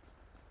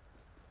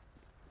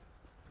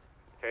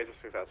 Taser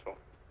successful.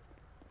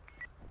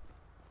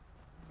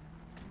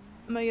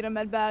 I'm gonna get a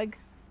med bag.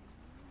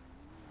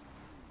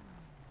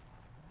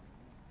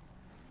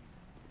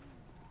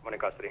 One in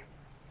custody.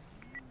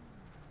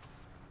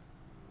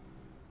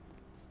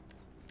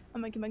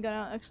 I'm gonna get my gun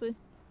out actually.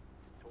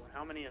 So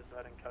how many is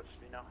that in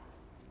custody now?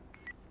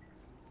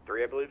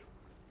 3, I believe.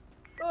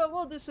 Oh,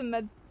 we'll do some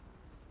med.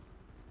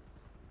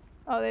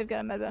 Oh, they've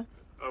got a med bag.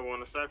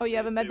 Oh, you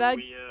have a med bag?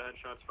 We had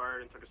shots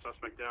fired and took a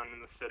suspect down in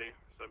the city.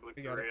 So I believe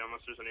 3,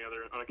 unless there's any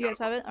other unaccountable. You guys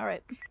have it?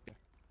 Alright.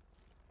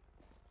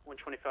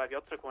 125,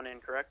 y'all took one in,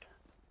 correct?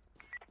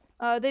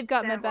 They've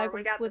got med bag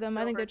we got with the them.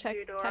 I think they're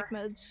silver tech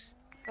two-door. meds.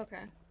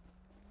 Okay.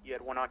 You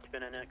had one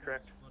occupant in it,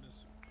 correct?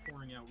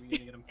 Pouring out. We need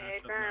to get him Hey,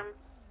 patched up now. firm.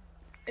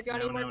 If y'all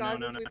need more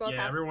gauzes, we both Yeah,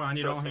 have. everyone, I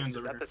need all hands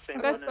over Is that here. the same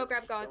Okay. one Let's go as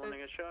grab the one gauzes. that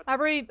got shot? I've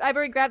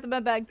already grabbed the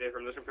med bag. Dave,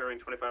 from this comparing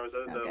 25, was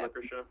that the Okay.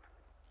 liquor shop?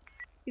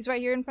 He's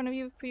right here in front of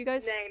you for you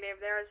guys. Negative.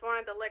 There was one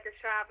at the liquor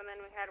shop, and then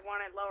we had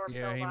one at Lower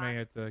Yeah, he Pillbox. may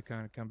have to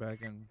kind of come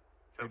back and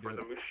redo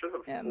it. We should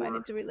have Yeah, I might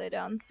need to relay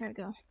down. There we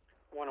go.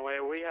 One away.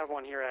 We have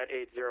one here at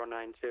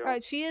 8092.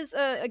 Alright, she is,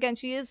 again,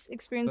 she is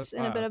experienced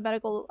in a bit of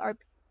medical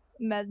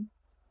med.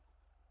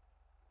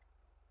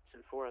 It's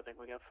in 4, I think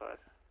we got 5.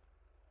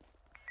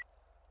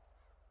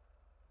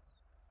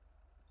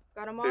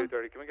 Got him on?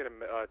 230, can we get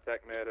a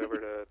tech med over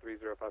to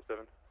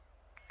 3057?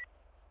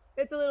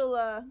 It's a little,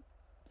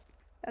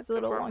 that's a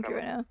little wonky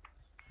right now.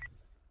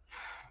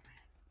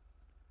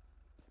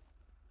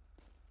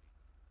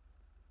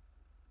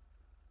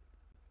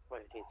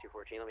 What,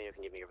 214? Let me know if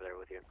you can get me over there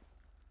with you.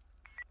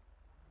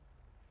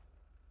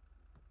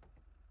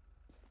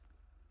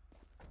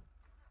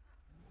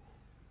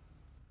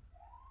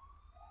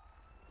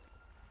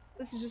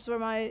 This is just for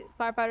my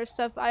firefighter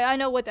stuff. I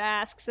know what to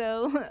ask,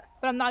 so,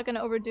 but I'm not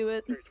gonna overdo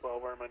it.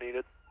 312, where am I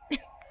needed?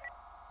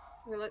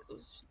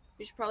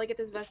 We should probably get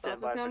this vest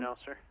off of him. now,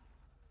 sir.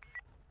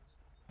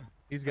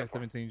 He's got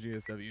 17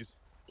 GSWs.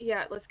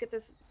 Yeah, let's get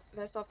this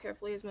vest off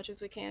carefully as much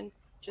as we can,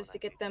 just to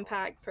get them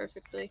packed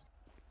perfectly.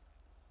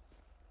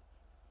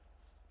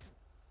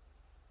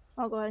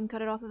 I'll go ahead and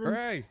cut it off of him.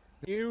 Hooray!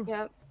 You?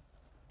 Yep.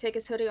 Take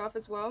his hoodie off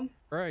as well.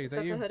 Hooray, is that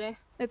That's you? a hoodie.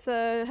 It's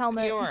a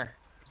helmet.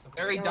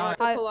 Very Yeah, done. we'll have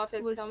to pull off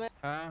his was-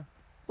 helmet.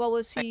 What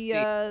was he,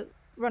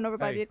 run over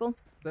by a vehicle.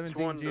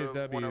 17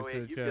 GSWs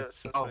to the chest.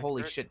 Oh,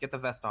 holy shit, get the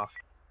vest off.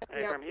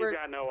 Hey, he's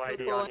got no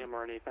ID on him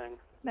or anything.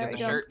 Get the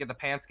shirt, get the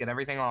pants, get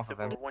everything off of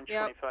him.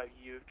 125,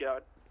 you've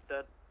got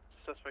that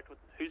suspect with...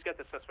 Who's got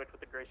the suspect with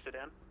the gray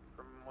sedan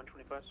from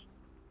 125?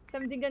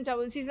 17 gunshot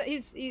wounds.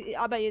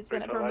 I bet you it's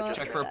gonna promote.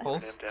 Check for a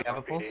pulse. Do you have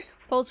a pulse?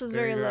 Pulse was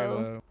very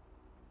low.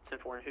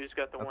 10-4, who's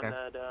got the one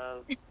that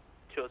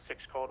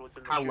 206 called was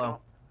in the How low?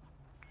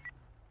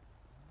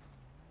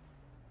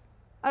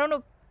 I don't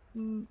know.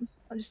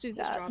 I'll just do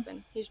that. He's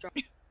dropping. He's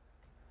dropping.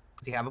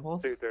 Does he have a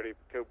pulse? 230,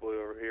 code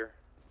blue over here.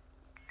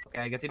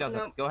 Okay, I guess he doesn't.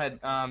 Nope. Go ahead.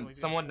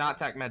 Someone not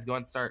tech med, go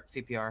and start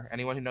CPR.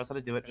 Anyone who knows how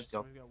to do it, just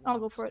go. I'll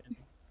go for it.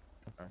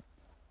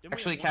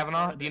 Actually,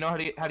 Kavanaugh, do you know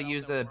how to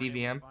use a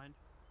BVM?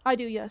 I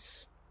do,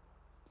 yes.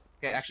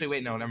 Okay, actually,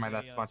 wait, no, never mind.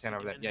 That's Montana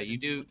over there. Yeah, you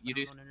do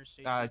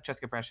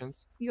chest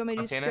compressions. You want me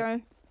to do Montana?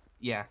 CPR?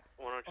 Yeah.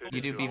 You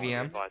do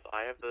BVM.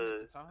 I have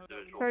the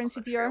Current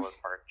CPR. I'm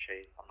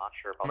not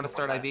sure about I'm gonna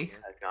start IV.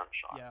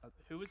 Yeah,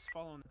 who was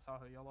following the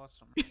Tahoe? Y'all lost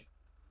him.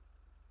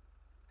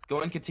 Go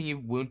and continue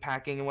wound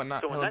packing and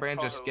whatnot, Hillenbrand.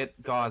 Just get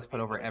gauze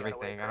put over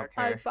everything. I don't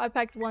care. I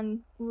packed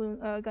one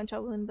wound,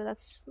 gunshot wound, but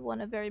that's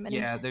one of very many.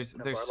 Yeah, there's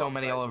so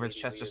many all over his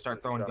chest. Just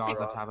start throwing gauze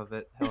on top of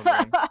it,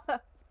 Hillenbrand.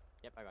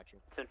 Yep, I got you.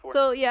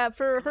 So yeah,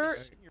 for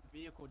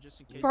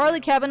Harley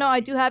Kavanaugh, I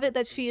do have it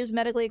that she is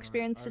medically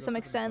experienced to some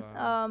extent.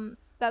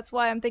 That's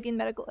why I'm thinking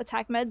medical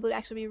attack med would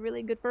actually be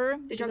really good for her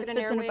because it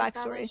fits in her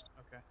backstory.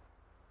 Okay.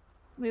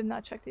 We have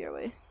not checked the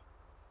airway.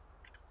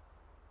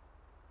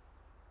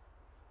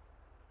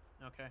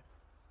 Okay.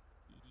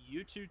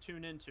 You two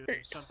tune into it.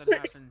 If something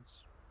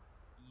happens,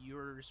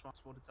 you're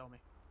responsible to tell me.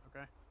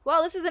 Okay.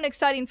 Well, this is an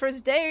exciting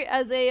first day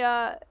as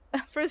a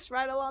first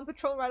ride-along,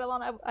 patrol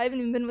ride-along. I haven't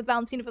even been with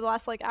Valentina for the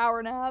last like hour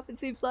and a half. It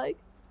seems like.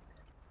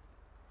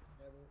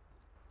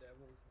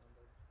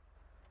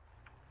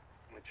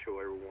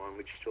 Chiller 1,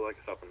 would you still like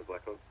us up in the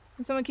black hole?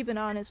 Can someone keep an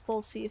eye on his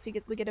pulse, see if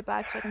we get it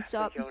back so I can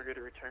stop. Y'all are good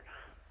to return.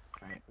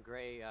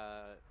 Gray,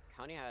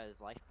 County has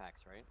life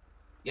packs, right?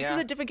 This is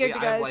a different character,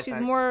 guys.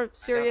 She's more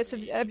serious.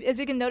 As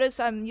you can notice,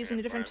 I'm using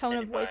a different tone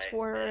of voice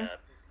for her.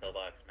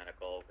 Pillbox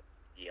medical,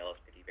 the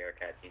LSPD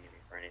Bearcat, do you need me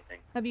for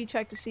anything? Have you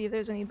checked to see if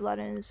there's any blood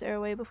in his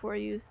airway before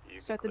you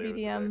start the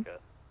BVM?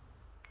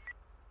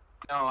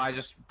 No, I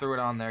just threw it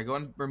on there. Go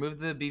and remove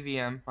the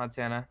BVM,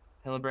 Montana.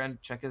 Hillenbrand,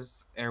 check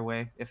his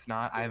airway. If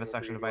not, I have a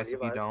suction device if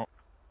you don't.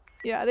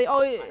 Yeah, they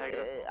always.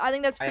 I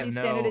think that's pretty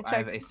standard to check. I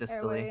have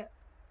asystole.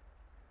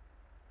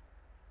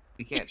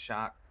 We can't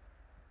shock.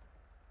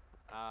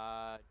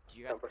 Do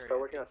you guys start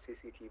working on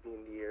CCTV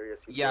in the area?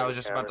 Yeah, I was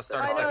just about to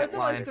start a second line. I know, it's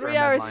almost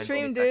 3-hour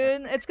stream,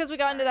 dude. It's because we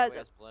got into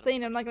that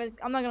thing. I'm not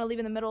gonna leave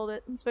in the middle of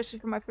it, especially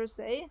for my first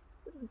day.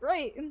 This is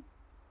great.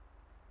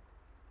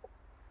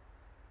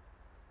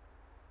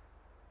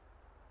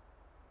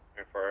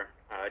 For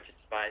just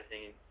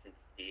advising, since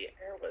the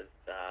air was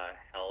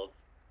held,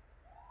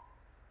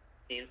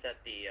 seems that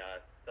the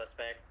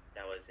suspect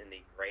that was in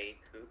the gray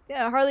coupe.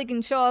 Yeah, Harley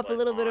can show off a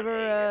little bit of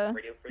her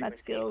med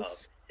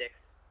skills.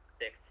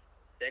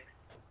 666.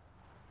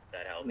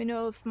 That helps. Let me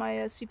know if my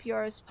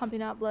CPR is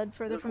pumping out blood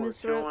further from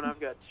his throat. I've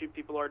got 2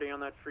 people already on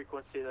that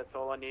frequency. That's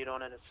all I need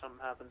on it. If something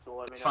happens, they'll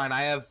let me know. It's fine.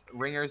 I have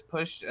ringers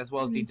pushed as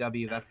well as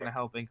DW. That's gonna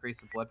help increase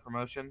the blood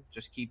promotion.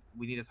 Just keep.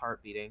 We need his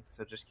heart beating,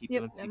 so just keep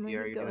doing CPR.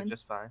 You're doing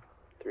just fine.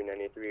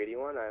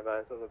 39381. I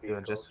advise on the vehicle.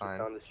 Doing just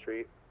fine. On the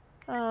street.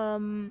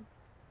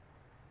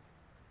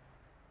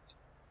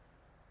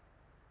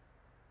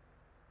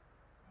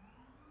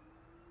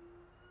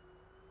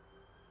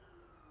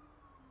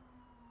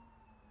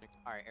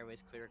 Alright,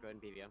 airway's clear. Go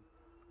ahead and BVM.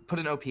 Put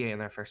an OPA in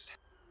there first.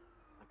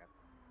 Okay.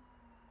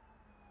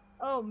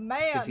 Oh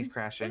man, because he's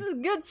crashing. This is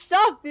good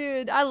stuff,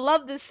 dude. I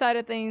love this side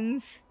of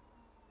things.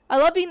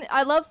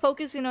 I love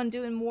focusing on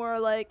doing more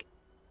like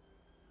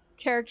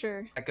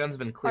character. That gun's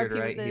been cleared,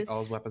 right? All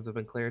his weapons have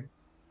been cleared.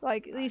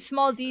 Like these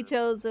small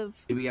details of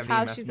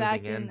how she's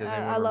acting.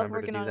 I love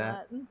working on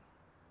that.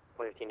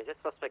 15, is this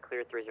suspect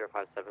clear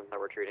 3057 that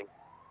we're treating?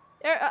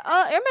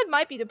 Airmed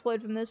might be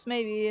deployed from this,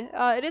 maybe.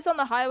 It is on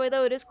the highway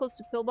though. It is close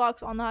to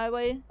pillbox on the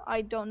highway.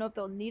 I don't know if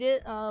they'll need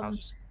it.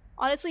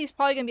 Honestly, he's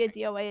probably gonna be a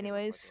DOA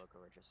anyways.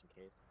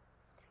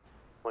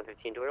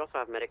 115. Do we also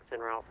have medics en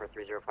route for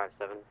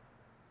 3057?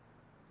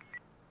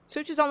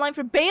 Switches online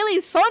for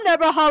Bailey's phone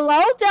number.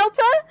 Hello,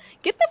 Delta?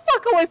 Get the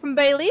fuck away from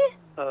Bailey.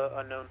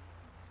 Unknown.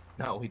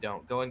 No, we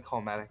don't. Go and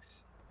call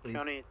medics, please.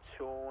 County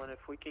 201,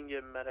 if we can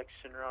get medics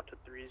en route to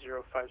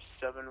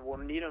 3057, we'll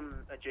need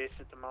them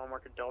adjacent to mile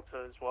marker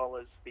Delta as well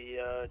as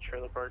the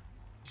trailer park.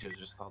 You should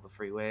just call the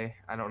freeway.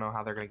 I don't know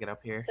how they're gonna get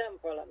up here.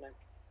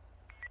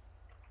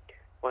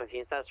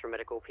 115 status for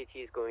medical. PT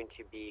is going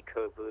to be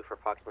code blue for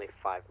approximately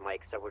 5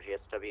 mics. Several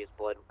GSWs.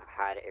 Blood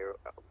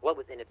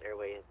was in its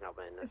airway has now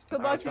been. This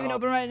pillbox even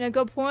open right now.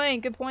 Good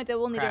point. Good point. That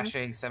will need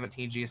crashing.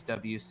 17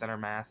 GSW center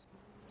mass.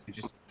 We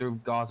just threw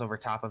gauze over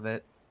top of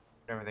it.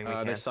 Everything we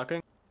can. They're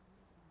sucking?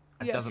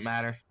 It doesn't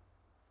matter.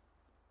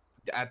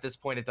 At this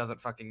point, it doesn't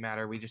fucking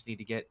matter. We just need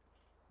to get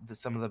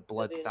some of the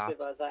blood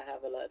stopped. I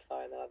have alert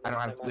fire.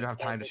 We don't have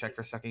time to check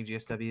for sucking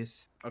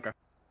GSWs. Okay.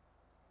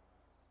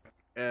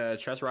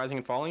 Chest rising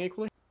and falling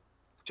equally?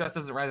 Chest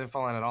isn't rising and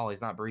falling at all.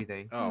 He's not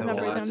breathing. Oh, He's not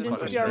breathing. I'm doing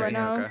CPR right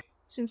now. Okay.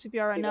 Doing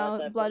CPR right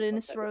now. Blood in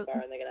his throat.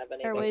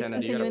 Airways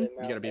continuing.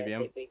 You got a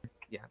BVM?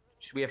 Yeah.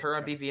 We have her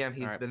on BVM.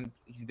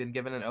 He's been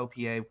given an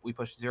OPA. We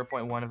pushed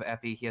 0.1 of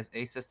epi. He has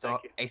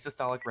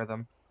asystolic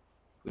rhythm.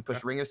 We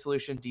pushed ringer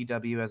solution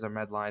DW as our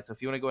med line. So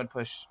if you want to go and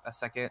push a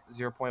second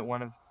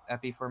 0.1 of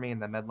epi for me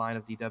and the med line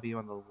of DW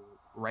on the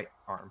right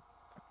arm.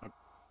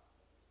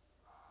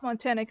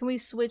 Montana, can we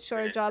switch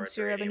our jobs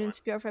here? I've been doing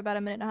CPR for about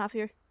a minute and a half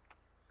here.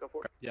 Go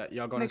for it. Yeah,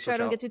 y'all going Make sure I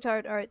don't get too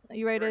tired. All right, are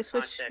you ready to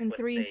switch in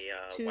 3,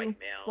 2,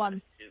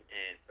 1?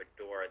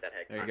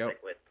 There you go.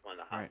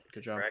 Alright,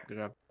 good job, good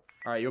job.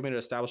 Alright, you want me to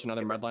establish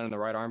another med line in the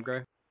right arm,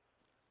 Gray?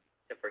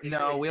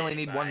 No, we only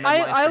need one med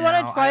line I want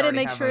to try to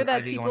make have sure an that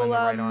IV people going in the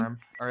right arm,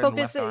 or in the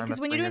focus, left arm, because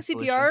that's when you're doing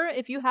ringer CPR, solution.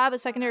 if you have a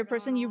secondary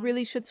person, you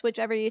really should switch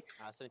every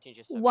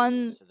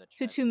 1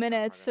 to 2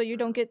 minutes, so you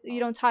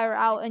don't tire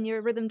out and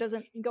your rhythm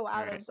doesn't go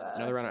out of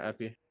Another round of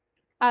epi.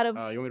 out of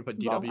you want me to put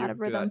DW out of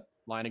through rhythm. that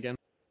line again?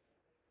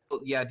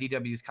 Yeah,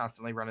 DW is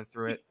constantly running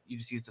through it. You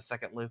just used a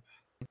second loop.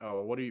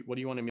 Oh, what do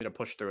you want me to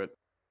push through it?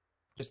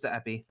 Just the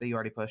epi that you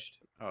already pushed.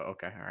 Oh,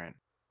 okay, alright.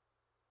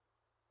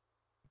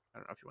 I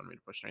don't know if you wanted me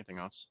to push anything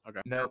else.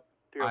 Okay. Nope.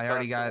 I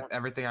already got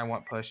everything I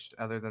want pushed,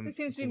 other than. It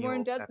seems to be more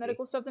in depth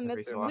medical stuff than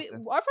med. so Our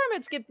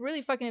firemen skip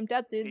really fucking in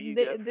depth, dude.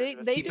 They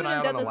Keep do an it eye in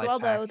out depth on the as well,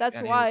 life pack, though. That's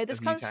any why of this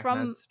the comes UTAC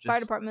from meds, fire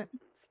just- department.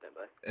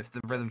 If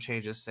the rhythm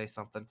changes, say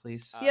something,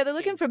 please. Yeah, they're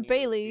looking for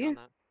Bailey.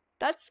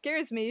 That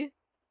scares me.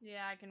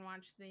 Yeah, I can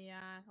watch the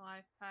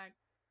live pack.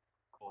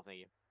 Cool, thank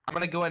you. I'm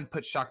gonna go ahead and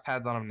put shock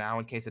pads on him now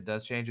in case it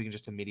does change. We can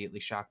just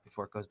immediately shock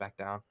before it goes back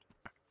down.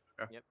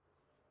 Okay. Yep.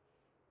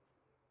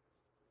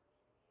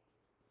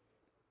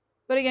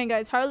 But again,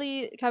 guys,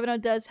 Harley Kavanaugh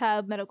does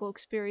have medical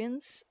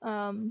experience.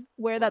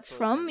 Where that's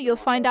from, you'll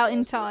find out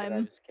in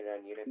time.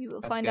 You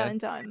will find out in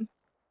time.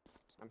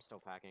 I'm still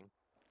packing.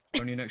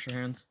 Don't need extra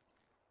hands.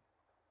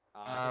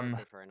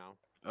 Good for right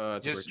now.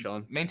 Just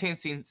chilling. maintain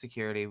scene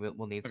security.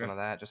 We'll need some of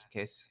that just in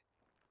case.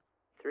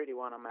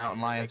 381, I'm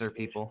Mountain lions are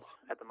people.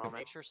 at the moment.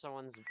 Make sure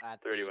someone's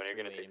at 31, you're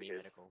gonna freeway take to the meet case.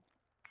 medical.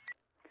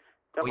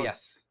 Oh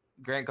yes,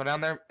 Grant, go down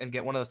there and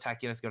get one of those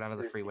TAC units. Go down to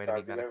the freeway to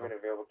meet medical.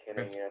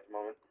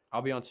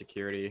 I'll be on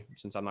security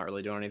since I'm not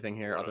really doing anything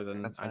here other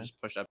than I just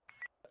pushed up.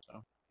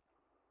 So.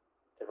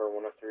 Tiver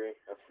 103.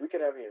 If we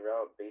could have you en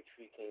route, Bay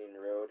Tree Canyon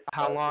Road.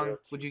 How long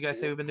would you guys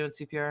say we've been doing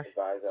CPR?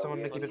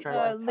 Someone to keep it track.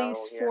 At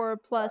least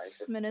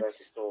 4+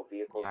 minutes.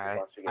 Alright,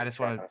 I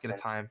just want to get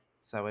a time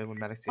so that way when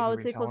medics see I we would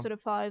can say tell closer them.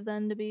 to 5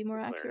 then to be more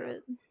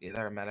accurate. Yeah,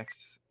 there are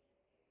medics.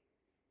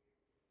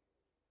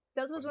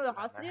 That was one of the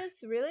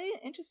hostages? Really?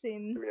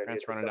 Interesting.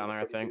 Grant's running down there,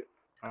 I think.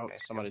 Oh,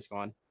 somebody's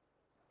going.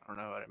 I don't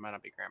know. It might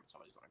not be Grant, but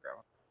somebody's going to grab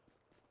him.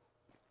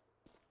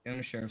 Yeah,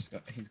 the sheriff's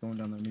he's going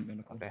down there to meet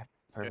medical. Okay,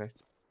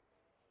 perfect.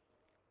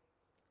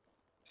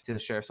 See the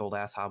sheriff's old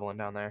ass hobbling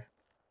down there.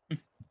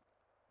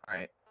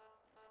 Alright.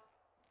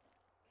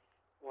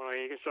 Well,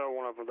 you can start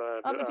one up with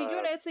that. If you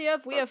join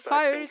SAF, we have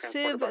fire,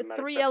 civ,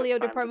 3 LEO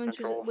departments,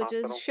 which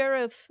is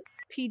sheriff,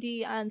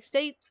 PD, and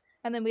state,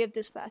 and then we have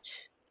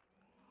dispatch.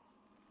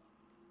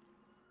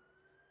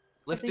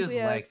 Lift his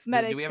legs.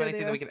 Do we have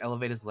anything that we can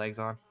elevate his legs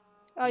on?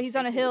 He's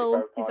on a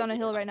hill. He's on a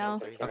hill right now.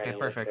 Okay,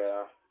 perfect.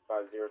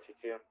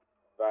 5022.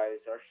 Advise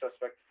our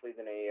suspect flees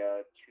in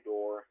a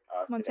 2-door.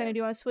 Montana, do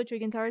you want to switch or you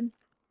getting tired?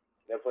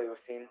 No play was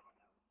seen.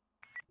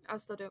 I'll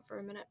still do it for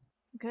a minute.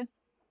 Okay.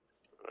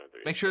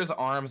 Make sure his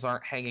arms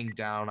aren't hanging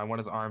down. I want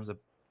his arms,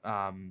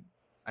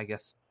 I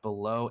guess,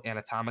 below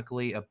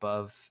anatomically,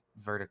 above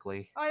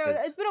vertically. I know,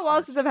 it's been a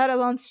while since I've had a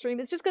long stream.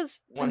 It's just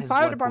because in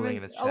fire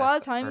department, a lot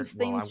of times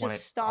things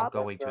just stop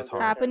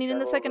happening in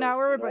the second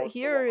hour, but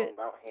here,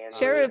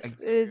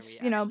 sheriff is,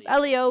 you know,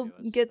 LEO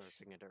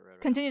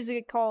continues to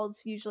get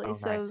calls usually,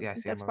 so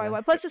that's probably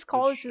why. Plus, this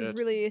call is a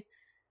really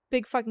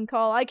big fucking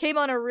call. I came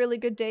on a really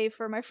good day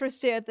for my first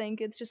day, I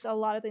think. It's just a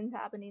lot of things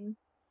happening.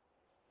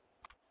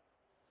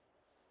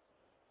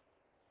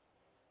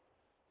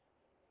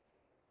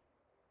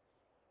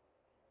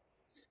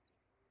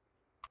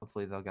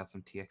 Hopefully they'll got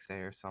some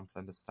TXA or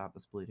something to stop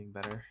this bleeding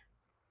better.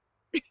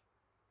 I'm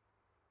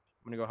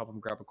gonna go help them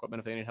grab equipment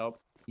if they need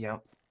help.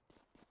 Yep.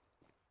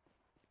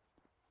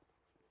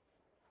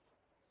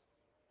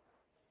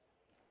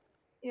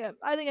 Yeah,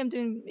 I think I'm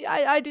doing.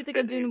 I do think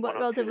I'm doing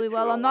relatively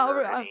well. I'm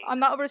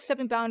not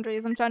overstepping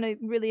boundaries. I'm trying to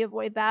really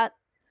avoid that,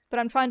 but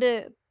I'm trying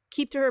to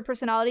keep to her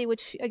personality,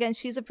 which again,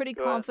 she's a pretty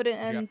confident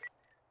and.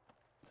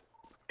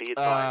 She's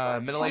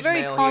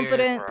very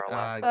confident,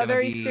 here,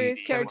 very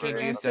serious character,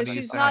 and so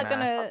she's not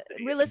gonna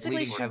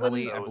realistically. She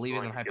wouldn't I believe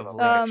he's in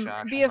hypovolemic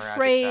shock, be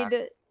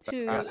afraid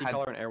to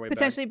potentially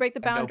potentially break the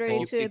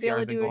boundary to be able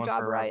to do her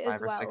job right as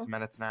 5 or well. 6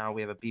 minutes now.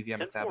 We have a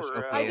BVM established.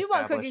 I do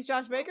want cookies,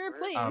 Josh Baker,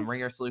 please.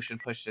 Ringer solution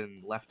pushed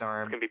in left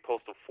arm. It's gonna be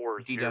postal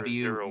 4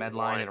 DW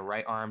medline in a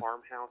right arm.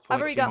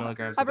 I've already got.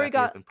 Milligrams I've already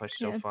got. has been pushed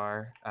so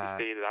far.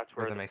 That's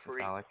where the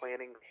asystolic.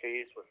 planning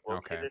case was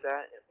located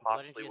at, and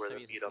possibly where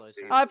the beat up.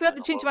 Oh, I forgot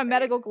to change my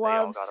medical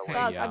gloves.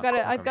 I've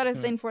got a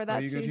thing for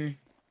that you too. good here?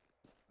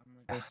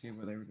 I'm gonna go see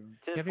what they were doing.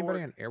 Do you have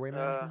anybody on airway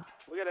management?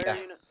 We got air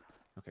units.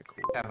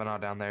 Kavanaugh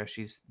down there.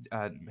 She's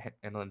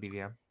handling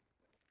BVM.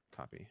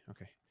 Copy.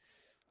 Okay.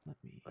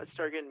 Let's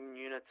start getting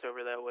units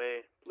over that way,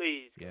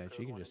 please. Yeah,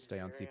 she can just stay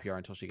on CPR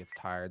until she gets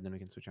tired, then we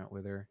can switch out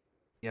with her.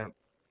 Yeah. We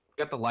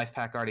got the life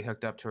pack already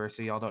hooked up to her,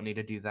 so y'all don't need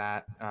to do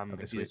that.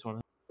 Okay, if you just want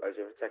to.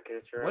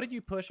 What did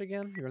you push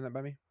again? You run that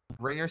by me?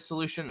 Ringer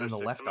solution in the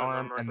left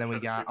arm, and then we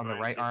got on the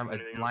right arm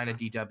a line of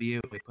DW.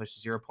 We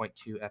pushed 0.2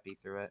 epi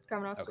through it.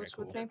 Kavanaugh, switch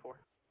with me.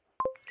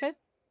 Okay.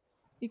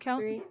 You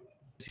count? 3.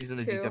 Just using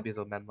the DW as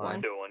a med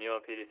line. 2-1. You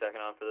want PD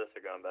second on for this,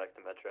 or going back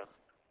to Metro?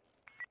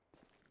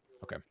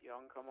 Okay.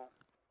 Young, come on.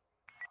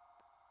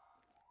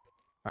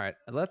 All right,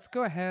 let's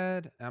go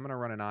ahead. I'm gonna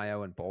run an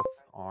IO in both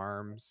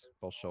arms,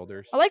 both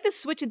shoulders. I like the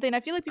switching thing. I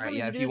feel like people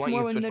need to do if you this want, more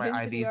you when switch they're doing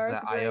my IVs CPR. to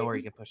It's the IO, or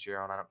great. you can push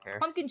your own. I don't care.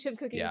 Pumpkin chip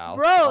cookies. Yeah,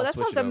 Bro, I'll that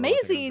switch sounds it over once I get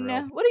amazing.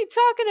 drilled. What are you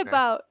talking Okay.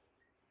 about?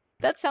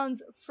 That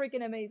sounds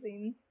freaking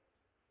amazing.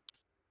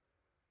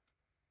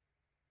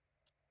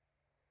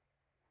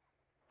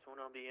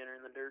 Someone will be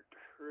entering the dirt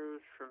road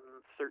from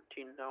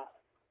 13 now.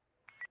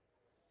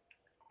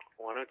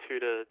 102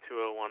 to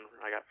 201.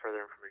 I got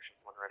further information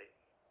when ready.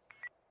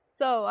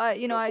 So,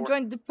 you know, I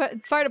joined the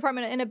fire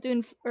department. I ended up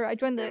doing, or I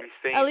joined the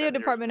LEO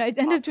department. I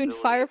ended up doing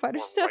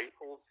firefighter stuff.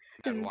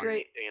 This is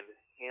great. And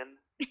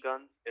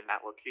handguns in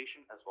that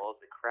location, as well as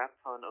a crap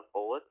ton of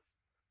bullets.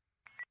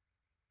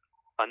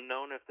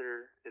 Unknown if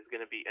there is going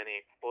to be any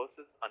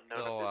explosives.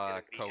 Unknown if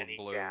there's going to be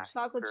any gas.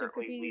 Chocolate chip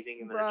Currently cookies,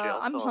 leading the bruh. jail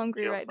I'm cell-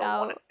 hungry jail right cell now.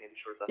 one at Sandy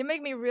Shores. You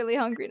make me really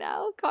hungry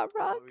now, Cop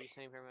Rock. What were you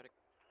saying, paramedic?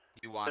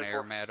 You want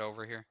air med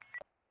over here?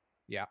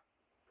 Yeah.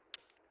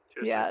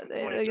 Yeah,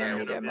 they're gonna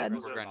need air med.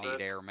 We're gonna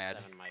need air med.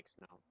 7 mics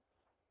now.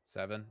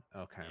 7?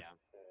 Okay. Yeah.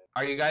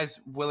 Are you guys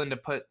willing to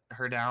put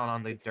her down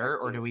on the dirt,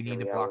 or do we need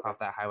to block off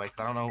that highway? Because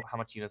I don't know how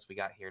much units we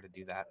got here to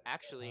do that.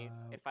 Actually,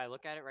 if I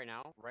look at it right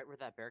now, right where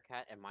that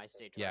Bearcat and my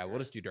stage Yeah, we'll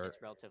just do dirt.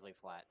 It's relatively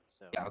flat.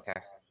 So Yeah, okay.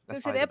 Let's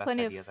That's say they probably have the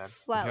plenty best of idea then.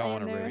 flat If y'all land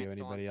want to there. review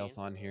anybody else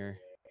on here,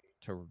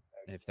 to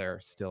if they're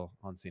still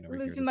on scene over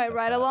here. Losing to my set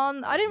ride that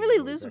along. I as didn't the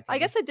really way lose. back I in.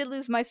 guess I did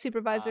lose my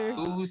supervisor.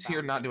 Who's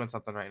here not doing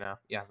something right now?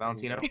 Yeah,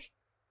 Valentino.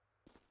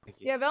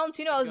 Yeah,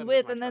 Valentino I was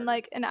with, and then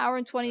like an hour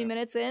and 20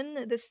 minutes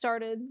in, this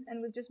started,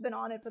 and we've just been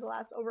on it for the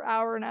last over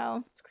hour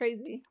now. It's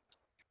crazy.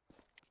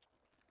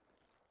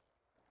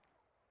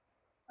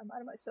 I'm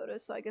out of my soda,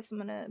 so I guess I'm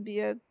gonna be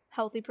a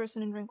healthy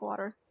person and drink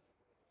water.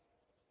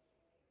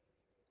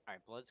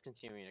 Alright, blood's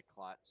continuing to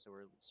clot, so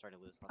we're starting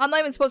to lose. I'm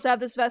not even supposed to have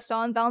this vest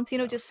on.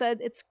 Valentino just said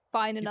it's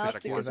fine enough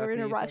pushed because four we're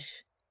in a that, you said?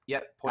 rush.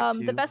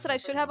 Yep. The vest that I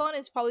should have on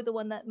is probably the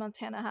one that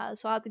Montana has,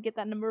 so I'll have to get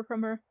that number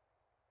from her.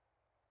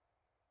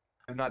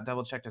 I've not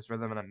double checked his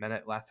rhythm in a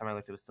minute. Last time I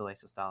looked, it was still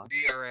asystolic.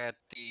 We are at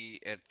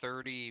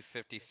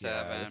 3057,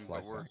 Yeah,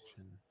 but we're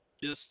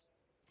just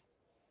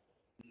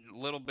a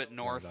little bit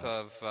north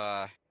of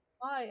I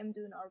am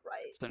doing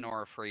alright.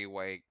 Sonora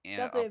Freeway and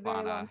Definitely a up very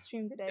on long a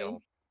stream today.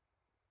 hill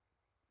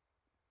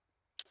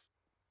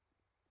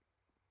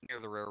near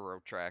the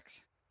railroad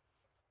tracks.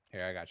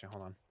 Here, I got you.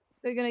 Hold on.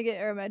 They're gonna get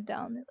air med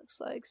down, it looks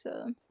like,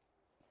 so.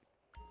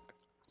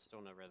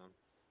 Still no rhythm.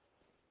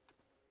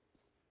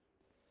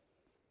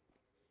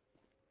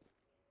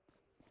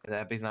 The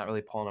epi's not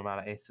really pulling him out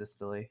of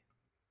asystole.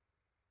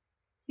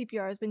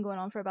 CPR has been going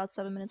on for about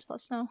 7 minutes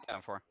plus now.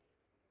 Down for.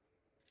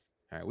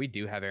 All right, we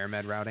do have air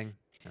med routing,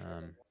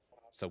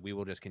 so we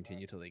will just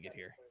continue till they get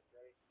here.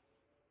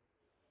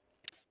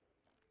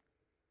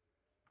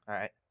 All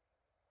right.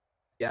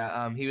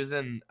 Yeah, he was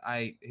in.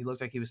 He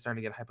looked like he was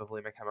starting to get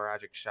hypovolemic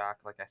hemorrhagic shock.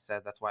 Like I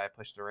said, that's why I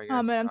pushed the ringers.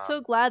 Oh man, I'm so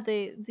glad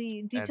the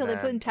detail they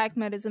put in then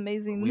TACMED is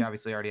amazing. We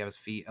obviously already have his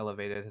feet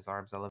elevated, his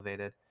arms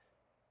elevated.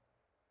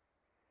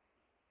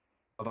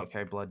 Oh, don't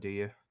carry blood, do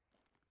you?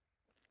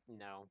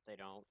 No, they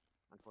don't,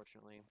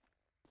 unfortunately.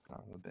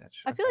 Oh, a bitch.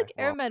 I feel like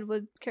well, AirMed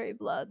would carry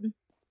blood.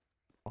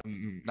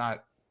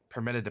 Not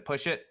permitted to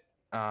push it.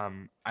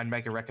 I'd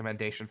make a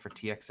recommendation for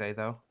TXA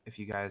though, if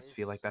you guys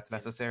feel like that's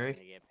necessary.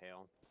 Get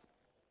pale.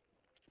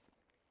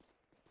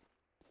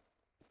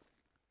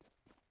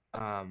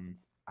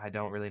 I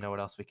don't really know what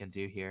else we can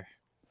do here.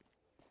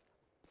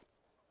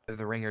 If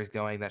the ringer's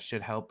going, that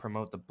should help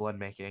promote the blood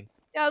making.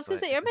 Yeah, I was gonna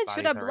say But if his AirMed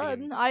should body's have already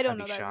blood. in I don't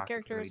know heavy that as a shock, it's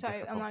character, gonna be so I'm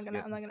difficult not to gonna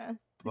get I'm not gonna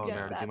bone suggest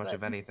marrow to that. do much but-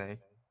 of anything.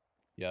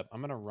 Yep,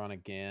 I'm gonna run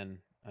again.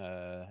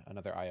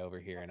 Another eye over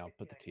here, and I'll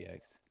put the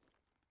TX.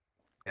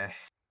 Okay.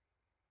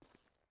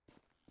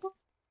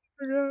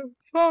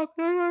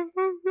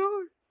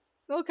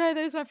 Okay,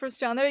 there's my first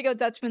down. There you go,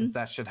 Dutchman. 'Cause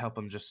that should help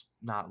him just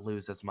not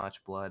lose as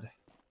much blood.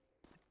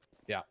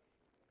 Yeah.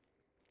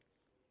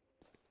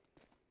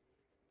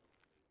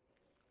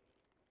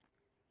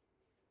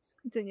 Just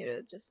continue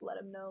to just let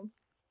him know.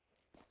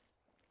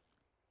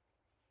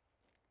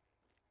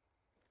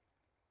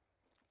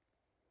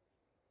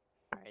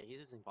 Alright, he's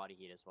using body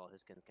heat as well.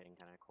 His skin's getting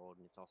kind of cold,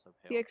 and it's also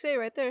pale. TXA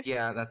right there.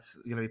 Yeah, that's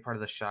gonna be part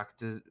of the shock.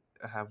 To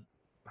have,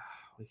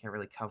 we can't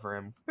really cover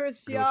him.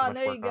 First do too yawn, much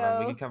there work you on him.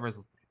 We go. can cover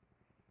his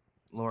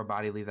lower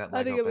body. Leave that I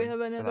leg think we open have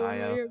for another the one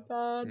IO. here,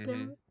 God.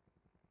 Mhm.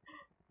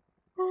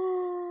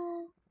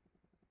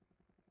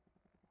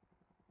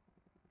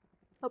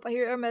 Hope I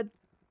hear AirMed.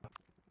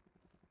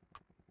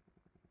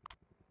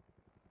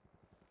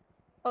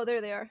 Oh,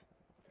 there they are.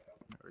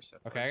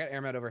 Okay, I got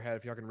air med overhead.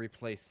 If y'all can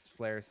replace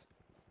flares.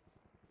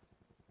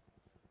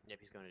 Yep,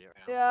 he's going to do it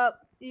right now.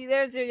 Yep.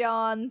 There's your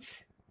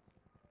yawns.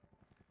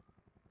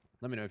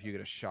 Let me know if you get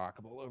a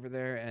shockable over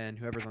there, and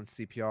whoever's on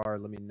CPR,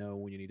 let me know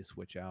when you need to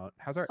switch out.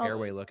 How's our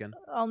airway looking?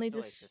 I'll need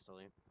to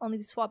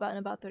swap out in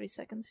about 30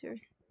 seconds here.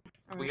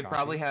 We could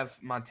probably have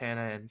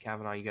Montana and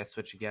Kavanaugh. You guys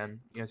switch again.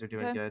 You guys are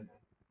doing good.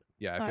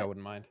 Yeah, if y'all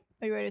wouldn't mind.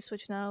 Are you ready to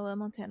switch now,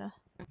 Montana?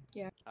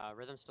 Yeah.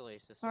 Rhythm still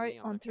ace system. All right,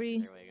 on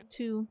 3,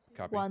 2,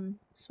 Copy. 1,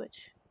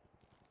 switch.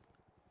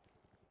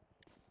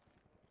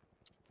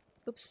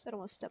 Oops, I don't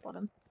want to step on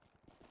him.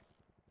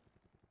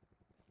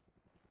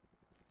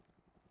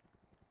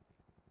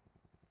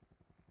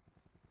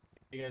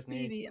 You guys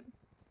need. BBM.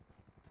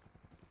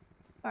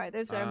 All right,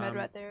 there's our med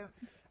right there.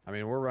 I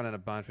mean, we're running a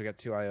bunch. We got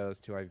 2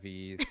 IOs, 2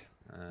 IVs.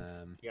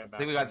 I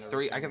think we got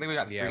 3. I think we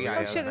got 3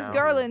 IOs. Oh shit, there's now.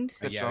 Garland.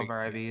 Pushing all of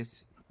our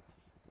IVs.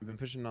 We've been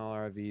pushing all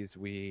our IVs.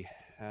 We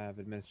have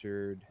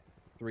administered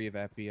 3 of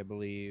epi, I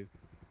believe.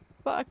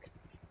 Fuck.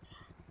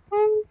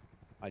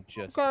 I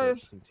just Okay.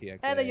 pushed some TXA.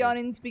 And the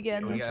yawnings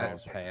begin. He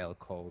was pale,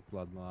 cold,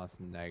 blood loss,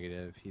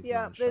 negative. He's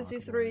Yeah, there's your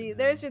 3.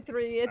 There's your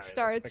 3. It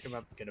starts. Let's pick him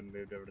up, get him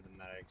moved over to the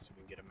medic so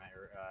we can get him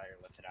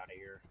airlifted out of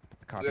here.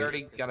 Copy. We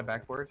already got a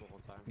backboard.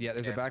 Yeah,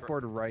 there's a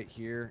backboard right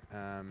here.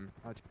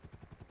 I'll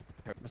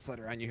slide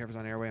around you. Whoever's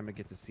on airway, I'm gonna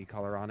get the C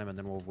collar on him, and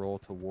then we'll roll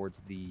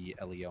towards the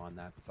LEO on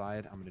that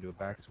side. I'm gonna do a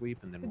back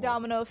sweep, and then we'll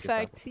Domino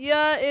effect.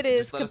 Yeah, it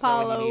is Just let us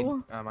know when you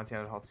Capallo. need,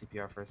 Montana to hold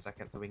CPR for a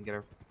second so we can get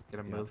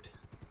him moved.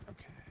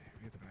 Okay,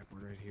 we got the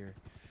backboard right here.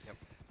 Yep.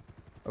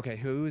 Okay,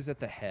 who is at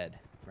the head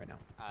right now?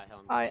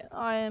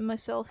 I am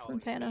myself,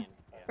 Montana.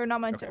 Or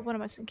not Montana. Okay. What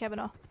am I saying?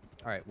 Kavanaugh. All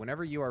right,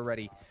 whenever you are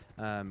ready,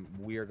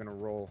 we are gonna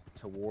roll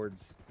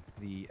towards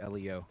the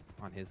LEO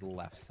on his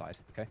left side.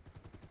 Okay.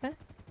 Okay.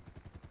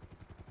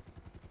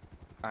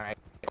 All right,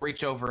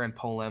 reach over and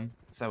pull him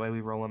so that way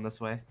we roll him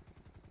this way.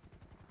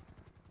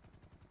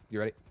 You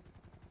ready?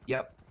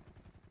 Yep.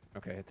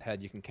 Okay, at the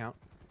head you can count.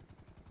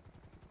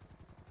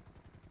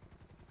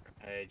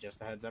 Hey,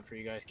 just a heads up for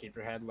you guys. Keep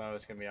your head low.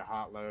 It's gonna be a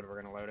hot load.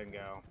 We're gonna load and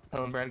go.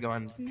 Hillenbrand, go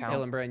on. Count.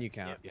 Hillenbrand, you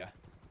count. Yeah.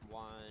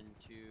 1,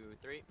 2,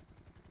 3.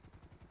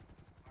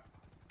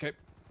 Okay.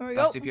 There we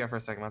Stop go. CPR for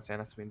a second,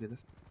 Montana, so we can do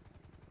this.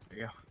 There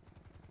you go.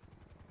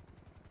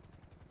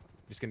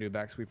 Just gonna do a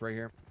back sweep right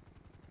here.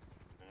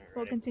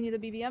 We'll continue the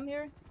BBM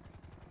here.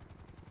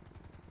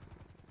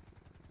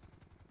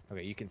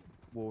 Okay, you can.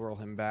 We'll roll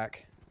him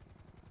back.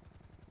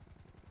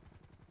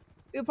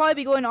 We'll probably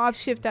be going off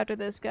shift after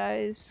this,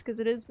 guys,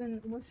 because it has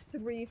been almost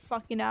 3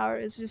 fucking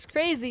hours. It's just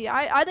crazy.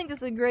 I think this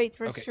is a great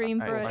first Okay, stream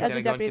for alright, as a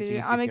Montana, go and deputy.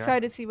 continue I'm CPR.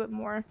 excited to see what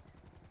more.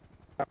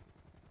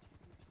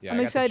 Yeah, I'm I got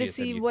the excited to GSW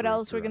see what through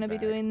else we're him gonna be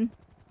back. doing.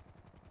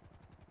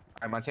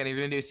 All right, Montana, you're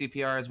gonna do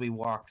CPR as we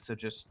walk, so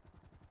just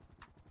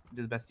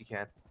do the best you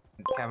can.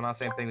 Kavanaugh,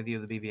 same thing with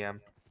you, the BVM.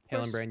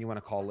 Hillenbrand, you want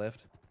to call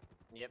lift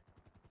Yep.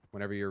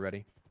 whenever you're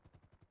ready.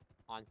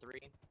 On 3.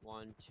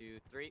 1, 2,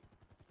 3.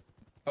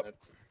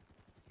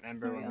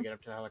 Remember, when we get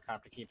up to the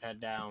helicopter, keep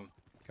head down.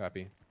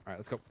 Copy. All right,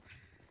 let's go.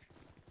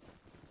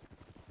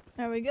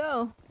 There we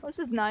go. This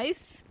is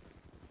nice.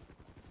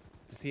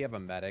 Does he have a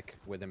medic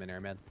with him in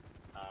airmed?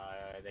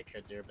 They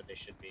could do, but they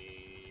should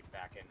be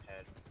back in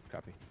head.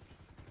 Copy.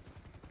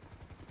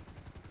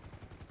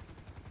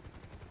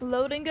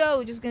 Load and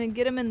go. Just gonna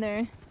get him in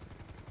there.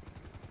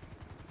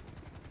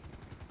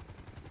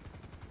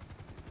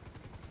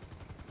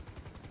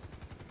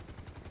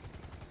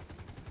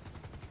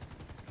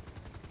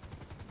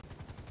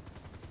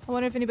 I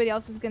wonder if anybody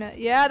else is gonna.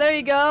 Yeah, there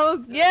you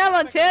go. Yeah,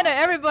 Montana,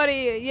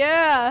 everybody.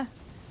 Yeah.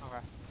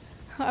 Okay.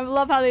 I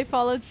love how they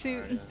followed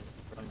suit.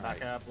 Run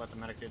back up, let the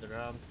medic do the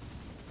job.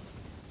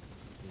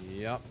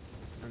 Yep.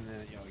 And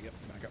then, yep,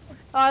 back up. Oh,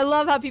 I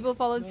love how people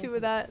followed suit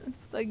with that.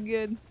 Like,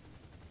 good.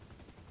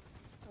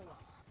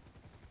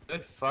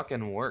 Good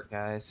fucking work,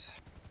 guys.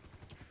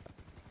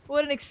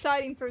 What an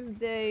exciting first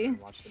day.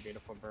 Watch the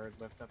beautiful bird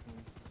lift up and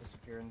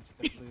disappear into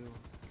the blue.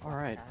 All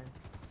right.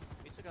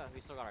 We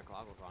still got our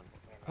goggles on.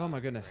 Oh my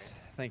goodness.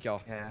 Thank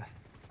y'all. Yeah.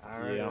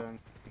 Alright. Yeah.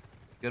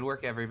 Good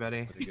work,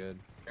 everybody. Pretty good.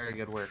 Very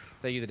good work.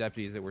 Thank you, the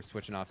deputies that were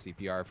switching off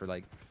CPR for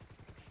like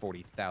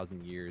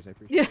 40,000 years. I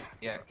appreciate it.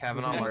 Yeah,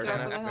 Kavanaugh,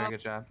 Montana, very good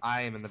job.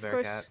 I am in the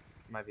Bearcat.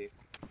 My vehicle.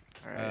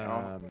 Alright,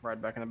 I'll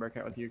ride back in the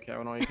Bearcat with you,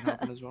 Kavanaugh. You can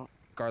hop in as well.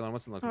 Garland,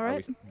 what's the look? All Are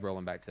right. we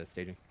rolling back to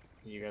staging?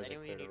 You guys are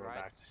Anyone clear to need roll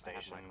back rides? to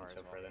station I have my car until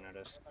as well. further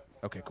notice.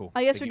 Okay, cool.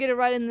 I guess Thank we you. get it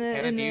right in the.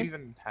 Hannah, in do you the...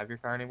 even have your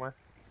car anymore?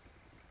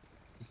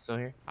 Is it still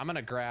here? I'm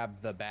gonna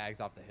grab the bags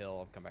off the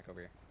hill and come back over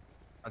here.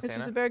 This is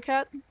Montana? a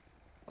Bearcat.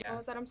 What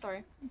was that? I'm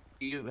sorry.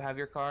 Do you have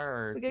your car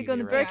or? We do gotta you go in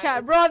the need a ride? Bearcat.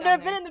 it's Bro, I've down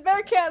never there. been in the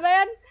Bearcat,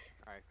 man.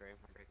 Alright, great.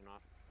 I'm breaking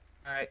off.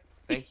 All right,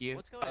 thank you.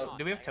 What's going on?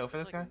 Do we have Jack? tow for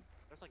this There's car?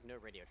 There's like no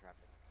radio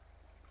traffic.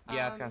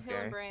 Yeah, it's kind of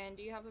scary. Hillenbrand,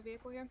 do you have a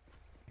vehicle here?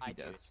 I He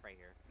do. does. It's right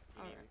here.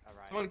 You Alright. need a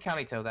ride. Someone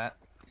county tow that.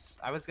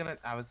 I was gonna.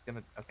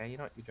 Okay, you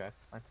know what? You drive.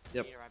 Fine.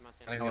 Yep. You need a ride, I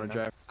Montana? I want to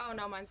drive. Oh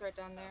no, mine's right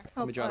down there.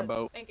 Let me drive a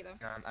boat. Thank you though.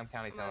 I'm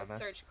county I'm towing gonna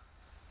this. search.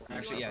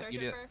 Actually, you yeah, wanna search you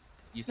it do. first?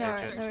 You search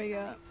Alright, it. there we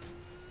go.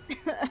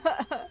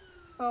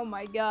 Oh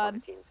my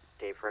god.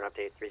 Dave for an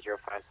update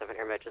 3057.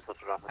 Airmet just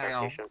lifted off the Hang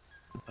on. station.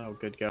 Oh,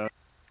 good God.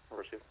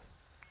 Received.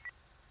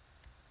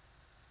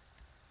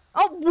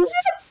 Oh, what?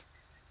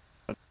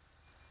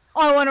 Oh,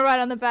 I want to ride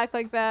on the back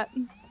like that.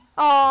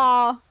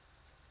 Aww.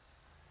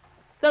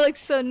 That looks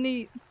so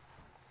neat.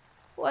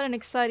 What an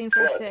exciting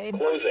first day.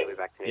 Closing.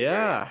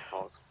 Yeah.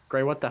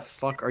 Gray, what the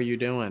fuck are you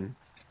doing?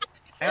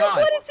 Hang on.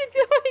 What is it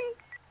doing?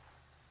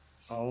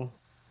 Oh.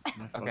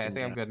 Okay, I think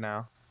I'm good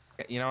now.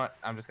 Okay, you know what?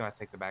 I'm just gonna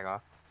take the bag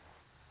off.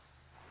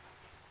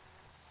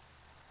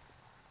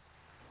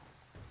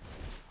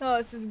 Oh,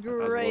 this is That's a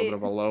little great. bit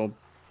of a low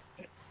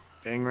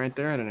thing right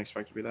there. I didn't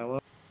expect it to be that low.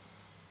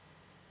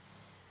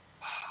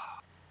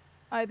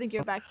 I think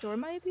your back door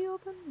might be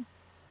open.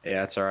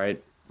 Yeah, it's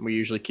alright. We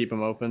usually keep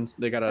them open.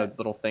 They got a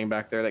little thing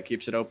back there that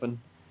keeps it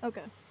open.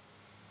 Okay.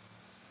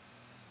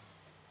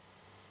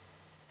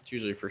 It's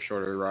usually for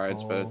shorter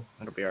rides, but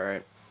it'll be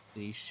alright.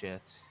 Holy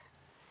shit.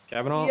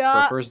 Kavanaugh,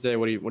 Yeah. for first day,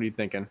 what are you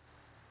thinking?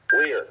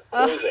 Clear.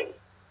 Closing.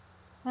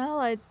 Well,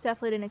 I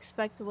definitely didn't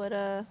expect what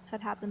had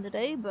happened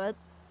today, but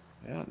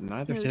Yeah,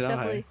 neither it was did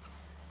definitely,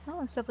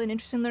 well, it's definitely an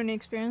interesting learning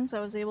experience.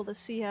 I was able to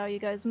see how you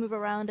guys move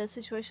around a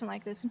situation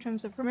like this in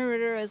terms of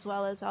perimeter as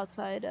well as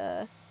outside,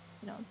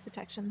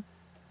 protection.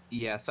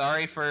 Yeah,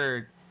 sorry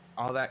for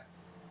all that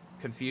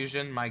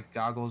confusion. My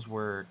goggles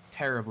were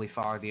terribly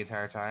fogged the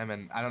entire time,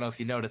 and I don't know if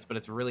you noticed, but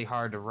it's really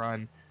hard to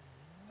run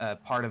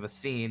part of a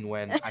scene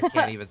when I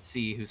can't even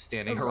see who's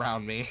standing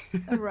around me.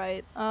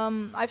 Right.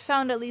 I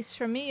found, at least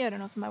for me, I don't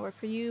know if it might work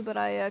for you, but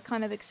I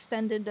kind of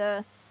extended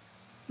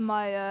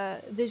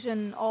my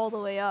vision all the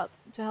way up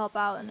to help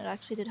out, and it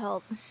actually did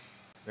help.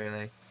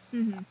 Really?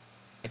 Mm-hmm.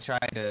 I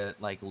tried to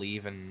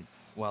leave and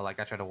I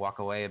tried to walk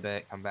away a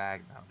bit, come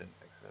back. No, didn't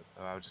fix it.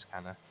 So I was just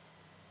kind of.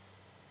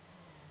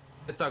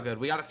 It's all good.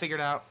 We got it figured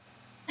out.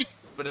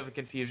 Bit of a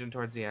confusion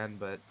towards the end,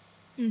 but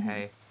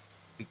hey,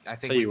 I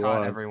think we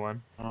caught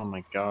everyone. Oh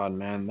my God,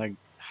 man,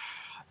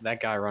 that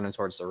guy running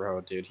towards the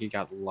road, dude. He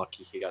got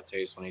lucky. He got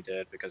tased when he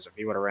did, because if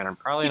he would have ran in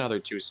probably another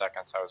 2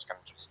 seconds, I was gonna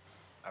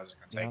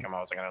take him. I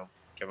wasn't gonna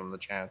give him the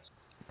chance.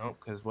 Nope,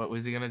 because what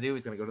was he gonna do?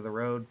 He's gonna go to the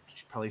road,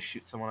 probably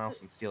shoot someone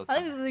else and steal. I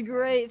think this is a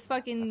great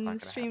fucking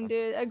stream,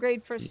 dude. A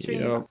great first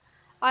stream. Yep.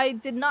 I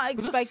did not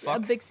Who the expect a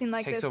fuck big scene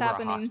like takes this over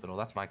happening. a hospital?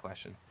 That's my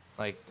question.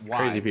 Like, why?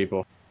 Crazy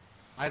people.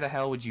 Why the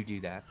hell would you do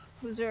that?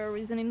 Was there a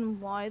reasoning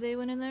why they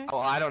went in there?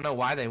 Well, I don't know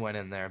why they went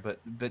in there, but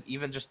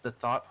even just the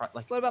thought,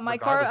 What about my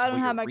car? regardless of I don't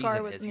what have your my car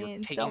reason with is, you're me.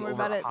 taking Don't worry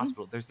over about a it.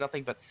 hospital. There's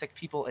nothing but sick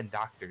people and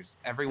doctors.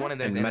 Everyone in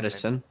there's And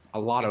innocent. medicine. A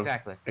lot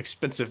Exactly. of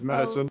expensive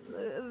medicine.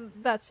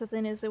 That's the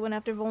thing, is they went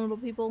after vulnerable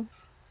people.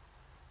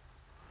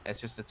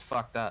 It's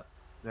fucked up.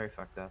 Very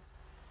fucked up.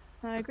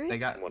 I agree. They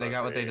got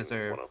what they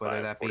deserve,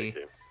 whether that be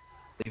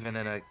leaving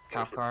in a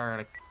cop car or in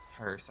a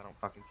hearse. I don't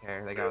fucking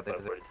care. They got what they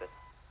deserve.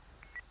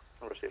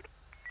 Received.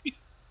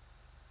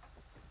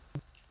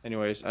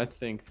 Anyways, I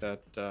think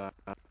that the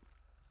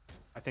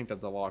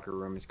locker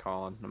room is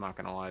calling. I'm not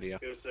gonna lie to you.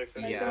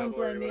 Yeah.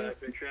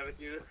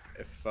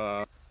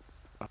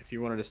 If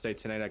you wanted to stay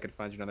tonight, I could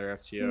find you another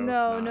FTO.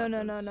 No.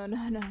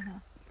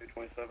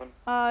 227.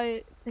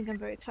 I think I'm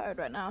very tired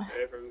right now.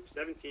 Okay, from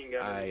 17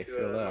 got into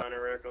a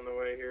minor wreck on the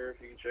way here.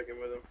 If you can check in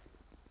with him.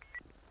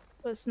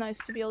 It was nice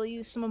to be able to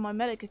use some of my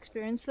medic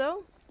experience,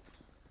 though.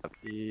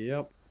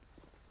 Yep.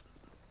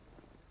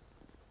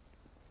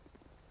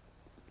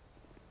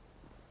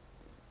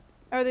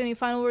 Are there any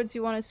final words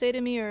you want to say to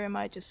me, or am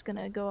I just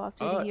gonna go off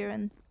to here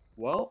and?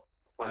 Well,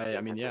 I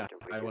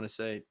want to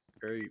say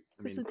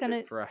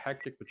Lieutenant? for a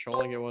hectic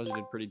patrolling, you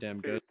did pretty damn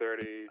good. We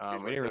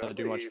didn't really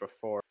do much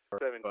before,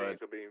 but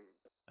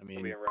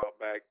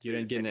you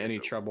didn't get into any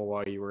trouble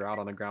while you were out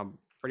on the ground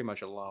pretty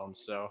much alone.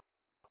 So,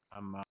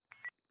 I'm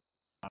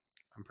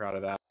proud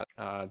of that.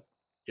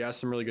 You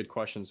asked some really good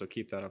questions, so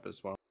keep that up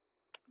as well.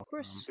 Of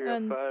course.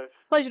 And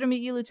pleasure to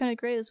meet you, Lieutenant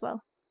Gray, as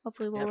well.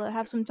 Hopefully we'll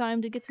have some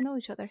time to get to know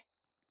each other.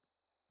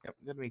 Yep,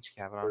 good to meet you,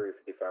 Kavanaugh.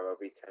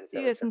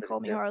 You guys can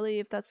call me Harley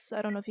if that's.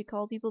 I don't know if you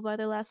call people by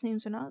their last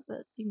names or not,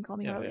 but you can call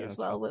me Harley as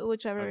well.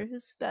 Whichever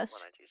is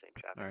best.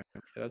 Alright,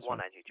 that's fine.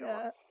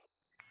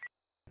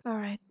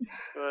 Alright.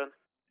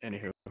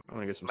 Anywho, I'm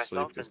gonna get some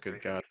sleep because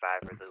good God,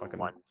 I'm fucking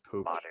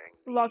pooped.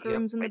 Locker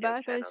rooms in the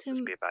back, I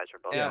assume.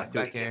 Yeah,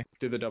 back here.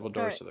 Through the double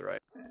doors to the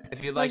right.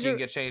 If you'd like, you can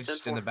get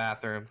changed in the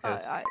bathroom.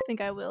 I think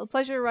I will.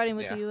 Pleasure riding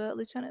with you,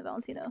 Lieutenant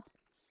Valentino.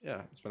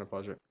 Yeah, it's been a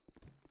pleasure.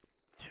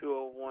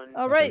 201.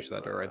 All right.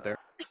 That door right there.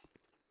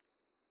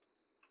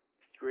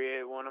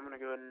 381. I'm gonna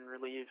go ahead and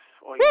relieve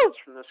all units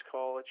from this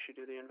call. Let you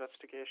do the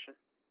investigation.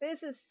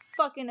 This is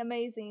fucking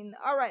amazing.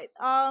 Alright,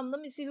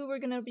 let me see who we're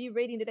gonna be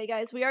rating today,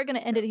 guys. We are gonna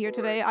end it here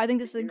today. I think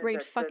this is a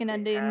great fucking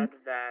ending.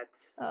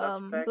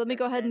 Let me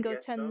go ahead and go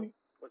 10.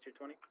 What's your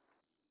 20?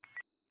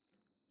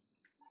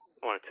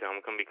 1-2, I'm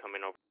gonna be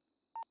coming over.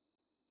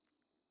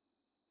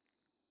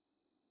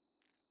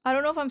 I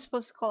don't know if I'm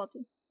supposed to call it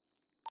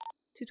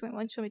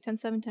 221. Show me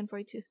 10-7,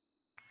 10-42.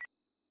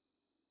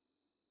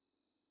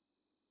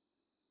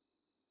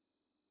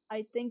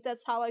 I think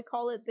that's how I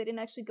call it. They didn't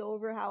actually go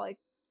over how I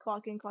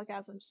clock in, clock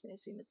out, so I'm just gonna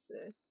assume it's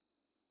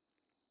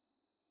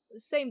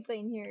same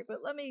thing here,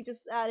 but let me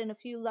just add in a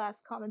few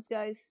last comments,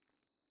 guys.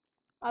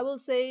 I will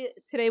say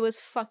today was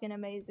fucking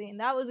amazing.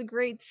 That was a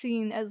great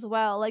scene as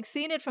well. Like,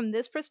 seeing it from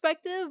this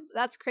perspective,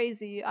 that's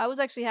crazy. I was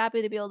actually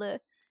happy to be able to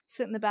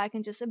sit in the back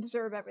and just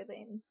observe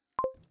everything.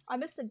 I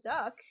missed a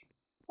duck.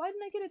 Why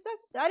didn't I get a duck?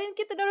 I didn't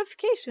get the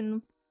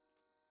notification.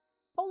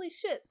 Holy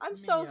shit. I'm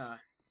so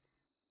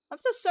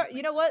sorry.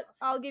 You know what?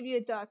 I'll give you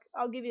a duck.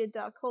 I'll give you a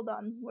duck. Hold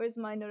on. Where's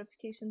my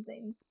notification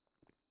thing?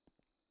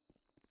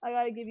 I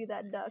gotta give you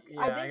that duck.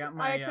 Yeah, I think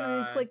I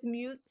accidentally clicked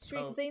mute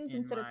stream coat things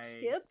in instead of my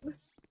skip.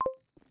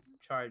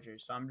 Charger,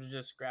 so I'm gonna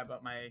just grab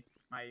up my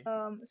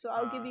So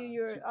I'll give you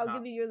your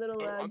give you your little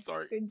I'm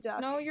sorry. your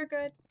duck. No, you're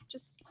good.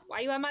 Just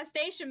why you at my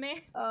station,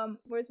 man?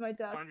 Where's my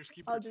duck?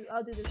 I'll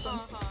do this one.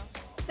 Uh-huh.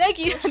 Thank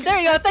you. There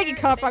you go. Thank you,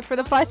 Carpock, for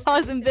the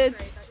 5,000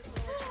 bits.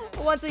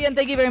 Once again,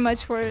 thank you very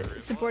much for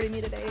supporting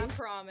me today.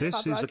 This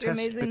Pop is Rock, a you're test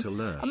amazing. bit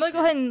alert. I'm gonna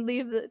go ahead and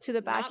leave to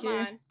the back Not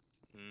here. mine.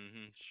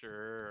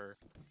 Sure.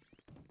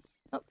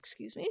 Oh,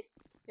 excuse me.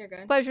 You're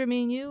good. Pleasure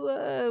meeting you.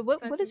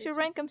 What nice what to is your meet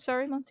you. rank? I'm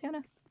sorry,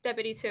 Montana.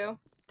 Deputy 2.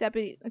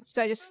 Deputy.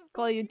 Should I just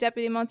call you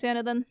Deputy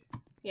Montana then?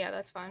 Yeah,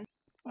 that's fine.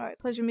 All right.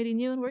 Pleasure meeting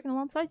you and working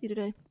alongside you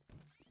today.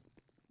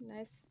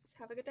 Nice.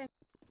 Have a good day.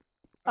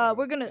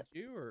 We're gonna.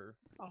 You or?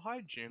 Oh,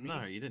 hi, Jimmy.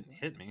 No, you didn't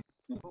hit me.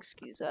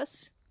 Excuse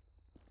us.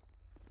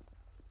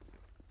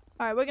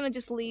 Alright, we're gonna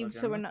just leave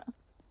so we're not...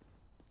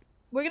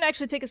 We're gonna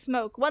actually take a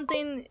smoke. One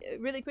thing,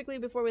 really quickly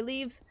before we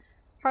leave,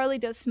 Harley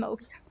does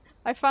smoke.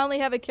 I finally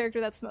have a character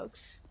that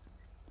smokes.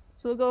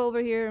 So we'll go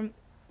over here,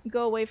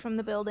 go away from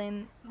the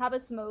building, have a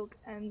smoke,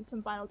 and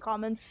some final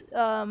comments.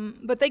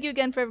 But thank you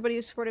again for everybody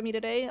who supported me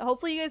today.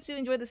 Hopefully you guys do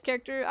enjoy this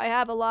character. I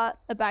have a lot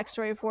of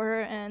backstory for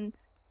her, and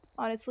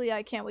honestly,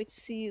 I can't wait to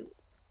see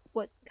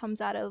what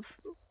comes out of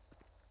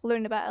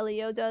learning about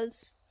LEO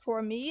does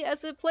for me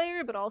as a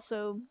player, but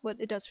also what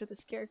it does for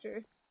this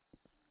character.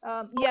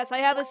 Yes, I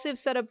have a Civ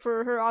set up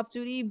for her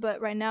off-duty,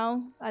 but right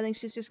now, I think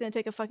she's just gonna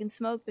take a fucking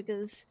smoke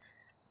because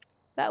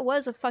that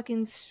was a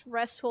fucking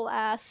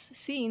stressful-ass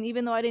scene,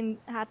 even though I didn't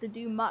have to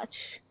do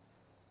much.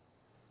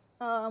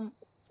 But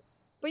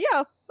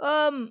yeah,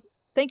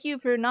 thank you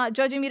for not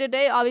judging me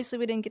today. Obviously,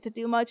 we didn't get to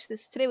do much.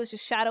 Today was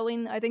just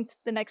shadowing. I think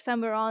the next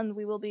time we're on,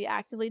 we will be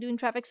actively doing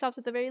traffic stops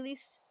at the very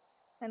least.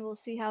 And we'll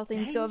see how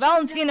things go.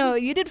 Valentino,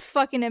 you did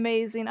fucking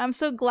amazing. I'm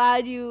so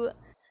glad you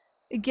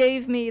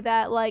gave me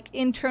that, like,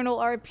 internal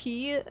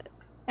RP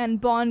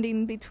and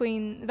bonding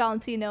between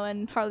Valentino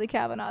and Harley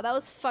Kavanaugh. That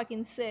was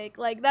fucking sick.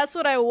 Like, that's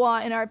what I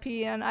want in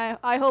RP, and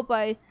I hope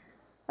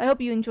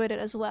you enjoyed it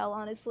as well,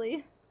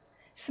 honestly.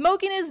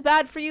 Smoking is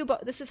bad for you,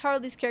 but this is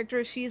Harley's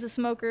character. She's a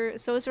smoker,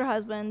 so is her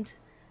husband.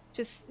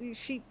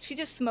 She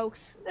just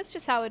smokes. That's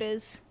just how it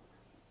is.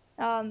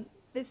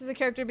 This is a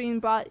character being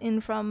brought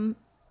in from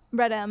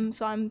Red M,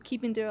 so I'm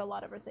keeping to a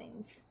lot of her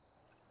things.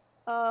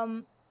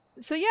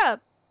 So yeah,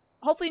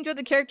 hopefully you enjoyed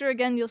the character.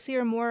 Again, you'll see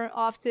her more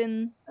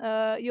often.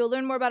 You'll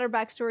learn more about her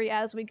backstory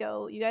as we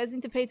go. You guys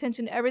need to pay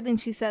attention to everything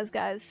she says,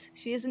 guys.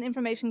 She is an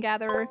information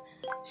gatherer.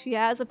 She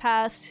has a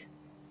past.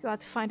 You'll have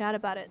to find out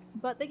about it.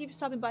 But thank you for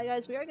stopping by,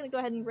 guys. We are going to go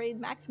ahead and raid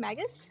Max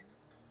Magus.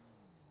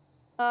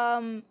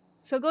 So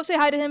go say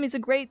hi to him. He's a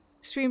great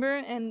streamer,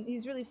 and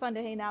he's really fun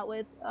to hang out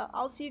with.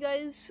 I'll see you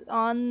guys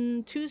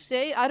on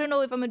Tuesday. I don't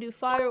know if I'm gonna do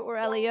Fire or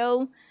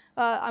LEO.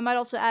 I might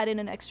also add in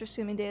an extra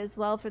streaming day as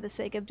well for the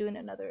sake of doing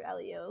another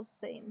LEO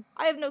thing.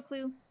 I have no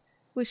clue.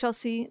 We shall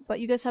see.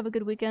 But you guys have a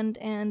good weekend,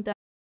 and